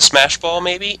the Smash Ball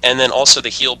maybe, and then also the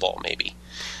Heal Ball maybe.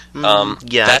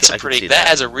 That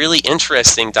has a really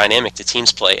interesting dynamic to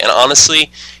teams play. And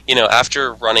honestly,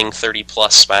 after running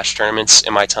 30+ Smash tournaments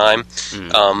in my time,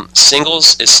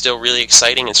 singles is still really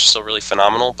exciting. It's still really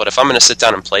phenomenal. But if I'm going to sit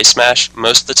down and play Smash,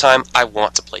 most of the time I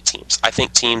want to play teams. I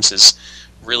think teams is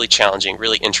really challenging,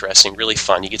 really interesting, really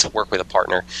fun. You get to work with a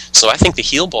partner. So I think the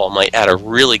Heal Ball might add a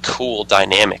really cool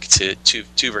dynamic to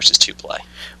 2 versus 2 play.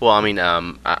 Well, I mean, I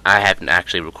haven't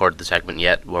actually recorded the segment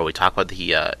yet where we talk about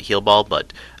the Heal Ball,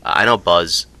 but I know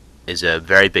Buzz is a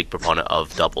very big proponent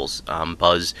of doubles.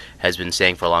 Buzz has been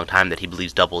saying for a long time that he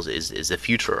believes doubles is the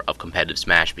future of competitive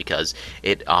Smash because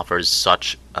it offers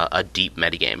such a deep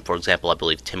metagame. For example, I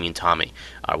believe Timmy and Tommy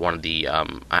are one of the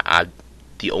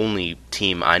the only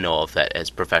team I know of that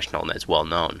is professional and that's well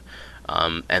known.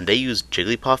 And they use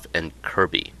Jigglypuff and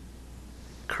Kirby.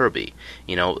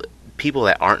 People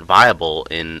that aren't viable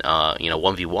in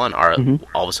 1v1 are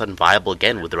all of a sudden viable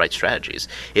again with the right strategies.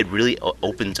 It really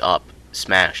opens up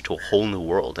Smash to a whole new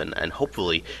world, and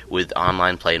hopefully with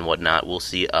online play and whatnot, we'll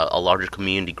see a larger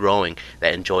community growing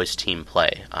that enjoys team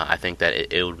play. I think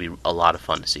that it would be a lot of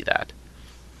fun to see that.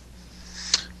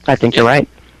 I think you're right.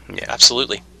 Yeah,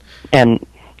 absolutely. And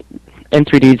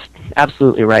N3D's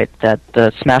absolutely right that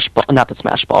the Smash Ball, not the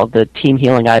Smash Ball, the team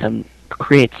healing item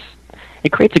creates a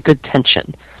good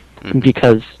tension,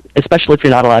 because especially if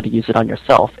you're not allowed to use it on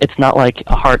yourself, it's not like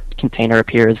a heart container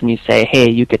appears and you say, hey,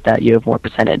 you get that, you have more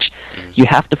percentage. You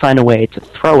have to find a way to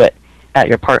throw it at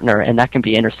your partner, and that can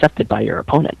be intercepted by your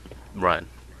opponent. Right.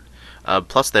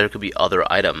 Plus there could be other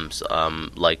items,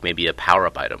 like maybe a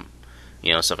power-up item,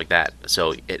 stuff like that.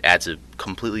 So it adds a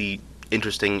completely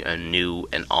interesting and new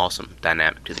and awesome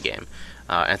dynamic to the game.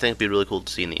 I think it'd be really cool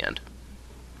to see in the end.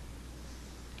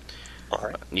 All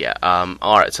right. Yeah.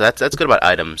 All right. So that's good about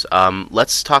items.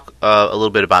 Let's talk a little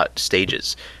bit about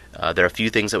stages. There are a few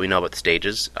things that we know about the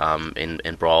stages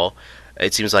in Brawl.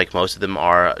 It seems like most of them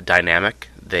are dynamic.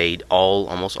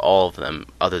 Almost all of them,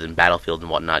 other than Battlefield and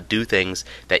whatnot, do things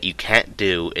that you can't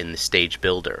do in the stage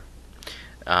builder.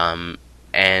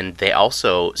 And they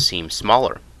also seem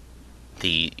smaller.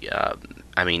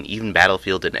 Even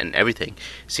Battlefield and everything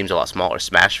seems a lot smaller.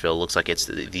 Smashville looks like it's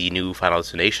the new Final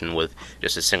Destination with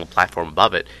just a single platform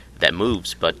above it that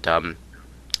moves. But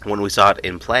when we saw it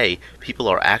in play, people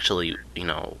are actually,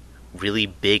 really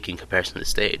big in comparison to the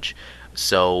stage.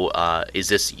 So is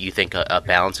this, you think, a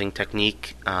balancing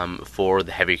technique for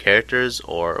the heavier characters,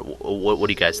 or what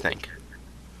do you guys think?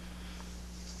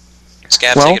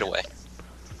 Scav, Well, take it away.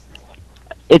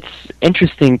 It's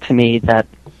interesting to me that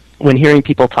when hearing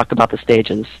people talk about the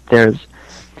stages, there's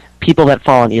people that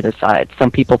fall on either side.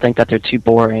 Some people think that they're too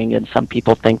boring, and some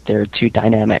people think they're too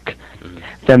dynamic.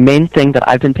 The main thing that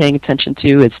I've been paying attention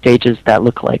to is stages that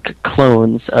look like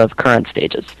clones of current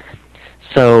stages.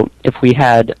 So if we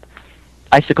had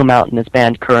Icicle Mountain is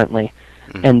banned currently,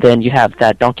 and then you have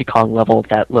that Donkey Kong level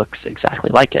that looks exactly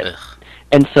like it.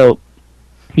 And so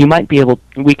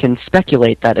we can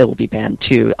speculate that it will be banned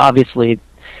too. Obviously,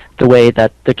 the way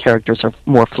that the characters are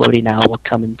more floaty now will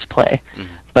come into play.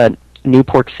 But New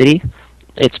Pork City,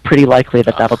 it's pretty likely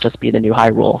that that'll just be the new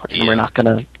Hyrule, and we're not going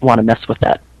to want to mess with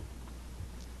that.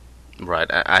 Right.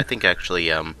 I think actually,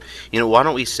 why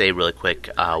don't we say really quick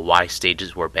why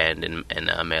stages were banned in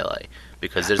Melee?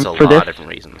 Because there's a lot of different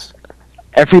reasons.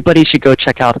 Everybody should go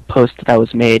check out a post that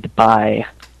was made by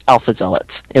Alpha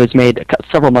Zealots. It was made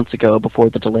several months ago before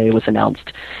the delay was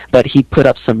announced, but he put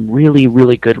up some really,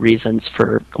 really good reasons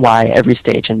for why every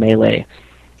stage in Melee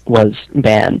was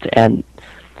banned. And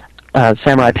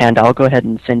Samurai Panda, I'll go ahead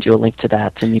and send you a link to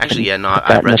that. And you actually, can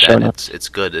I read that. It's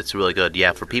good. It's really good.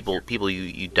 Yeah, for people,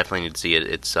 you definitely need to see it.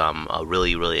 It's a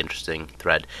really, really interesting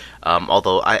thread.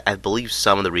 Although I believe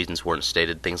some of the reasons weren't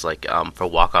stated. Things like for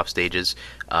walk-off stages,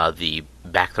 the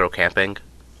back throw camping.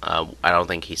 I don't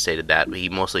think he stated that. He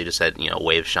mostly just said,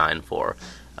 wave shine for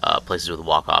places with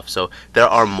walk-off. So there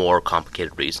are more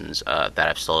complicated reasons that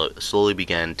I've slowly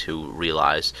began to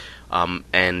realize,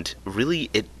 and really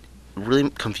it really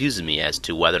confuses me as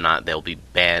to whether or not they'll be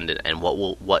banned and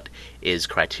what is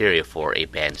criteria for a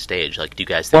banned stage. Like, do you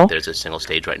guys think there's a single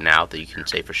stage right now that you can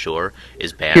say for sure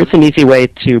is banned? Here's an easy way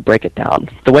to break it down.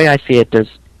 The way I see it,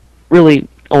 there's really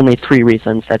only 3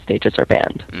 reasons that stages are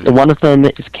banned. One of them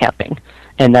is camping,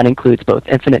 and that includes both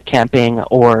infinite camping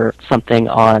or something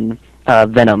on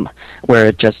Venom, where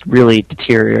it just really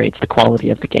deteriorates the quality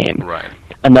of the game. Right.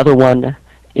 Another one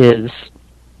is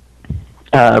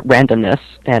randomness,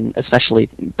 and especially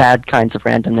bad kinds of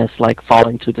randomness, like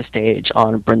falling through the stage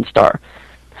on Brinstar.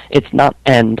 It's not,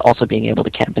 and also being able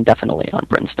to camp indefinitely on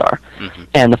Brinstar.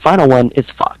 And the final one is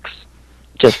Fox.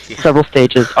 Just several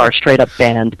stages are straight up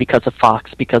banned because of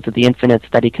Fox, because of the infinites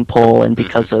that he can pull, and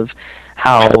because of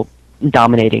how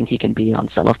dominating he can be on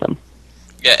some of them.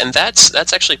 Yeah, and that's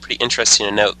actually pretty interesting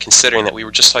to note, considering that we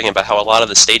were just talking about how a lot of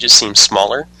the stages seem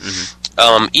smaller.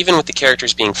 Even with the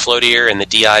characters being floatier and the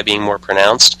DI being more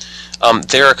pronounced,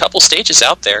 there are a couple stages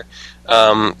out there.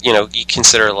 You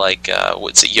consider like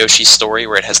what's it, Yoshi's Story,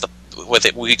 where it has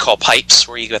what we call pipes,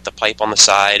 where you got the pipe on the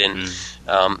side, and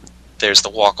there's the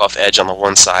walk-off edge on the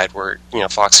one side, where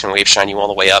Fox can wave shine you all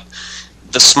the way up.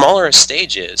 The smaller a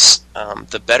stage is,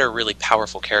 the better really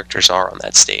powerful characters are on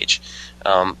that stage.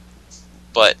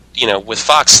 But with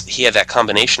Fox, he had that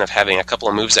combination of having a couple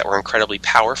of moves that were incredibly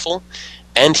powerful,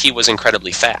 and he was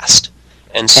incredibly fast.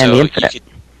 And so and the infinite.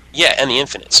 And the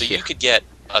infinite. So you could get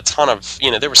a ton of,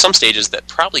 there were some stages that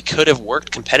probably could have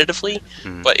worked competitively,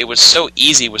 but it was so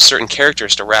easy with certain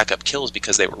characters to rack up kills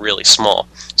because they were really small.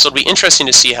 So it'll be interesting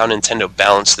to see how Nintendo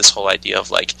balanced this whole idea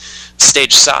of like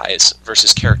stage size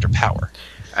versus character power.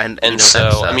 And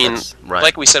so, right.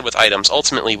 Like we said with items,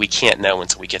 ultimately we can't know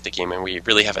until we get the game and we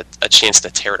really have a chance to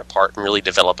tear it apart and really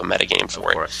develop a metagame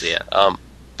for it. Of course, yeah.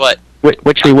 But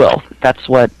which we will. That's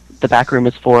what the back room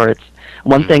is for. It's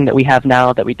one thing that we have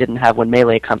now that we didn't have when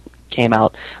Melee came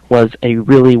out was a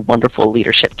really wonderful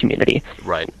leadership community.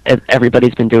 Right.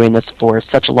 Everybody's been doing this for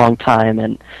such a long time,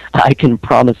 and I can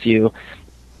promise you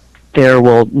there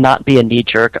will not be a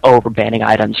knee-jerk, we're banning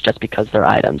items just because they're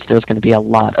items. There's going to be a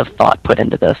lot of thought put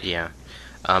into this. Yeah.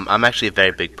 I'm actually a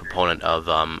very big proponent of...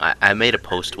 I made a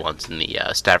post once in the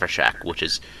Staffer Shack, which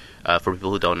is, for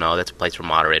people who don't know, that's a place where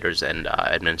moderators and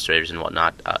administrators and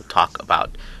whatnot talk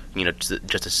about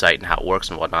just a site and how it works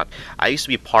and whatnot. I used to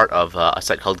be part of a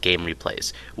site called Game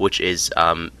Replays, which is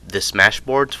the Smash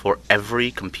boards for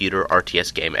every computer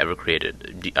RTS game ever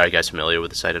created. Are you guys familiar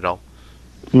with the site at all?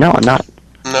 No, I'm not.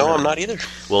 No, I'm not either.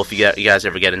 Well, if you guys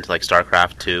ever get into like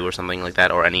StarCraft 2 or something like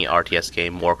that, or any RTS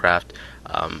game, Warcraft,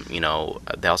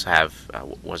 they also have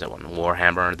what was that one,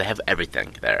 Warhammer. They have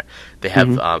everything there. They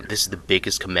have this is the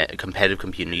biggest competitive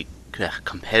community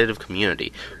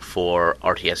for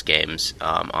RTS games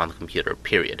on the computer.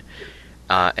 Period.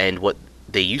 And what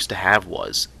they used to have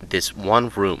was this one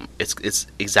room. It's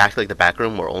exactly like the back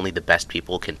room where only the best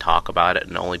people can talk about it,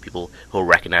 and only people who are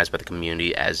recognized by the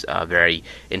community as very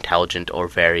intelligent or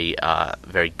very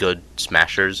good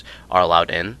smashers are allowed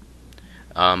in.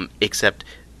 Except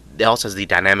it also has the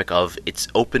dynamic of it's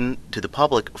open to the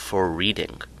public for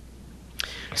reading.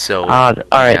 So all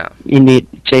right, yeah.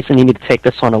 Jason, you need to take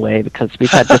this one away because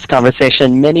we've had this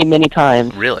conversation many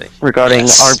times. Really? Regarding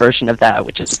our version of that,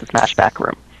 which is the Smash Back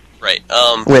Room. Right.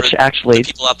 Which actually, the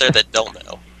people out there that don't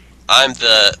know, I'm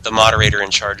the moderator in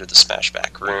charge of the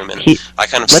Smashback Room, and I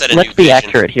kind of set a new vision. Let's be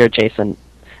accurate here, Jason.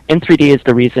 N3D is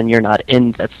the reason you're not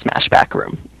in the Smashback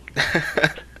Room.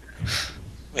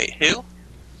 Wait, who?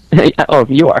 Oh,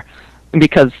 you are.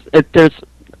 Because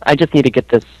I just need to get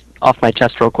this off my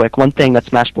chest real quick. One thing that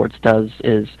Smashboards does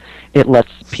is it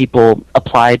lets people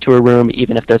apply to a room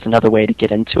even if there's another way to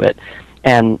get into it.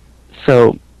 And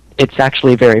so it's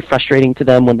actually very frustrating to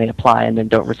them when they apply and then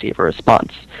don't receive a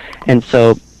response. And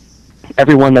so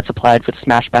everyone that's applied for the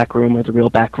Smash Back Room or the Real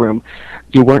Back Room,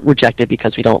 you weren't rejected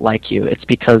because we don't like you. It's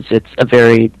because it's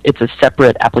a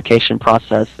separate application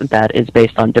process that is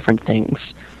based on different things.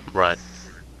 Right.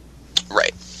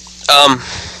 Right.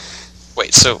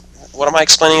 Wait, so what am I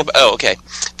explaining about? Oh, okay.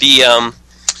 The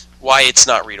why it's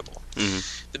not readable. Mm-hmm.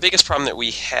 The biggest problem that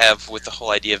we have with the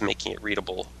whole idea of making it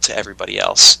readable to everybody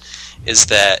else is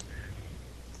that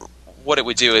what it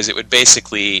would do is it would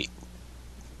basically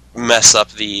mess up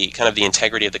the kind of the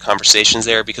integrity of the conversations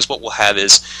there, because what we'll have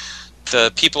is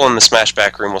the people in the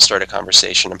Smashback Room will start a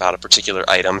conversation about a particular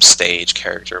item, stage,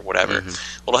 character, whatever.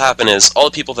 Mm-hmm. What'll happen is all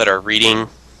the people that are reading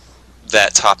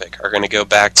that topic are going to go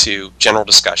back to general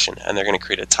discussion, and they're going to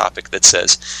create a topic that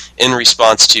says, in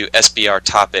response to SBR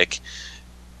topic,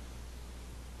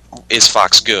 is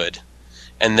Fox good?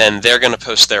 And then they're going to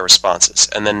post their responses.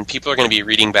 And then people are going to be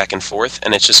reading back and forth,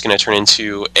 and it's just going to turn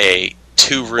into a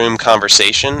two-room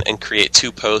conversation and create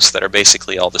two posts that are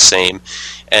basically all the same.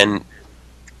 And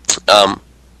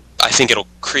I think it'll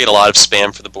create a lot of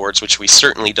spam for the boards, which we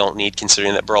certainly don't need,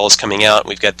 considering that Brawl is coming out and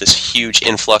we've got this huge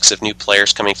influx of new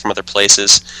players coming from other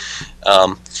places.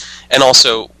 And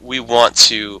also, we want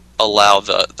to allow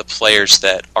the players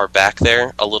that are back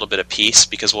there a little bit of peace,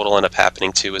 because what will end up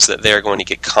happening, too, is that they're going to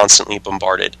get constantly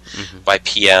bombarded by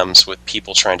PMs with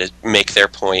people trying to make their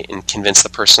point and convince the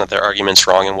person that their argument's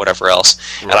wrong and whatever else.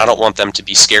 Right. And I don't want them to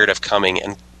be scared of coming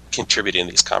and contributing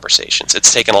to these conversations.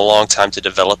 It's taken a long time to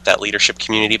develop that leadership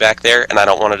community back there, and I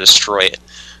don't want to destroy it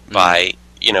by,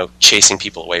 chasing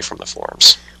people away from the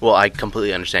forums. Well, I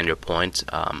completely understand your point,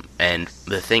 and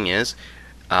the thing is,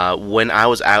 when I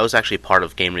was actually part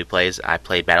of Game Replays. I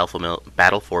played Battle for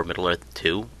Middle-earth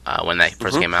 2 when that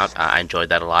first came out. I enjoyed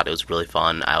that a lot. It was really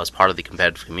fun. I was part of the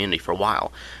competitive community for a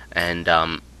while, and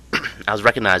I was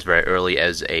recognized very early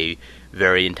as a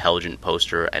very intelligent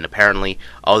poster, and apparently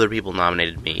other people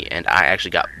nominated me, and I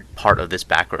actually got part of this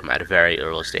backroom at a very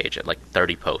early stage, at like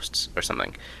 30 posts or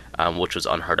something, which was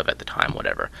unheard of at the time,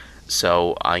 whatever.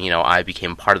 So, I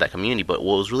became part of that community, but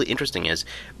what was really interesting is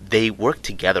they worked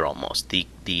together almost. The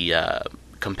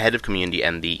competitive community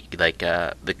and the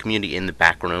community in the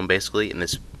back room, basically, in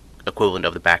this equivalent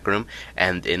of the back room,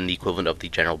 and in the equivalent of the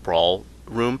general brawl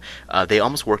room, they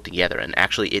almost worked together, and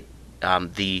actually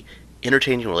the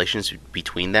interchanging relations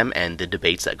between them and the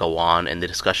debates that go on and the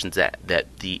discussions that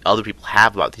the other people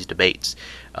have about these debates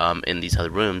in these other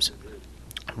rooms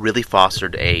really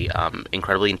fostered a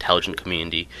incredibly intelligent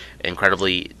community,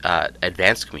 incredibly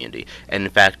advanced community, and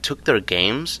in fact took their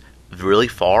games really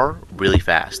far, really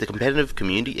fast. The competitive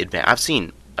community I've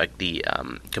seen like the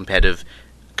competitive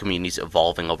communities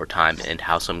evolving over time and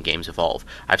how some games evolve.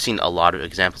 I've seen a lot of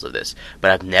examples of this,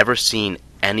 but I've never seen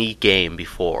any game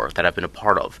before that I've been a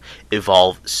part of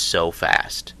evolve so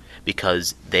fast,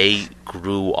 because they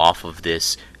grew off of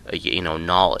this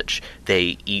knowledge.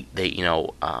 It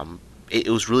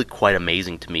was really quite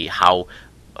amazing to me how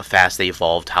fast they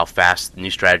evolved, how fast new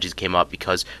strategies came up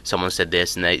because someone said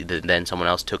this and then someone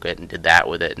else took it and did that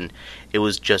with it, and it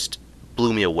was just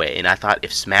blew me away. And I thought,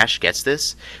 if Smash gets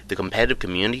this, the competitive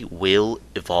community will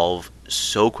evolve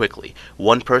so quickly.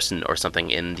 One person or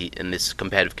something in this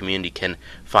competitive community can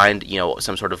find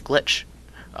some sort of glitch,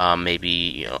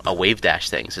 maybe a wave dash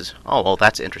thing. Says, oh well,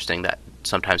 that's interesting.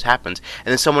 sometimes happens. And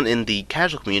then someone in the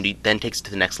casual community then takes it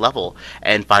to the next level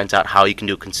and finds out how you can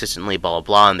do it consistently, blah, blah,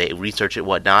 blah, and they research it,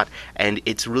 whatnot. And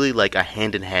it's really like a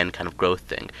hand-in-hand kind of growth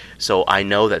thing. So I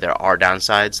know that there are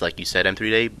downsides, like you said,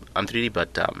 M3D,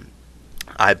 but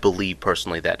I believe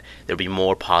personally that there'll be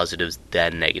more positives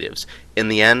than negatives. In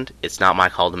the end, it's not my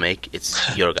call to make,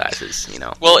 it's your guys's,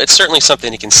 Well, it's certainly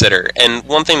something to consider. And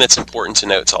one thing that's important to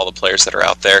note to all the players that are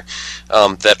out there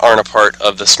that aren't a part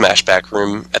of the Smash back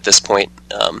room at this point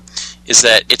is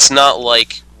that it's not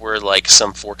like we're like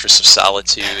some Fortress of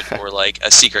Solitude or like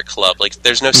a secret club. Like,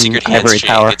 there's no secret handshake.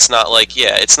 It's not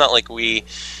like we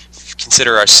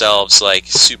consider ourselves like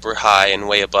super high and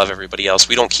way above everybody else.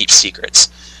 We don't keep secrets.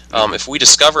 If we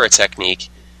discover a technique,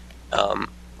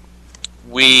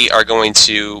 we are going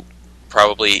to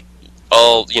probably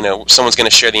someone's going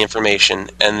to share the information,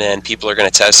 and then people are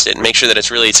going to test it and make sure that it's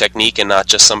really a technique and not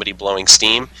just somebody blowing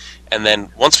steam. And then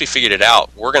once we figured it out,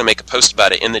 we're going to make a post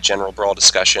about it in the general Brawl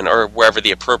discussion or wherever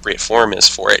the appropriate forum is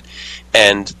for it.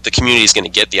 And the community is going to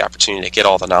get the opportunity to get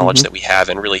all the knowledge that we have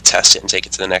and really test it and take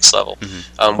it to the next level.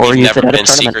 We've never been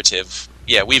secretive.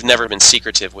 Yeah, we've never been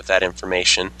secretive with that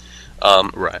information.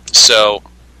 Right. So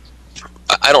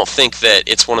I don't think that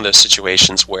it's one of those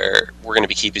situations where we're going to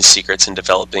be keeping secrets and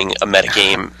developing a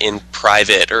metagame in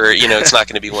private, or it's not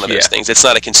going to be one of those things. It's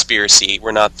not a conspiracy.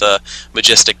 We're not the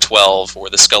Majestic 12 or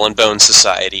the Skull and Bones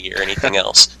Society or anything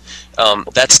else.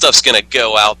 That stuff's going to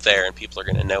go out there, and people are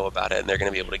going to know about it, and they're going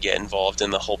to be able to get involved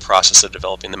in the whole process of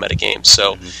developing the metagame.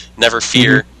 So never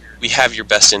fear. We have your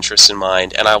best interests in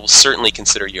mind, and I will certainly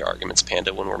consider your arguments,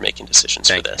 Panda, when we're making decisions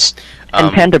for this.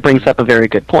 And Panda brings up a very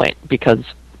good point, because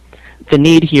the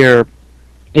need here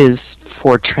is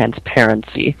for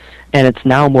transparency, and it's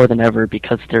now more than ever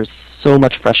because there's so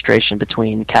much frustration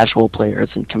between casual players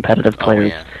and competitive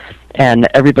players, and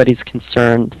everybody's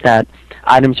concerned that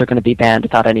items are going to be banned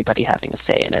without anybody having a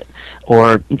say in it,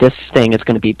 or this thing is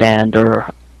going to be banned,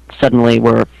 or suddenly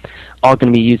we're all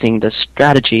going to be using this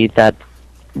strategy that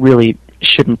really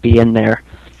shouldn't be in there.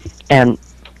 And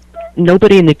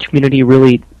nobody in the community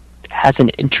really has an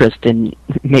interest in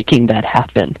making that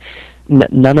happen.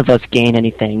 None of us gain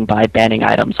anything by banning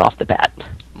items off the bat.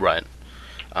 Right.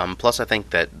 Plus, I think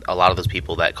that a lot of those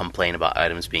people that complain about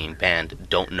items being banned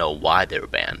don't know why they were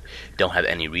banned, don't have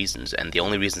any reasons, and the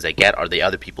only reasons they get are the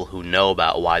other people who know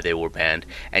about why they were banned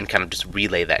and kind of just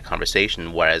relay that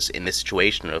conversation, whereas in this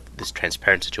situation, of this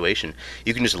transparent situation,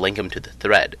 you can just link them to the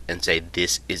thread and say,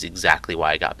 this is exactly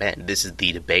why I got banned. This is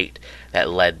the debate that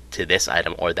led to this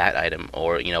item or that item,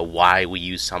 or, why we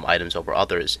use some items over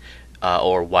others.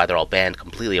 Or why they're all banned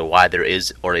completely, or why there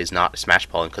is or is not Smash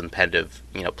Ball in competitive,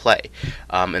 play.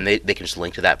 And they can just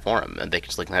link to that forum, and they can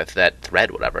just link to that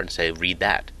thread, whatever, and say, read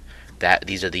that.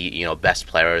 These are the best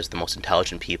players, the most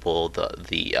intelligent people,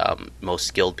 the most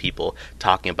skilled people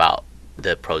talking about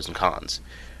the pros and cons.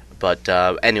 But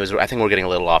anyways, I think we're getting a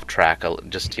little off track,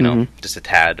 just just a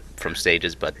tad from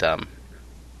stages. But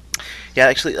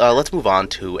actually, let's move on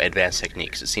to advanced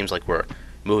techniques. It seems like we're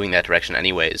moving that direction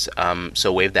anyways.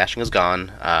 So wave dashing is gone.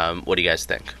 What do you guys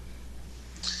think?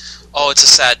 Oh, it's a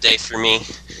sad day for me,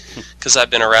 because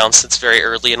I've been around since very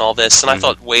early in all this, and I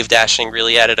thought wave dashing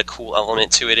really added a cool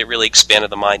element to it. It really expanded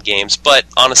the mind games. But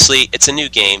honestly, it's a new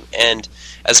game, and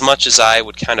as much as I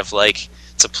would kind of like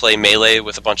to play Melee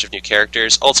with a bunch of new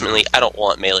characters, ultimately I don't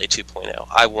want Melee 2.0.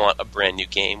 I want a brand new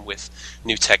game with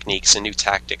new techniques and new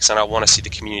tactics, and I want to see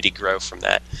the community grow from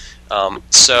that.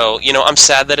 So, I'm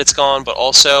sad that it's gone, but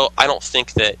also I don't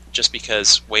think that just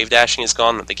because wave dashing is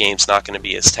gone that the game's not going to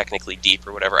be as technically deep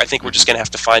or whatever. I think we're just going to have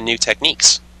to find new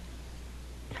techniques.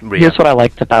 Here's what I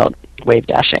liked about wave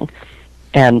dashing,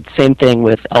 and same thing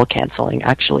with L canceling,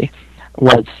 actually,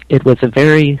 was it was a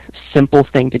very simple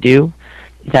thing to do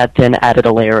that then added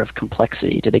a layer of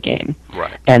complexity to the game.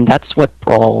 Right. And that's what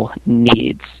Brawl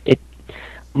needs.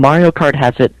 Mario Kart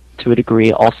has it to a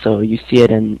degree also. You see it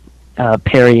in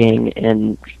parrying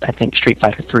in, I think, Street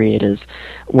Fighter 3 it is,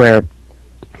 where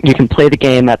you can play the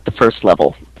game at the first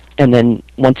level, and then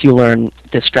once you learn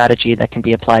the strategy that can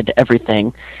be applied to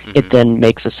everything, it then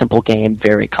makes a simple game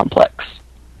very complex.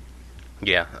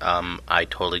 Yeah, I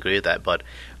totally agree with that, but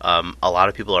a lot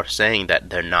of people are saying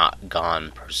that they're not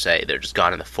gone per se. They're just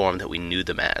gone in the form that we knew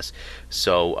them as.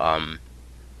 So,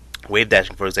 wave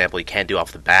dashing, for example, you can't do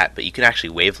off the bat, but you can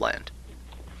actually waveland,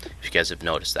 if you guys have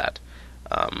noticed that.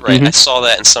 Right, I saw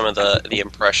that in some of the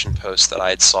impression posts that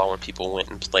I saw when people went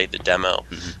and played the demo.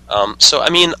 So, I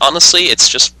mean, honestly,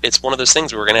 it's one of those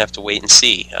things where we're going to have to wait and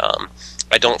see.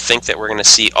 I don't think that we're going to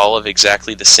see all of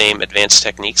exactly the same advanced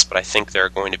techniques, but I think there are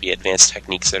going to be advanced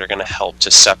techniques that are going to help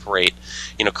to separate,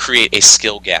 create a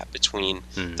skill gap between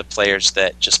the players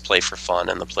that just play for fun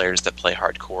and the players that play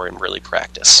hardcore and really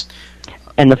practice.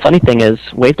 And the funny thing is,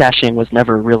 wave dashing was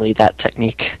never really that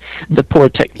technique. The poor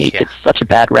technique, it's such a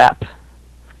bad rap.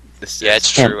 Yeah,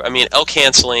 it's true. I mean, L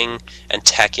canceling and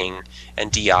teching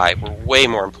and DI were way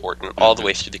more important all the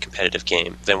way through the competitive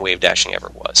game than wave dashing ever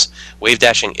was. Wave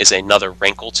dashing is another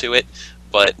wrinkle to it,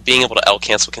 but being able to L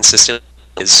cancel consistently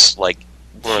is like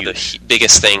one of the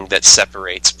biggest thing that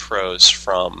separates pros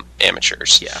from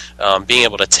amateurs. Yeah. Being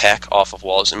able to tech off of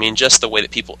walls, I mean, just the way that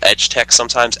people edge tech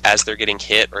sometimes as they're getting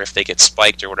hit or if they get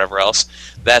spiked or whatever else,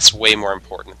 that's way more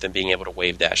important than being able to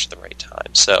wave dash at the right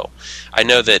time. So I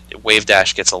know that wave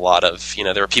dash gets a lot of,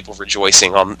 there were people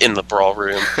rejoicing in the brawl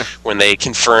room when they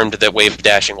confirmed that wave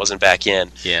dashing wasn't back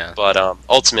in. Yeah. But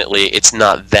ultimately, it's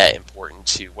not that important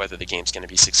to whether the game's going to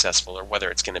be successful or whether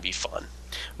it's going to be fun.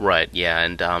 Right, yeah,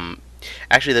 and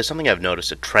actually, there's something I've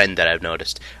noticed, a trend that I've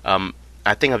noticed.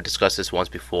 I think I've discussed this once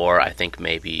before. I think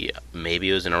maybe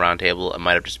it was in a roundtable. It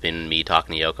might have just been me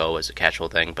talking to Yoko as a casual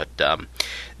thing. But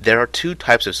there are two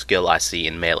types of skill I see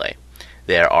in Melee.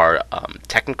 There are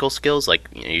technical skills, like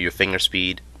your finger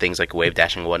speed, things like wave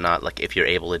dashing and whatnot, like if you're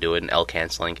able to do it in L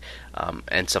canceling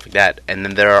and stuff like that. And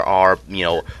then there are,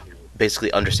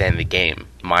 basically understanding the game,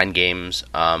 mind games,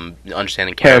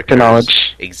 understanding character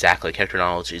knowledge. Exactly, character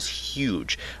knowledge is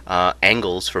huge.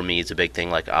 Angles for me is a big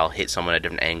thing. Like I'll hit someone at a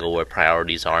different angle where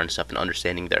priorities are and stuff, and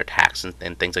understanding their attacks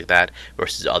and things like that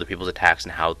versus other people's attacks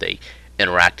and how they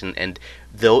interact. And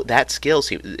though that skill,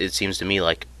 it seems to me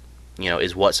like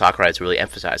is what Sakurai is really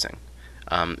emphasizing.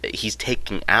 He's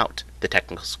taking out the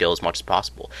technical skill as much as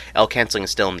possible. L canceling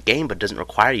is still in the game, but it doesn't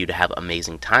require you to have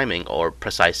amazing timing or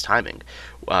precise timing.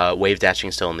 Wave dashing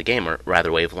is still in the game, or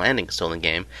rather wave landing is still in the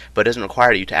game, but it doesn't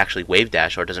require you to actually wave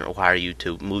dash, or it doesn't require you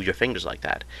to move your fingers like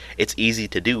that. It's easy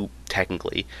to do,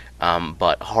 technically,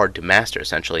 but hard to master,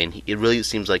 essentially, and it really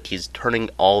seems like he's turning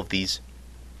all of these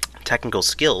technical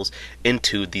skills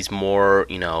into these more,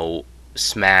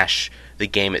 Smash, the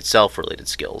game itself related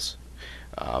skills.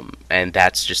 And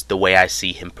that's just the way I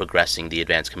see him progressing the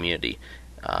advanced community.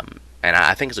 And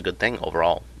I think it's a good thing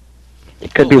overall.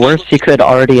 It could be worse. He could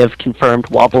already have confirmed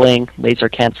wobbling, laser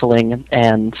canceling,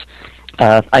 and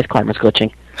ice climbers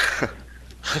glitching.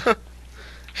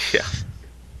 Yeah.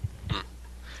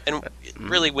 And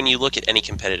really, when you look at any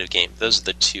competitive game, those are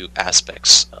the two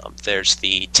aspects. There's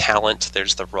the talent,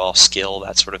 there's the raw skill,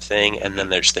 that sort of thing, and then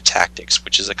there's the tactics,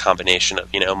 which is a combination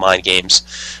of, mind games,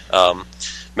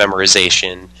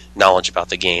 memorization, knowledge about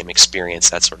the game,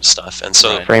 experience, that sort of stuff. And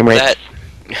so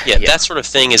that sort of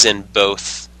thing is in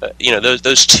both.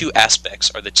 Those two aspects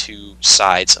are the two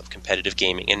sides of competitive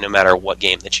gaming, and no matter what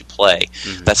game that you play,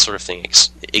 that sort of thing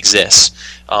exists.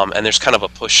 And there's kind of a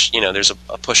push, there's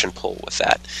a push and pull with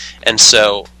that. And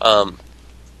so,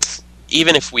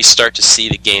 even if we start to see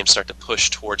the game start to push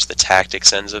towards the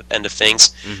tactics end of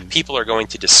things, people are going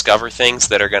to discover things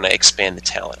that are going to expand the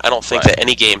talent. I don't think that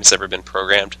any game has ever been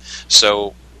programmed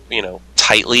so,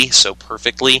 tightly, so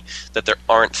perfectly, that there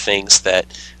aren't things that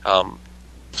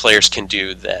players can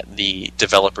do that the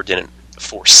developer didn't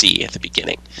foresee at the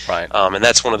beginning. Right. And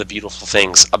that's one of the beautiful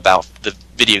things about the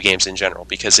video games in general,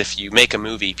 because if you make a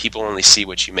movie, people only see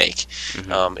what you make.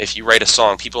 If you write a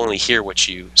song, people only hear what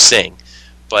you sing.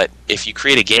 But if you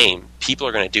create a game, people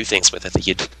are going to do things with it that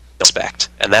you don't expect.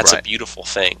 And that's a beautiful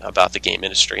thing about the game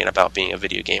industry and about being a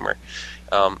video gamer.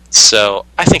 So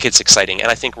I think it's exciting, and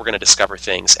I think we're going to discover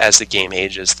things as the game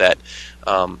ages that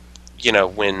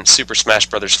when Super Smash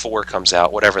Bros. 4 comes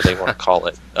out, whatever they want to call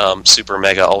it, Super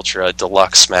Mega Ultra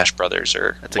Deluxe Smash Bros.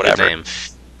 Or That's whatever, a good name.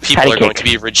 People are going to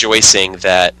be rejoicing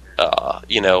that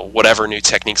whatever new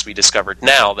techniques we discovered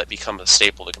now that become a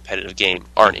staple of the competitive game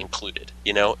aren't included.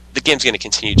 The game's going to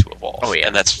continue to evolve. Oh, yeah.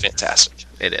 And that's fantastic.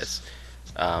 It is.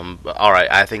 All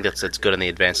right, I think that's good on the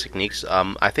advanced techniques.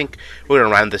 I think we're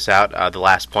going to round this out, the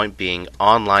last point being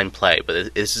online play,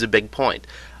 but this is a big point.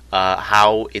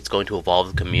 How it's going to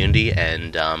evolve the community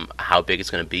and how big it's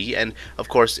going to be, and of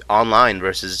course online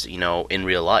versus in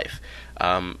real life.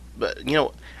 But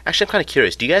actually, I'm kind of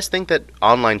curious. Do you guys think that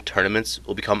online tournaments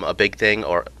will become a big thing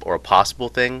or a possible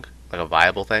thing, like a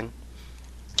viable thing?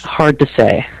 Hard to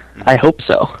say. I hope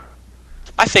so.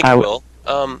 I think it will.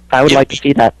 I would like to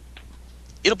see that.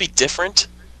 It'll be different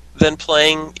than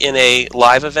playing in a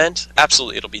live event.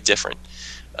 Absolutely, it'll be different.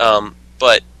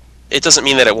 But it doesn't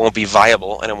mean that it won't be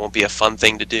viable and it won't be a fun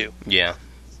thing to do. Yeah.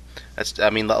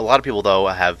 A lot of people, though,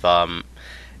 have,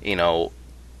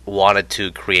 wanted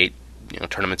to create,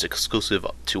 tournaments exclusive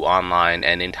to online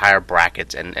and entire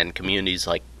brackets and communities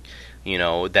like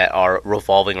that are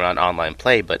revolving around online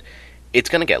play, but it's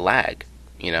going to get lag.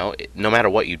 No matter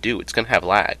what you do, it's going to have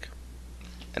lag.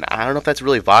 And I don't know if that's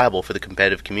really viable for the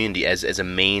competitive community as a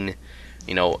main,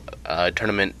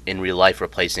 tournament in real life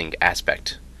replacing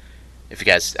aspect. If you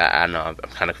guys, I don't know, I'm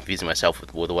kind of confusing myself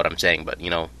with what I'm saying, but you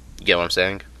get what I'm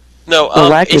saying? No,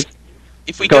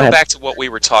 if we go back to what we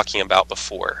were talking about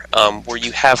before, where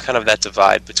you have kind of that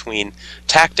divide between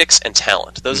tactics and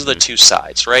talent. Those are the two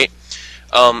sides, right?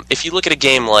 If you look at a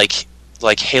game like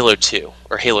Halo 2,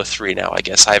 or Halo 3 now, I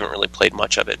guess, I haven't really played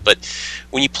much of it, but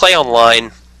when you play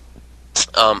online,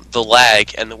 the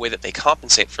lag and the way that they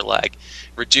compensate for lag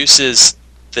reduces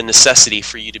the necessity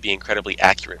for you to be incredibly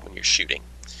accurate when you're shooting.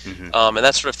 And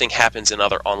that sort of thing happens in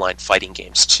other online fighting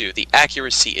games too. The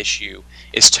accuracy issue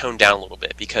is toned down a little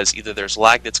bit because either there's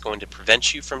lag that's going to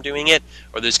prevent you from doing it,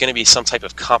 or there's going to be some type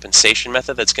of compensation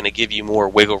method that's going to give you more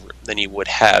wiggle room than you would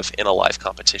have in a live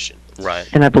competition. Right.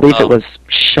 And I believe it was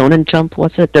Shonen Jump,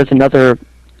 was it? There's another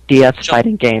DS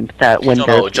fighting game that when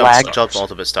there's lag... Jump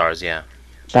Ultimate Stars, yeah.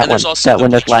 That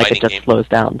when there's lag, it just slows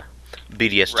down.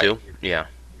 BDS2, yeah.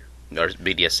 Or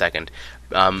BDS Second.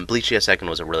 Bleach DS Second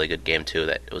was a really good game too.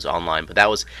 That it was online, but that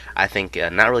was, I think,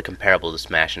 not really comparable to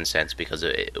Smash in a sense because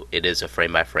it is a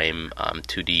frame by frame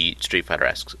 2D Street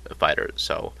Fighter-esque fighter.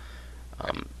 So,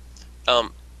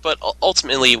 but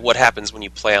ultimately, what happens when you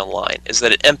play online is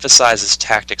that it emphasizes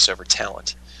tactics over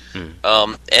talent.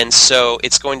 And so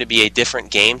it's going to be a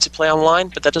different game to play online,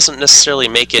 but that doesn't necessarily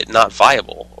make it not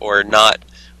viable or not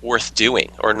worth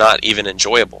doing or not even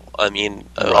enjoyable. I mean,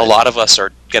 a lot of us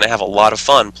are going to have a lot of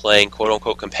fun playing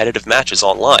quote-unquote competitive matches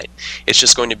online. It's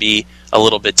just going to be a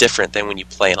little bit different than when you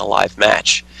play in a live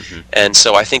match. And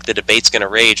so I think the debate's going to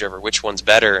rage over which one's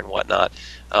better and whatnot.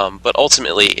 But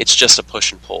ultimately, it's just a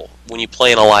push and pull. When you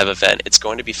play in a live event, it's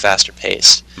going to be faster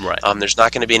paced. Right. There's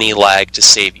not going to be any lag to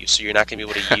save you, so you're not going to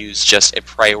be able to use just a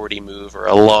priority move or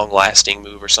a long-lasting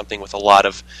move or something with a lot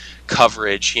of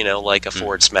coverage, like a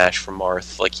forward smash from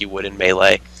Marth, like you would in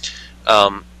Melee,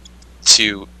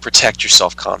 to protect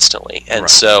yourself constantly. And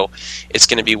so it's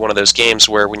going to be one of those games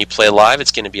where when you play live,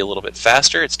 it's going to be a little bit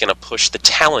faster. It's going to push the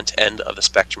talent end of the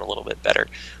spectrum a little bit better.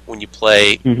 When you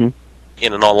play in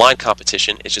an online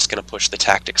competition, it's just going to push the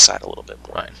tactics side a little bit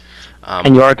more. Right.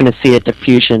 And you are going to see a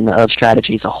diffusion of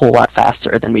strategies a whole lot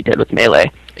faster than we did with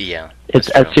Melee. Yeah. It's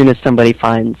as soon as somebody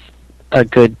finds a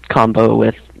good combo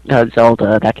with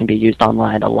Zelda that can be used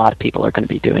online, a lot of people are going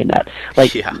to be doing that.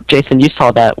 Like, Jason, you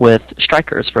saw that with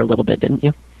Strikers for a little bit, didn't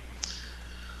you?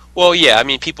 Well, yeah. I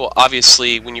mean, people,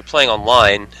 obviously, when you're playing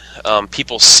online,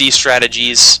 people see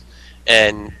strategies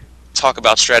and talk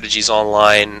about strategies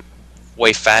online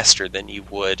way faster than you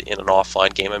would in an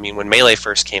offline game. I mean, when Melee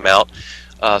first came out,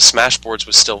 Smashboards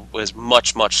was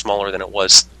much smaller than it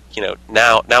was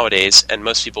nowadays, and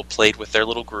most people played with their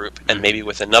little group and maybe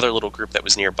with another little group that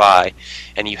was nearby,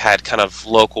 and you had kind of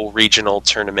local regional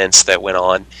tournaments that went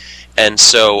on, and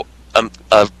so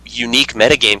a unique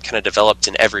metagame kind of developed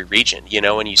in every region,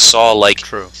 and you saw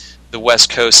the West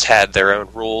Coast had their own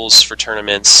rules for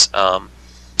tournaments.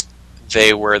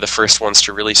 They were the first ones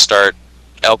to really start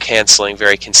L-canceling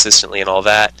very consistently and all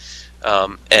that,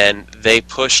 and they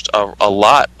pushed a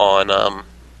lot on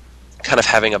kind of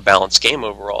having a balanced game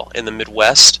overall. In the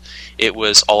Midwest, it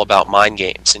was all about mind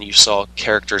games, and you saw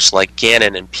characters like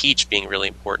Ganon and Peach being really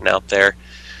important out there.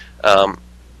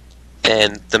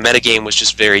 And the metagame was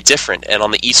just very different. And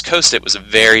on the East Coast, it was a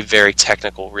very, very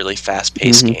technical, really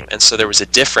fast-paced game. And so there was a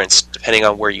difference depending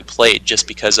on where you played, just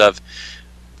because of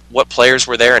what players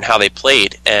were there and how they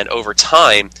played. And over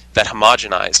time, that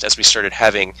homogenized as we started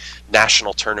having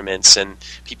national tournaments and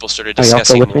people started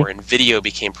discussing more and video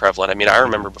became prevalent. I mean, I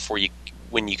remember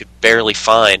when you could barely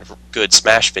find good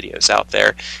Smash videos out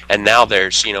there, and now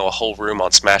there's a whole room on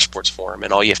Smashboards forum,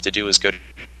 and all you have to do is go to...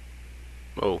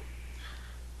 Oh.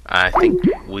 I think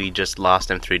we just lost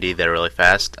M3D there really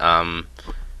fast.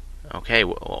 Okay,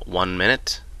 1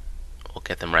 minute. We'll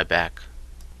get them right back.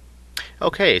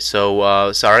 Okay,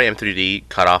 so sorry, M3D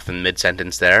cut off in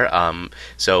mid-sentence there.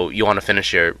 So you want to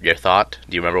finish your thought?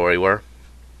 Do you remember where you were?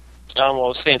 Well, I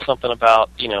was saying something about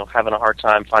having a hard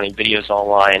time finding videos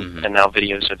online, and now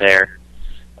videos are there.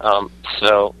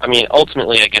 So I mean,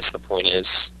 ultimately, I guess the point is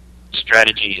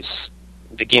strategies.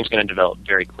 The game's going to develop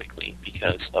very quickly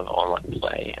because of online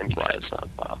play and because of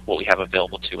what we have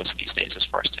available to us these days as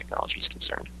far as technology is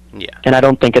concerned. Yeah. And I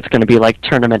don't think it's going to be like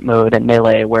tournament mode in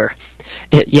Melee where,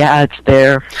 it's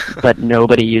there, but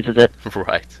nobody uses it.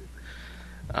 Right.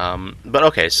 But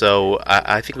okay, so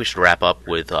I think we should wrap up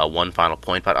with one final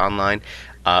point about online.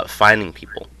 Finding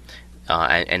people.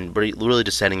 And really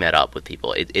just setting that up with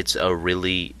people. It's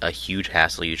a huge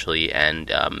hassle usually, and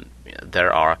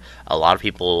there are a lot of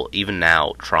people even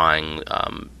now trying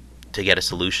to get a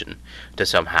solution to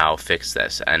somehow fix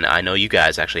this. And I know you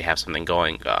guys actually have something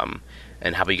going.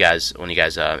 And how about you guys when you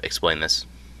guys explain this?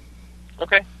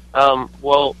 Okay.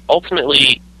 Well,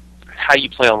 ultimately, how you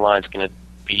play online is going to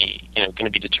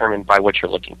be determined by what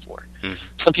you're looking for.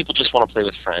 Some people just want to play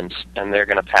with friends, and they're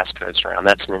going to pass codes around.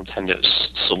 That's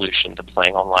Nintendo's solution to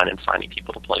playing online and finding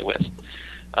people to play with.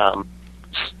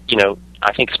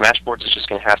 I think Smashboards is just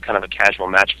going to have kind of a casual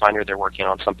match finder. They're working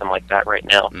on something like that right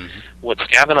now. What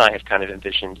Scav and I have kind of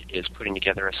envisioned is putting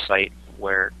together a site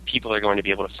where people are going to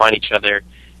be able to find each other,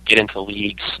 get into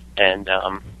leagues, and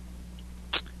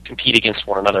compete against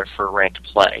one another for ranked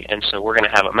play. And so we're going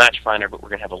to have a match finder, but we're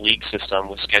going to have a league system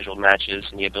with scheduled matches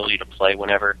and the ability to play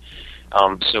whenever.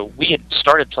 So we had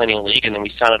started planning a league, and then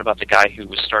we found out about the guy who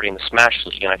was starting the Smash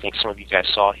League, and I think some of you guys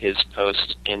saw his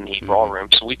post in the Brawl Room,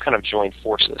 so we've kind of joined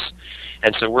forces.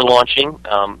 And so we're launching,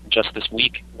 just this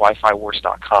week,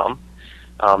 WiFiWars.com.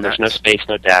 There's no space,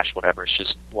 no dash, whatever. It's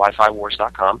just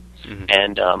WiFiWars.com.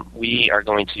 And we are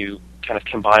going to kind of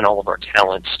combine all of our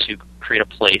talents to create a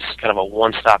place, kind of a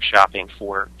one-stop shopping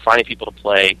for finding people to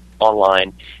play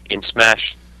online in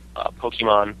Smash,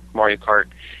 Pokemon, Mario Kart,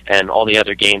 and all the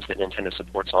other games that Nintendo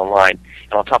supports online.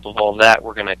 And on top of all of that,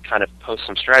 we're going to kind of post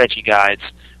some strategy guides,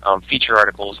 feature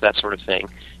articles, that sort of thing,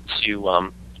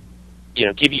 to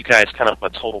give you guys kind of a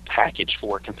total package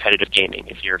for competitive gaming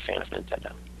if you're a fan of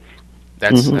Nintendo.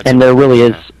 And there really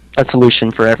is a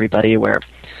solution for everybody, where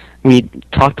we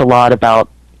talked a lot about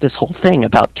this whole thing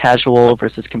about casual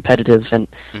versus competitive, and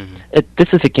this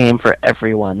is a game for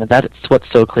everyone. That's what's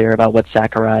so clear about what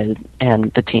Sakurai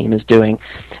and the team is doing.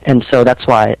 And so that's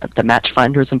why the match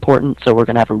finder is important. So we're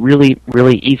going to have a really,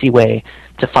 really easy way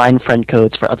to find friend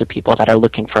codes for other people that are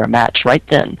looking for a match right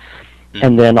then.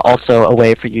 And then also a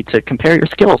way for you to compare your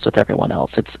skills with everyone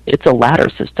else. It's a ladder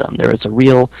system. There is a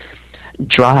real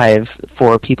drive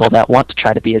for people that want to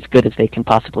try to be as good as they can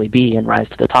possibly be and rise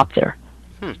to the top there.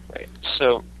 Right.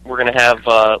 So we're going to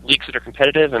have leagues that are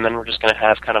competitive, and then we're just going to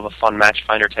have kind of a fun match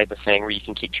finder type of thing where you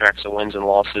can keep tracks of wins and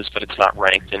losses, but it's not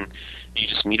ranked, and you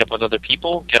just meet up with other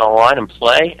people, get online and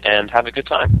play, and have a good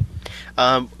time.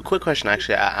 Quick question,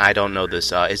 actually. I don't know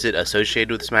this. Is it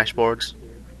associated with Smashboards?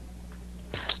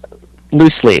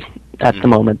 Loosely at the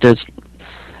moment.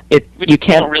 You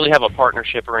don't really have a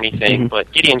partnership or anything,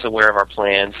 but Gideon's aware of our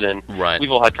plans, and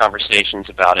we've all had conversations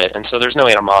about it, and so there's no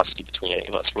animosity between any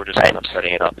of us. We're just kind of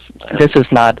setting it up. This is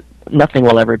nothing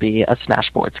will ever be a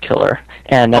Smashboards killer,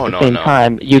 and at the same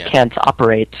time, you can't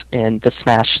operate in the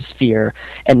Smash sphere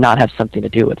and not have something to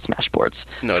do with Smashboards.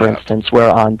 For instance, we're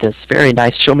on this very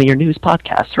nice Show Me Your News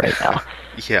podcast right now.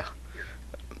 Yeah.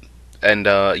 And,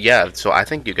 so I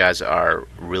think you guys are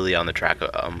really on the track,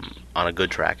 on a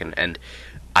good track, and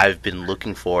I've been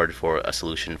looking forward for a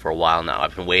solution for a while now.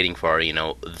 I've been waiting for,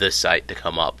 this site to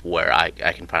come up where I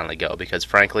can finally go, because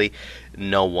frankly,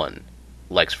 no one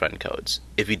likes friend codes.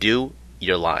 If you do,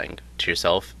 you're lying to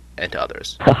yourself and to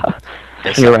others.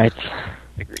 You're right.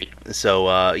 Agreed. So,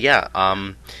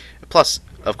 plus,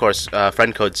 of course,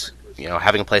 friend codes,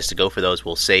 having a place to go for those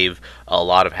will save a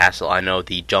lot of hassle. I know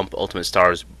the Jump Ultimate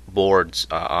Stars boards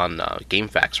on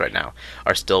GameFAQs right now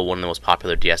are still one of the most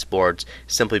popular DS boards,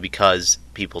 simply because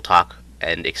people talk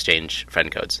and exchange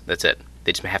friend codes. That's it.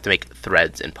 They just have to make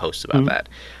threads and posts about that.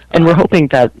 And we're hoping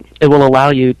that it will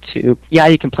allow you to,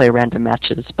 you can play random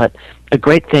matches, but a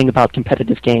great thing about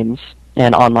competitive games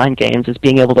and online games is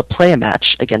being able to play a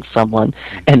match against someone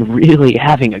and really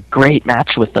having a great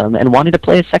match with them and wanting to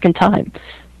play a second time.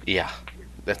 Yeah,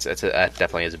 that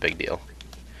definitely is a big deal.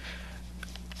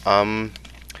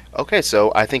 Okay,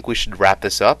 so I think we should wrap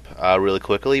this up really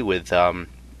quickly with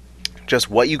just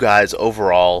what you guys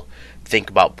overall think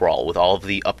about Brawl, with all of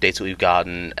the updates that we've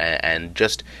gotten, and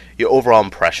just your overall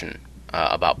impression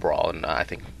about Brawl. And I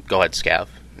think, go ahead, Scav,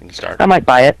 you can start. I might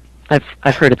buy it.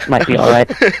 I've heard it might be all right.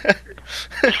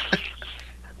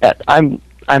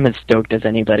 I'm as stoked as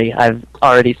anybody. I'm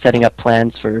already setting up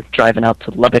plans for driving out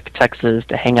to Lubbock, Texas,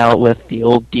 to hang out with the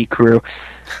old D crew,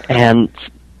 and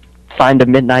find a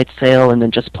midnight sale and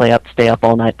then just stay up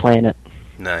all night playing it.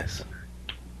 Nice.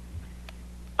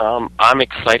 I'm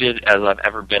excited as I've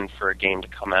ever been for a game to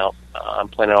come out. I'm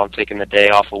planning on taking the day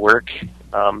off of work,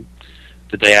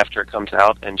 the day after it comes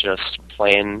out, and just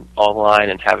playing online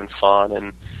and having fun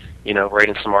and,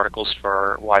 writing some articles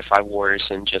for Wi-Fi Wars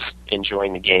and just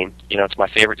enjoying the game. It's my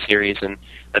favorite series, and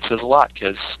that says a lot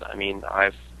because,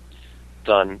 I've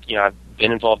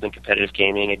been involved in competitive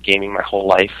gaming and gaming my whole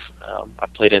life.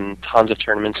 I've played in tons of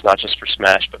tournaments, not just for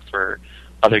Smash, but for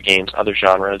other games, other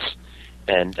genres,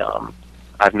 and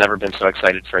I've never been so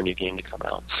excited for a new game to come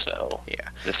out. So,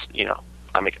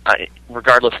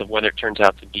 regardless of whether it turns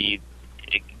out to be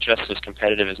just as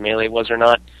competitive as Melee was or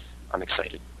not, I'm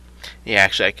excited. Yeah,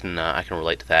 actually, I can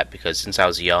relate to that because since I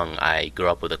was young, I grew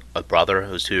up with a brother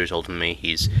who's 2 years older than me.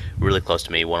 He's really close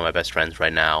to me, one of my best friends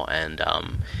right now, and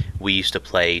we used to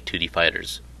play 2D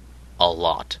fighters a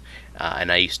lot. And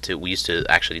we used to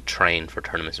actually train for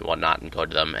tournaments and whatnot and go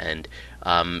to them, and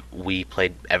we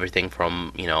played everything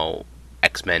from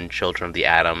X-Men: Children of the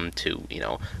Atom to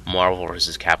Marvel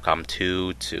vs. Capcom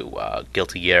 2 to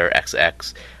Guilty Gear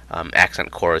XX,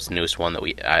 Accent Core is the newest one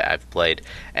that I've played,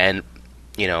 and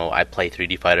I play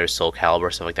 3D Fighters, Soul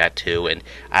Calibur, stuff like that too. And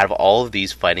out of all of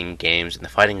these fighting games and the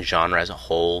fighting genre as a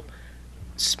whole,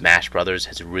 Smash Brothers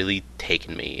has really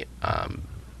taken me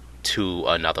to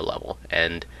another level,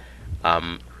 and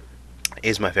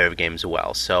is my favorite game as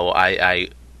well. So I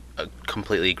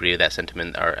completely agree with that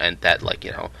sentiment, and that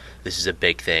this is a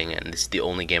big thing, and this is the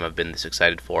only game I've been this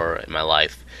excited for in my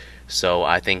life. So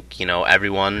I think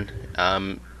everyone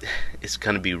is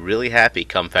going to be really happy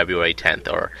come February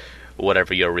 10th or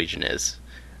whatever your region is.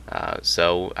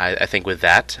 So I think with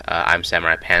that, I'm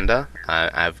Samurai Panda.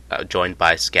 I've joined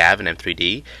by Scav and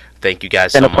M3D. Thank you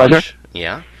guys so much. Pleasure.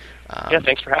 Yeah.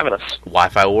 Thanks for having us.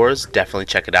 Wi-Fi Wars, definitely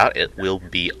check it out. It will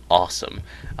be awesome.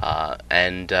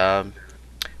 And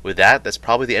with that, that's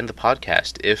probably the end of the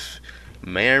podcast. If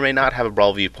may or may not have a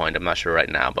Brawl viewpoint, I'm not sure right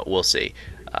now, but we'll see.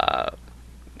 All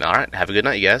right, have a good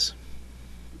night, you guys.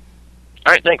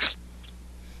 All right, thanks.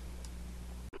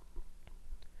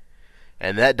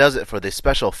 And that does it for this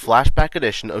special flashback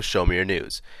edition of Show Me Your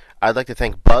News. I'd like to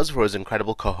thank Buzz for his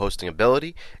incredible co-hosting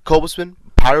ability, Cobblesman,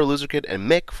 Pyro Loser Kid, and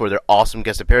Mick for their awesome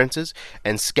guest appearances,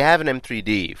 and Scav and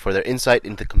M3D for their insight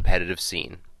into the competitive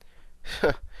scene.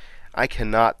 I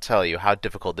cannot tell you how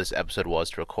difficult this episode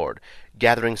was to record.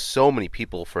 Gathering so many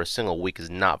people for a single week is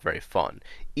not very fun.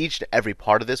 Each and every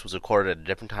part of this was recorded at a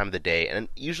different time of the day, and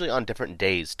usually on different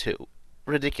days, too.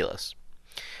 Ridiculous.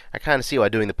 I kind of see why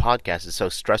doing the podcast is so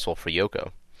stressful for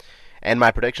Yoko. And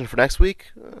my prediction for next week?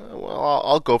 Well,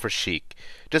 I'll go for Sheik,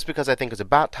 just because I think it's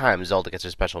about time Zelda gets her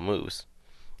special moves.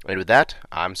 And with that,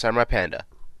 I'm Samurai Panda,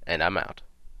 and I'm out.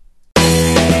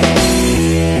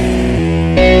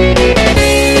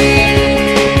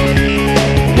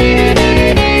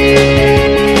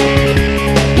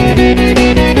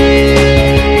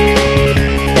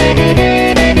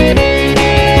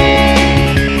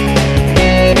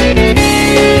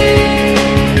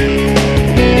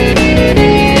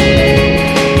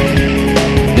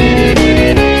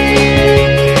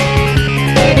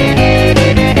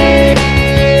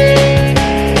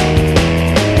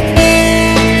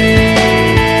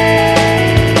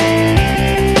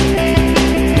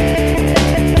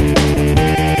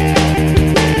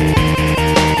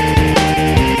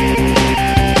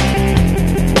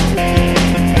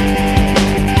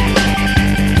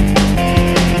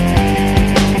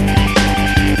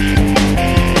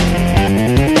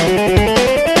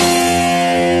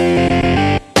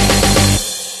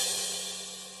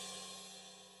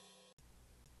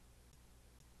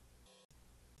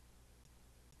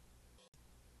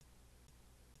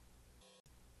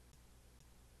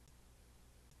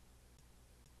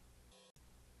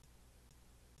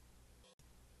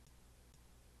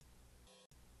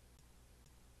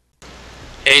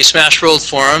 Hey Smash World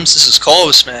Forums, this is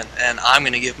Colvisman, and I'm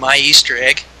going to give my Easter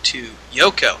egg to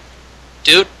Yoko.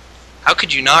 Dude, how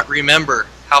could you not remember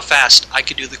how fast I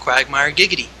could do the Quagmire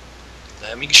Giggity?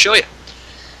 Let me show you.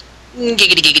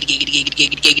 Giggity, giggity, giggity, giggity,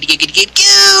 giggity, giggity, giggity,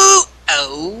 goo!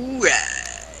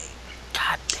 Alright.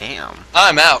 God damn.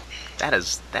 I'm out. That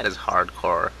is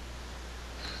hardcore.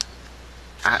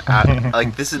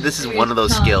 Like this is one of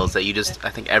those skills that I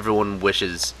think everyone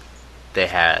wishes they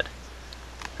had.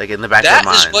 Like in the back of their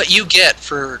mind. That is what you get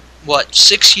for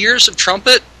 6 years of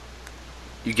trumpet?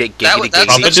 You get giggity giggity.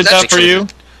 Trumpet did that for you?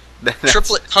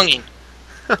 Triplet hunging.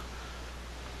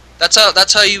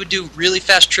 That's how you would do really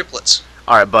fast triplets.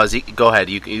 All right, Buzz, go ahead.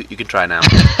 You can try now.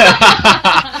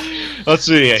 Let's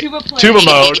see. Tuba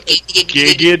mode.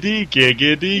 Giggity,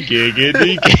 giggity,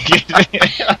 giggity,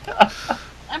 giggity.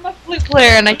 I'm a flute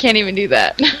player and I can't even do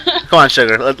that. Come on,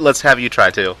 Sugar. Let's have you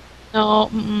try too. No.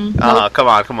 Nope.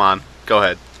 Come on. Go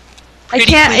ahead. I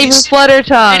can't even flutter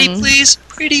tongue. Pretty please.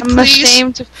 I'm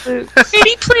ashamed to flute.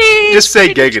 Pretty please. Just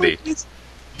say giggity.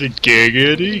 The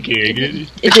giggity, giggity.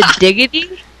 Is it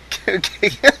diggity?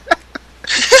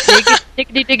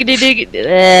 Diggity.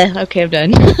 Okay, I'm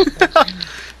done.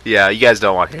 Yeah, you guys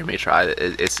don't want to hear me try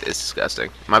it. It's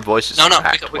disgusting. My voice is No,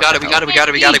 cracked. we got it.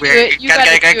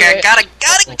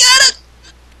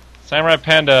 Samurai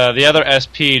Panda, the other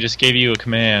SP just gave you a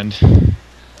command.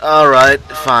 All right,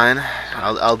 fine.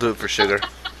 I'll do it for Sugar.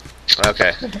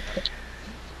 Okay.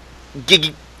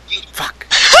 Giggy. Fuck.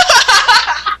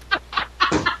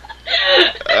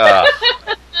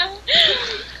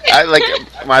 I like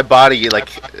my body like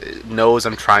knows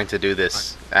I'm trying to do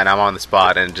this, and I'm on the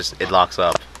spot, and just it locks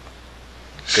up.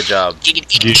 Good job.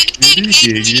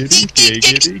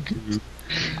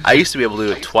 I used to be able to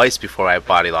do it twice before my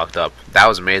body locked up. That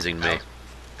was amazing to me.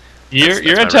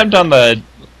 Your attempt on the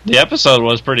episode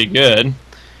was pretty good.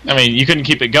 I mean, you couldn't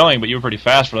keep it going, but you were pretty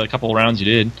fast for the couple of rounds you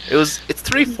did. It's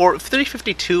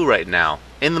 3:52 right now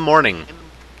in the morning.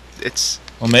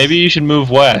 Well, maybe you should move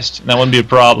west. That wouldn't be a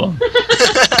problem.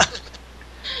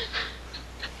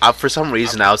 For some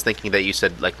reason, I was thinking that you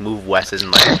said like move west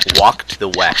isn't like walk to the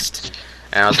west,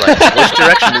 and I was like, which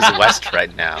direction is west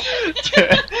right now?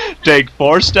 Take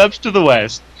 4 steps to the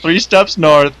west, 3 steps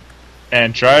north,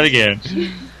 and try it again.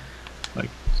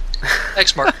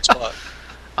 Thanks, Mark. Spot.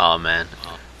 Oh man.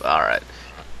 All right.